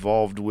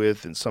involved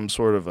with in some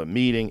sort of a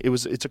meeting.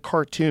 It's a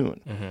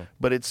cartoon,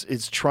 but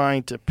it's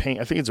trying to paint,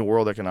 I think it's a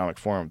World Economic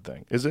Forum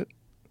thing. Is it?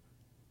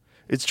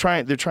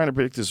 They're trying to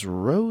predict this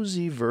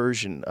rosy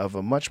version of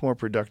a much more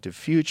productive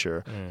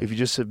future if you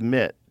just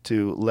submit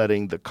to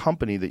letting the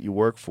company that you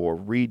work for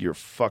read your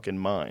fucking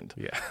mind.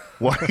 Yeah.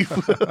 Why?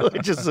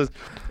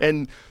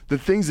 And the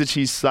things that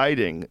she's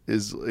citing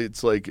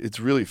it's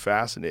really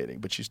fascinating.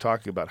 But she's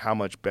talking about how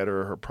much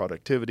better her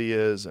productivity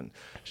is, and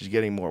she's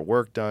getting more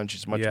work done.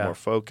 She's much more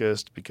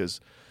focused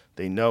because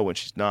they know when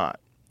she's not.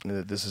 And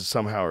that this is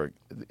somehow.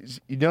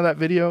 You know that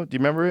video? Do you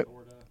remember it?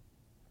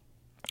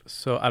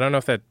 So I don't know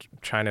if that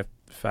China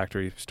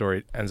factory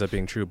story ends up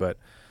being true, but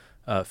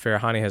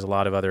Farahani has a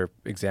lot of other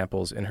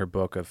examples in her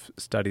book of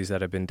studies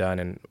that have been done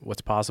and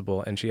what's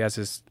possible. And she has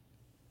this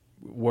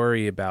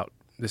worry about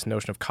this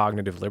notion of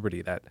cognitive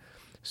liberty, that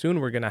soon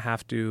we're going to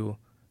have to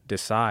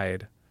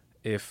decide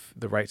if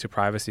the right to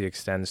privacy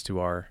extends to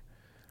our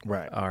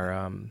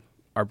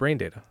brain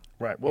data.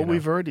 Right. Well,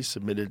 we've already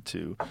submitted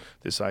to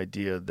this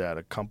idea that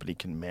a company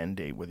can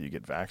mandate whether you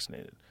get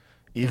vaccinated,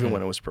 even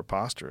when it was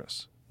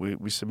preposterous.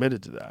 We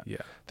submitted to that. Yeah.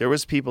 There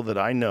was people that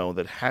I know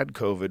that had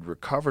COVID,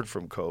 recovered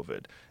from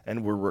COVID,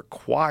 and were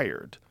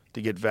required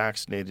to get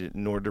vaccinated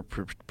in order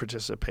to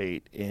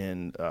participate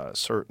in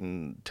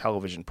certain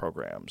television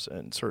programs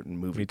and certain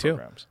movie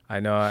programs. I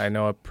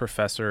know a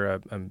professor,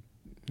 a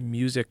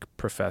music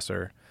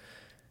professor,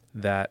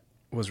 that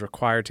was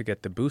required to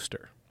get the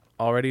booster.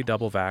 Already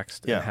double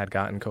vaxxed and had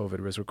gotten COVID,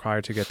 was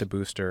required to get the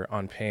booster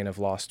on pain of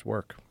lost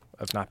work,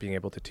 of not being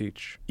able to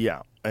teach.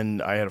 Yeah,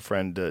 and I had a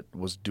friend that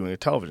was doing a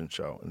television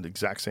show, and the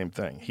exact same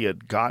thing. He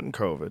had gotten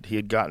COVID, he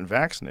had gotten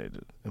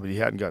vaccinated, but he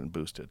hadn't gotten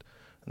boosted.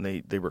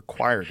 And they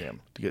required him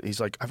to get. He's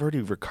like, I've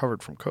already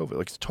recovered from COVID.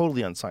 Like, it's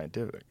totally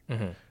unscientific.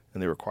 And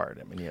they required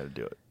him, and he had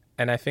to do it.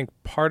 And I think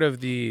part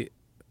of the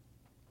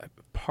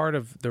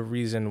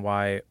reason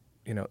why,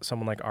 you know,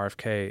 someone like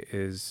RFK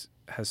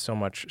has so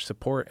much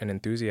support and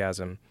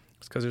enthusiasm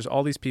is because there's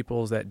all these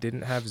people that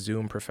didn't have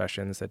Zoom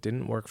professions, that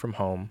didn't work from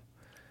home,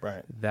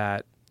 right?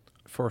 That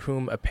for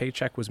whom a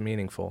paycheck was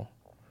meaningful,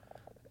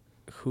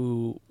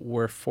 who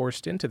were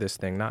forced into this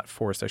thing. Not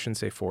forced. I shouldn't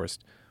say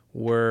forced.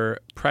 Were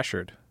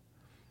pressured.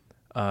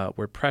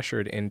 Were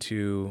pressured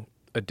into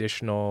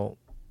additional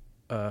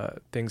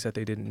things that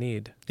they didn't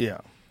need. Yeah.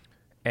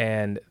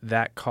 And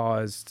that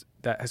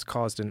has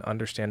caused an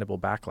understandable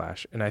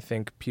backlash. And I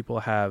think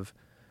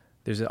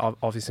there's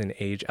obviously an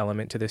age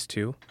element to this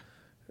too.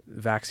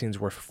 Vaccines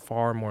were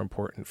far more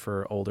important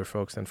for older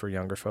folks than for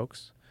younger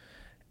folks.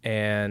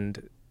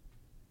 And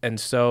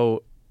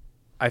so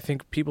I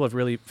think people have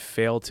really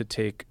failed to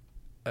take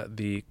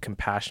the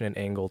compassionate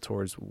angle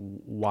towards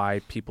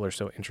why people are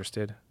so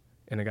interested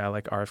in a guy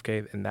like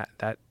RFK, and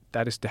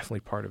that is definitely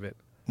part of it.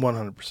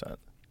 100%.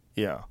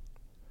 Yeah.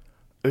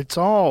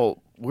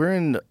 We're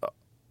in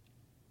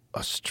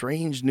a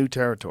strange new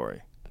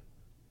territory.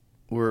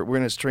 We're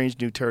in a strange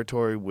new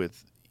territory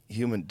with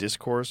human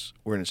discourse.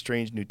 We're in a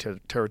strange new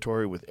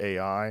territory with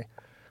AI.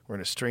 We're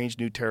in a strange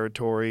new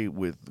territory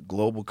with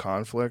global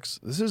conflicts.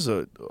 This is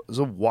a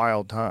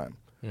wild time.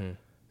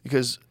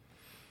 Because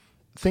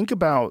think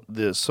about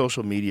the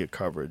social media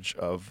coverage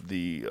of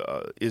the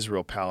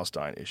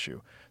Israel-Palestine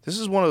issue. This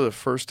is one of the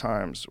first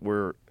times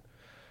where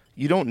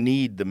you don't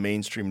need the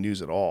mainstream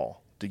news at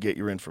all to get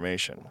your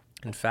information.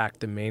 In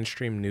fact, the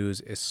mainstream news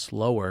is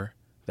slower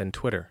than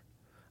Twitter.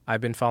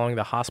 I've been following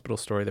the hospital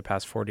story the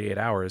past 48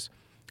 hours.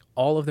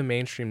 All of the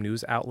mainstream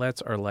news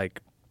outlets are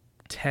like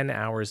 10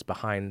 hours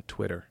behind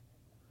Twitter.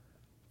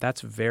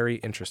 That's very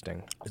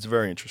interesting. It's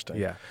very interesting.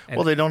 Yeah.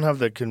 Well, they don't have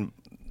the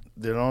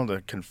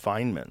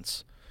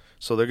confinements.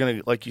 So they're going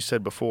to, like you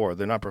said before,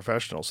 they're not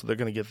professionals, so they're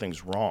going to get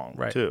things wrong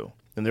too.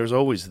 And there's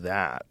always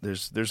that.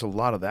 There's a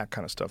lot of that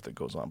kind of stuff that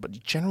goes on.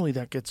 But generally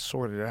that gets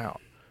sorted out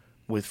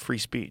with free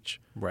speech.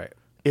 Right.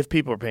 If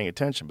people are paying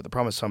attention. But the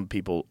problem is some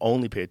people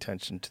only pay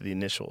attention to the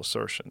initial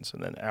assertions,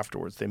 and then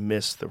afterwards they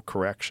miss the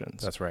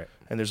corrections. That's right.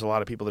 And there's a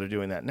lot of people that are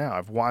doing that now.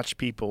 I've watched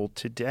people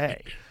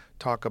today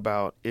talk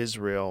about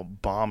Israel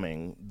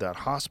bombing that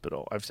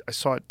hospital. I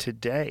saw it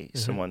today.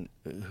 Someone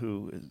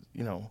who,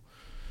 you know,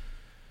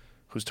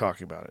 who's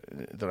talking about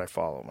it that I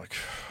follow. I'm like,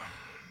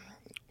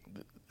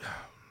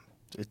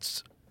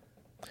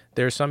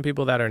 there are some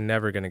people that are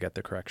never going to get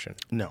the correction.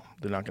 No,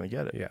 they're not going to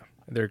get it. Yeah.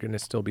 They're going to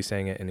still be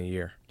saying it in a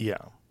year. Yeah.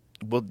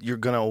 Well, you're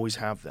going to always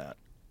have that.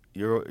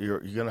 You're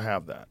going to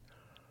have that.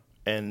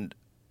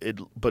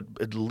 But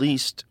at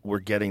least we're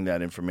getting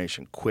that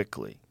information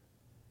quickly.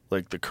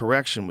 Like, the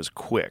correction was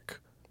quick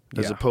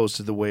as opposed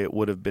to the way it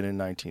would have been in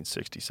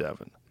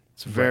 1967.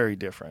 It's very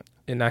different.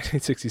 In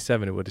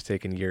 1967, it would have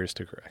taken years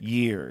to correct.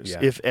 Years,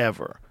 if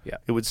ever. Yeah.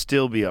 It would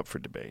still be up for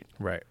debate.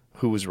 Right.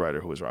 Who was right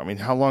or who was wrong. I mean,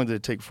 how long did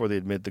it take before they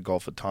admit the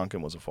Gulf of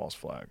Tonkin was a false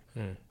flag?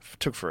 It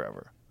took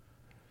forever.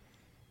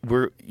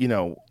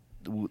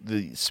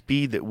 The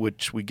speed at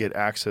which we get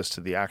access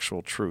to the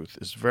actual truth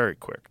is very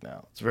quick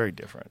now. It's very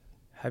different.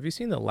 Have you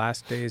seen The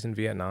Last Days in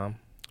Vietnam?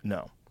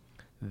 No.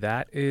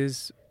 That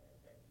is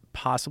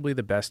possibly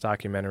the best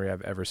documentary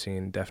I've ever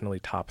seen, definitely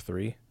top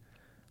 3.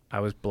 I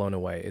was blown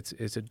away. It's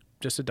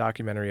just a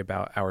documentary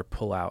about our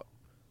pullout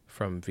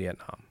from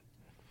Vietnam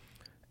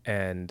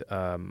and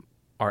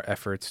our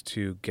efforts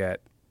to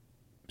get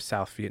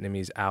South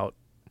Vietnamese out.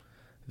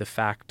 The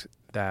fact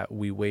that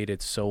we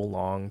waited so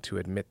long to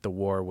admit the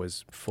war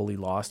was fully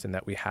lost and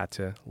that we had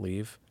to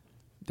leave.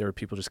 There were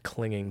people just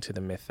clinging to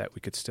the myth that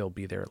we could still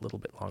be there a little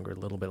bit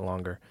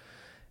longer.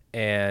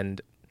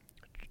 And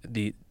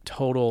the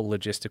total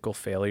logistical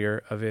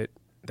failure of it,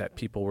 that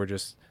people were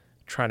just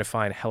trying to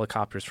find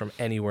helicopters from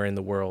anywhere in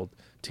the world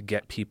to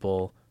get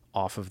people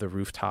off of the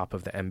rooftop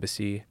of the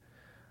embassy,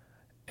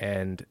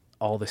 and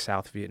all the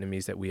South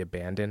Vietnamese that we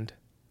abandoned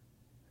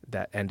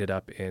that ended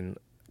up in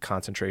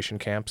concentration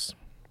camps.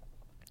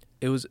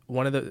 It was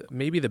one of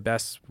maybe the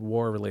best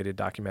war-related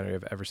documentary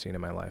I've ever seen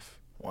in my life.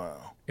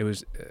 Wow. It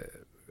was,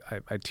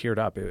 I teared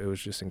up. It was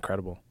just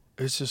incredible.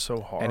 It's just so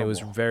horrible. And it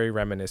was very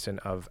reminiscent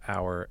of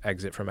our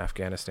exit from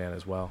Afghanistan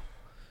as well.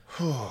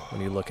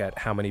 When you look at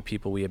how many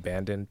people we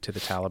abandoned to the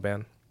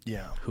Taliban,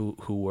 who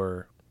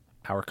were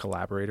our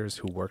collaborators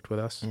who worked with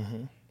us,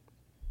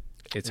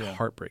 it's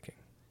heartbreaking.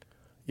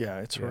 Yeah,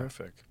 it's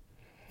horrific.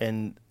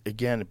 And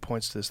again, it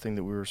points to this thing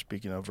that we were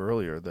speaking of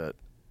earlier, that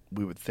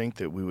we would think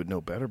that we would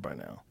know better by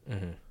now,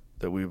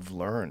 that we've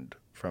learned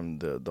from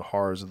the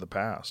horrors of the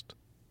past,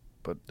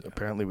 but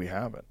apparently we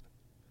haven't.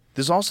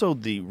 There's also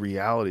the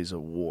realities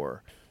of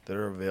war that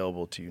are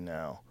available to you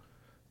now.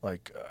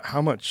 Like,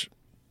 how much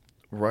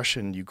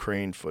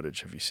Russian-Ukraine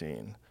footage have you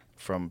seen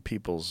from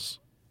people's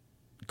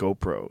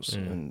GoPros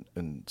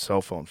and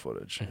cell phone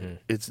footage?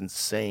 It's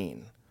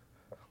insane.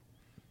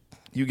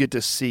 You get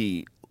to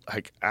see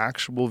like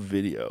actual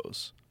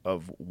videos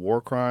of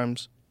war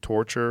crimes,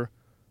 torture.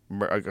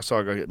 I saw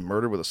a guy get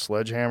murdered with a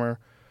sledgehammer.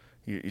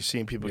 You're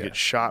seeing people get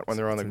shot when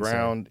they're on the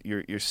ground.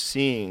 You're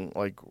seeing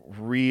like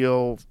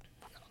real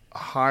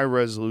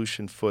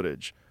high-resolution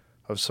footage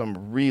of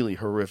some really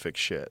horrific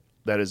shit.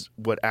 That is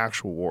what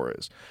actual war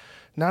is.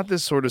 Not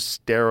this sort of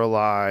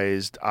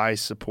sterilized, I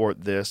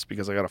support this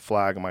because I got a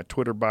flag on my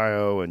Twitter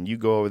bio, and you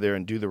go over there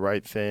and do the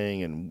right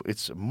thing, and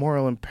it's a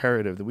moral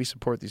imperative that we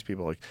support these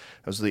people. Like,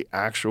 that's the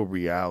actual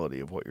reality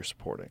of what you're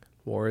supporting.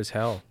 War is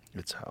hell.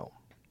 It's hell.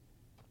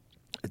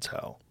 It's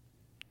hell.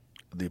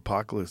 The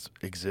apocalypse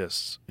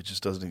exists. It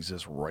just doesn't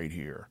exist right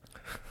here.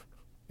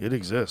 It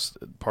exists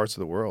in parts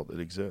of the world. It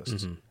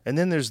exists. And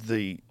then there's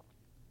the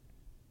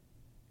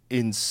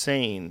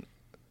insane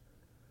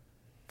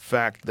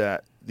fact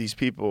that these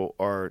people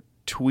are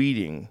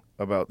tweeting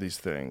about these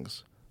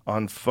things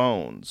on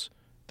phones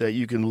that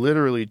you can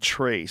literally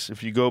trace.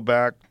 If you go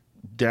back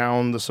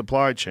down the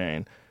supply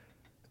chain,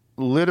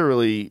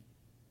 literally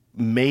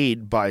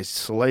made by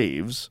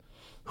slaves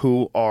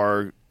who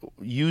are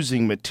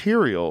using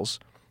materials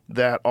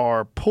that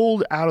are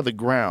pulled out of the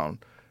ground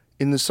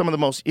in some of the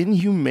most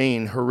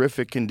inhumane,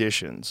 horrific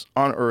conditions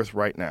on Earth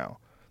right now.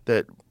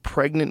 That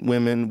pregnant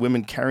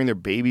women carrying their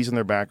babies on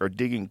their back, are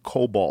digging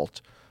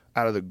cobalt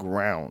out of the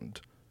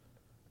ground.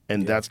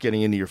 And that's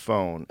getting into your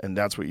phone, and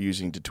that's what you're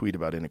using to tweet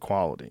about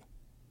inequality.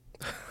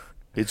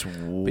 It's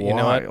wild. You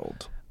know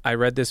what? I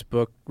read this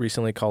book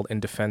recently called In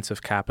Defense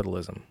of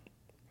Capitalism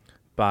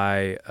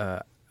by,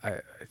 I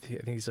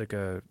think he's like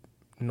a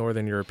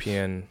Northern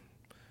European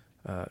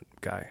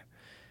guy.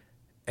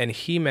 And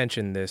he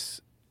mentioned this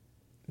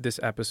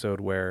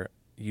episode where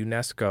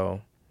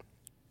UNESCO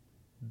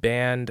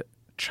banned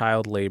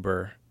child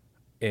labor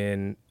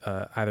in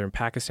either in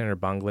Pakistan or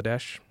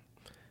Bangladesh,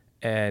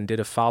 and did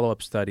a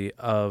follow-up study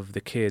of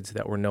the kids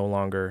that were no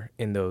longer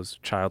in those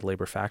child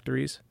labor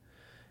factories.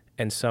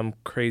 And some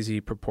crazy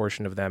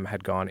proportion of them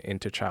had gone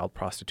into child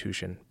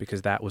prostitution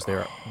because that was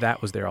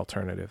their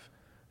alternative.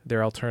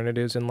 Their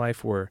alternatives in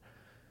life were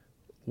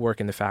work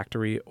in the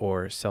factory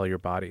or sell your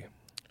body.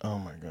 Oh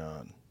my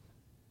God.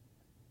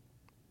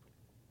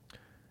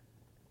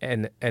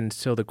 And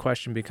so the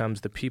question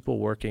becomes, the people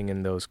working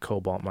in those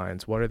cobalt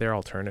mines, what are their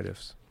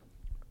alternatives?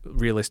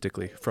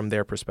 Realistically, from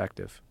their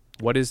perspective.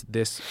 What is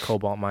this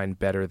cobalt mine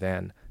better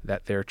than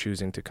that they're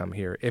choosing to come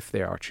here, if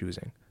they are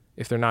choosing?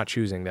 If they're not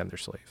choosing, then they're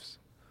slaves.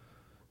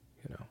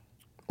 You know.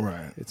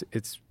 Right.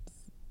 It's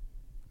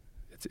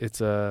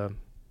a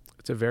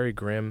very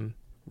grim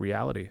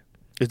reality.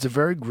 It's a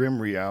very grim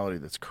reality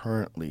that's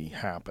currently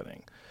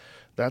happening.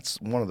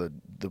 That's one of the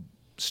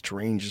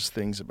strangest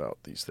things about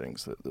these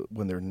things, that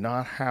when they're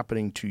not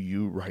happening to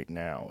you right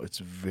now, it's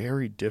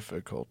very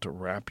difficult to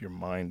wrap your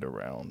mind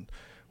around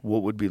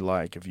what would be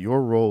like if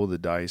your roll of the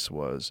dice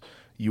was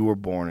you were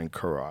born in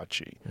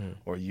Karachi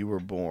or you were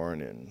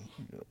born in,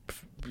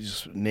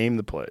 just name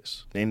the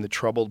place, name the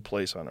troubled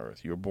place on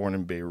earth. You were born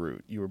in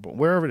Beirut. You were born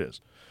wherever it is.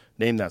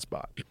 Name that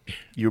spot.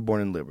 You were born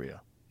in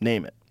Libya.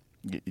 Name it.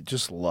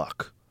 Just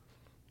luck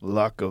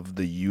of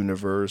the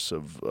universe,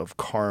 of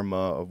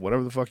karma, of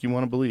whatever the fuck you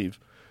want to believe.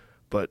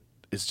 But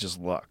it's just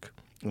luck.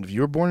 And if you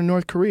were born in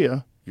North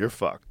Korea, you're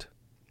fucked.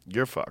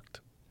 You're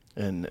fucked.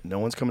 And no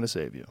one's coming to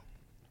save you.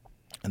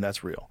 And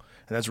that's real.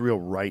 And that's real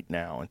right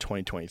now in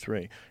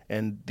 2023.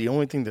 And the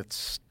only thing that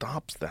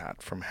stops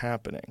that from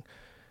happening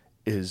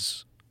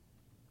is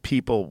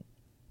people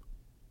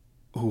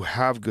who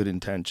have good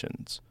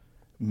intentions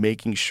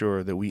making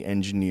sure that we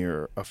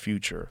engineer a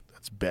future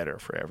that's better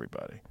for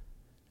everybody.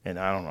 And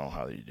I don't know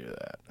how you do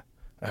that.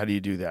 How do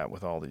you do that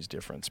with all these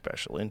different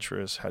special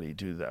interests? How do you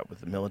do that with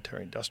the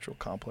military-industrial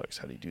complex?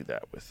 How do you do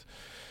that with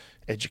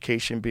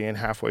education being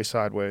halfway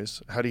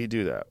sideways? How do you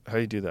do that? How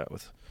do you do that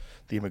with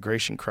the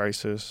immigration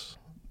crisis,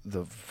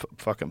 the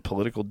fucking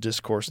political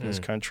discourse in this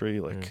country?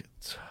 Like,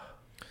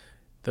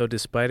 though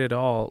despite it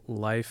all,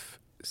 life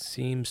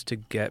seems to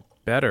get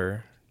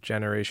better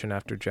generation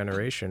after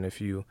generation.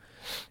 If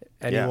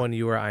anyone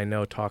you or I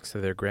know talks to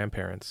their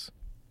grandparents,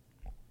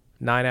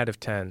 9 out of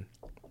 10,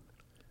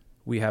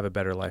 we have a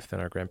better life than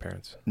our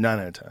grandparents. 9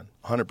 out of 10,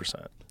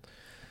 100%.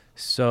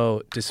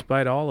 So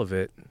despite all of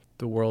it,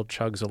 the world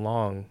chugs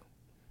along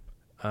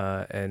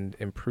and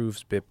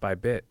improves bit by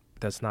bit.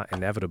 That's not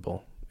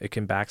inevitable. It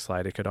can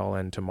backslide. It could all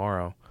end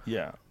tomorrow.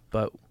 Yeah.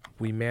 But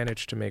we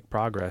managed to make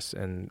progress,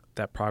 and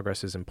that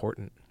progress is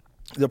important.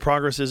 The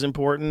progress is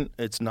important.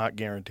 It's not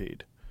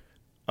guaranteed.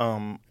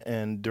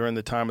 And during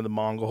the time of the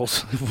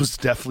Mongols, it was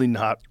definitely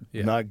not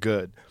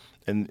good.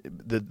 And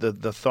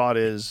the thought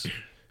is,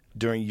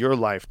 during your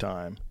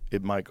lifetime,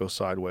 it might go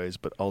sideways,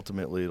 but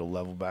ultimately it'll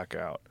level back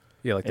out.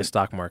 Yeah, like the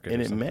stock market.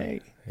 And it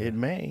may. Yeah. It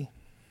may.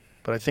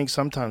 But I think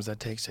sometimes that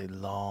takes a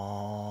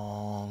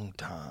long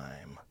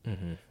time.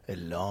 Mm-hmm. A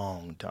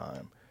long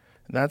time.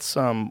 And that's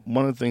one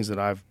of the things that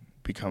I've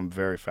become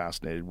very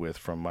fascinated with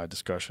from my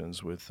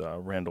discussions with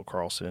Randall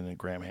Carlson and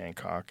Graham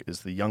Hancock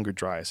is the Younger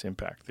Dryas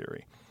impact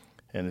theory.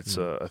 And it's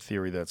a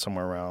theory that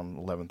somewhere around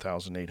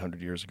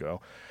 11,800 years ago,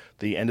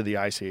 the end of the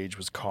Ice Age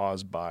was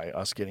caused by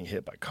us getting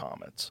hit by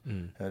comets.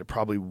 And it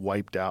probably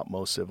wiped out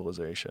most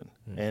civilization.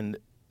 And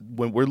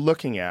when we're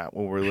looking at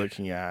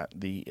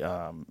the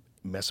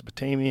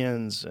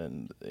Mesopotamians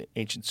and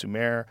ancient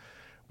Sumer,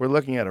 we're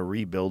looking at a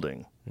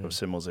rebuilding of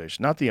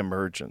civilization, not the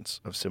emergence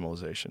of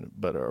civilization,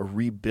 but a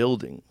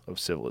rebuilding of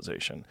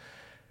civilization.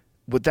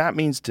 What that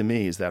means to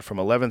me is that from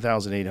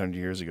 11,800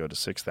 years ago to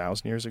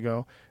 6,000 years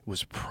ago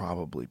was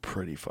probably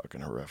pretty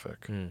fucking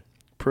horrific.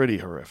 Pretty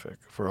horrific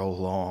for a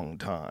long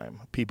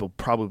time. People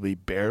probably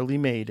barely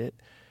made it,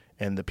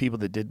 and the people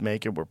that did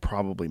make it were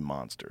probably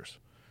monsters.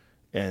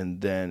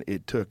 And then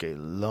it took a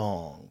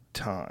long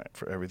time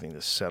for everything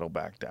to settle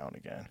back down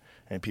again.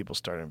 And people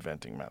started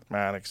inventing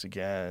mathematics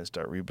again, and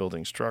start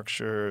rebuilding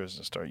structures,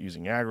 and start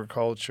using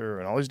agriculture,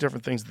 and all these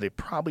different things that they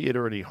probably had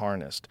already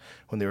harnessed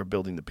when they were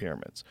building the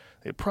pyramids.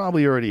 They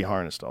probably already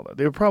harnessed all that.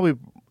 They were probably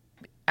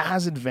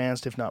as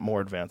advanced, if not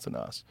more advanced than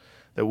us.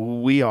 That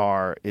what we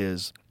are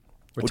is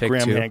what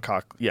Graham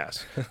Hancock,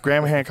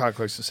 Graham Hancock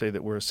likes to say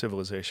that we're a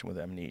civilization with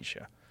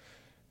amnesia.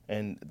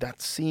 And that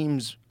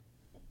seems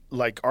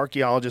like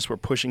archaeologists were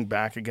pushing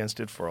back against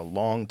it for a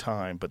long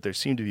time, but they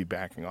seem to be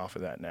backing off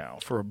of that now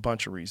for a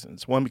bunch of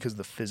reasons. One, because of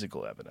the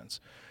physical evidence.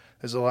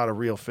 There's a lot of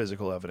real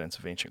physical evidence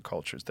of ancient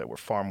cultures that were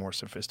far more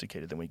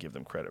sophisticated than we give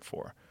them credit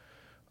for.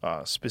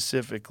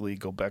 Specifically,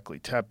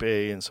 Göbekli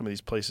Tepe and some of these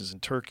places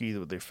in Turkey,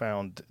 they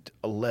found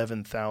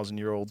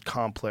 11,000-year-old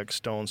complex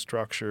stone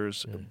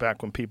structures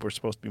back when people were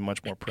supposed to be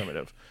much more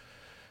primitive.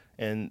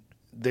 And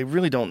they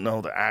really don't know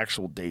the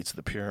actual dates of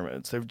the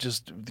pyramids. They've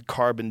just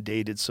carbon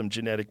dated some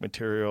genetic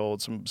material,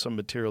 some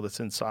material that's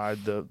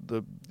inside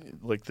the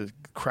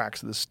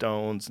cracks of the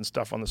stones and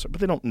stuff on the surface,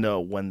 but they don't know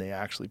when they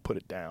actually put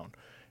it down.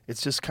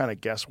 It's just kind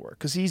of guesswork,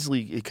 because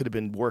easily it could have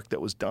been work that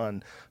was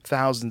done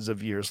thousands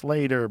of years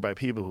later by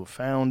people who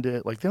found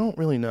it. Like, they don't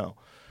really know.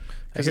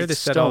 I hear this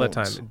said all the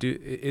time.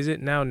 Is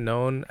it now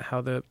known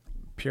how the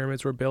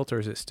pyramids were built, or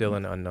is it still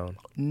an unknown?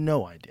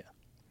 No idea.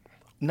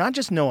 Not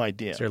just no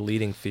idea. Is there a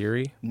leading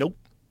theory? Nope.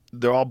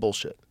 They're all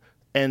bullshit.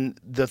 And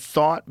the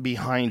thought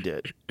behind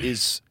it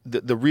is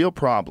the real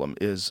problem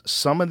is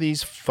some of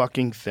these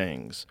fucking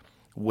things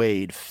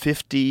weighed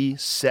 50,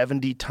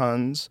 70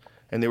 tons,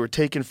 and they were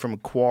taken from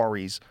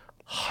quarries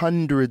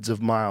hundreds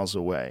of miles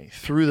away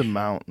through the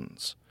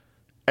mountains.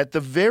 At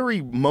the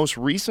very most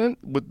recent,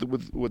 what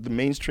the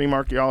mainstream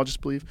archaeologists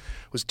believe,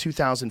 was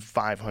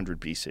 2,500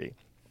 BC.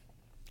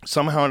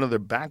 Somehow or another,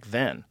 back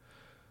then,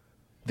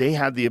 they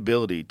had the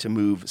ability to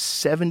move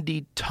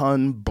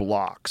 70-ton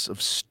blocks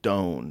of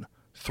stone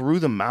through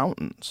the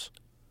mountains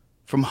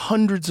from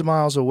hundreds of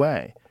miles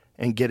away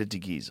and get it to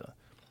Giza.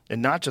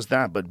 And not just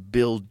that, but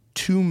build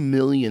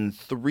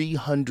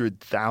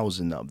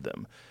 2,300,000 of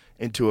them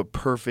into a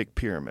perfect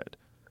pyramid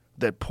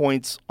that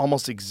points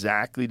almost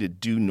exactly to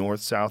due north,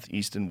 south,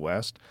 east, and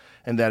west,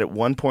 and that at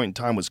one point in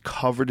time was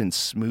covered in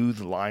smooth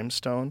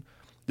limestone.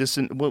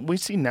 What we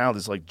see now,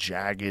 this like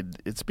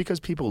jagged, it's because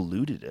people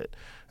looted it.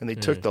 And they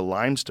took the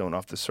limestone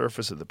off the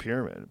surface of the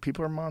pyramid.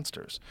 People are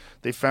monsters.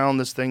 They found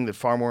this thing that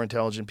far more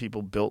intelligent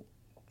people built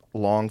a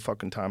long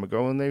fucking time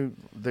ago, and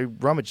they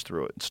rummaged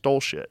through it and stole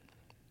shit.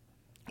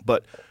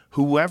 But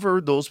whoever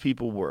those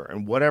people were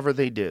and whatever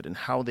they did and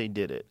how they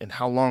did it and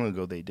how long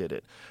ago they did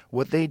it,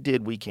 what they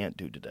did we can't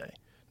do today,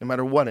 no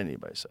matter what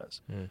anybody says.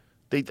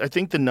 I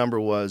think the number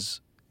was,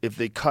 if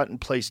they cut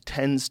and placed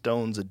 10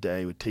 stones a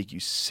day, it would take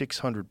you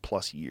 600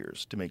 plus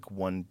years to make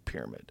one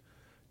pyramid.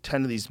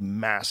 10 of these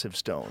massive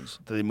stones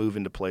that they move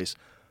into place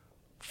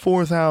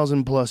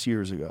 4,000 plus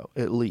years ago,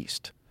 at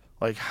least.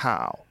 Like,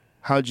 how?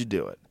 How'd you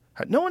do it?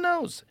 No one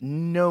knows.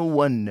 No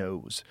one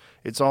knows.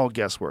 It's all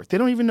guesswork. They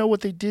don't even know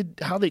what they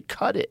did, how they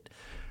cut it.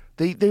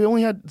 They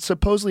only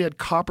supposedly had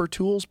copper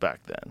tools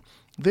back then.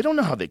 They don't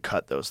know how they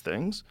cut those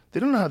things. They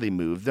don't know how they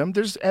moved them.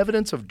 There's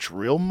evidence of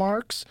drill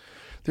marks.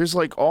 There's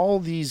like all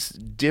these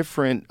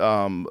different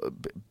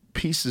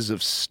pieces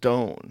of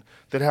stone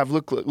that have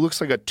looks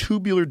like a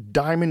tubular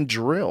diamond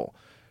drill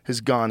has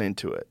gone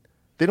into it.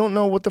 They don't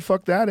know what the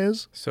fuck that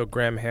is. So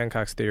Graham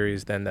Hancock's theory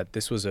is then that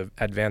this was an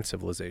advanced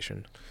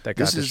civilization that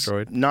got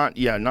destroyed? Not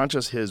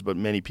just his, but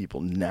many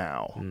people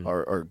now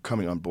are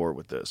coming on board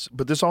with this.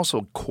 But there's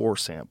also core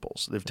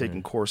samples. They've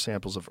taken core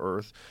samples of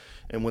Earth,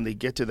 and when they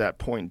get to that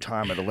point in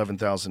time at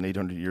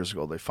 11,800 years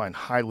ago, they find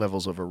high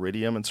levels of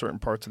iridium in certain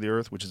parts of the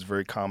Earth, which is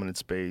very common in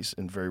space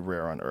and very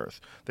rare on Earth.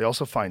 They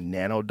also find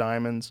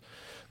nanodiamonds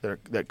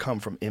that come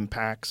from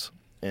impacts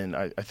and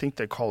I think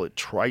they call it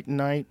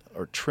tritonite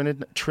or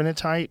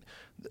trinitite,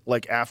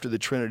 like after the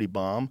Trinity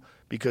bomb,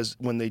 because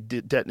when they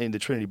detonated the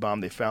Trinity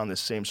bomb, they found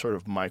this same sort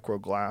of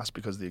microglass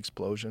because of the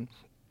explosion.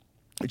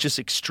 It's just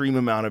extreme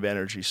amount of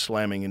energy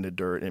slamming into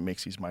dirt, and it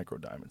makes these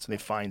microdiamonds. And they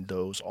find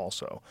those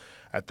also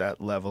at that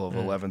level of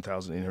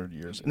 11,800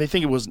 years. And they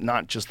think it was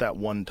not just that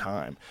one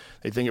time.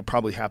 They think it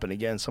probably happened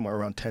again somewhere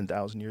around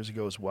 10,000 years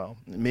ago as well,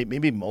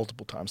 maybe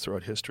multiple times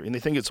throughout history. And they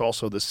think it's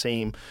also the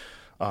same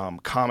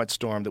comet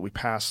storm that we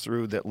passed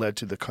through that led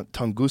to the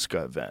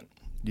Tunguska event.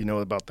 Do you know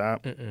about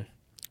that? Mm-mm.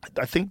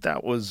 I think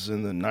that was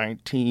in the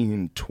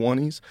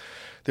 1920s.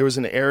 There was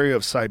an area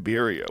of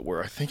Siberia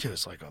where I think it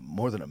was like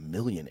more than 1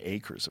 million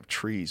acres of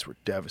trees were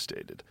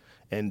devastated.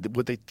 And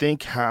what they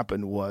think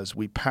happened was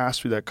we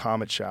passed through that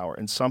comet shower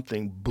and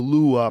something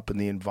blew up in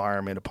the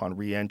environment upon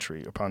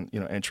re-entry,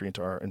 entry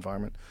into our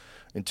environment,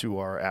 into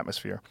our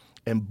atmosphere,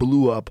 and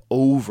blew up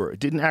over.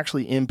 It didn't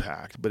actually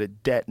impact, but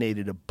it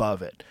detonated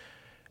above it.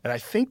 And I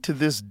think to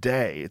this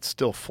day, it's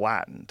still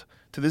flattened.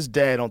 To this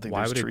day, I don't think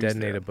there's trees there. Why would it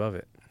detonate above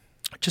it?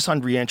 Just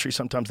on re-entry,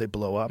 sometimes they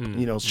blow up.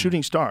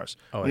 Shooting stars.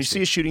 Oh, when you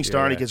see a shooting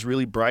star and it gets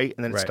really bright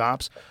and then it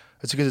stops,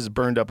 that's because it's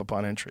burned up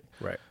upon entry.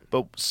 Right.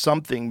 But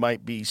something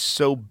might be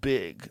so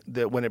big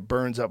that when it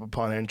burns up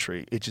upon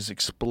entry, it just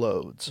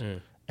explodes.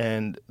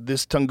 And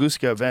this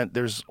Tunguska event,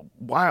 there's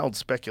wild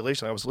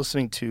speculation. I was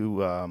listening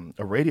to a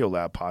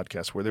Radiolab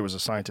podcast where there was a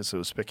scientist that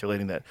was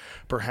speculating that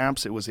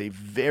perhaps it was a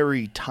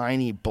very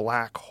tiny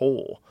black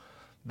hole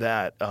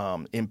that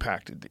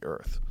impacted the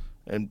Earth.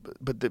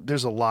 But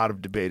there's a lot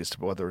of debate as to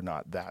whether or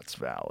not that's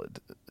valid.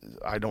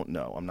 I don't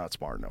know. I'm not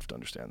smart enough to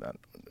understand that.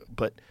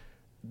 But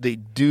they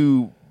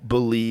do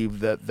believe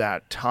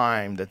that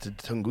time that the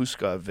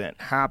Tunguska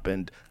event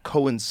happened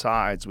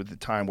coincides with the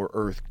time where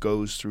Earth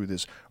goes through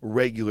this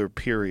regular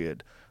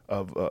period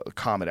of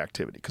comet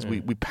activity, because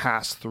we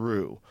pass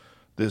through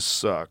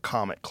this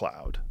comet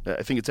cloud.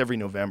 I think it's every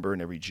November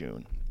and every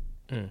June.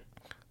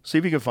 See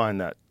if you can find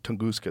that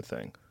Tunguska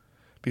thing,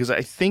 because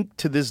I think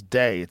to this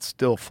day it's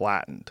still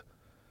flattened.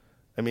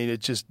 I mean, it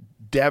just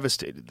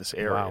devastated this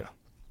area. Wow.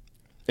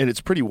 And it's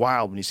pretty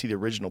wild when you see the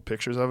original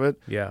pictures of it.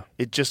 Yeah.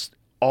 It just,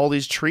 all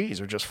these trees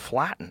are just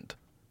flattened.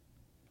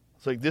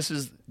 It's like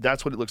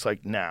that's what it looks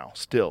like now,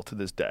 still to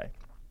this day,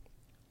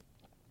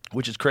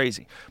 which is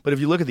crazy. But if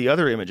you look at the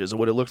other images of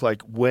what it looked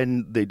like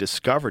when they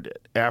discovered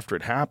it, after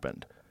it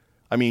happened,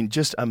 I mean,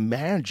 just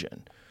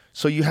imagine.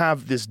 So you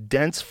have this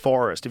dense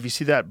forest. If you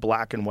see that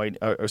black and white,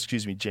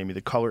 Jamie,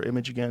 the color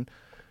image again,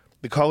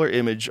 the color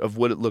image of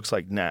what it looks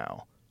like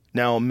now.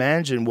 Now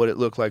imagine what it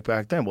looked like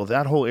back then. Well,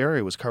 that whole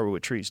area was covered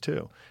with trees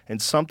too.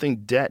 And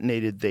something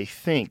detonated, they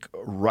think,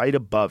 right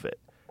above it.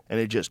 And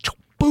it just,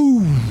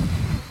 boom,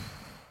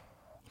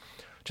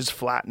 just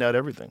flattened out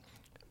everything.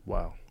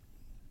 Wow.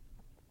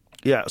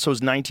 Yeah, so it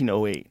was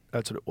 1908.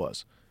 That's what it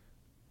was.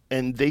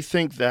 And they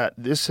think that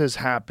this has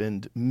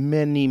happened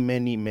many,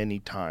 many, many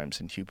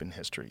times in human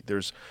history.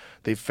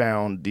 They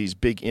found these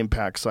big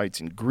impact sites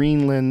in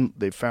Greenland.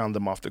 They found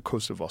them off the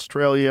coast of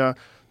Australia.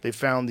 They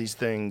found these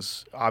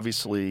things,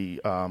 obviously,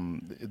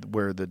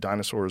 where the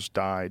dinosaurs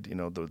died,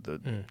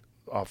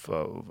 off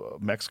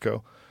of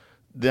Mexico.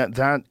 That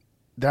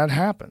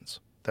happens.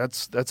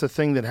 That's a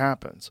thing that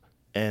happens.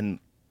 And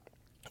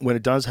when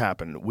it does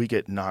happen, we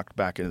get knocked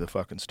back into the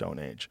fucking Stone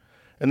Age.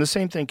 And the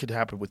same thing could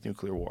happen with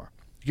nuclear war.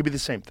 It could be the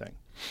same thing,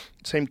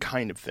 same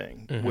kind of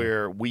thing,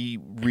 where we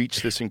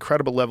reach this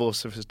incredible level of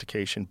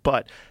sophistication,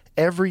 but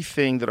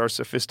everything that our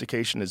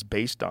sophistication is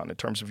based on in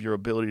terms of your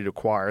ability to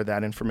acquire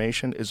that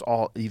information is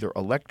all either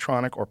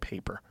electronic or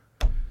paper.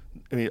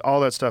 I mean,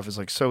 all that stuff is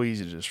like so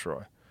easy to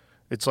destroy.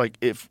 It's like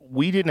if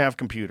we didn't have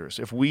computers,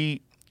 if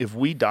we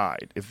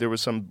died, if there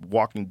was some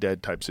Walking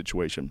Dead type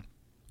situation,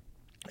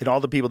 and all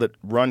the people that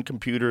run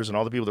computers and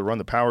all the people that run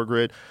the power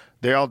grid,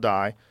 they all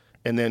die.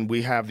 And then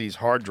we have these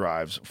hard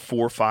drives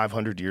 400 or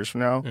 500 years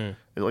from now.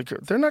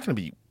 They're not going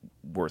to be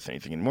worth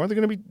anything anymore. They're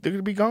going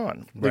to be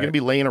gone. They're going to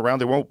be laying around.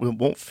 They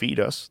won't feed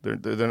us. They're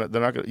not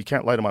gonna, you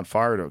can't light them on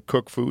fire to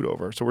cook food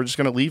over. So we're just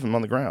going to leave them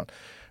on the ground.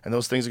 And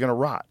those things are going to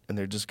rot, and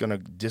they're just going to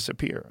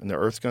disappear. And the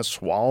Earth's going to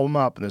swallow them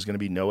up, and there's going to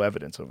be no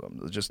evidence of them.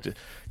 They'll just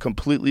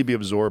completely be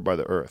absorbed by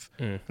the Earth.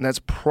 And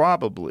that's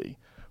probably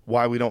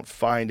why we don't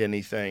find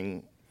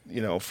anything,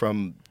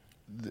 from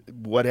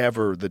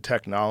whatever the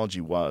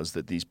technology was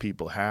that these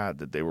people had,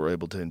 that they were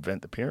able to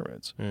invent the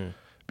pyramids.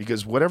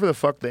 Because whatever the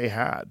fuck they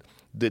had,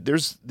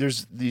 there's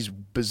these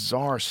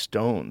bizarre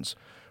stones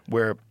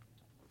where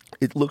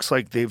it looks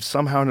like they've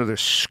somehow or another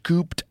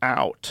scooped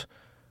out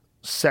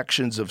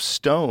sections of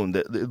stone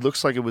that it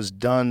looks like it was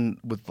done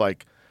with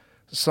like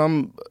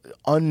some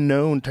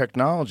unknown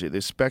technology.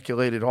 They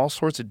speculated all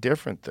sorts of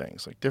different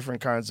things, like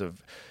different kinds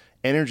of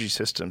energy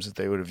systems that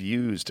they would have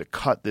used to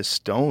cut this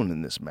stone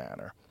in this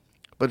manner.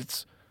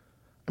 But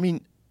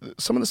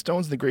some of the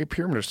stones in the Great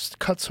Pyramid are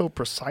cut so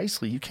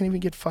precisely, you can't even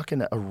get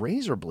fucking a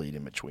razor blade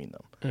in between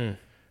them.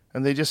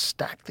 And they just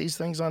stacked these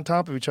things on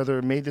top of each other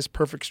and made this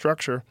perfect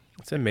structure.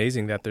 It's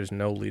amazing that there's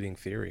no leading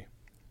theory.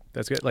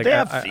 That's good. Like they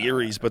have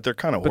theories, but they're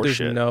kind of horseshit. But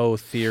there's no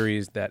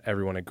theories that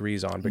everyone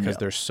agrees on because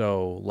they're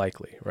so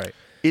likely, right?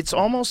 It's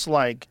almost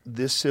like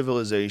this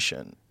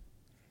civilization,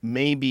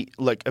 maybe,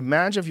 like,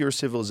 imagine if you're a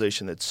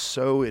civilization that's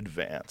so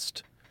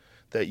advanced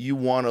that you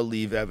want to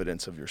leave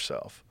evidence of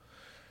yourself.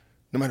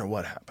 No matter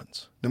what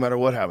happens. No matter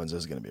what happens, this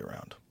is going to be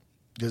around.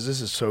 Because this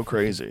is so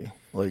crazy.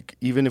 Like,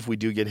 even if we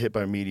do get hit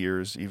by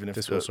meteors, even if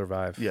this will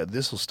survive. Yeah,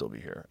 this will still be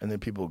here. And then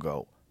people will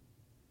go,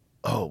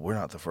 oh, we're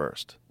not the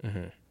first.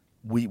 Mm-hmm.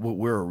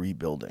 We're a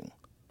rebuilding.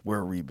 We're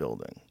a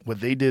rebuilding. What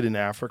they did in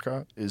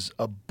Africa is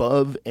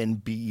above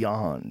and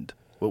beyond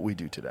what we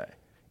do today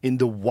in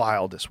the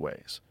wildest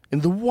ways. In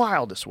the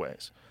wildest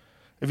ways.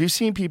 If you've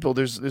seen people,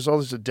 there's all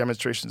these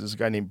demonstrations. There's a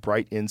guy named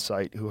Bright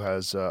Insight who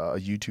has a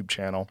YouTube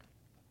channel.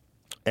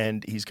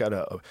 And he's got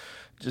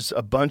just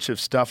a bunch of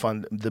stuff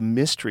on the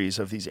mysteries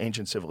of these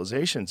ancient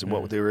civilizations and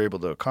what they were able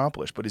to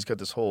accomplish. But he's got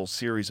this whole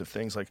series of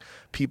things like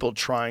people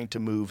trying to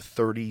move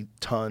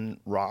 30-ton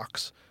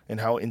rocks and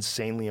how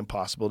insanely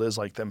impossible it is,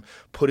 like them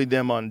putting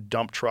them on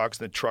dump trucks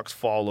and the trucks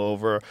fall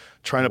over,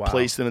 trying to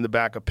place them in the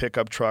back of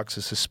pickup trucks,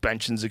 the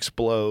suspensions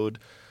explode.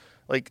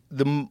 Like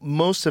the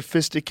most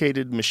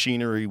sophisticated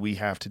machinery we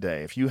have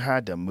today, if you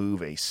had to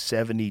move a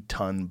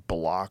 70-ton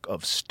block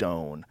of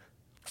stone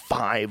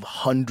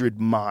 500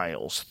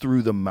 miles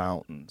through the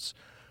mountains,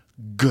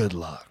 good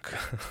luck.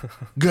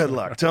 Good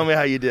luck. Tell me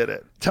how you did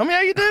it. Tell me how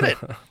you did it.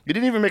 You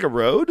didn't even make a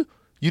road?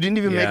 You didn't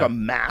even make a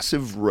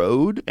massive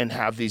road and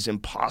have these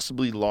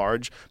impossibly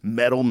large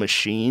metal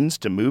machines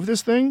to move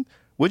this thing?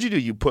 What'd you do?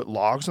 You put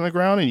logs on the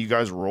ground and you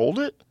guys rolled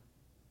it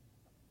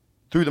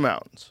through the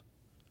mountains.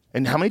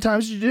 And how many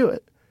times did you do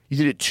it? You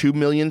did it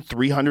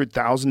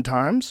 2,300,000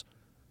 times?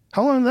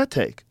 How long did that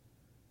take?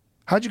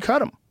 How'd you cut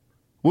them?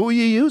 What were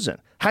you using?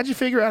 How'd you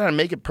figure out how to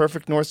make it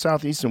perfect north,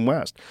 south, east, and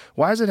west?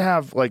 Why does it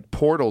have like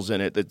portals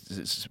in it that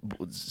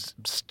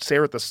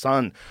stare at the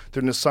sun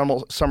during the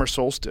summer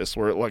solstice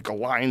where it like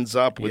lines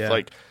up with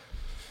like...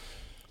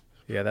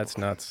 Yeah, that's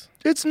nuts.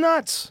 It's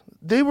nuts.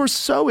 They were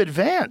so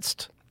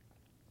advanced.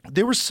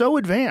 They were so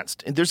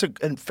advanced. And there's a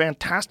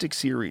fantastic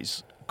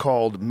series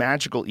called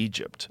Magical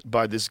Egypt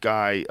by this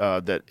guy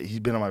that he's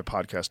been on my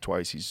podcast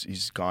twice.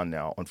 He's gone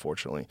now,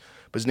 unfortunately.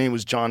 But his name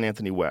was John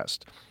Anthony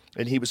West.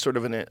 And he was sort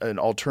of an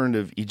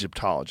alternative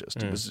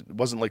Egyptologist. It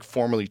wasn't like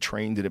formally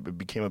trained in it, but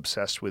became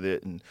obsessed with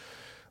it and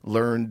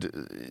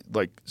learned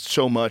like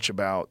so much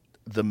about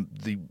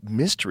the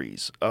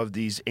mysteries of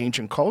these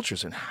ancient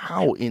cultures and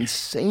how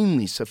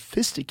insanely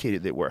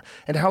sophisticated they were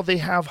and how they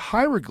have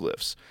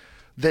hieroglyphs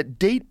that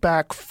date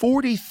back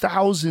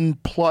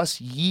 40,000 plus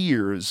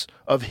years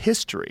of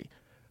history.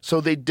 So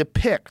they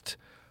depict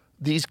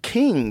these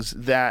kings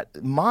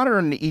that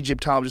modern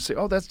Egyptologists say,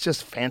 oh, that's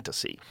just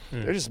fantasy.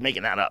 They're just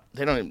making that up.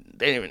 They don't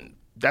even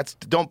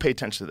don't pay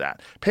attention to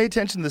that. Pay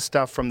attention to the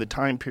stuff from the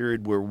time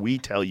period where we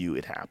tell you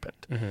it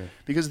happened.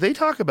 Because they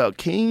talk about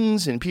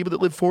kings and people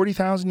that lived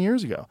 40,000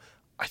 years ago.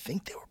 I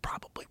think they were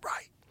probably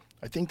right.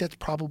 I think that's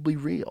probably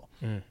real.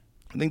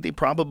 I think they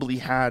probably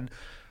had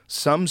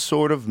some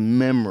sort of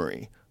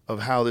memory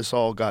of how this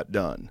all got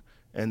done.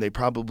 And they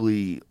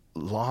probably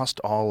lost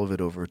all of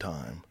it over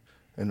time.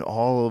 And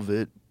all of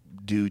it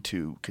due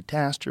to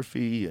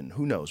catastrophe and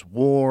who knows,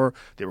 war.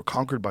 They were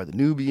conquered by the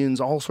Nubians.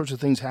 All sorts of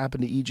things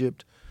happened to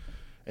Egypt.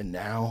 And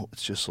now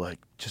it's just like,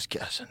 just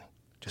guessing.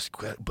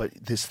 But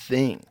this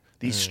thing,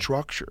 these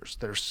structures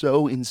that are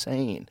so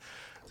insane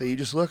that you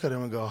just look at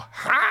them and go,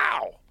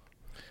 how?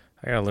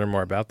 I got to learn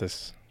more about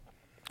this.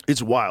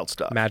 It's wild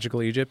stuff.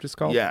 Magical Egypt is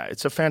called? Yeah,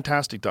 it's a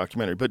fantastic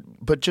documentary.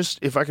 But just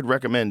if I could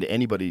recommend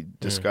anybody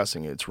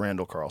discussing it, it's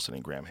Randall Carlson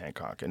and Graham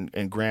Hancock.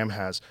 And Graham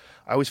has,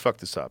 I always fuck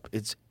this up.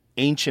 It's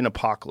Ancient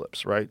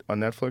Apocalypse, right? On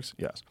Netflix?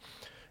 Yes.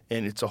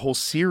 And it's a whole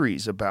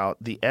series about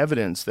the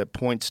evidence that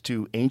points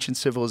to ancient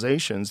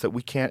civilizations that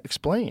we can't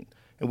explain.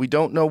 And we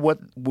don't know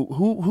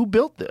who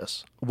built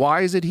this.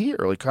 Why is it here?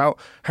 Like how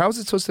is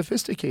it so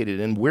sophisticated?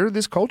 And where did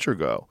this culture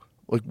go?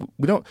 Like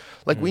we don't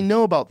we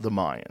know about the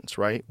Mayans,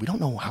 right? We don't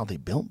know how they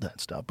built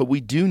that stuff, but we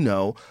do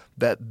know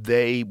that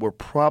they were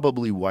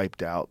probably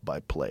wiped out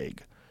by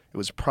plague. It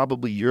was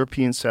probably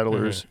European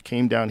settlers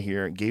came down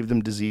here and gave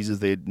them diseases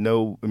they had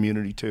no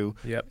immunity to,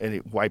 and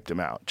it wiped them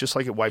out, just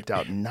like it wiped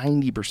out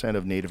 90%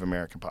 of Native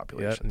American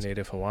populations. Yep,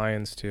 Native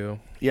Hawaiians too.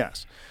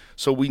 Yes.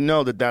 So we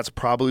know that that's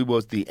probably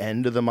was the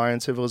end of the Mayan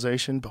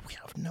civilization, but we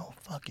have no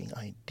fucking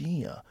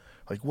idea.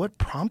 Like, what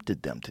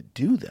prompted them to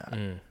do that?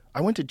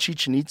 I went to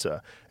Chichen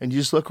Itza, and you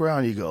just look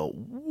around and you go,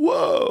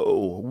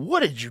 whoa, what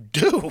did you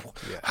do?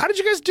 Yeah. How did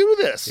you guys do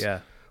this? Yeah.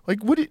 Like,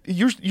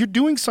 you're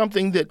doing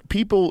something that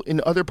people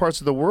in other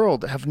parts of the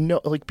world have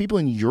like people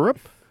in Europe,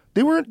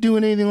 they weren't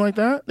doing anything like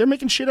that. They're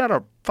making shit out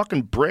of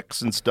fucking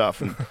bricks and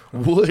stuff and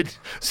wood,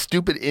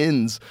 stupid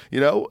inns, you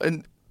know?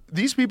 And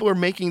these people are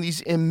making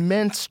these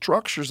immense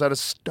structures out of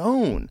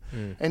stone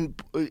and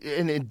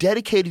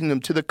dedicating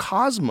them to the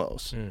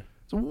cosmos.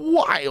 It's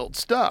wild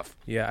stuff.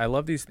 Yeah, I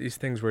love these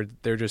things where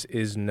there just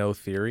is no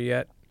theory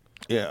yet.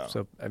 Yeah.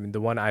 So, I mean,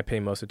 the one I pay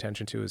most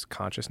attention to is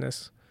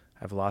consciousness.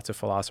 I have lots of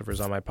philosophers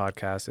on my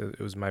podcast. It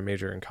was my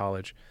major in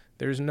college.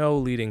 There's no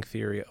leading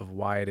theory of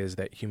why it is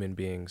that human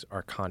beings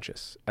are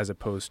conscious as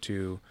opposed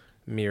to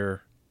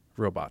mere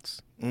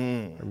robots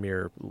or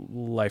mere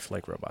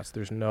lifelike robots.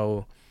 There's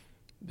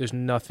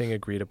nothing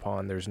agreed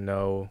upon. There's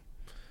no,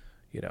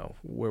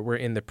 we're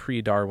in the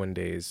pre-Darwin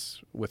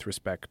days with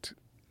respect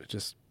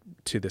just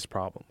to this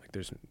problem. Like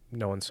there's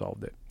no one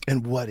solved it.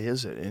 And what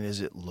is it? And is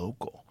it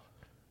local?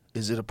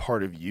 Is it a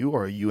part of you,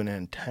 or are you an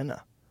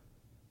antenna?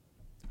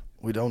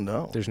 We don't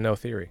know. There's no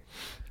theory.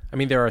 I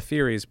mean, there are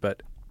theories,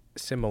 but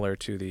similar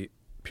to the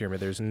pyramid,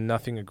 there's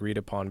nothing agreed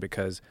upon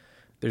because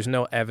there's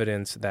no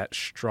evidence or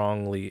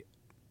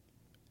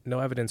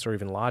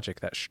even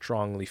logic that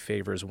strongly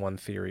favors one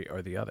theory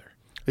or the other.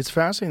 It's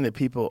fascinating that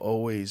people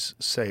always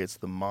say it's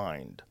the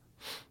mind.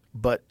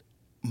 But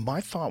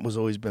my thought was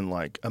always been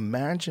like,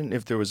 imagine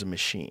if there was a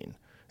machine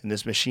and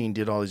this machine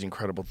did all these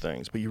incredible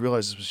things, but you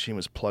realize this machine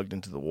was plugged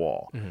into the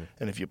wall. Mm-hmm.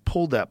 And if you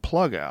pulled that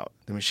plug out,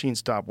 the machine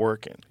stopped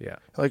working. Yeah.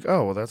 Like,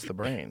 oh, well, that's the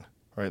brain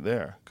right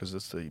there,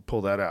 because you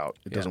pull that out,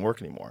 it doesn't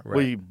work anymore. Right.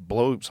 Well, you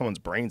blow someone's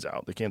brains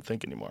out, they can't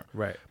think anymore.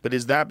 Right. But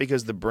is that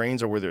because the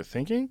brains are where they're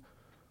thinking?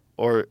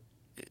 Or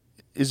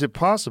is it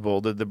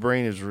possible that the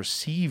brain is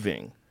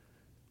receiving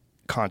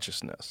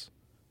consciousness?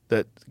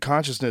 That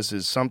consciousness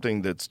is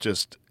something that's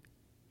just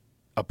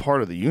a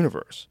part of the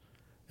universe,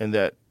 and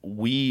that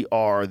we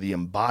are the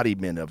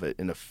embodiment of it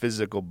in a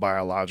physical,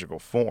 biological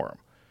form,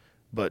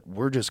 but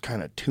we're just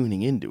kind of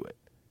tuning into it,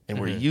 and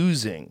we're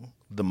using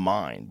the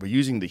mind, we're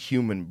using the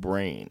human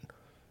brain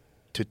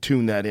to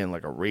tune that in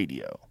like a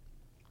radio.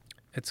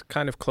 It's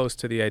kind of close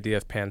to the idea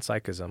of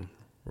panpsychism,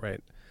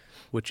 right?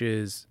 Which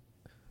is,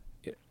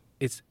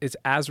 it's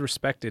as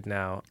respected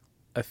now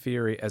a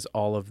theory as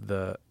all of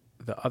the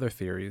other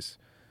theories,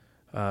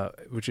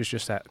 which is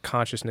just that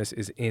consciousness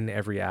is in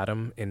every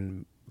atom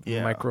in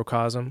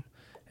microcosm.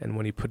 And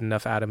when you put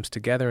enough atoms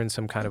together in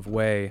some kind of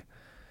way,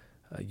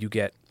 you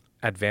get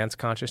advanced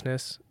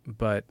consciousness.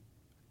 But,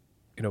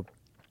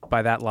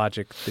 by that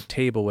logic, the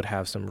table would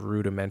have some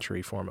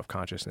rudimentary form of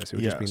consciousness. It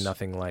would just be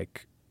nothing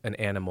like an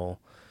animal,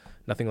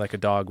 nothing like a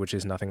dog, which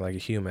is nothing like a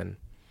human.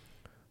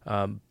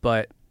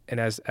 But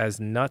as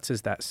nuts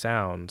as that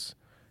sounds,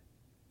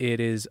 it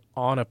is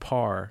on a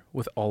par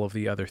with all of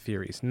the other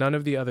theories. None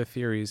of the other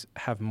theories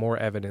have more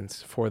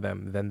evidence for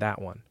them than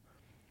that one.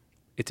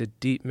 It's a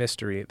deep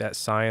mystery that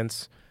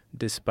science,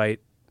 despite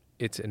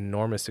its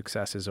enormous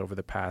successes over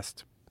the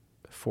past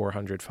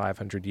 400,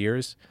 500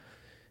 years,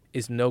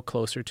 is no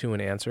closer to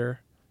an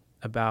answer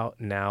about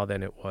now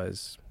than it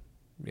was,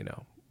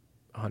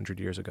 100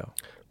 years ago.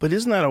 But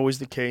isn't that always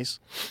the case?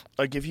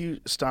 Like, if you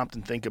stopped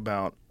and think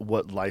about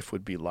what life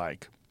would be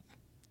like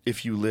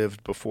if you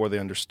lived before they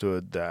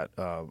understood that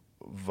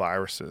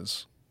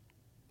viruses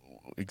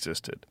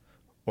existed,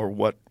 or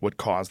what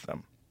caused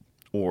them,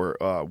 or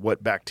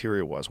what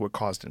bacteria was, what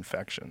caused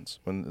infections,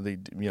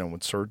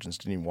 when surgeons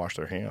didn't even wash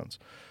their hands,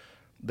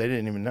 they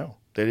didn't even know.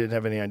 They didn't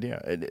have any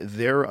idea.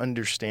 Their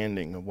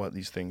understanding of what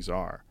these things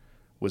are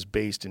was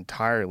based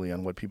entirely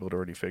on what people had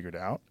already figured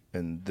out,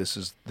 and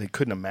they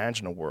couldn't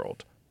imagine a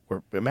world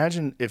where,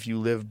 imagine if you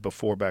lived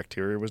before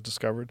bacteria was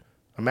discovered.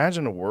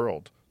 Imagine a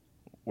world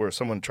where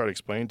someone tried to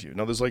explain to you.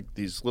 Now, there's like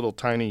these little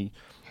tiny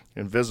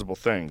invisible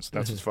things.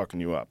 That's what's fucking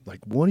you up. Like,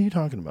 what are you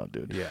talking about,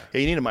 dude? Yeah.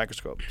 Hey, you need a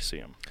microscope to see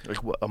them.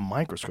 Like, what, a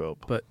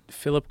microscope? But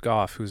Philip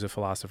Goff, who's a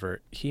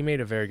philosopher, he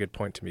made a very good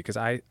point to me, because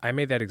I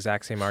made that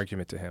exact same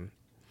argument to him.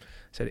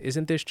 I said,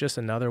 isn't this just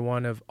another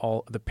one of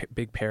all the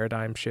big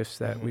paradigm shifts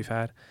that we've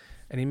had?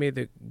 And he made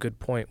the good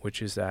point,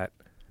 which is that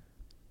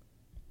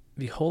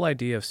the whole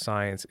idea of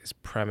science is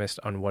premised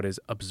on what is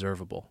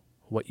observable,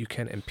 what you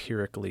can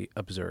empirically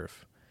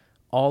observe.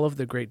 All of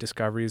the great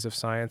discoveries of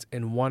science,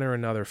 in one or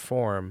another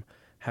form,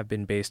 have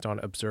been based on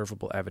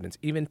observable evidence.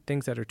 Even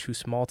things that are too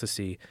small to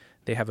see,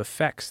 they have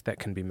effects that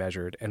can be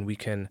measured, and we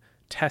can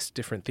test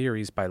different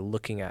theories by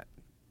looking at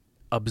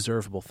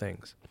observable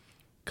things.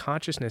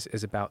 Consciousness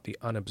is about the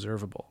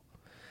unobservable.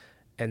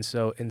 And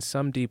so in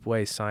some deep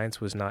way,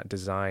 science was not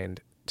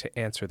designed to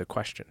answer the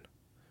question,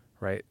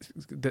 right?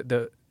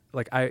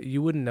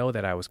 You wouldn't know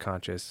that I was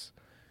conscious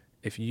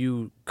if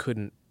you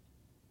couldn't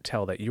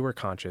tell that you were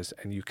conscious,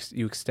 and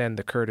you extend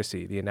the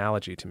courtesy, the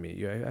analogy to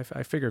me.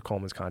 I figure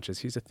Coleman's conscious.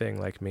 He's a thing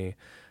like me.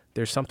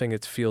 There's something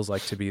it feels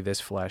like to be this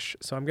flesh.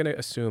 So I'm going to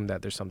assume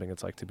that there's something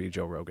it's like to be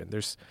Joe Rogan.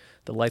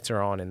 The lights are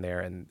on in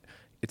there, and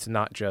you're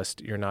not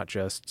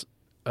just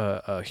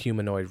a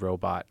humanoid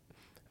robot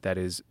that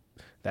has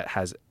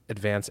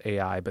advanced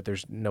AI, but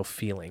there's no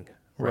feeling.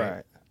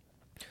 Right.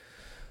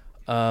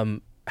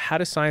 How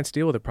does science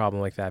deal with a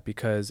problem like that?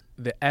 Because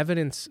the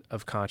evidence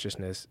of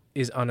consciousness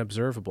is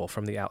unobservable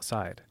from the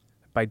outside,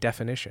 by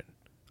definition.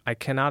 I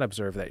cannot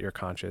observe that you're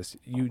conscious.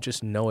 You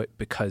just know it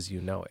because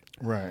you know it.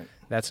 Right.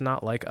 That's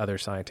not like other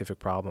scientific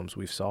problems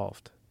we've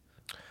solved.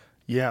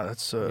 Yeah,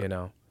 that's...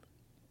 It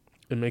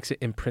makes it,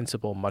 in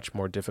principle, much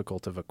more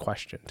difficult of a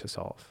question to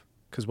solve.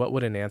 Because what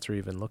would an answer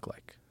even look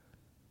like?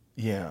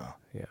 Yeah.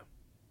 Yeah.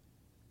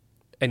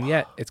 And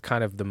yet, it's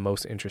kind of the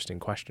most interesting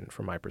question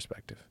from my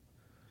perspective.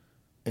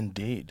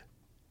 Indeed.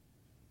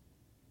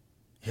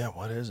 Yeah,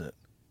 what is it?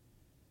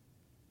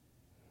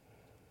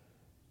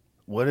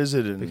 What is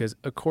it? Because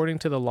according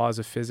to the laws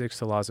of physics,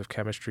 the laws of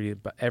chemistry,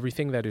 but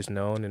everything that is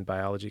known in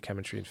biology,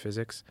 chemistry, and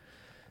physics,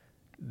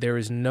 there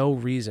is no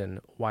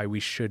reason why we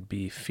should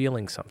be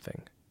feeling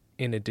something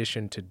in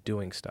addition to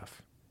doing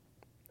stuff.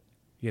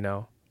 You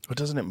know? But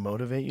doesn't it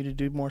motivate you to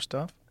do more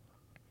stuff?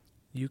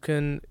 You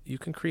can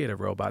create a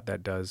robot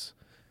that does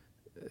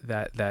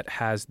that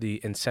has the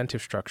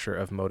incentive structure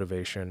of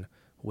motivation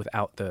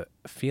without the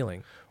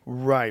feeling.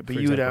 Right, but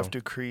you would have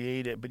to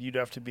create it, but you'd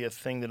have to be a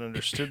thing that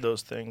understood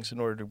those things in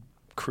order to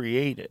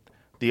create it.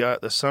 The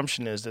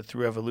assumption is that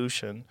through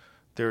evolution,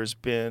 there's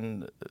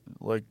been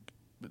like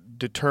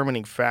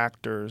determining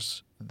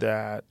factors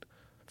that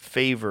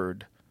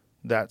favored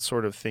that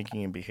sort of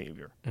thinking and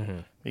behavior. Mm-hmm.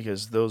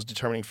 Because those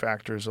determining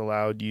factors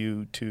allowed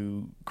you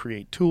to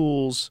create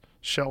tools,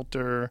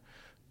 shelter,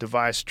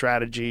 devise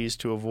strategies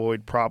to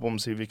avoid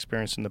problems you've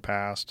experienced in the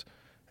past,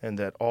 and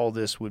that all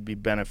this would be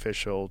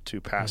beneficial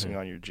to passing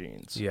on your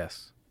genes.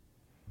 Yes.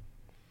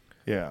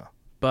 Yeah.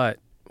 But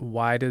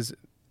why does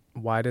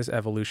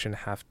evolution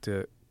have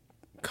to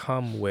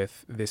come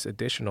with this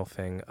additional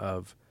thing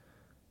of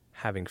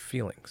having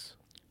feelings?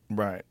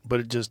 Right.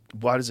 But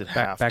why does it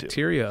have to?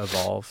 Bacteria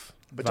evolve.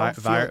 But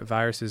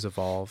viruses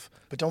evolve.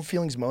 But don't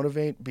feelings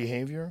motivate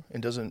behavior?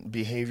 And doesn't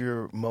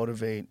behavior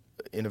motivate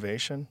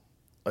innovation?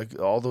 Like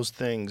all those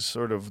things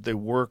sort of, they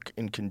work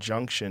in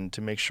conjunction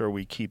to make sure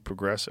we keep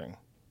progressing.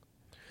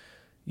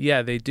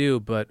 Yeah, they do,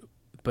 but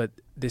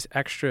this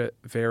extra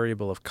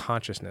variable of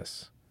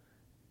consciousness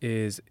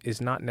is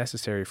not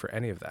necessary for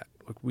any of that.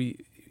 Like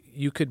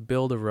you could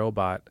build a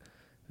robot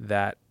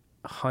that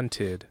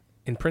hunted.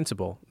 In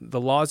principle,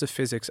 the laws of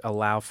physics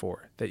allow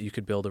for that you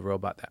could build a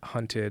robot that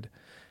hunted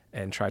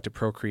and tried to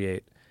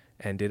procreate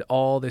and did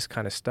all this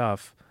kind of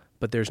stuff,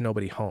 but there's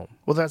nobody home.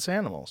 Well, that's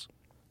animals.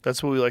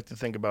 That's what we like to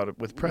think about it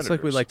with predators. It's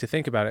like we like to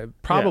think about it.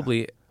 Probably,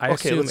 yeah. I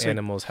assume say,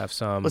 animals have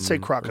some let's say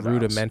crocodiles.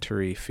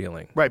 Rudimentary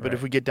feeling. Right, but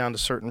if we get down to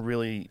certain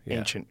really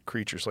ancient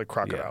creatures like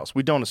crocodiles,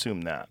 we don't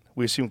assume that.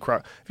 We assume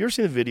have you ever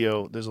seen the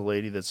video? There's a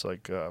lady that's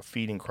like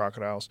feeding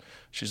crocodiles.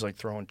 She's like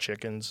throwing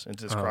chickens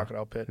into this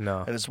crocodile pit. No.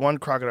 And this one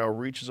crocodile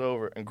reaches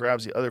over and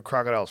grabs the other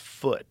crocodile's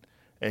foot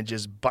and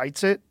just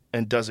bites it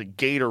and does a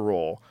gator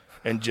roll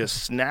and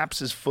just snaps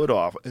his foot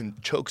off and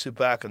chokes it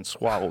back and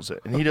swallows it.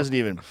 And he doesn't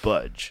even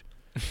budge.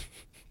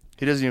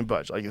 He doesn't even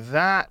budge. Like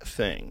that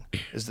thing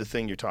is the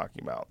thing you're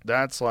talking about.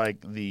 That's like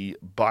the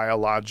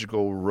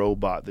biological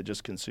robot that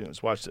just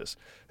consumes. Watch this.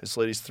 This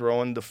lady's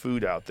throwing the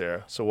food out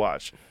there. So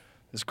watch.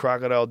 This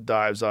crocodile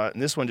dives on it,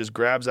 and this one just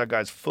grabs that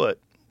guy's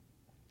foot.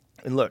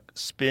 And look,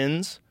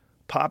 spins,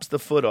 pops the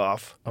foot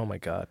off. Oh my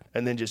God.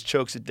 And then just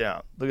chokes it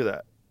down. Look at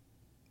that.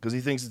 Because he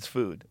thinks it's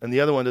food. And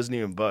the other one doesn't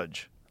even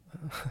budge.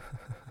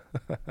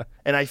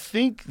 And I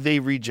think they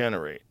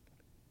regenerate.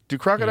 Do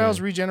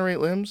crocodiles regenerate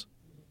limbs?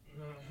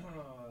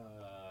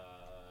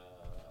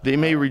 They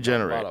may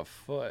regenerate. About a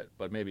foot,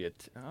 but maybe I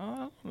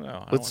don't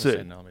know. Let's see.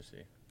 Let me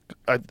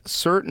see.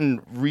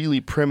 Certain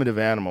really primitive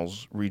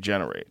animals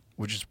regenerate,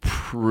 which is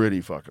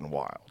pretty fucking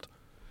wild.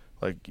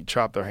 Like you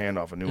chop their hand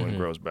off, a new one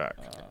grows back.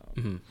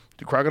 Do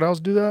crocodiles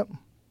do that?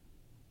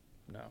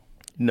 No.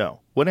 No.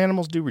 What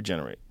animals do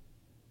regenerate?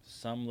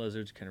 Some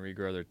lizards can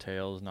regrow their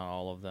tails, not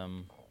all of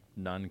them.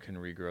 None can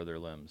regrow their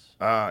limbs.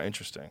 Ah,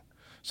 interesting.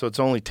 So it's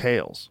only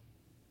tails.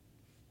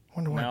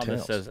 Wonder why now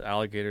tails. This says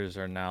alligators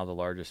are now the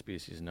largest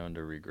species known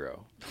to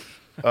regrow.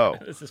 Oh.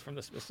 This is from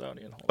the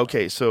Smithsonian.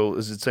 Okay, so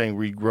is it saying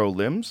regrow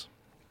limbs?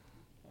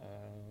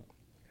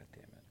 God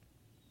damn it.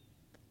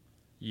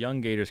 Young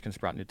gators can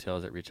sprout new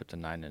tails that reach up to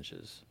 9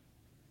 inches.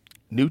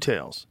 New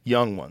tails,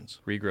 young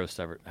ones. Regrow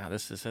severed. It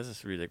says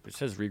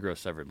regrow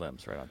severed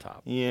limbs right on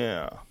top.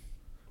 Yeah.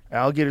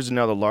 Alligators are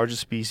now the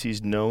largest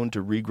species known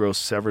to regrow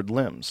severed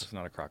limbs. It's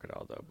not a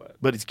crocodile though,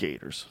 but it's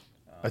gators.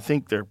 I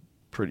think they're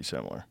pretty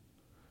similar.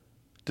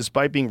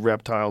 Despite being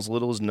reptiles,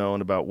 little is known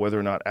about whether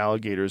or not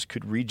alligators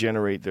could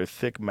regenerate their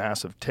thick,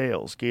 massive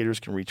tails. Gators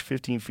can reach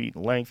 15 feet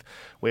in length,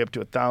 weigh up to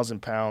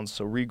 1,000 pounds,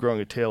 so regrowing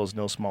a tail is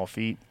no small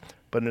feat.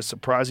 But in a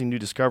surprising new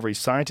discovery,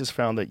 scientists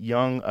found that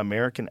young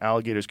American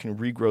alligators can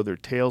regrow their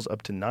tails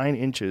up to 9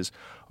 inches,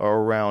 or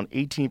around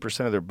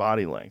 18% of their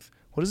body length.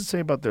 What does it say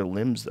about their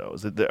limbs, though?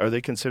 Are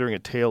they considering a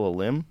tail a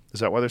limb? Is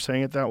that why they're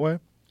saying it that way?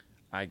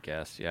 I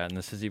guess, yeah. And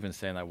this is even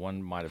saying that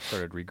one might have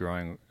started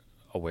regrowing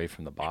away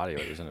from the body,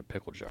 like it was in a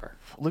pickle jar.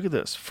 Look at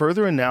this.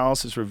 Further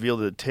analysis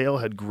revealed that the tail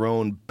had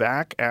grown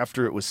back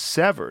after it was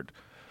severed.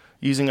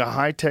 Using a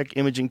high-tech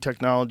imaging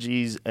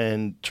technologies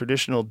and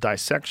traditional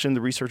dissection,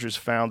 the researchers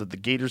found that the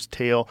gator's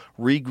tail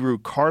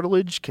regrew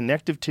cartilage,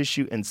 connective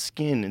tissue, and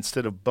skin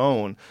instead of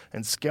bone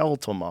and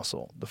skeletal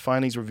muscle. The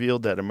findings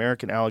revealed that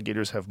American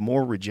alligators have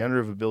more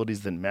regenerative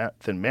abilities than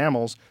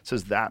mammals,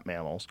 says that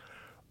mammals.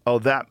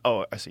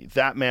 I see.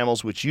 That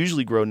mammals, which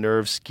usually grow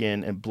nerves,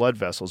 skin, and blood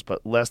vessels,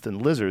 but less than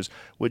lizards,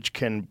 which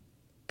can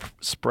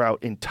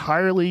sprout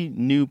entirely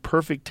new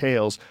perfect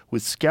tails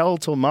with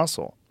skeletal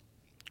muscle.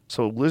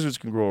 So lizards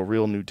can grow a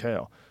real new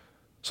tail.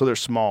 So they're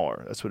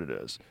smaller. That's what it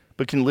is.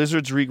 But can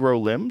lizards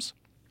regrow limbs?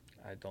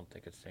 I don't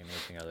think it's saying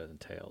anything other than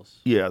tails.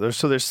 Yeah, they're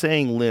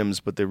saying limbs,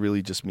 but they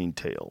really just mean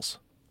tails.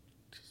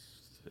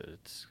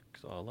 It's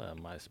a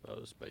limb, I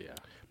suppose, but yeah.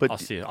 But I'll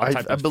see it.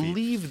 I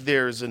believe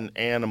there's an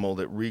animal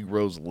that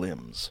regrows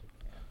limbs,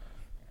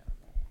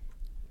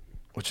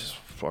 which is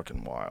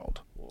fucking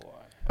wild.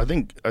 I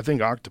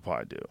think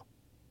octopi do.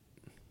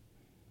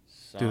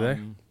 Do they?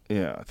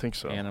 Yeah, I think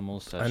so.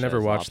 Animals such I never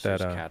as watched lobsters,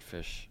 that.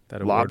 catfish.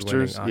 That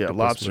Lobsters, award-winning octopus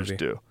lobsters movie.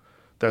 do.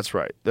 That's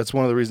right. That's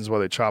one of the reasons why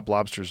they chop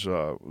lobsters'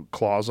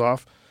 claws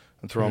off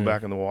and throw them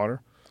back in the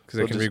water. Because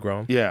they can regrow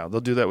them. Yeah,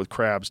 they'll do that with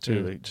crabs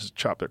too. They just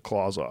chop their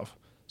claws off.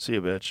 See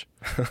you, bitch.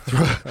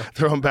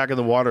 throw them back in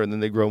the water, and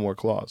then they grow more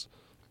claws.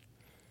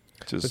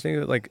 The thing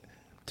that, like,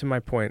 to my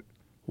point,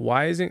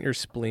 why isn't your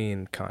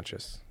spleen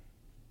conscious?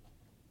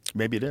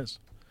 Maybe it is.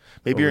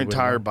 Maybe your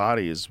entire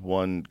body is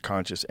one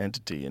conscious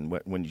entity, and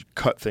when you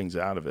cut things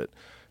out of it,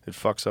 it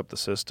fucks up the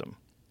system.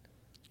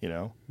 You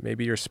know?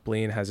 Maybe your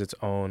spleen has its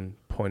own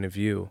point of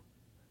view,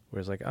 where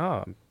it's like,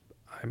 oh,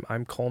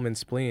 I'm Coleman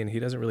spleen. He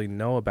doesn't really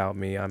know about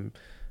me. I'm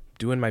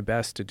doing my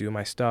best to do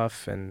my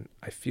stuff, and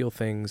I feel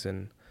things.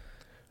 And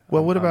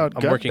well, what about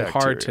I'm gut working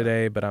bacteria? hard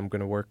today, but I'm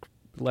going to work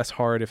less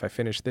hard if I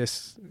finish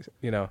this.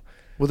 You know?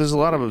 Well, there's a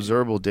lot of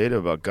observable data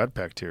about gut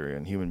bacteria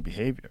and human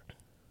behavior.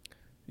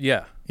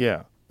 Yeah.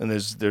 Yeah. And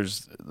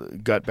there's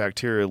gut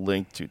bacteria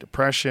linked to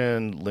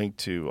depression, linked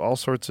to all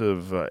sorts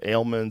of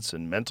ailments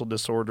and mental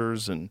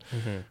disorders, and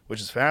which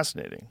is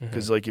fascinating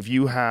because like if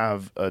you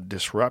have a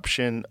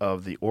disruption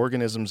of the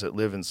organisms that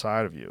live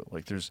inside of you,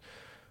 like there's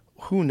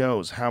who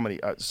knows how many.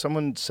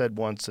 Someone said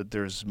once that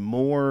there's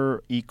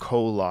more E.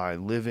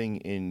 coli living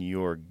in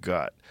your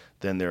gut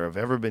than there have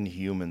ever been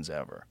humans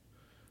ever.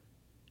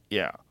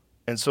 Yeah,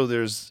 and so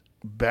there's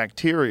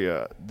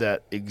bacteria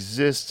that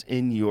exists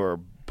in your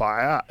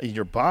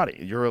body.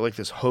 You're like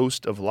this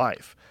host of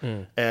life.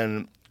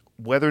 And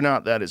whether or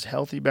not that is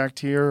healthy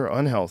bacteria or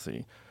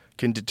unhealthy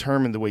can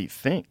determine the way you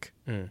think.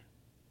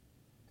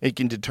 It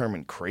can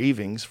determine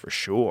cravings for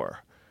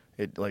sure.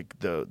 It like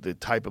the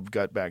type of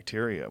gut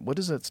bacteria. What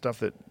is that stuff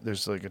that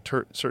there's like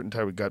a certain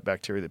type of gut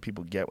bacteria that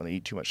people get when they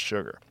eat too much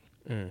sugar?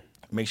 It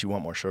makes you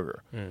want more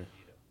sugar.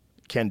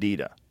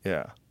 Candida.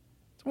 Yeah.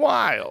 It's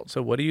wild.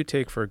 So what do you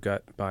take for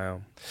gut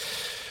biome?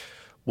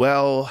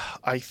 Well,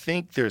 I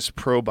think there's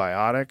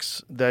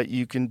probiotics that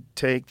you can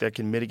take that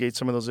can mitigate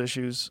some of those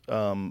issues,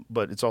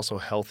 but it's also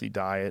healthy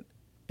diet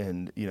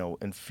and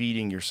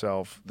feeding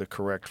yourself the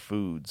correct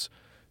foods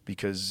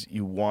because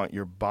you want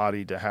your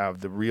body to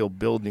have the real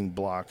building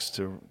blocks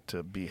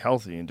to be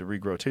healthy and to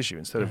regrow tissue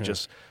instead of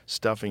just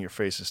stuffing your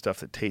face with stuff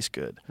that tastes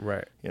good.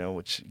 Right.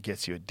 Which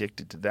gets you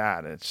addicted to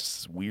that. And it's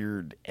just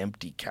weird,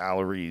 empty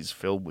calories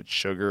filled with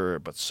sugar,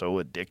 but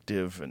so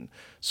addictive and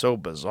so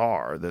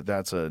bizarre that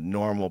that's a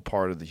normal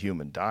part of the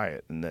human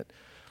diet. And that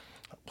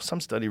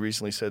some study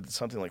recently said that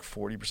something like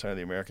 40% of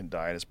the American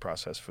diet is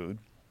processed food.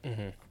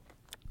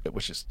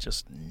 Which is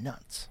just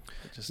nuts.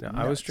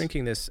 I was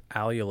drinking this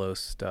allulose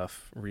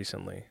stuff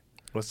recently.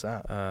 What's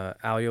that?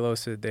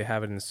 Allulose, they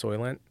have it in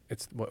Soylent.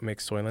 It's what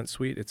makes Soylent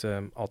sweet. It's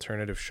an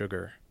alternative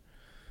sugar.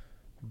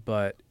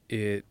 But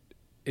it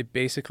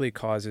basically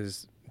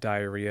causes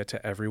diarrhea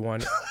to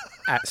everyone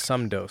at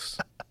some dose.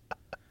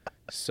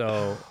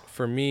 So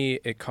for me,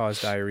 it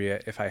caused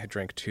diarrhea if I had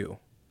drank two.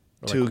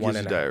 Two gives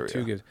you diarrhea.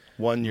 Two gives.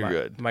 One, you're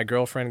good. My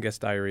girlfriend gets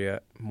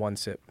diarrhea, one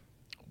sip.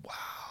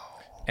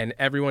 And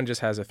everyone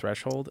just has a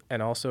threshold.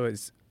 And also,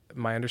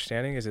 my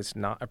understanding is it's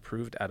not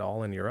approved at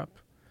all in Europe.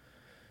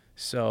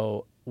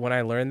 So when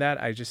I learned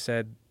that, I just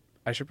said,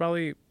 I should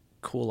probably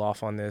cool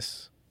off on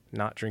this,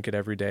 not drink it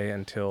every day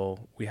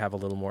until we have a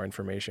little more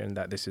information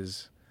that this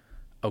is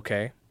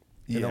okay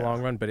in the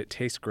long run. But it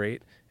tastes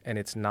great, and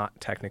it's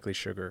not technically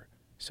sugar.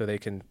 So they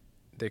can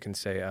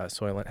say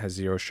Soylent has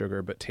 0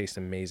 sugar, but tastes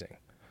amazing.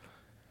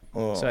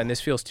 So, and this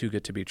feels too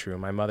good to be true.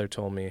 My mother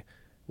told me,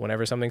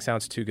 whenever something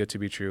sounds too good to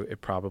be true, it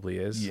probably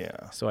is.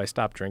 Yeah. So I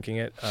stopped drinking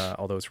it,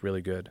 although it's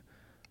really good.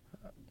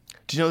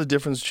 Do you know the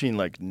difference between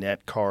like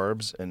net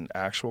carbs and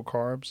actual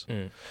carbs?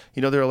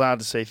 They're allowed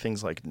to say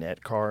things like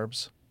net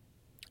carbs.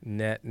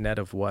 Net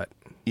of what?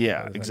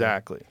 Yeah,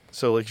 exactly.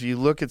 So like if you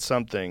look at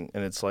something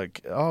and it's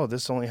like, oh,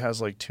 this only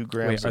has like 2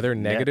 grams. Wait, are there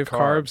negative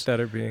carbs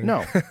that are being?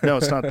 No,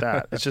 it's not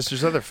that. It's just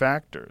there's other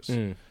factors.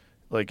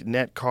 Like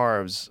net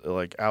carbs,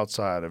 like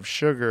outside of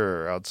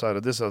sugar, outside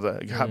of this,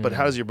 other. But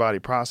how does your body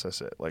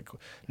process it? Like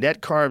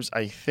net carbs,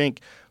 I think.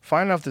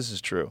 Find out if this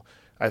is true.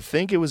 I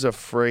think it was a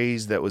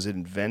phrase that was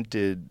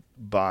invented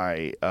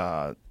by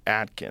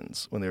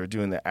Atkins when they were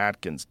doing the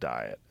Atkins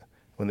diet,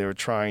 when they were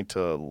trying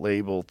to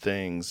label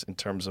things in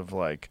terms of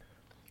like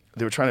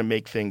they were trying to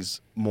make things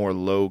more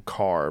low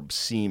carb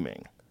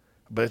seeming.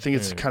 But I think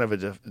it's kind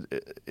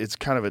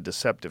of a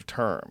deceptive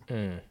term.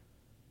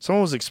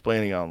 Someone was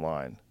explaining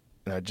online.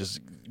 And I just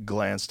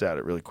glanced at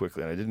it really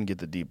quickly, and I didn't get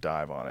the deep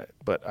dive on it.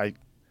 But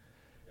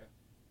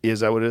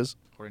is that what it is?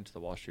 According to the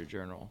Wall Street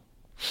Journal,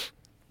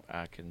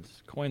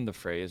 Atkins coined the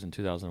phrase in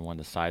 2001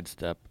 to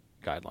sidestep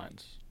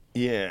guidelines.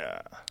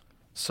 Yeah.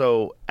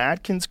 So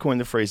Atkins coined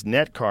the phrase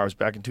net carbs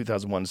back in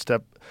 2001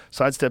 to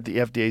sidestep the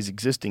FDA's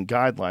existing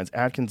guidelines.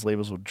 Atkins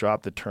labels will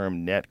drop the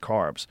term net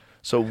carbs.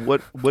 So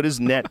what is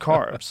net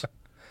carbs?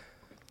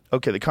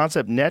 Okay, the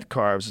concept net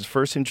carbs was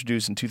first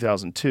introduced in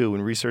 2002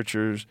 when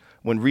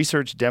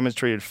research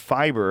demonstrated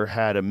fiber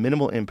had a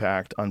minimal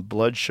impact on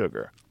blood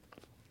sugar.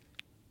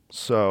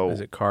 So is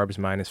it carbs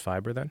minus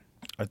fiber then?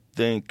 I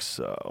think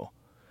so.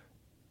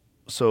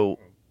 So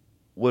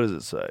what does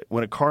it say?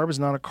 When a carb is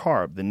not a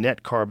carb, the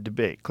net carb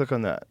debate. Click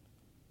on that.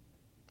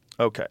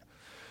 Okay.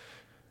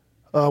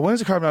 When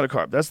is a carb not a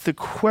carb? That's the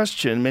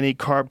question many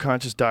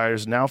carb-conscious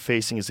dieters are now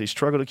facing as they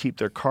struggle to keep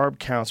their carb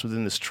counts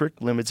within the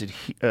strict limits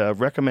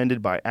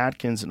recommended by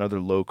Atkins and other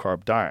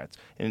low-carb diets.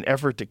 In an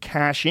effort to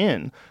cash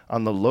in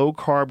on the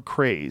low-carb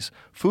craze,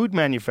 food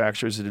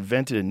manufacturers have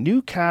invented a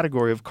new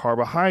category of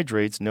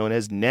carbohydrates known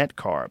as net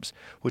carbs,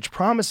 which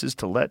promises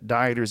to let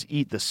dieters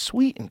eat the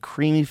sweet and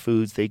creamy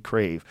foods they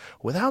crave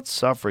without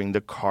suffering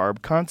the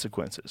carb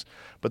consequences.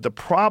 But the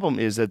problem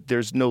is that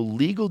there's no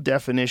legal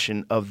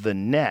definition of the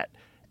net,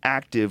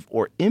 active,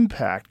 or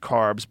impact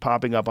carbs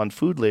popping up on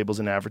food labels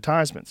and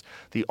advertisements.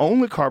 The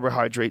only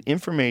carbohydrate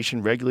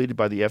information regulated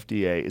by the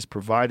FDA is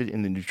provided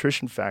in the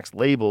nutrition facts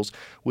labels,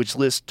 which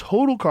lists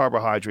total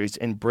carbohydrates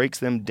and breaks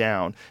them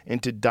down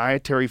into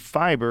dietary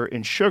fiber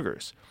and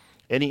sugars.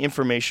 Any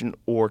information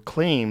or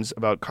claims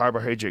about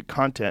carbohydrate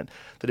content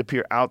that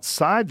appear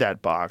outside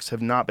that box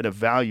have not been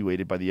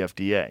evaluated by the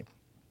FDA.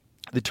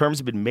 The terms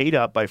have been made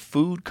up by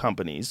food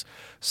companies,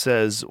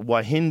 says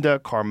Wahinda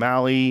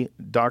Karmali,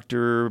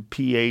 Dr.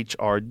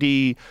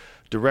 PhD,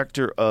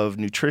 Director of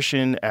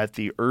Nutrition at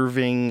the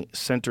Irving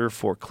Center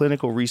for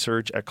Clinical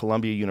Research at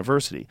Columbia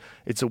University.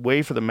 It's a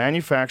way for the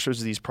manufacturers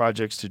of these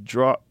products to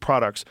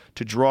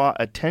draw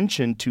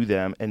attention to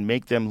them and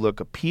make them look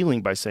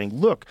appealing by saying,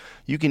 look,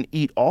 you can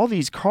eat all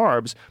these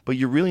carbs, but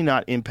you're really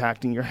not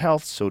impacting your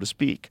health, so to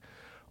speak.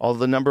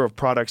 Although the number of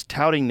products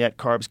touting net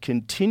carbs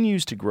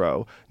continues to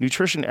grow,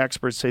 nutrition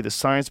experts say the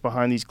science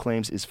behind these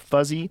claims is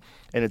fuzzy,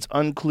 and it's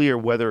unclear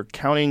whether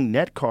counting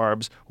net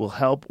carbs will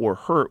help or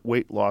hurt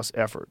weight loss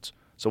efforts.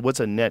 So what's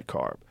a net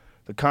carb?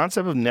 The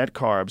concept of net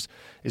carbs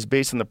is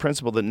based on the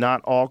principle that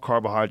not all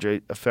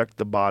carbohydrates affect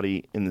the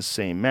body in the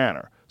same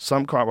manner.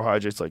 Some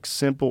carbohydrates, like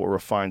simple or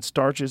refined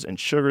starches and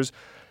sugars,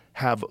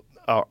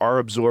 are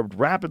absorbed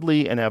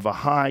rapidly and have a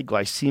high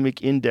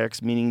glycemic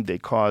index, meaning they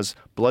cause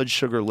blood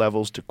sugar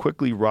levels to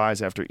quickly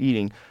rise after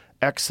eating.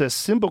 Excess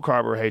simple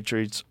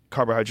carbohydrates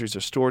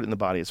are stored in the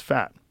body as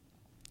fat.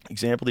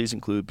 Examples of these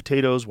include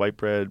potatoes, white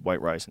bread,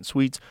 white rice, and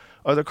sweets.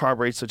 Other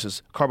carbohydrates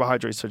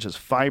such as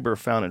fiber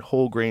found in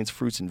whole grains,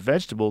 fruits, and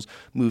vegetables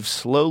move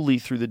slowly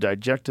through the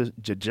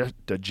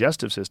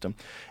digestive system,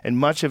 and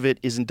much of it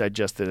isn't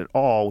digested at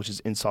all, which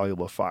is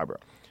insoluble fiber.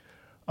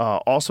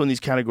 Also in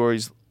these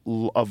categories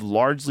of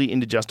largely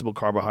indigestible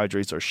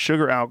carbohydrates are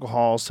sugar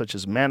alcohols such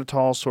as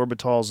mannitol,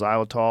 sorbitol,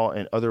 xylitol,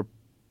 and other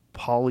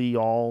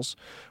polyols,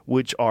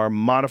 which are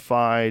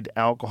modified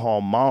alcohol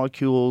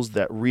molecules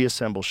that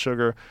reassemble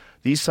sugar.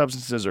 These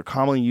substances are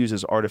commonly used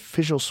as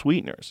artificial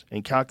sweeteners.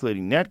 In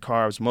calculating net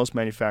carbs, most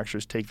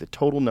manufacturers take the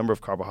total number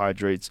of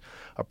carbohydrates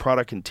a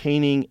product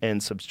containing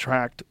and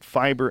subtract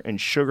fiber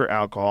and sugar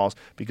alcohols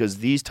because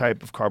these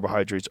type of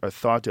carbohydrates are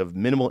thought to have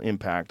minimal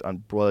impact on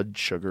blood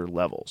sugar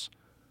levels.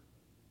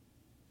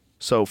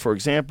 So, for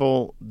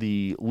example,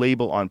 the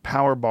label on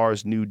Power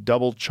Bar's new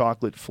double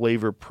chocolate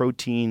flavor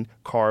protein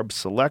carb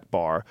select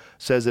bar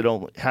says it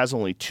has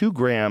only 2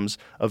 grams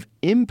of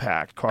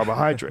impact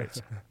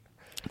carbohydrates.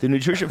 The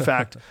nutrition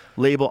fact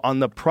label on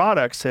the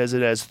product says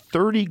it has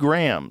 30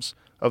 grams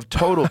of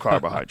total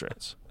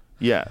carbohydrates.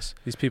 Yes.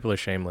 These people are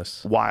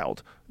shameless.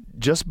 Wild.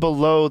 Just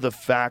below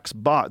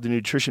the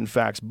nutrition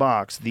facts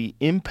box, the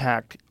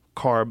impact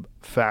carb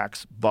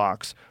facts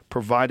box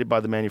provided by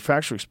the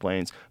manufacturer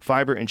explains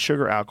fiber and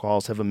sugar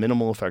alcohols have a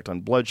minimal effect on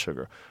blood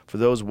sugar. For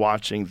those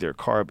watching their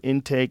carb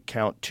intake,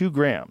 count 2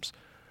 grams.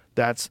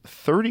 That's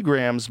 30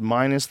 grams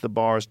minus the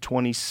bar's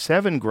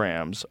 27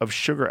 grams of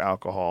sugar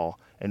alcohol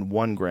and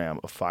 1 gram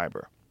of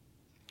fiber.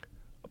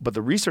 But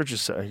the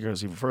researchers say, here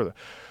goes even further.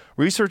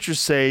 Researchers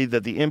say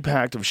that the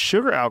impact of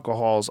sugar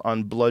alcohols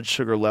on blood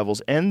sugar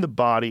levels and the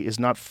body is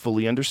not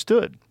fully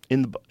understood.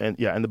 And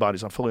the body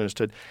is not fully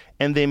understood.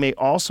 And they may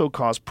also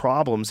cause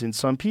problems in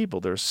some people.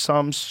 There are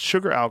some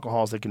sugar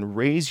alcohols that can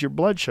raise your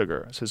blood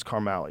sugar, says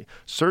Karmali.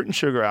 Certain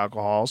sugar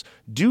alcohols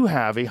do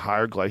have a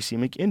higher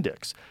glycemic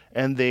index,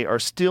 and they are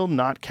still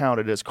not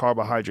counted as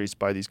carbohydrates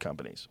by these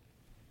companies.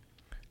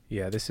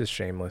 Yeah, this is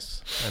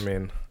shameless. I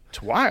mean,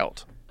 it's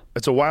wild.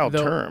 It's a wild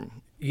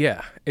term.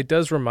 Yeah, it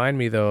does remind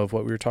me, though, of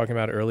what we were talking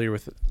about earlier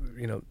with,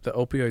 the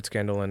opioid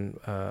scandal and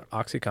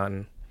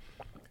OxyContin.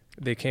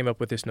 They came up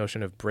with this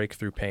notion of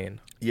breakthrough pain.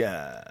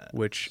 Yeah.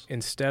 Which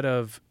instead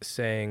of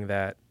saying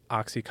that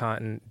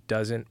OxyContin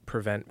doesn't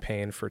prevent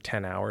pain for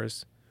 10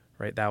 hours,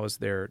 right? That was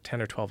their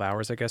 10 or 12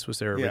 hours, I guess, was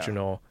their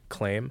original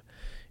claim.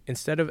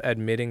 Instead of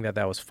admitting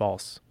that was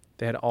false,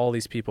 they had all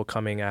these people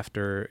coming in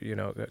after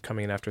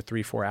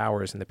 3-4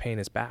 hours and the pain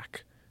is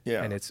back.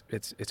 Yeah. And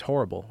it's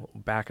horrible,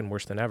 back and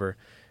worse than ever.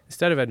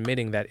 Instead of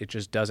admitting that it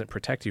just doesn't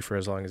protect you for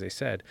as long as they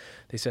said,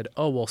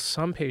 oh, well,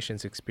 some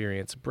patients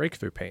experience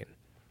breakthrough pain,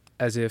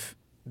 as if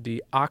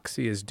the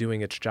oxy is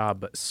doing its job,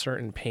 but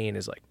certain pain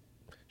is like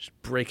just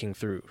breaking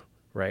through,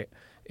 right?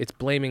 It's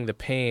blaming the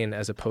pain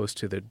as opposed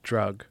to the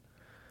drug.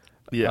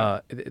 Yeah.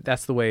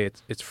 That's the way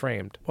it's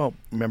framed. Well,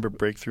 remember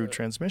breakthrough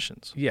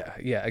transmissions. Yeah.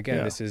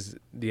 Again, This is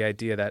the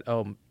idea that,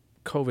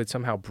 COVID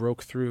somehow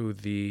broke through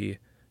the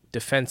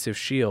defensive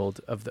shield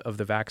of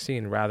the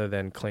vaccine, rather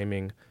than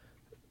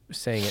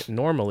saying it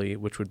normally,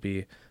 which would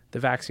be the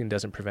vaccine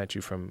doesn't prevent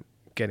you from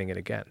getting it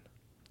again.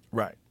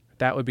 Right.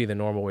 That would be the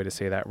normal way to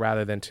say that,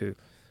 rather than to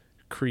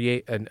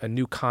create a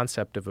new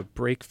concept of a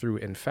breakthrough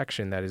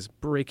infection that is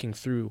breaking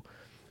through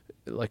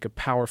like a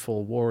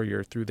powerful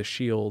warrior through the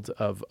shield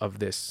of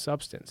this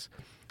substance.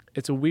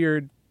 It's a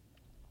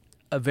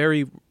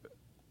very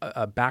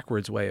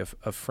backwards way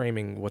of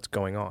framing what's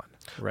going on,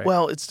 right?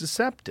 Well, it's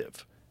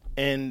deceptive.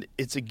 And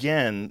it's,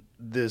 again,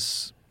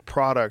 this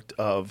product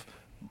of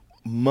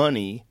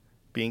money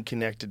being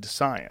connected to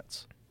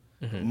science,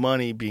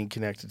 money being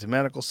connected to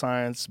medical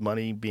science,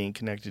 money being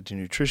connected to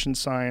nutrition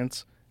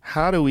science.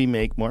 How do we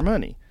make more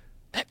money?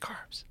 Net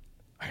carbs.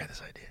 I got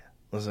this idea.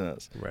 Listen to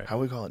this. Right. How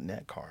we call it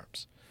net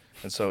carbs.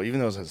 And so even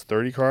though it has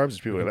 30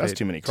 carbs, people are like, that's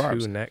too many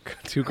carbs.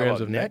 2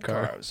 grams of net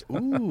carbs.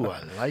 Ooh,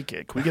 I like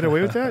it. Can we get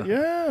away with that?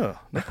 Yeah,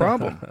 no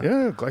problem.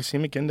 Yeah,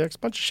 glycemic index,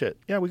 bunch of shit.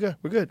 Yeah, we're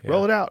good. Yeah.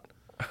 Roll it out.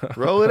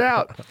 Roll it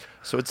out.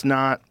 So it's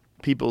not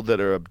people that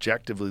are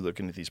objectively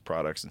looking at these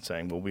products and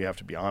saying, well, we have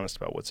to be honest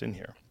about what's in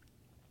here.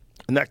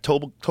 And that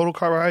total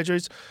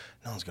carbohydrates,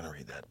 no one's going to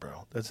read that,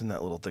 bro. That's in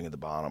that little thing at the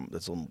bottom.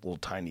 That's little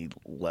tiny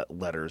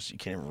letters. You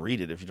can't even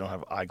read it if you don't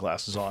have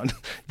eyeglasses on.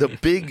 The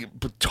big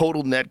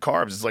total net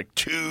carbs is like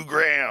 2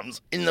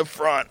 grams in the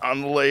front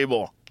on the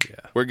label. Yeah.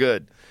 We're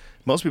good.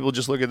 Most people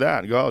just look at that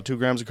and go, oh, 2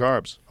 grams of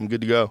carbs. I'm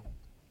good to go.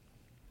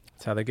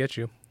 That's how they get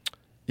you.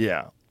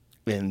 Yeah.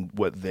 And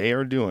what they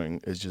are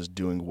doing is just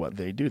doing what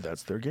they do.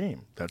 That's their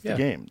game. That's the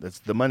game. That's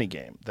the money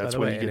game. That's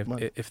when you get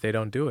money. If they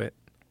don't do it,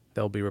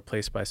 they'll be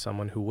replaced by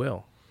someone who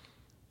will.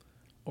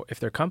 Or if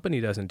their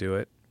company doesn't do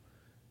it,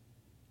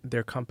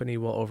 their company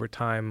will over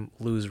time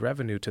lose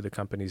revenue to the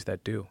companies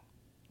that do.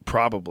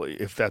 Probably,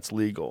 if that's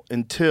legal,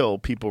 until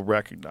people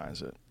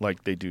recognize it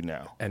like they do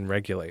now. And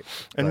regulate.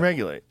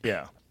 Regulate,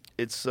 yeah.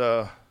 It's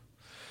a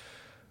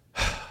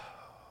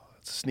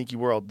sneaky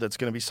world that's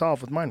going to be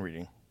solved with mind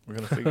reading. We're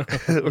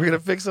going to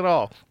fix it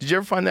all. Did you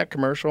ever find that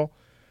commercial,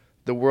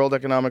 the World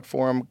Economic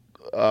Forum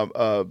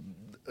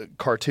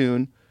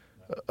cartoon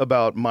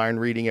about mind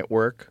reading at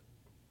work?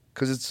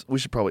 Because we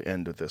should probably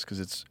end with this because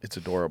it's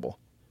adorable.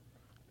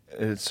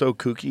 And it's so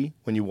kooky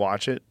when you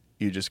watch it.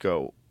 You just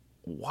go,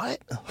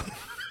 what?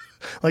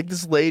 Like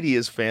this lady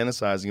is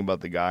fantasizing about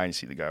the guy, and you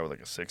see the guy with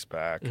like a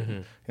 6-pack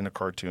in a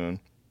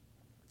cartoon,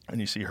 and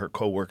you see her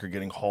coworker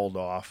getting hauled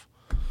off,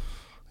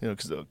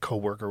 because the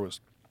coworker was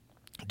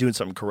doing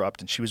something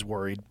corrupt, and she was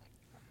worried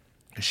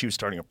because she was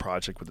starting a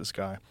project with this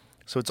guy.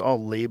 So it's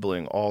all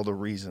labeling all the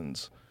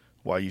reasons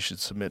why you should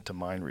submit to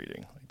mind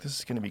reading. Like, this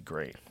is going to be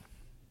great.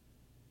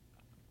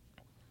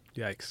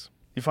 Yikes.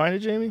 You find it,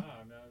 Jamie?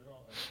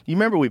 You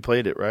remember we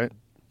played it, right?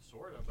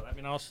 Sort of, but I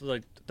mean, also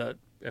like that.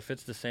 If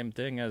it's the same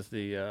thing as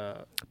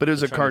the but it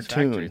was the a Chinese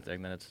cartoon factory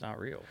thing, then it's not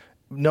real.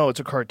 No, it's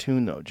a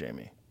cartoon though,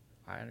 Jamie.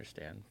 I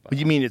understand. But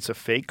you mean it's a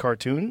fake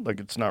cartoon? Like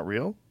it's not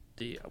real?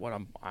 What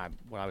I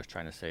was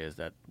trying to say is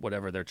that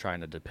whatever they're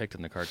trying to depict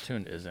in the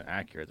cartoon isn't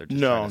accurate. They're just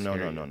no.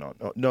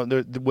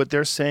 What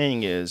they're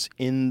saying is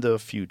in the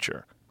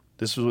future.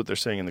 This is what they're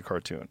saying in the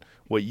cartoon.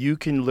 What you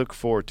can look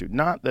forward to.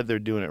 Not that they're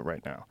doing it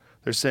right now.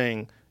 They're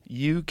saying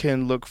you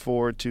can look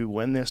forward to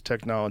when this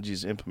technology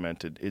is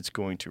implemented, it's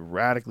going to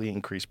radically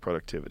increase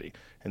productivity.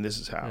 And this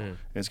is how. And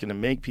it's going to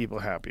make people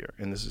happier.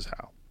 And this is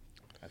how.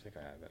 I think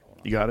I have it. Hold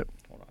on. You got it?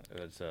 Hold on.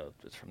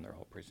 It's from their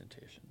whole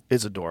presentation.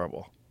 It's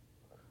adorable.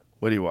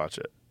 What do you watch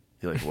it?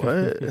 You're like,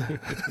 what?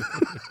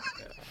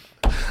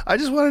 I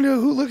just want to know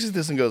who looks at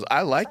this and goes,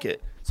 I like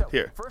it. So,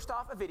 Here. First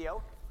off, a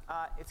video.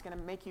 It's going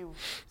to make you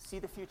see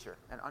the future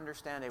and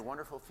understand a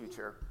wonderful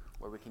future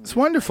where we can. It's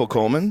wonderful,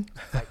 Coleman.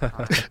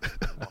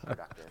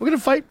 We're going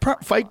to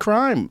fight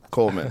crime,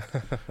 Coleman.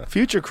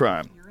 Future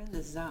crime. You're in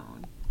the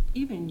zone.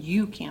 Even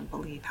you can't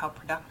believe how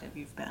productive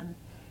you've been.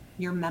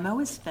 Your memo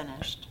is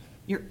finished,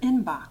 your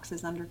inbox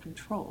is under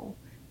control,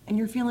 and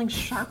you're feeling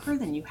sharper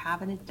than you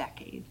have in a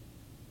decade.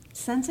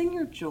 Sensing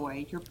your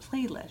joy, your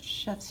playlist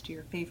shifts to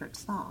your favorite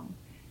song,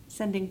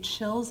 sending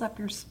chills up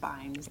your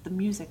spine as the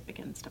music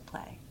begins to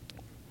play.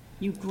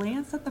 You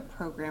glance at the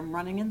program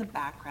running in the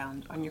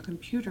background on your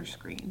computer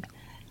screen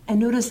and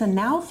notice a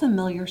now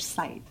familiar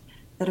sight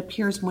that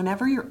appears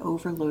whenever you're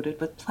overloaded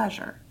with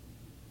pleasure.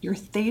 Your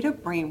theta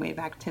brainwave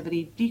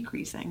activity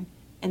decreasing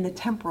in the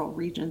temporal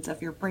regions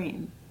of your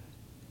brain.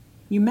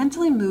 You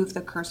mentally move the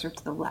cursor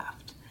to the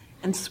left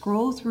and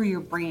scroll through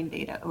your brain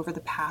data over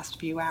the past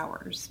few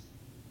hours.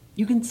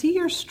 You can see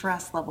your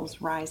stress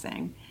levels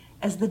rising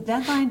as the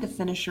deadline to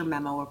finish your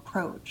memo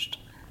approached.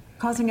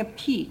 causing a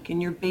peak in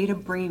your beta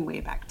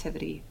brainwave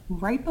activity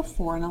right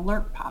before an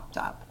alert popped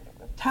up,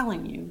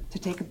 telling you to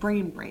take a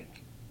brain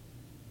break.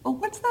 But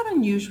what's that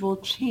unusual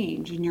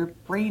change in your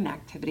brain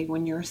activity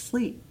when you're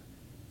asleep?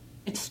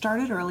 It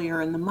started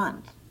earlier in the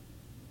month.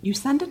 You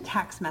send a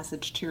text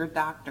message to your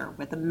doctor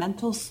with a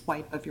mental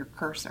swipe of your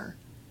cursor.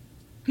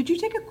 Could you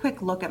take a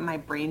quick look at my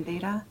brain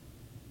data?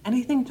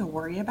 Anything to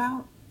worry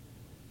about?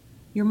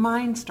 Your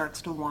mind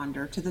starts to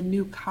wander to the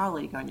new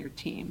colleague on your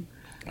team,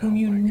 whom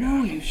you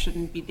know you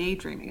shouldn't be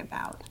daydreaming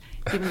about,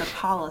 given the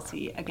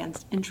policy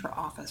against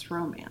intra-office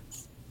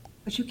romance.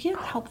 But you can't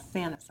help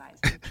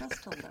fantasizing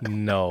just a little.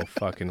 No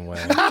fucking way.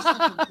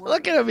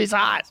 Look at him, he's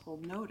hot. Will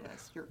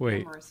notice your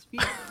Wait. amorous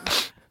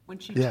feelings when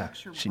she Yeah,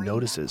 checks your she brain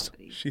notices.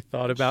 activity. She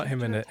thought about him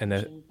Shift your in a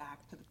attention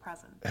back to the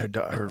present.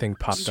 Her thing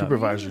popped up.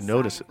 supervisor Breathe a sigh of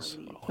notices.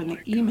 relief when the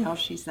email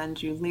she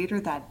sends you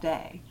later that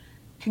day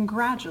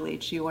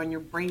congratulates you on your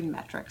brain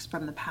metrics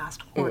from the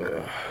past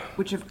quarter,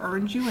 which have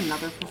earned you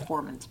another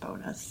performance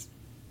bonus.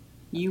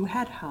 You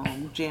head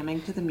home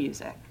jamming to the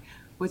music,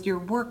 with your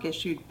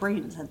work-issued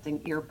brain-sensing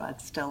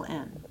earbuds still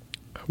in.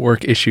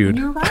 Work When issued.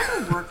 you arrive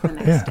at work the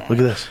next Yeah, day, look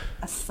at this.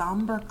 a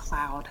somber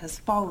cloud has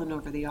fallen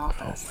over the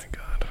office. Oh my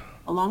God.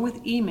 Along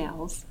with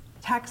emails,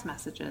 text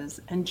messages,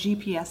 and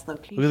GPS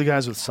location. Look at the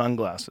guys with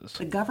sunglasses.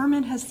 The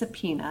government has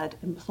subpoenaed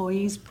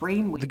employees'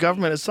 brainwave. The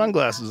government has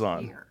sunglasses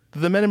on. Year.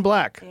 The men in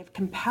black. They have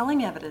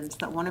compelling evidence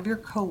that one of your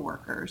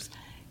coworkers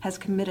has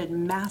committed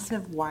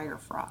massive wire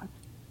fraud.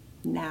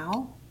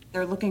 Now,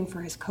 they're looking for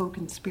his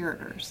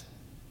co-conspirators.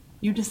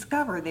 You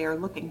discover they are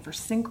looking for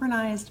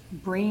synchronized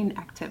brain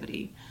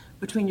activity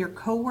between your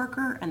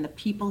coworker and the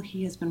people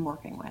he has been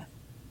working with.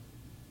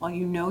 While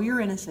you know you're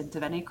innocent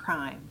of any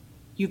crime,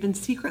 you've been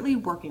secretly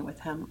working with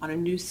him on a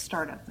new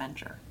startup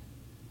venture.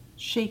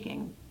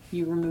 Shaking,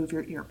 you remove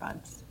your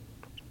earbuds.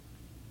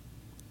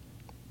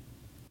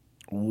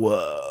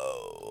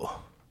 Whoa.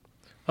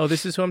 Oh,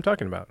 this is who I'm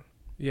talking about.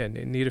 Yeah,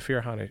 Nita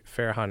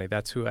Farahani.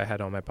 That's who I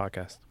had on my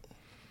podcast.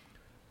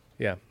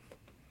 Yeah.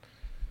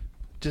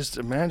 Just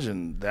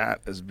imagine that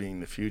as being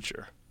the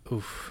future.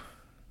 Oof.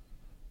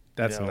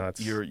 That's You know,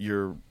 nuts.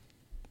 Your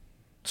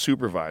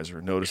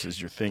supervisor notices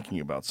you're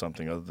thinking about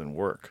something other than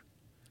work.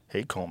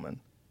 Hey, Coleman,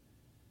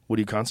 what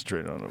are you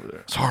concentrating on over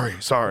there?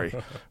 Sorry.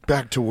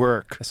 Back to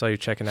work. I saw you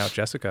checking out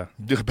Jessica.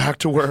 Back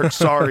to work.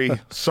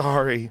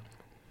 Sorry.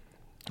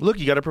 Look,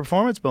 you got a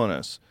performance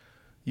bonus.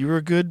 You were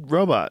a good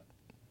robot.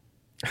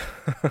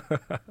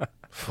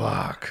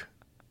 Fuck.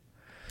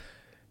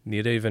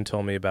 Nita even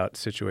told me about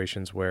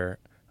situations where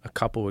a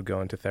couple would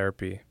go into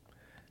therapy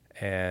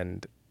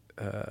and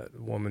a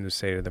woman would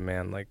say to the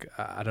man, like,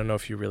 I don't know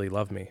if you really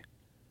love me.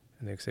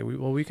 And they'd say,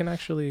 well, we can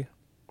actually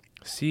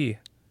see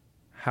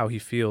how he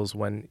feels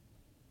when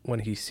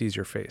he sees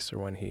your face,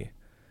 or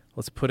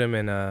let's put him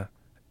in a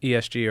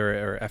ESG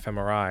or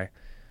fMRI,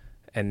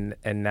 and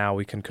now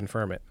we can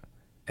confirm it.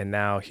 And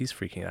now he's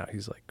freaking out.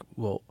 He's like,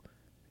 well,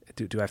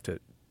 do I have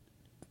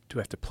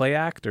to play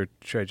act, or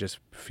should I just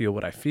feel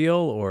what I feel,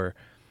 or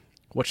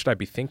what should I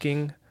be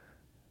thinking?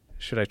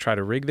 Should I try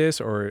to rig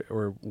this,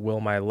 or will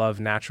my love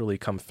naturally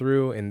come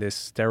through in this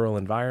sterile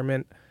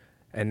environment?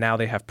 And now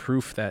they have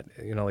proof that,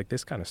 like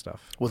this kind of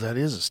stuff. Well, that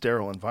is a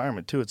sterile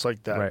environment too. It's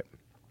like that. Right.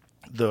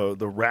 The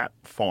rat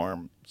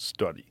farm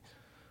study.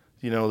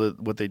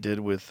 What they did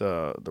with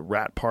the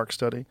rat park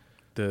study.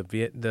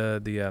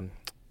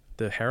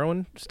 The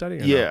heroin study?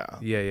 Or Yeah.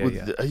 No?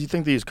 Yeah. You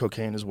think they use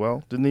cocaine as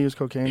well? Didn't they use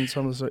cocaine in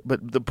some of the?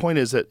 But the point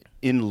is that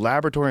in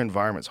laboratory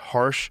environments,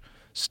 harsh,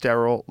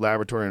 sterile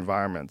laboratory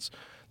environments,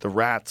 the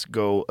rats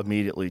go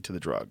immediately to the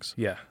drugs.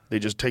 Yeah. They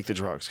just take the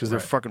drugs because they're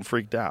Right. fucking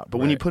freaked out. But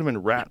when you put them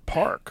in rat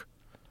park,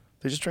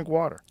 they just drink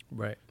water.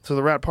 Right. So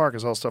the rat park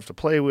is all stuff to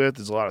play with.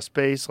 There's a lot of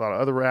space. A lot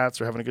of other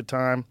rats are having a good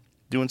time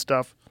doing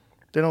stuff.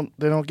 They don't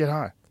get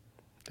high.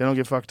 They don't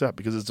get fucked up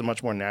because it's a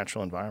much more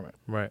natural environment.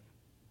 Right.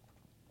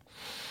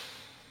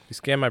 You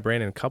scan my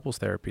brain in couples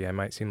therapy, I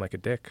might seem like a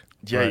dick.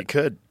 Yeah, you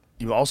could.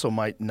 You also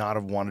might not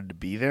have wanted to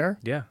be there.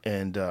 Yeah.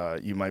 And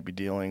you might be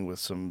dealing with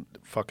some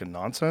fucking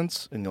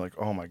nonsense. And you're like,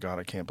 oh, my God,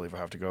 I can't believe I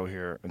have to go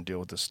here and deal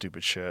with this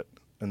stupid shit.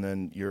 And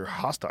then you're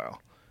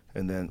hostile.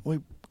 And then,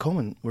 wait,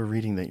 Coleman, we're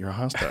reading that you're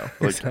hostile.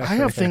 Like, I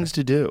have things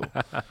to do.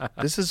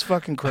 This is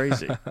fucking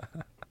crazy.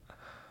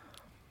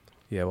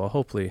 Yeah, well,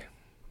 hopefully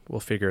we'll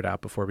figure it out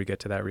before we get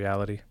to that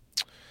reality.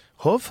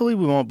 Hopefully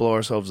we won't blow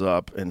ourselves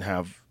up and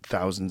have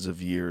thousands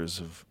of years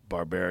of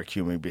barbaric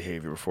human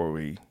behavior before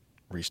we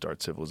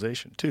restart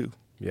civilization, too.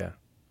 Yeah.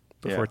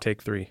 Before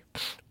take 3.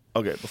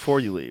 Okay, before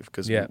you leave,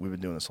 because Yeah. we've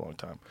been doing this a long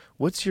time.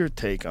 What's your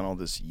take on all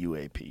this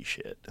UAP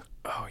shit?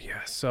 Oh,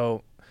 yeah.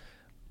 So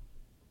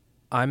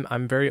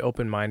I'm very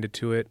open-minded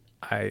to it.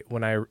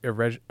 When I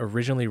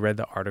originally read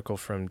the article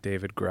from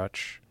David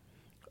Grutch,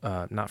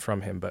 not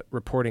from him, but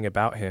reporting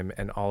about him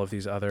and all of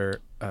these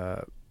other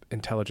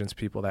intelligence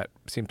people that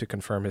seem to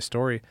confirm his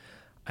story,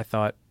 I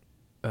thought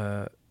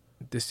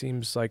this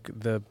seems like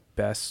the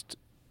best.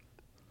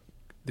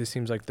 This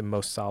seems like the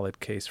most solid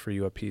case for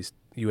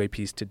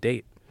UAPs to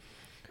date.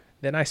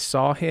 Then I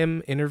saw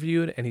him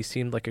interviewed, and he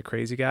seemed like a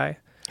crazy guy.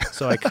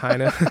 So I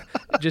kind of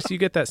you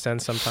get that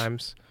sense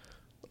sometimes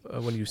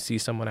when you see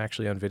someone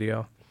actually on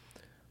video.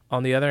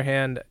 On the other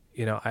hand,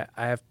 I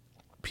have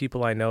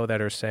people I know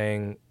that are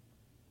saying,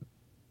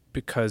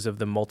 because of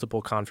the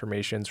multiple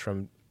confirmations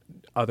from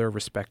other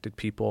respected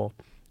people,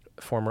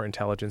 former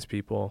intelligence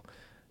people,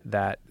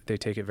 that they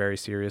take it very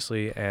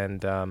seriously,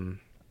 and I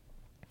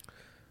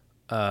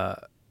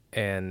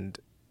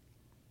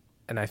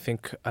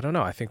think, I don't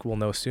know, I think we'll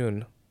know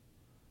soon.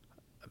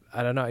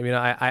 I don't know. I mean,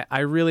 I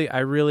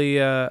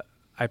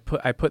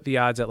put the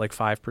odds at like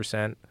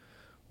 5%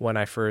 when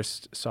I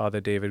first saw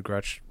the David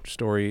Grutch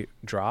story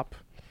drop.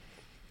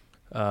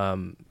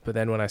 But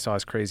then when I saw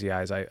his crazy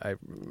eyes, I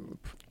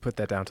put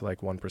that down to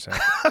like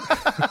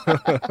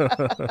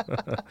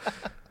 1%.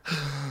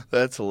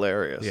 That's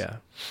hilarious. Yeah.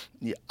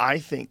 I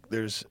think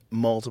there's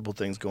multiple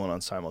things going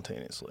on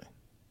simultaneously.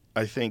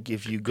 I think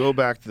if you go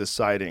back to the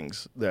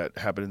sightings that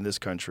happened in this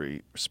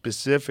country,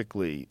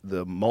 specifically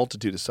the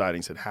multitude of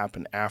sightings that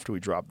happened after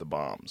we dropped the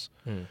bombs,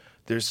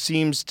 there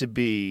seems to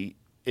be,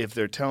 if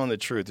they're telling the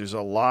truth, there's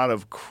a lot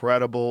of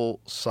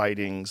credible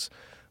sightings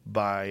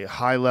by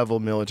high-level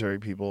military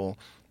people,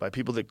 by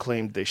people that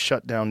claimed they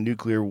shut down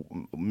nuclear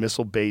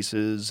missile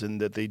bases and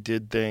that they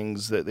did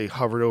things, that they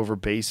hovered over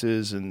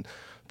bases and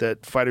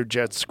that fighter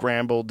jets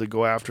scrambled to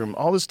go after them.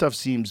 All this stuff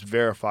seems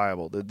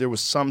verifiable, that there was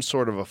some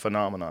sort of a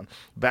phenomenon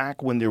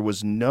back when there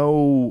was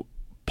no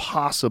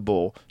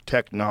possible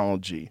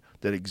technology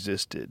that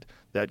existed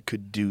that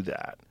could do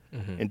that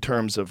in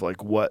terms of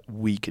like what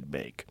we could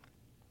make.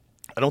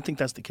 I don't think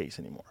that's the case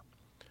anymore.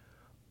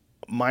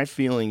 My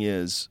feeling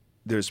is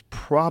there's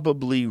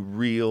probably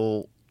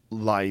real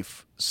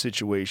life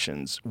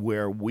situations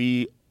where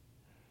we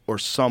or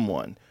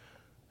someone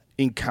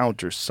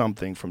encounters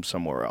something from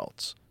somewhere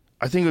else.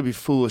 I think it would be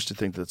foolish to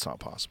think that it's not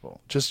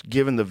possible, just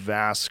given the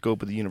vast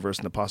scope of the universe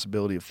and the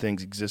possibility of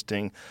things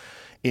existing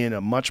in a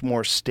much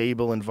more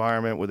stable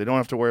environment where they don't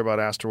have to worry about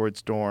asteroid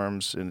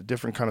storms, in a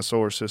different kind of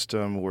solar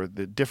system, where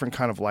the different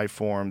kind of life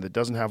form that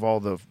doesn't have all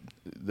the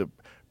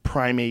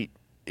primate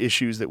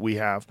issues that we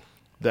have,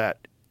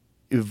 that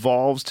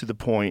evolves to the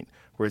point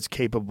where it's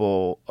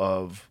capable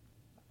of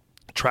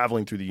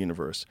traveling through the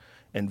universe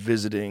and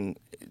visiting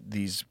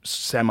these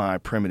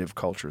semi-primitive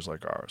cultures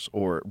like ours,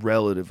 or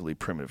relatively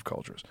primitive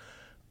cultures.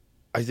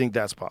 I think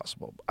that's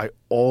possible. I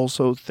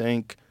also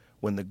think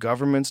when the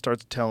government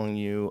starts telling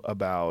you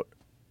about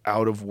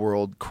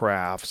out-of-world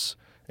crafts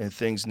and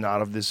things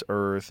not of this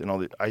earth and all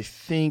that, I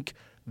think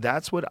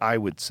that's what I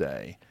would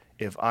say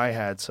if I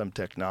had some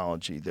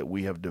technology that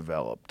we have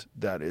developed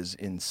that is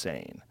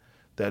insane,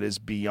 that is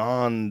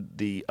beyond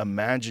the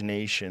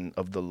imagination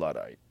of the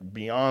Luddite,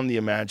 beyond the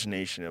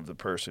imagination of the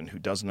person who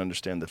doesn't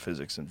understand the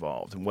physics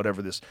involved and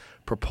whatever this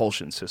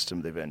propulsion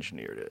system they've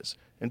engineered is.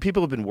 And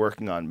people have been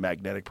working on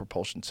magnetic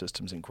propulsion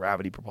systems and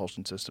gravity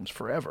propulsion systems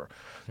forever.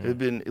 They've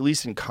been, at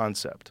least in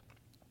concept.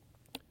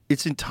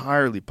 It's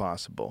entirely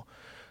possible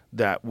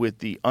that with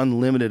the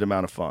unlimited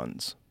amount of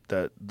funds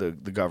that the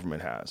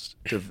government has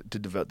to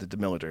develop, that the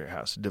military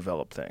has to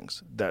develop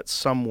things, that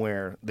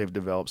somewhere they've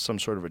developed some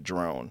sort of a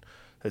drone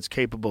that's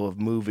capable of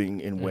moving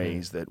in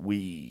ways that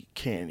we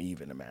can't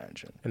even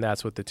imagine. And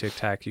that's what the Tic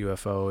Tac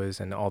UFO is,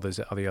 and all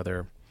the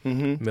other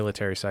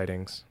military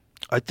sightings.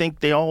 I think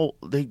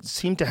they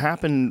seem to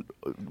happen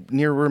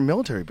near where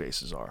military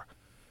bases are.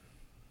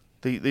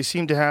 They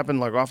seem to happen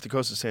like off the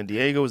coast of San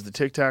Diego is the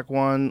Tic Tac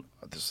one.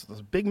 There's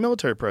a big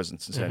military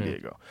presence in San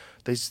Diego.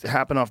 They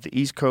happen off the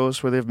East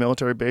Coast where they have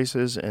military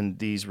bases and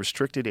these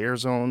restricted air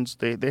zones.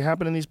 They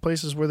happen in these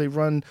places where they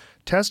run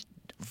tests,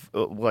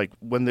 like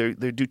when they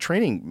do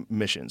training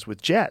missions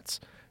with jets.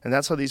 And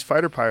that's how these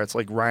fighter pilots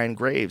like Ryan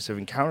Graves have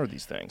encountered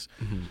these things.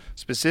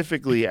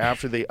 Specifically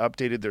after they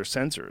updated their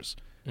sensors.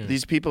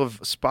 These people have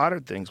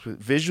spotted things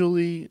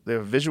visually. They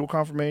have visual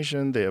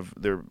confirmation. They have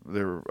their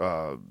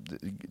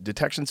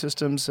detection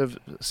systems have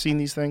seen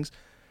these things.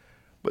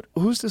 But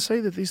who's to say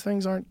that these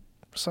things aren't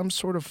some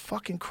sort of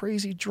fucking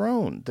crazy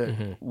drone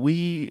that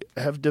we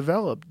have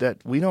developed that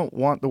we don't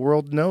want the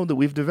world to know that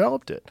we've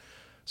developed it?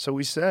 So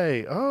we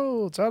say,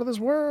 oh, it's out of this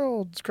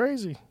world. It's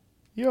crazy.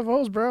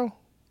 UFOs, bro.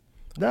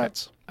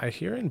 Nuts. I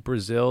hear in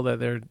Brazil that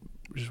they're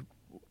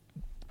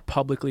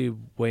publicly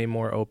way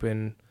more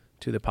open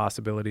to the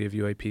possibility of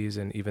UAPs,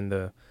 and even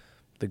the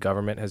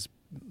government has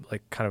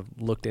like kind of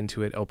looked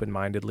into it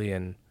open-mindedly,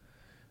 and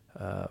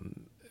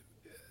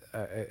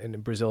in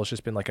Brazil it's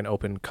just been like an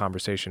open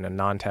conversation, a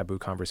non-taboo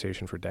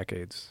conversation for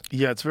decades.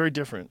 Yeah, it's very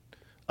different.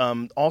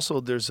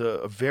 Also, there's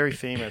a very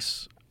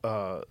famous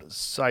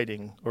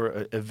sighting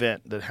or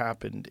event that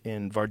happened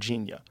in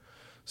Varginha.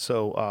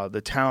 So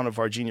the town of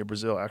Varginha,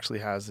 Brazil, actually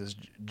has this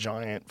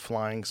giant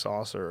flying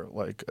saucer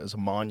like as a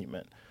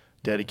monument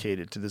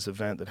dedicated to this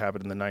event that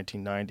happened in the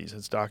 1990s.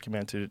 It's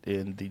documented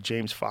in the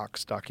James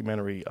Fox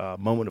documentary,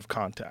 Moment of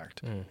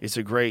Contact. It's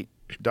a great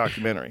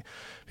documentary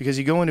because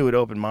you go into it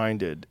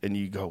open-minded and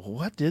you go, well,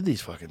 what did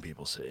these fucking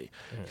people see?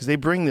 Because they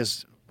bring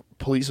this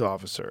police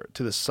officer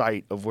to the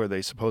site of where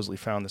they supposedly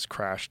found this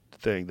crashed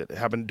thing that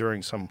happened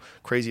during some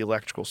crazy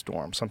electrical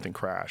storm. Something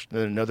crashed.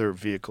 Then another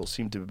vehicle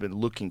seemed to have been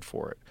looking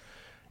for it.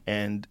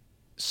 And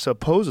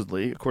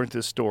supposedly, according to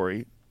this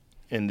story,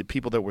 and the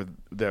people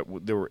that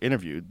were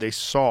interviewed, they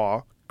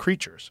saw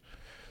creatures.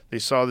 They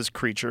saw this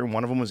creature, and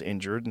one of them was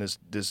injured, and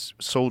this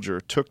soldier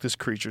took this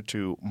creature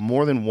to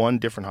more than one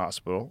different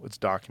hospital. It's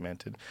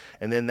documented.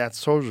 And then that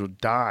soldier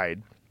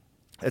died.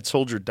 That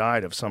soldier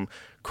died of some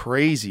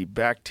crazy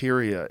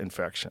bacteria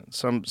infection,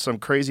 some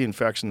crazy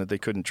infection that they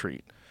couldn't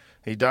treat.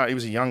 He died. He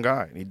was a young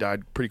guy, and he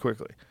died pretty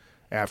quickly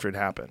after it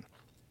happened.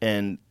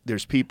 And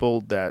there's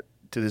people that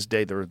to this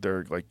day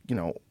they're like, you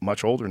know,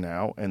 much older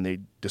now, and they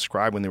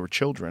describe when they were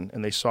children,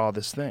 and they saw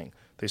this thing.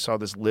 They saw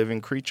this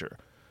living creature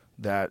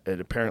that had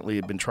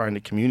apparently been trying to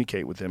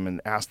communicate with them and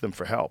ask them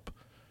for help.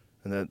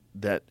 And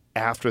that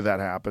after that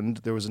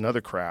happened, there was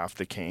another craft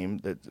that came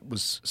that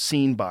was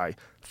seen by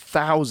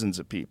thousands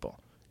of people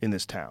in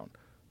this town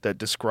that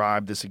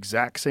described this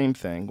exact same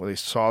thing, where they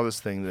saw this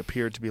thing that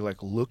appeared to be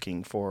like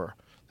looking for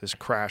this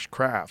crashed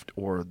craft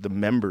or the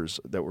members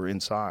that were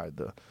inside,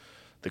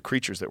 the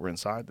creatures that were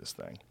inside this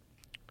thing.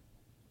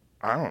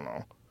 I don't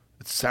know.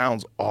 It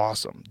sounds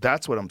awesome.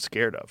 That's what I'm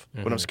scared of.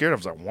 Mm-hmm. What I'm scared of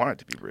is I want it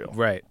to be real.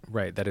 Right.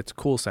 That it's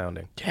cool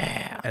sounding.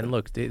 Yeah. And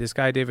look, this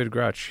guy, David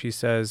Grutch, he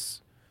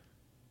says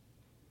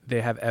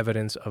they have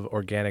evidence of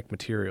organic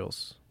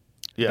materials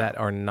that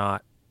are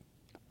not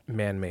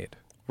man-made.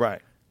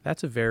 Right.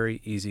 That's a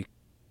very easy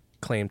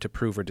claim to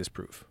prove or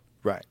disprove.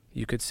 Right.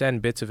 You could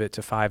send bits of it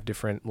to 5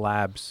 different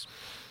labs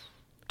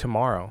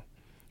tomorrow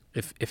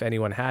if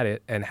anyone had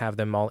it and have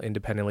them all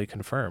independently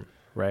confirm.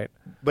 Right.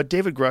 But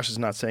David Grush is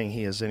not saying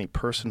he has any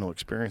personal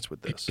experience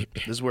with this.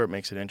 This is where it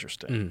makes it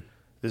interesting.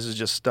 This is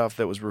just stuff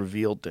that was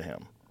revealed to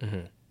him,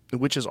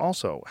 which is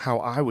also how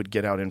I would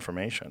get out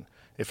information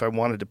if I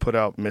wanted to put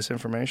out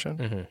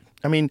misinformation.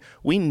 I mean,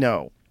 we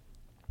know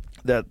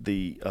that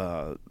the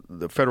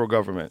federal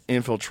government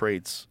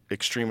infiltrates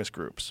extremist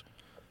groups,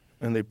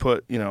 and they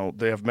put, you know,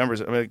 they have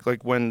members. I mean,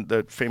 like when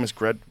the famous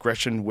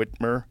Gretchen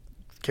Whitmer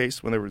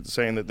case, when they were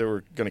saying that they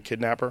were going to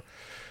kidnap her.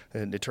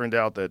 And it turned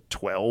out that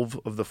 12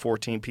 of the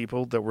 14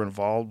 people that were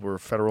involved were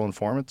federal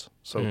informants.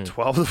 So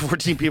 12 of the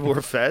 14 people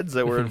were feds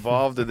that were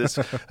involved in this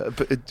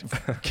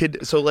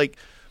kid. So, like,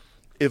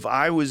 if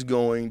I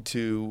wanted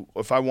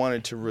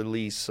to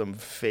release some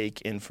fake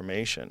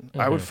information,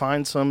 I would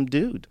find some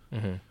dude.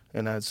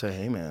 And I'd say,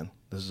 hey, man,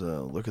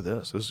 look at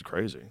this. This is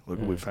crazy. Look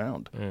what we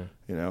found.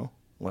 You know,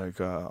 like,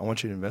 I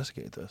want you to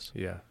investigate this.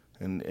 Yeah.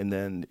 And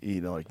then,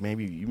 you know, like,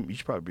 maybe you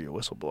should probably be a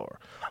whistleblower.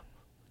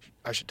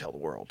 I should tell the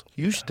world.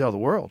 You should tell the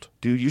world.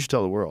 Dude, you should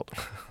tell the world.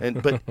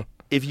 But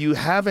if you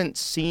haven't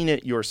seen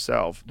it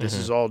yourself, this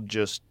is all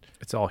just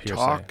it's all hearsay.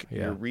 Talk.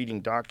 Yeah. You're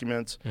reading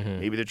documents.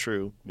 Maybe they're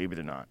true. Maybe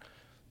they're not.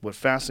 What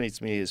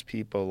fascinates me is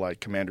people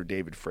like Commander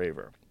David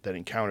Fravor that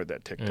encountered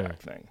that Tic Tac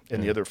thing,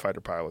 and the other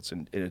fighter pilots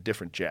in a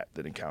different jet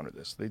that encountered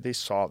this. They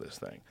saw this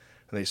thing,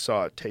 and they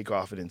saw it take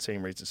off at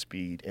insane rates of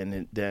speed,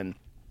 and then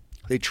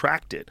they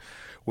tracked it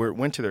where it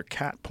went to their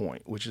CAT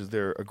point, which is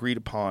their agreed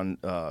upon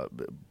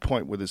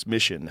point where this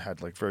mission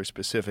had like very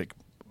specific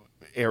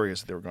areas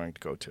that they were going to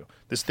go to.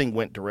 This thing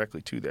went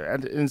directly to there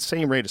at the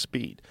insane rate of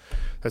speed.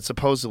 That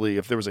supposedly,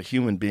 if there was a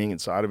human being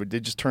inside of it,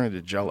 they'd just turn it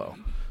to jello.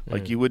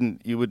 Like you would,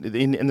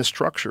 and the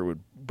structure would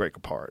break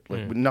apart.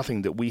 Like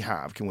nothing that we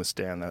have can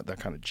withstand that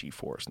kind of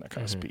G-force and that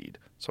kind of speed.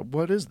 So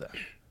what is that?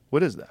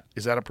 What is that?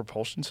 Is that a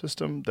propulsion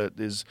system that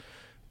is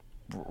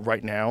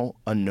right now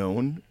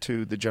unknown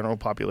to the general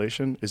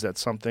population? Is that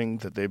something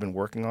that they've been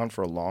working on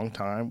for a long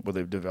time, where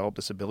they've developed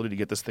this ability to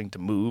get this thing to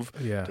move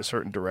to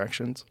certain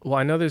directions? Well,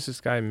 I know there's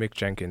this guy Mick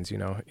Jenkins. You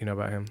know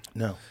about him?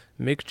 No.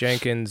 Mick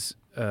Jenkins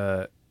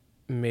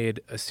made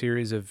a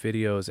series of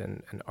videos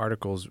and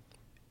articles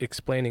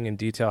explaining in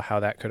detail how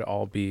that could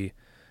all be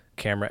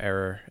camera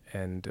error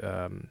and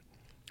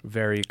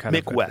very kind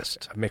Mick of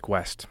West. Mick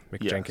West.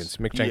 Mick Yes. Jenkins.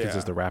 Mick Jenkins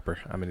is the rapper.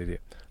 I'm an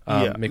idiot.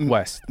 Yeah. Mick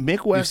West.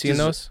 Mick West. You've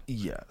seen those?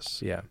 Yes.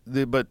 Yeah.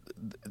 But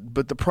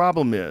the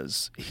problem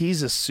is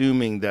he's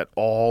assuming that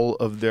all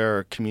of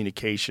their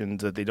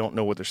communications, that they don't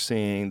know what they're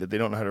seeing, that they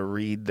don't know how to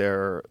read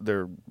their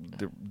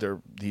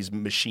these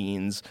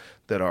machines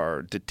that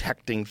are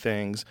detecting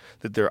things,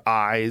 that their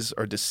eyes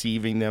are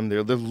deceiving them.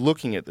 They're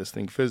looking at this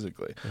thing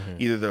physically.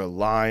 Either they're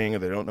lying or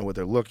they don't know what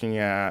they're looking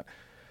at.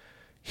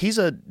 He's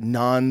a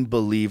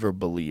non-believer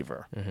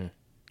believer.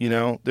 You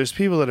know, there's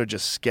people that are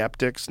just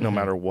skeptics no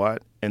matter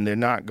what, and they're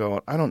not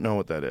going, I don't know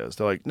what that is.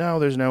 They're like, no,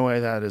 there's no way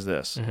that is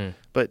this.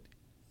 But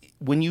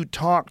when you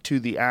talk to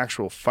the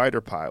actual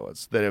fighter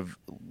pilots that have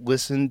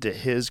listened to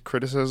his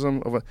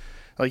criticism of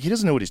like, he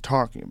doesn't know what he's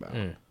talking about.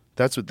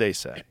 That's what they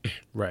say.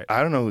 Right.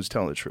 I don't know who's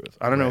telling the truth.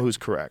 I don't know who's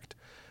correct.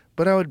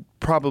 But I would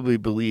probably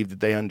believe that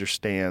they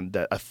understand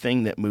that a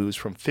thing that moves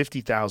from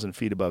 50,000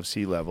 feet above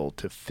sea level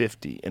to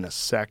 50 in a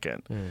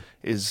second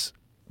is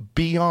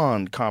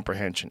beyond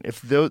comprehension.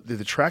 If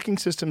the tracking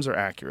systems are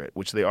accurate,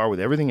 which they are with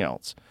everything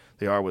else,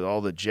 they are with all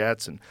the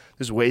jets, and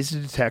there's ways to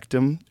detect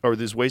them, or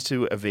there's ways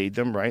to evade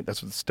them, right?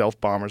 That's what the stealth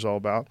bomber's all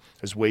about.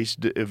 There's ways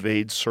to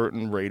evade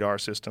certain radar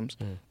systems.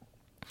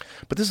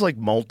 But this is like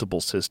multiple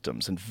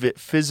systems and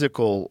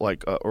physical,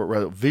 like, or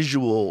rather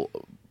visual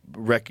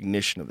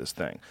recognition of this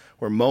thing,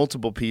 where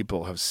multiple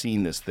people have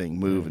seen this thing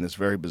move in this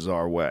very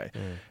bizarre way.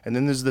 And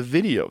then there's the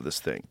video of this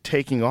thing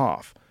taking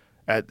off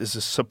at this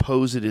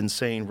supposed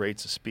insane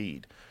rates of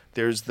speed.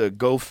 There's the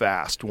go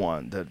fast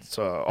one that's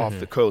off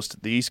the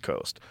coast, the East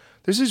Coast.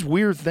 There's these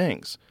weird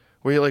things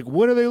where you're like,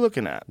 what are they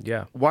looking at?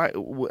 Yeah. Why?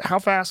 How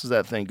fast is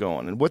that thing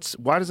going? And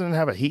why doesn't it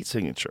have a heat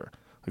signature?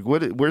 Like,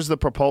 where's the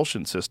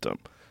propulsion system?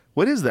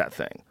 What is that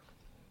thing?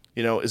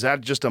 You know, is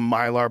that just a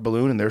Mylar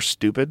balloon and they're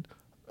stupid?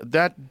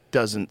 That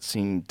doesn't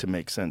seem to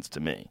make sense to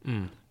me.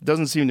 It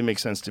doesn't seem to make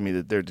sense to me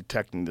that they're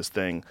detecting this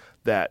thing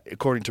that,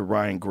 according to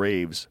Ryan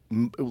Graves,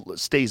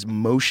 stays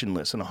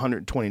motionless in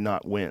 120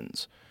 knot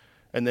winds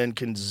and then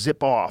can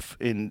zip off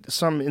in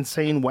some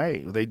insane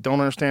way. They don't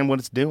understand what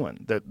it's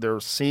doing. That they're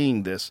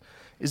seeing this.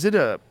 Is it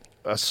a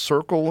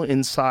circle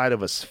inside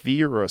of a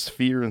sphere or a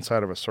sphere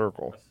inside of a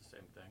circle? That's the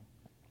same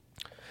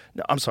thing.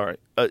 No, I'm sorry.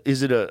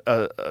 Is it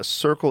a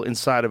circle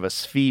inside of a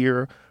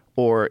sphere,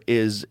 or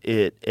is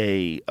it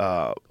a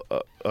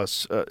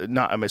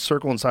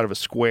circle inside of a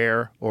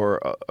square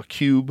or a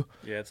cube?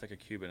 Yeah, it's like a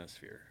cube in a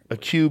sphere. A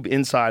cube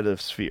inside of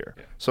a sphere.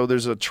 Yeah. So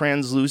there's a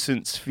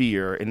translucent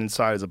sphere, and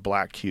inside is a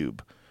black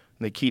cube.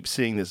 And they keep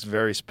seeing this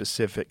very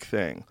specific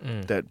thing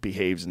that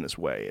behaves in this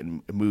way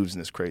and moves in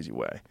this crazy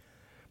way.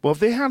 Well, if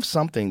they have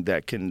something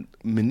that can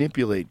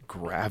manipulate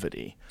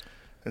gravity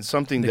and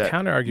something that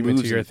counter-argument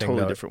moves to your in a thing,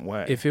 totally though, different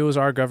way. if it was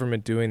our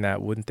government doing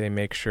that, wouldn't they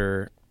make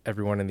sure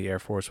everyone in the Air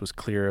Force was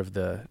clear of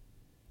the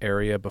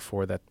area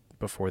before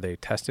they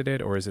tested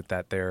it? Or is it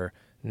that they're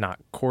not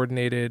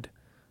coordinated?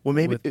 Well,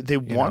 maybe with, they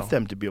want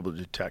them to be able to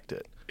detect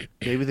it.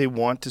 Maybe they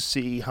want to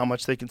see how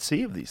much they can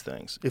see of these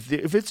things. If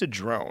it's a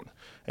drone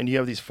and you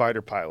have these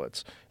fighter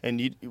pilots,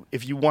 and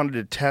if you wanted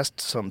to test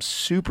some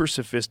super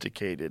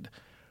sophisticated,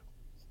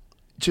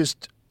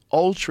 just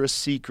ultra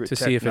secret to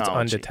technology, see if it's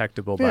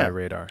undetectable by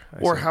radar.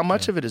 Or how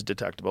much of it is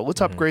detectable. Let's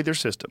upgrade their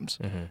systems,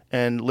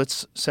 and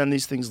let's send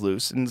these things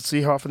loose and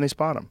see how often they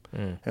spot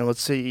them. And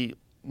let's see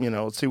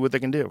what they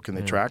can do. Can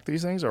they track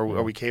these things?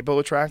 Are we capable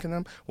of tracking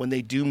them? When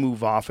they do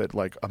move off at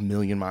like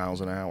 1,000,000 miles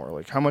an hour,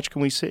 like how much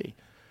can we see?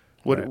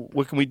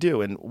 What can we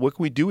do? And what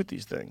can we do with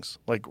these things?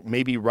 Like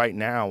maybe right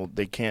now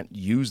they can't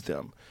use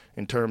them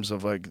in terms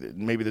of like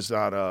maybe there's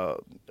not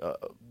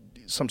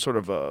some sort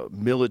of a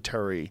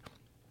military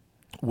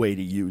way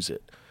to use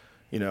it.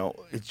 You know,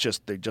 it's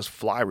just they just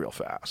fly real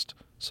fast.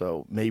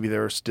 So maybe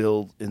they're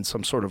still in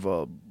some sort of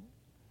a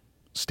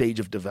stage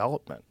of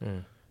development.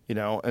 You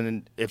know, and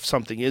then if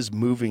something is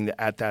moving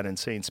at that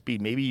insane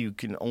speed, maybe you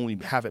can only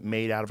have it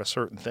made out of a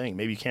certain thing.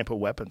 Maybe you can't put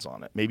weapons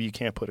on it. Maybe you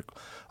can't put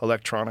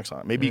electronics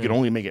on it. Maybe you can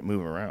only make it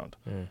move around.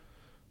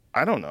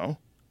 I don't know.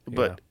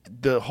 But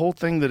the whole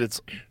thing that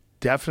it's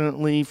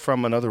definitely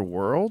from another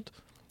world,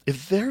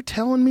 if they're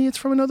telling me it's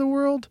from another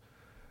world,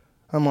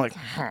 I'm like,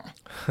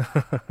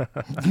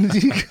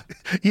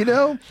 you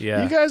know,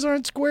 you guys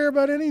aren't square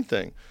about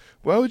anything.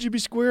 Why would you be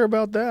square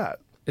about that?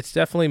 It's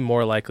definitely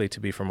more likely to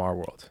be from our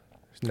world.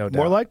 No doubt.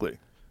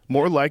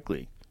 More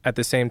likely. At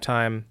the same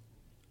time,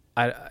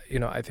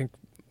 I think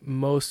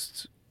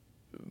most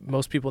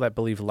people that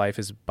believe life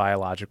is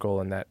biological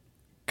and that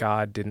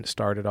God didn't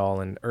start it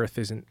all and Earth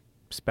isn't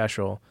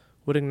special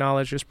would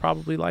acknowledge there's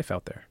probably life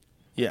out there.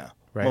 Yeah,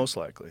 right? Most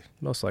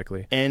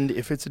likely. And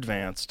if it's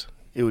advanced,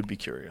 it would be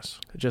curious.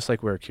 Just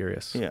like we're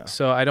curious. Yeah.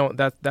 So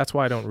that's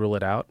why I don't rule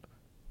it out.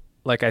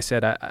 Like I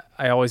said,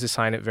 I always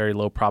assign it very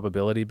low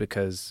probability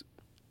because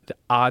the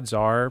odds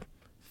are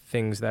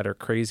things that are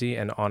crazy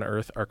and on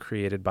Earth are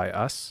created by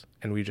us,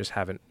 and we just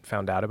haven't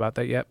found out about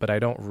that yet. But I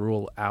don't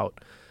rule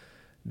out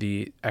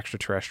the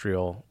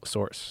extraterrestrial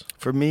source.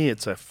 For me,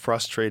 it's a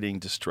frustrating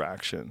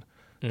distraction.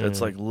 That's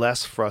like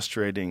less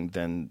frustrating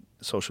than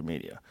social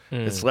media.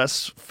 It's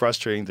less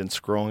frustrating than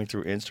scrolling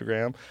through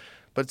Instagram,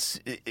 but it's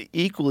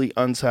equally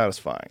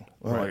unsatisfying.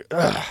 I'm like,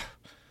 ugh,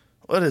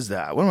 what is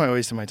that? What am I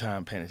wasting my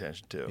time paying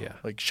attention to? Yeah.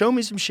 Like, show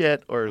me some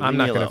shit or leave me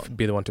alone. I'm not going to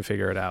be the one to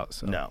figure it out.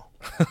 So. No.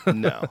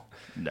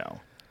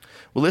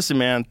 Well, listen,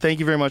 man, thank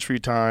you very much for your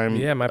time.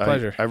 Yeah, my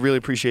pleasure. I really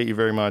appreciate you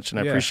very much, and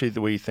I appreciate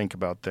the way you think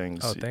about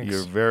things. Oh, thanks.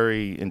 You're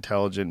very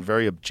intelligent,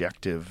 very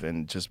objective,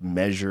 and just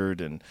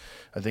measured, and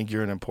I think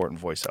you're an important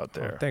voice out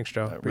there. Oh, thanks,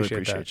 Joe. I really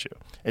appreciate that. you.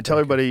 And tell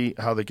everybody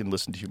how they can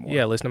listen to you more.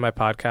 Yeah, listen to my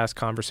podcast,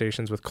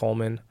 Conversations with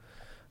Coleman.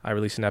 I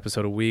release an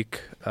episode a week.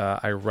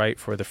 I write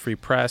for the Free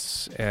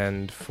Press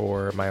and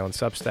for my own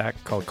Substack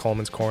called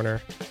Coleman's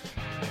Corner.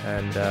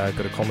 And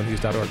go to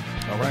colemanhughes.org.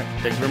 All right.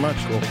 Thank you very much.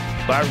 Cool.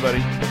 Bye,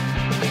 everybody.